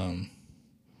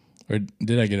 Or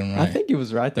did I get him right? I think he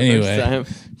was right the first time.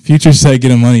 Future said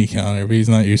get a money counter, but he's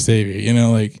not your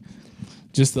savior.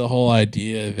 Just the whole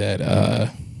idea that,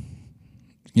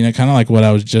 kind of what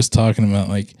I was just talking about,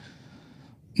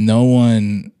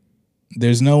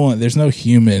 there's no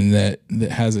human that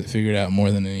has it figured out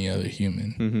more than any other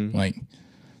human. Mm-hmm.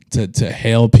 To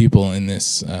hail people in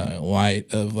this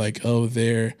light of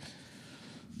they're,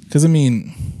 because I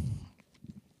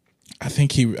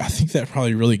think that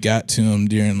probably really got to him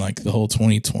during the whole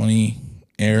 2020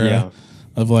 era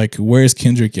of where's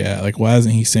Kendrick at? Why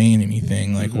isn't he saying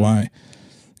anything? Mm-hmm. Why?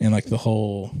 And the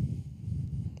whole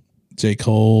J.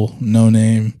 Cole No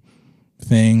Name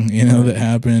thing, that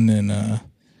happened, and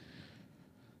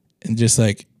just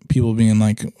people being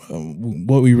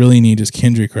what we really need is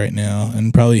Kendrick right now,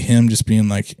 and probably him just being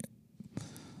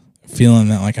feeling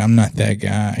that I'm not that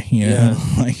guy, he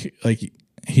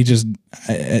just,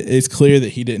 it's clear that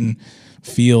he didn't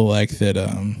feel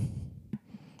that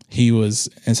he was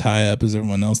as high up as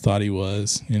everyone else thought he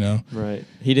was, Right.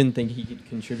 He didn't think he could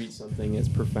contribute something as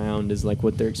profound as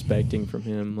what they're expecting from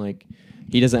him.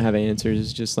 He doesn't have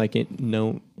answers, just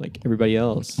everybody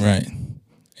else. Right.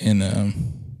 And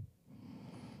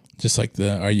just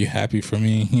the "Are you happy for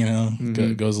me?"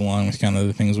 Mm-hmm. Goes along with kind of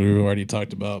the things we've already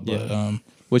talked about. But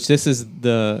which this is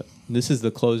the This is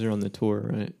the closer on the tour,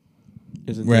 right?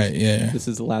 Isn't Right, this, yeah. This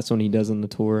is the last one he does on the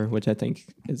tour, which I think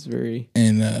is very...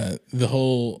 And the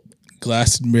whole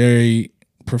Glastonbury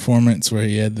performance where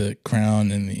he had the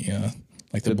crown and the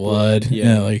like the blood.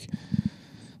 Yeah,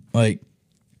 like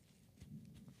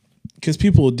because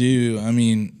people do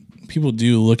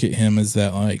look at him as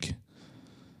that like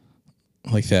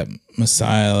that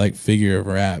messiah like figure of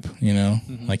rap, you know.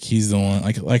 Like he's the one,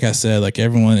 like I said, like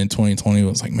everyone in 2020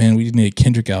 was like, man, we need a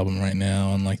Kendrick album right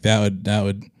now, and like that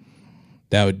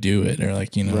would do it, or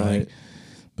like, you know, right. like,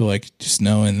 but like just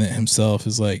knowing that himself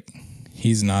is like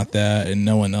he's not that and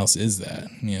no one else is that,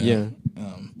 you know. Yeah.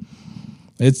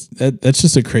 That's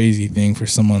just a crazy thing for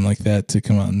someone like that to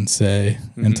come out and say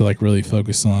and to like really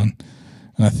focus on.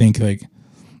 And I think like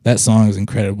that song is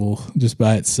incredible just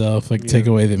by itself. Like take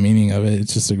away the meaning of it,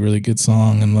 it's just a really good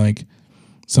song. And like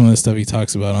some of the stuff he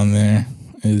talks about on there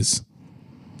is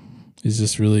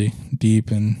just really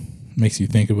deep and makes you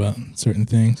think about certain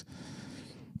things.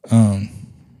 And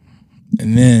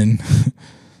then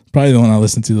probably the one I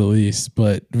listen to the least,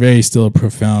 but very still a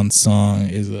profound song,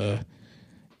 is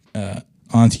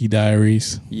Auntie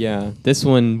Diaries. Yeah, this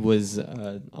one was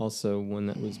also one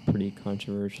that was pretty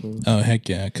controversial. Oh heck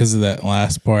yeah, because of that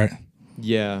last part.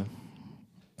 Yeah.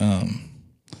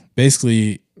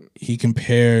 Basically, he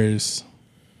compares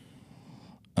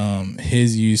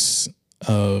his use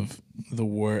of the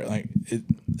word, like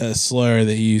a slur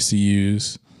that he used to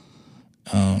use.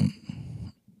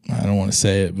 I don't want to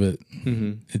say it, but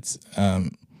it's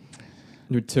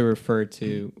to refer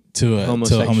to a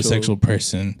homosexual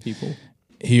person. People.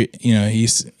 He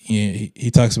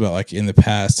talks about like in the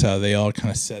past how they all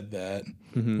kind of said that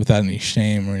without any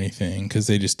shame or anything, because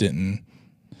they just didn't,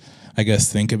 I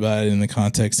guess, think about it in the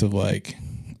context of like,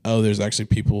 oh, there's actually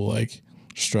people like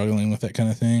struggling with that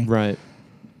kind of thing, right?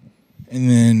 And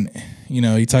then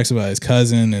he talks about his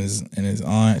cousin and his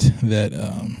aunt that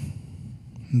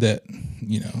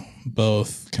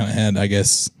both kind of had, I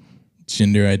guess,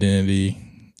 gender identity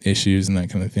issues and that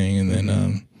kind of thing, and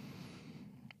then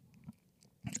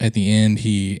at the end,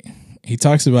 he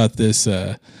talks about this.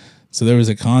 So there was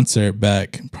a concert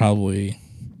back probably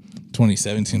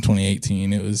 2017,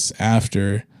 2018. It was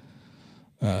after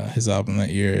his album that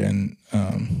year, and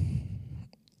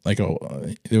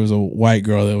there was a white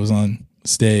girl that was on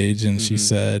stage, and she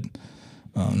said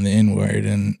the N-word,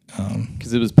 and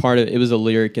because it was a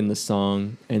lyric in the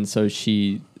song, and so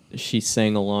she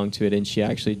sang along to it, and she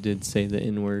actually did say the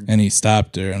N-word. And he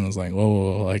stopped her and was like,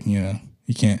 whoa, like, you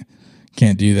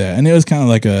can't do that. And it was kind of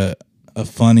like a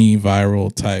funny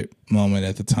viral type moment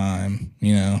at the time,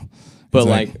 but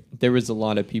like there was a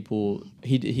lot of people,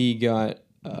 he got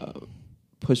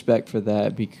pushback for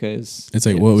that, because it's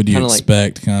like, what would you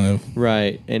expect, kind of,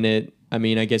 right? And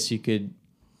I guess you could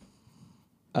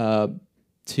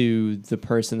to the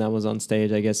person that was on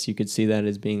stage, I guess you could see that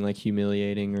as being like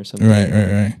humiliating or something,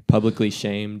 right, publicly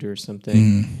shamed or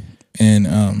something. And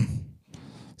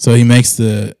so he makes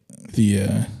the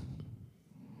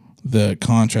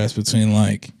contrast between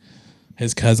like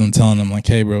his cousin telling him like,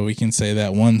 hey bro, we can say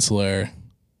that one slur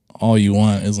all you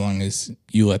want as long as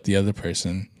you let the other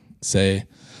person say.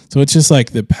 So it's just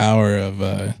like the power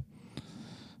of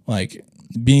like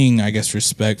being, I guess,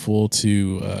 respectful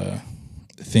to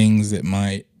things that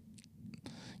might,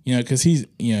 because he's,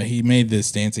 he made this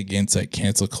stance against like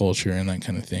cancel culture and that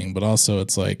kind of thing, but also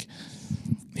it's like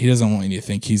he doesn't want you to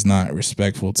think he's not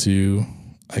respectful to,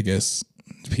 I guess,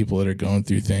 people that are going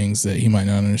through things that he might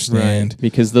not understand. Right,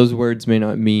 because those words may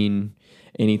not mean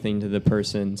anything to the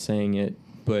person saying it,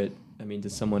 but to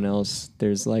someone else,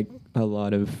 there's like a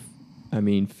lot of,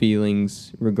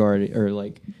 feelings regarding, or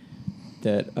like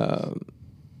that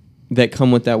that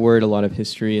come with that word, a lot of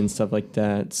history and stuff like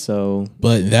that. So,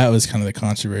 but that was kind of the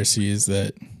controversy, is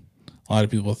that a lot of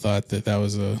people thought that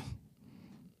was a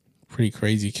pretty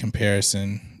crazy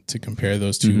comparison to compare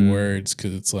those two words,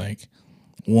 because it's like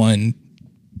one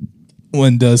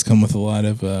does come with a lot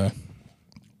of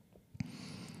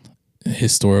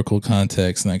historical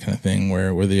context and that kind of thing,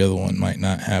 where the other one might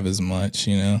not have as much,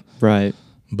 Right.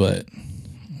 But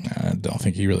I don't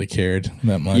think he really cared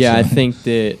that much. Yeah, I think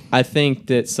that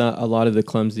a lot of the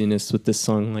clumsiness with this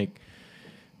song, like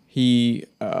it's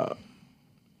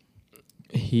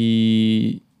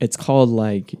called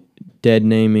like dead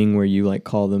naming, where you like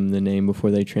call them the name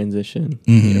before they transition,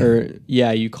 or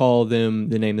you call them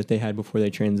the name that they had before they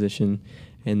transition,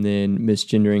 and then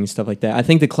misgendering and stuff like that. I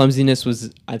think the clumsiness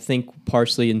was,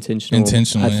 partially intentional.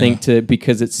 I think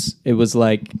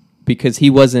because he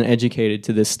wasn't educated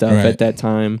to this stuff at that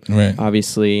time,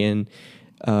 obviously, and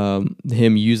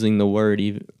him using the word,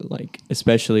 even, like,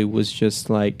 especially, was just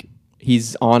like,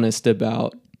 he's honest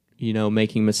about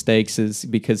making mistakes is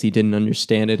because he didn't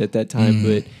understand it at that time,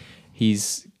 but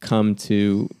he's come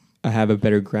to have a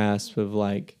better grasp of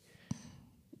like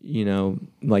you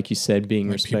said, being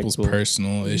like respectful. people's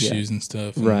personal issues and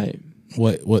stuff. And right.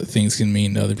 What things can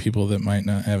mean to other people that might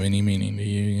not have any meaning to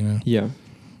you, Yeah.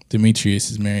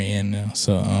 Demetrius is Mary Ann now.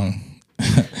 So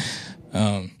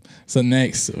so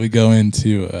next we go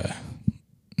into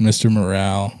Mr.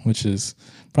 Morale, which is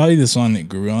probably the song that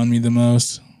grew on me the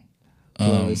most.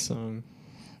 Love this song.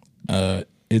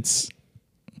 It's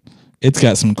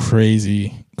got some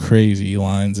crazy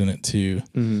lines in it too.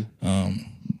 Mm-hmm.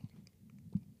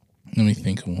 Let me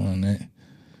think of one.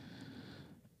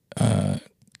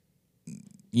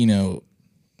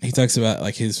 He talks about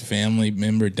like his family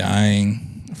member dying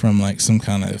from like some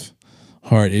kind of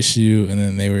heart issue, and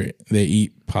then they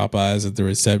eat Popeyes at the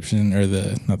reception, or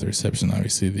not the reception,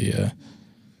 obviously the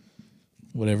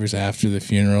whatever's after the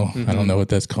funeral. Mm-hmm. I don't know what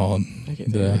that's called. I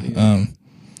can't think of it either.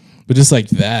 But just like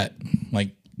that,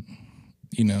 like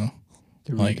The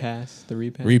like repast. The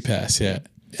repast. Repast, yeah.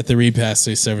 At the repast,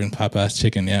 they serving Popeye's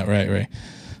chicken. Yeah, right.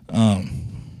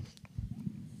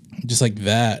 Just like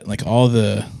that, like all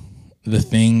the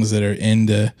things that are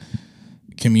into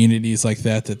communities like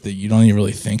that you don't even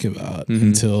really think about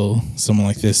until someone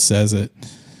like this says it.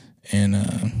 And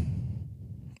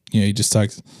he just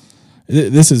talks.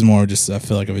 This is more just, I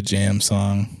feel like, of a jam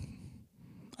song.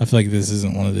 I feel like this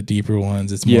isn't one of the deeper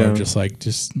ones. It's more just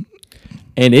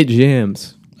and it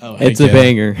jams. Oh, it's a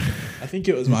banger. I think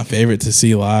it was my favorite to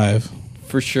see live.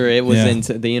 For sure, it was.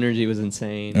 The energy was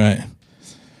insane. Right.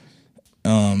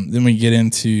 Then we get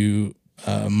into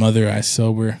Mother I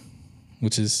Sober,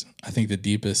 which is, I think, the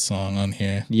deepest song on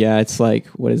here. Yeah, it's like,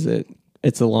 what is it?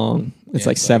 It's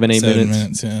like 7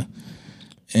 minutes. Yeah.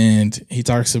 And he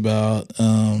talks about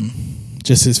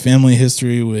just his family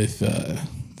history with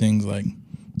things like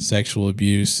sexual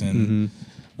abuse and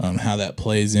how that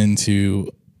plays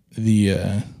into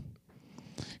the...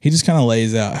 he just kind of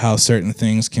lays out how certain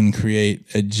things can create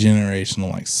a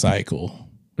generational like cycle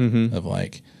of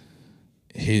like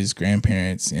his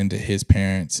grandparents into his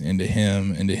parents into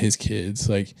him into his kids,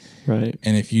 like, right.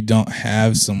 And if you don't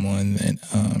have someone that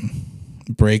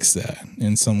breaks that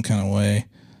in some kind of way,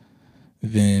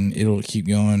 then it'll keep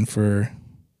going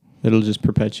it'll just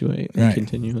perpetuate and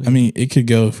continue. I mean, it could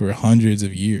go for hundreds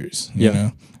of years, you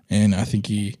know? And I think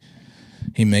he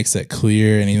makes that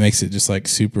clear, and he makes it just like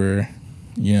super,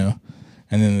 and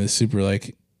then the super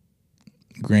like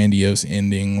grandiose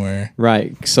ending where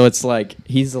so it's like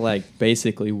he's like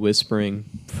basically whispering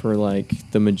for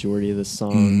like the majority of the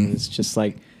song. It's just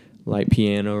like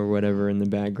piano or whatever in the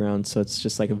background, so it's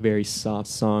just like a very soft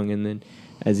song. And then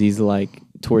as he's like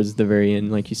towards the very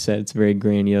end, like you said, it's very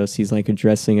grandiose. He's like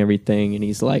addressing everything, and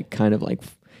he's like kind of like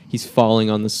he's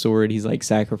falling on the sword. He's like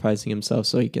sacrificing himself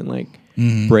so he can like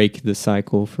break the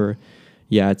cycle for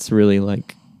it's really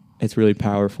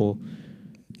powerful.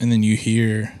 And then you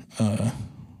hear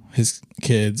his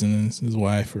kids and his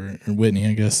wife or Whitney,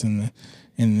 I guess, in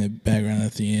the background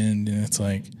at the end, and it's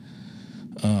like,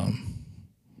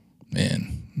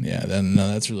 man, yeah,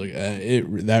 that's really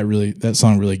that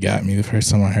song really got me the first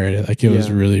time I heard it. Like, it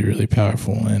was really, really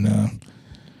powerful, and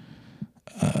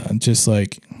just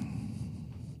like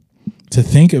to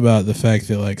think about the fact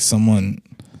that like someone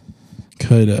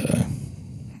could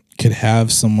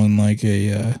have someone like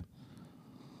a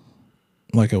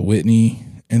Whitney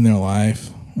in their life,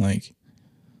 like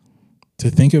to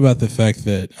think about the fact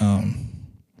that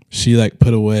she like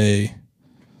put away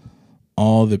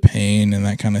all the pain and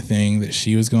that kind of thing that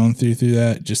she was going through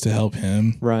that just to help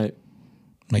him. Right.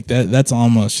 Like that's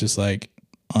almost just like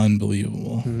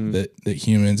unbelievable that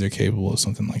humans are capable of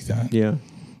something like that. Yeah.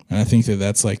 And I think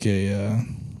that's like a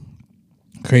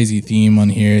crazy theme on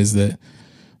here, is that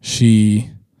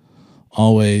she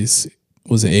always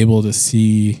was able to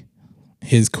see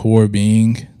his core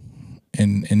being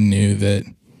and knew that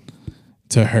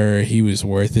to her he was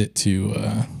worth it to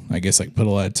I guess like put a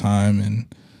lot of time and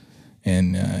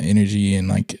energy and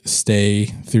like stay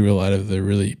through a lot of the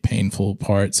really painful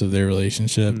parts of their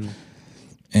relationship.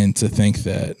 And to think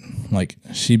that like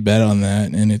she bet on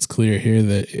that, and it's clear here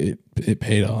that it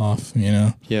paid off,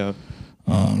 Yeah.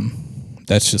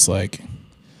 That's just like,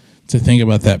 to think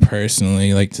about that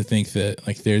personally, like to think that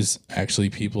like there's actually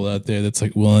people out there that's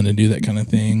like willing to do that kind of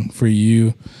thing for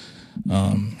you.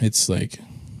 It's like,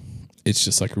 it's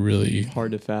just like really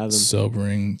hard to fathom,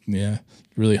 sobering. Yeah.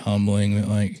 Really humbling that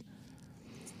like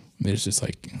there's just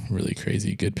like really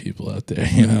crazy good people out there,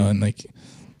 and like,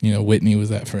 Whitney was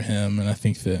that for him. And I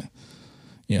think that,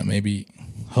 maybe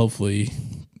hopefully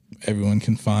everyone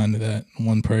can find that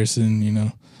one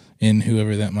person, in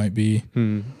whoever that might be.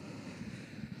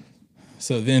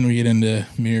 So then we get into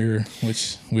Mirror,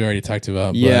 which we already talked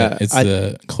about, Yeah, but it's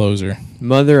the closer.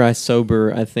 Mother I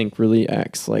Sober, I think, really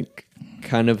acts like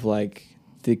kind of like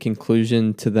the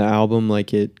conclusion to the album.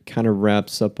 Like it kind of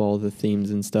wraps up all the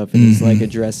themes and stuff, and is like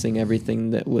addressing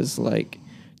everything that was like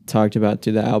talked about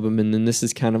through the album. And then this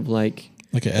is kind of like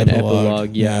an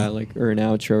epilogue, yeah, like, or an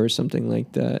outro or something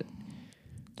like that.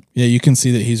 Yeah, you can see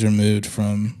that he's removed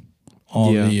from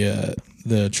all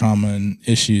the trauma and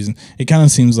issues. And it kind of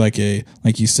seems like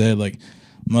like you said, like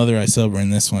Mother I Sober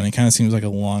in this one, it kind of seems like a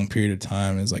long period of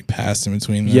time is like passed in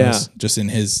between those, just in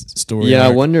his story. Yeah,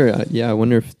 arc. I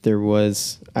wonder if there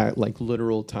was like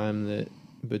literal time that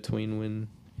between when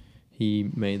he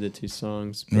made the two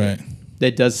songs. But right.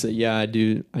 That does, I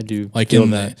do like feel in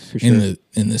that the for sure.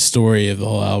 in the story of the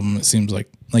whole album, it seems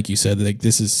like you said, like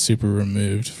this is super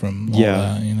removed from all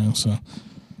that, you know. So,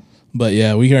 but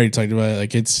yeah, we already talked about it.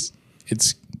 Like it's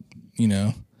you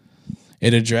know,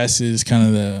 it addresses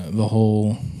kind of the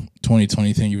whole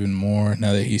 2020 thing even more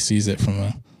now that he sees it from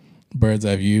a bird's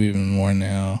eye view even more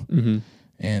now. Mm-hmm.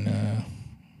 And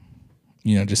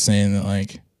you know, just saying that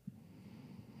like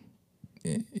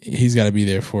he's got to be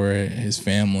there for his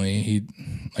family. He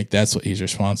like that's what he's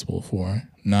responsible for,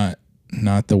 not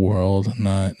the world,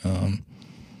 not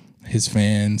his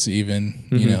fans even.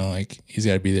 You know, like he's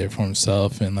got to be there for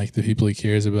himself and like the people he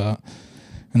cares about.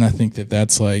 And I think that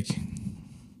that's like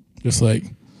just like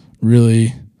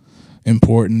really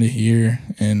important to hear,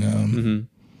 and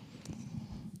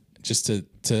just to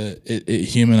it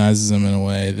humanizes him in a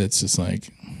way that's just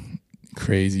like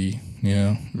crazy, you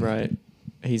know. Right.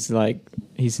 He's like,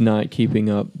 he's not keeping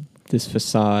up this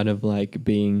facade of like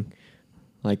being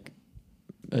like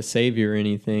a savior or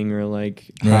anything, or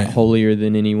like holier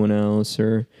than anyone else,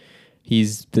 or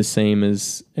he's the same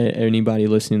as anybody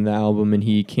listening to the album, and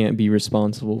he can't be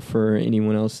responsible for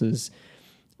anyone else's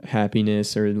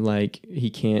happiness, or like he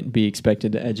can't be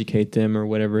expected to educate them or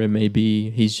whatever it may be.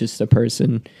 He's just a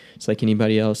person. It's like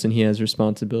anybody else, and he has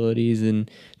responsibilities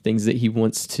and things that he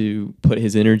wants to put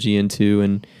his energy into,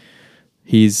 and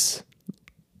he's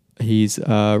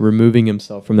removing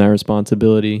himself from that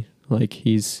responsibility. Like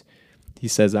he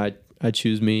says, I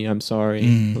choose me, I'm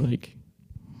sorry. Like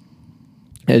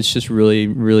it's just really,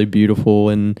 really beautiful,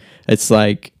 and it's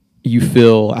like you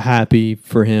feel happy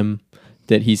for him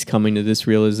that he's coming to this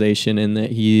realization, and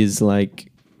that he's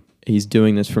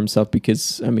doing this for himself,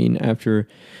 because I mean, after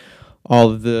all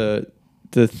of the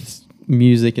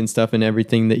music and stuff and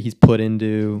everything that he's put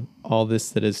into all this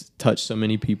that has touched so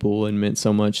many people and meant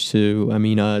so much to, I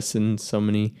mean, us and so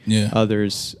many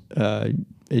others,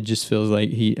 it just feels like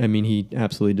he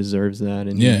absolutely deserves that.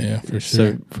 And for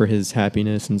sure. So for his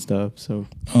happiness and stuff. So,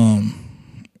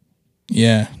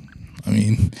 yeah, I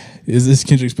mean, is this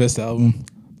Kendrick's best album?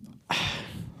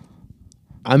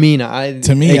 I mean,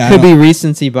 to me, it could be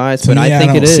recency bias, but I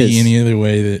think it is. I don't see any other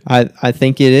way that I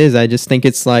think it is. I just think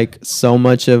it's like so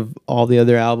much of all the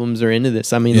other albums are into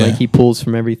this. I mean, like he pulls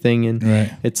from everything, and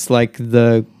it's like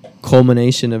the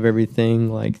culmination of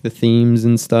everything, like the themes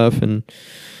and stuff, and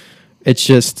it's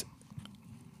just,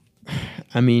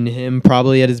 I mean, him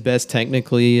probably at his best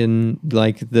technically, and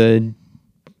like the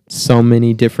so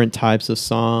many different types of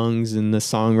songs and the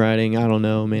songwriting. I don't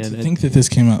know, man. I think that this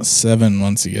came out 7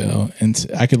 months ago, and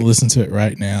I could listen to it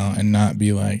right now and not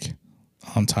be like,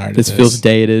 oh, I'm tired of this. This feels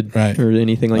dated, right? Or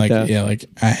anything like that. Yeah, like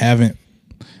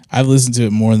I've listened to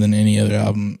it more than any other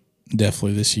album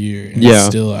definitely this year. And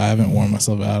still, I haven't worn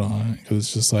myself out on it, because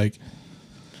it's just like,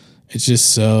 it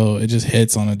just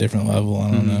hits on a different level.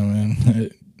 I don't know,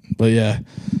 man. But yeah,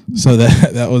 so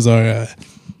that was our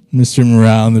Mr.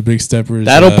 Morale and the Big Steppers.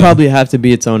 That'll probably have to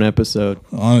be its own episode.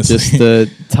 Honestly.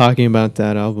 Just talking about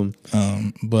that album.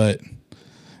 But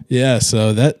yeah,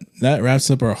 so that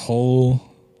wraps up our whole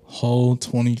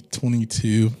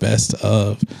 2022 best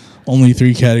of. Only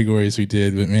 3 categories we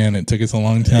did, but man, it took us a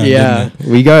long time. Yeah,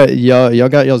 we got y'all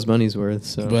got y'all's money's worth.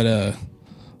 So, but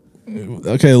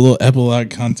okay, a little epilogue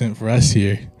content for us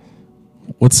here.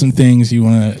 What's some things you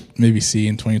want to maybe see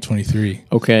in 2023?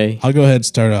 Okay. I'll go ahead and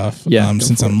start off. Yeah.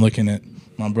 Since I'm looking at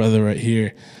my brother right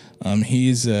here.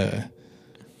 He's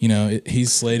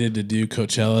he's slated to do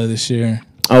Coachella this year.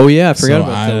 Oh yeah, I forgot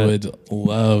about that. I would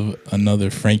love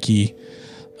another Frankie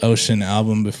Ocean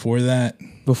album before that.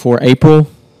 Before April?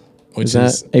 Which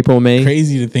is April, May?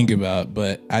 Crazy to think about,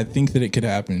 but I think that it could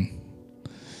happen.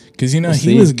 Because,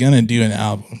 he was going to do an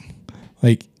album.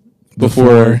 Like,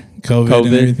 before COVID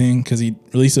and everything, because he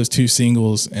released those 2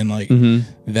 singles, and like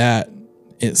that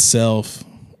itself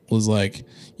was like,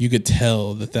 you could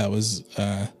tell that was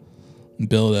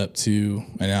build up to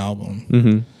an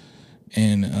album.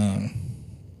 And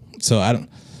so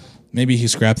maybe he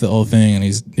scrapped the whole thing and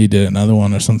he did another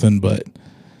one or something. But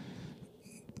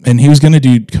and he was gonna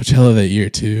do Coachella that year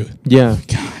too. Yeah.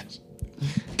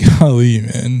 Golly,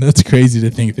 man, that's crazy to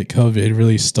think that COVID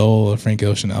really stole a Frank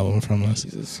Ocean album from us.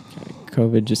 Jesus,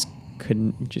 COVID just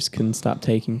couldn't stop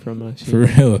taking from us. For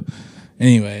real.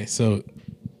 Anyway, so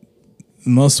the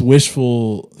most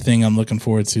wishful thing I'm looking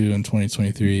forward to in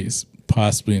 2023 is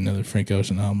possibly another Frank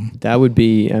Ocean album. That would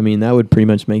be, I mean, that would pretty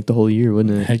much make the whole year,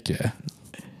 wouldn't it? Heck yeah.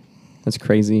 That's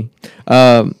crazy.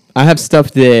 I have stuff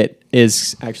that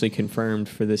is actually confirmed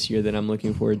for this year that I'm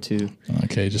looking forward to.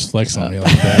 Okay, just flex on me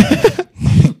like that.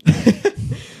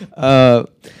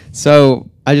 So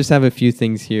I just have a few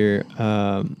things here.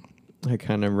 I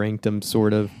kind of ranked them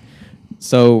sort of.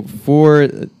 So for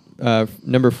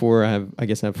number 4, I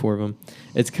guess I have 4 of them.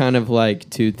 It's kind of like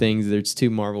 2 things. There's 2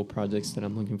 Marvel projects that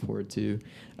I'm looking forward to.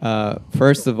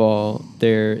 First of all,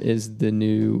 there is the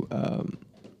new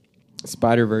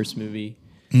Spider-Verse movie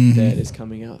that is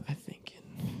coming out, I think,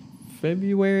 in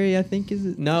February, I think, is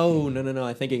it? No.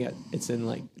 I think it's in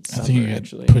like summer, I think it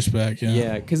actually. got pushed back, yeah.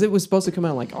 Yeah, because it was supposed to come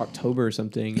out like October or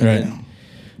something. Right. And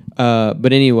then,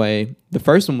 but anyway, the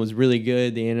first one was really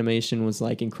good. The animation was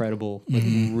like incredible, like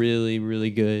really,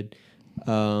 really good.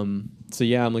 So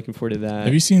yeah, I'm looking forward to that.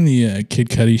 Have you seen the Kid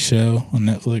Cudi show on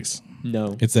Netflix?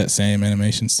 No. It's that same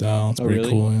animation style. It's pretty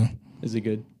really? cool. Yeah. Is it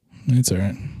good? It's all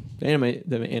right. The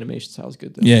animation style is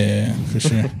good though. Yeah, for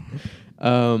sure.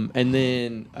 And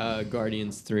then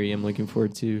Guardians 3, I'm looking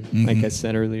forward to. Like I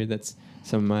said earlier, that's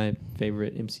some of my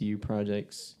favorite MCU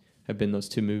projects have been those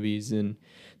 2 movies, and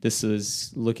this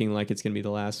is looking like it's going to be the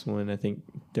last one. I think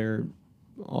they're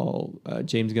all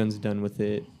James Gunn's done with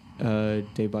it.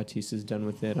 Dave Bautista's done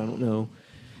with it. I don't know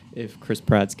if Chris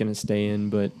Pratt's going to stay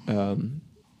in, but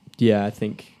yeah, I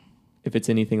think if it's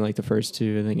anything like the first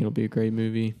 2, I think it'll be a great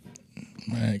movie.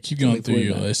 All right, keep going through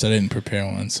your list. I didn't prepare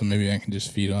one, so maybe I can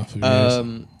just feed off of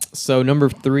yours. So number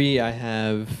 3, I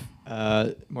have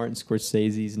Martin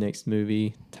Scorsese's next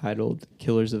movie titled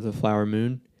Killers of the Flower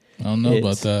Moon. I don't know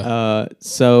about that.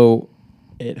 So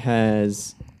it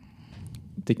has,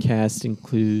 the cast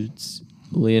includes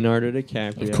Leonardo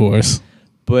DiCaprio, Of course.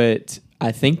 but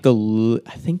I think the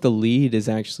lead is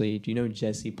actually. Do you know who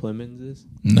Jesse Plemons is?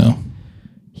 No.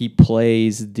 He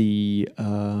plays the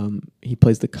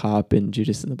cop in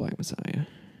Judas and the Black Messiah.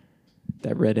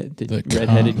 That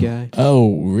redheaded guy.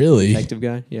 Oh, really? Detective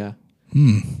guy. Yeah.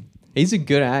 He's a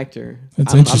good actor.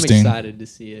 That's interesting. I'm excited to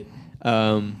see it.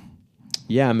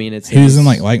 Yeah, I mean, he was in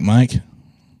like Mike.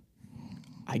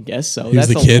 I guess so. He was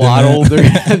That's the kid a lot in older.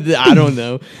 I don't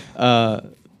know.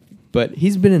 But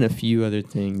he's been in a few other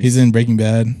things. He's in Breaking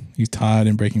Bad. He's Todd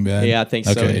in Breaking Bad. Yeah, I think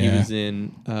so. Okay, He was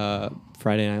in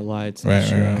Friday Night Lights. Right.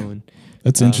 And,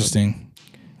 that's interesting.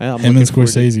 I'm Him and looking forward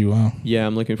Scorsese, wow. Yeah,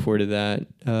 I'm looking forward to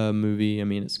that movie. I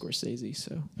mean, it's Scorsese,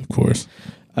 so. Of course.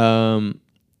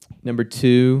 Number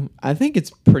 2, I think it's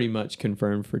pretty much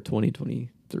confirmed for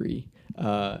 2023.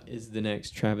 Is the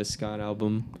next Travis Scott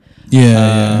album.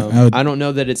 Yeah. I don't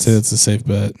know that it's. Say that's a safe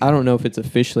bet. I don't know if it's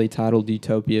officially titled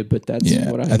Utopia, but that's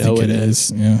what I know think it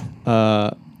is. Yeah.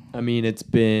 I mean, it's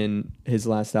been his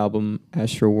last album,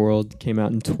 Astro World, came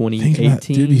out in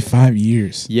 2018. Dude, be 5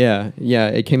 years. Yeah,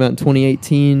 it came out in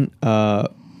 2018.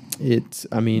 It's,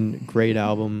 I mean, great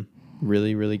album,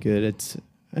 really, really good.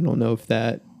 I don't know if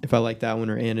I like that one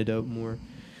or Antidote more.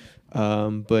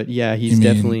 But yeah, he's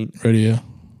definitely Rodeo.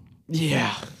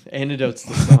 Yeah, Antidote's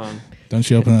the song. Don't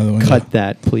you open another window? Cut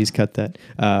that, please cut that.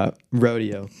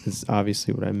 Rodeo is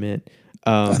obviously what I meant.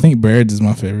 I think Birds is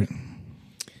my favorite.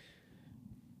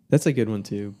 That's a good one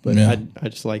too, but I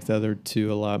just like the other 2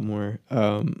 a lot more.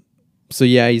 So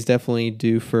yeah, he's definitely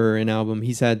due for an album.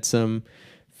 He's had some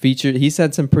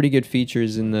pretty good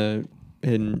features in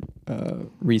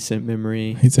recent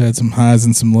memory. He's had some highs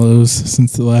and some lows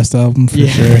since the last album, for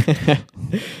sure.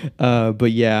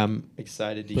 But yeah, I'm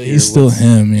excited to hear. But he's still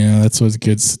him, that's what's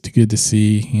good to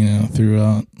see,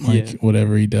 throughout,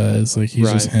 whatever he does. Like, he's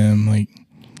just him, like.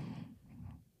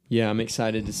 Yeah, I'm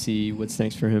excited to see what's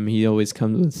next for him. He always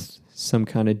comes with some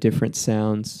kind of different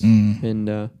sounds.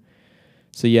 And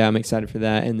so yeah, I'm excited for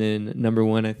that. And then number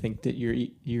 1, I think that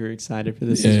you're excited for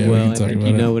this as well. I think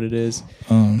you know what it is.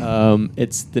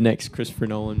 It's the next Christopher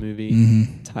Nolan movie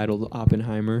titled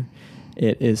Oppenheimer.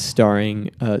 It is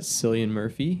starring Cillian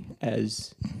Murphy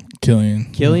as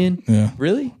Killian? Yeah.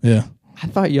 Really? Yeah. I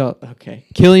thought y'all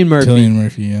Cillian Murphy. Cillian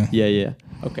Murphy, yeah. Yeah.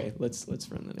 Okay, let's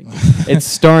run that again. It's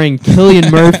starring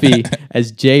Cillian Murphy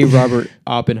as J. Robert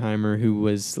Oppenheimer, who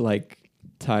was like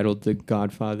titled the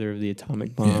Godfather of the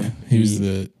Atomic Bomb. Yeah, he was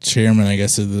the chairman, I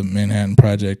guess, of the Manhattan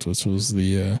Project, which was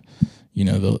the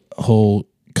the whole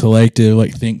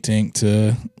collective think tank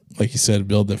to like you said,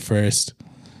 build the first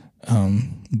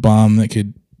bomb that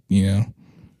could,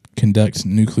 conduct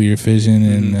nuclear fission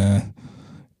and,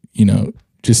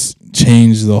 just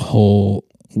change the whole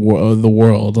the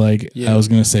world. Like, I was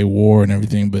going to say war and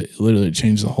everything, but it literally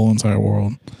changed the whole entire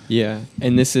world. Yeah.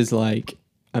 And this is like,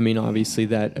 I mean, obviously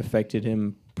that affected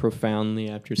him profoundly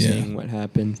after seeing what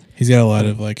happened. He's got a lot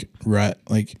of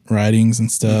writings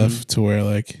and stuff to where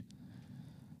like,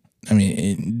 I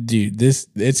mean, dude,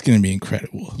 it's going to be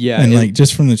incredible. Yeah. And like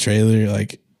just from the trailer,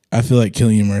 like I feel like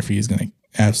Cillian Murphy is going to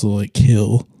absolutely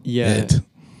kill it.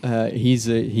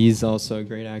 He's also a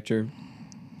great actor.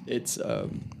 It's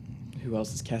who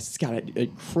else is cast? It's got a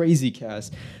crazy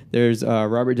cast. There's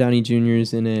Robert Downey Jr.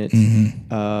 is in it.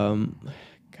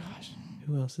 Gosh,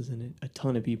 who else is in it? A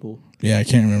ton of people. Yeah, I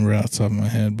can't remember off the top of my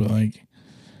head, but like,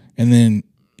 and then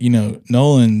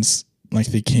Nolan's like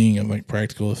the king of like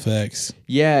practical effects.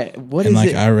 Yeah, what and is like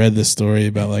it? I read the story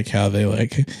about like how they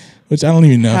like, which I don't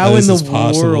even know how this is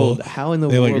possible. How in the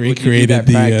world they like recreated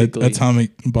the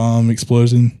atomic bomb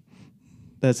explosion.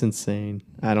 That's insane.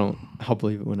 I'll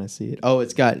believe it when I see it. Oh,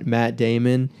 it's got Matt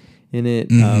Damon in it.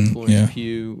 Florence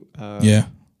Pugh.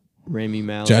 Rami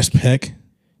Malek. Josh Peck.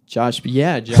 Josh Peck.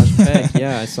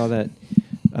 Yeah, I saw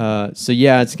that. So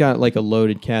yeah, it's got like a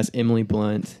loaded cast. Emily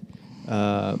Blunt.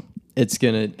 It's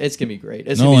gonna be great.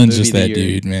 Nolan's just that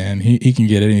dude, man. He can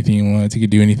get anything he wants. He can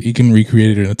do anything. He can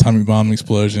recreate an atomic bomb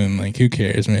explosion. Like, who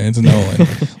cares, man? It's Nolan.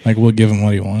 Like, we'll give him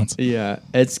what he wants. Yeah,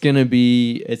 it's gonna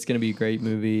be a great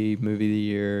movie. Movie of the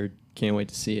year. Can't wait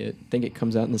to see it. I think it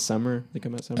comes out in the summer. They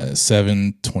come out summer.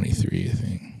 7/23, I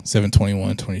think.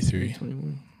 7/21/23.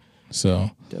 21. So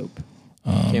dope.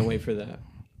 Can't wait for that.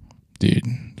 Dude,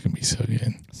 it's gonna be so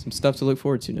good. Some stuff to look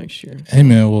forward to next year. Hey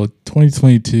man, well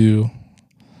 2022.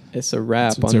 It's a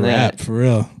wrap it's a wrap for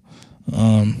real.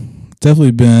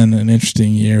 Definitely been an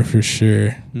interesting year for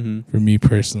sure for me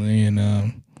personally,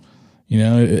 and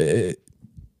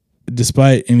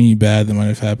despite any bad that might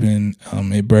have happened,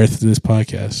 it birthed this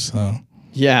podcast. So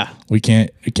yeah, we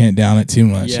can't down it too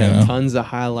much. Yeah, tons of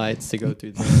highlights to go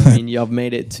through. I mean, y'all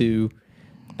made it to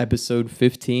episode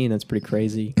 15. That's pretty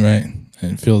crazy, right?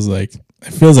 And it feels like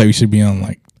we should be on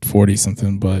like 40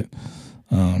 something, but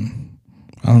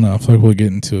I don't know. I feel like we'll get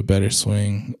into a better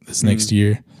swing this next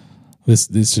year. We're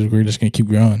just gonna keep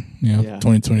growing.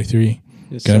 2023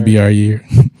 gonna be our year.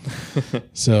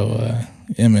 So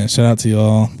yeah, man. Shout out to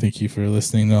y'all. Thank you for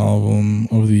listening to all of them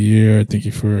over the year. Thank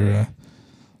you for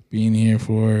being here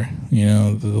for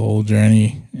the whole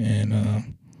journey.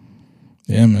 And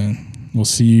yeah, man. We'll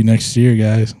see you next year,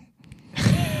 guys.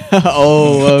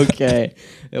 Oh, okay.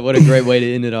 What a great way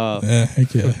to end it off. Yeah,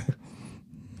 heck yeah.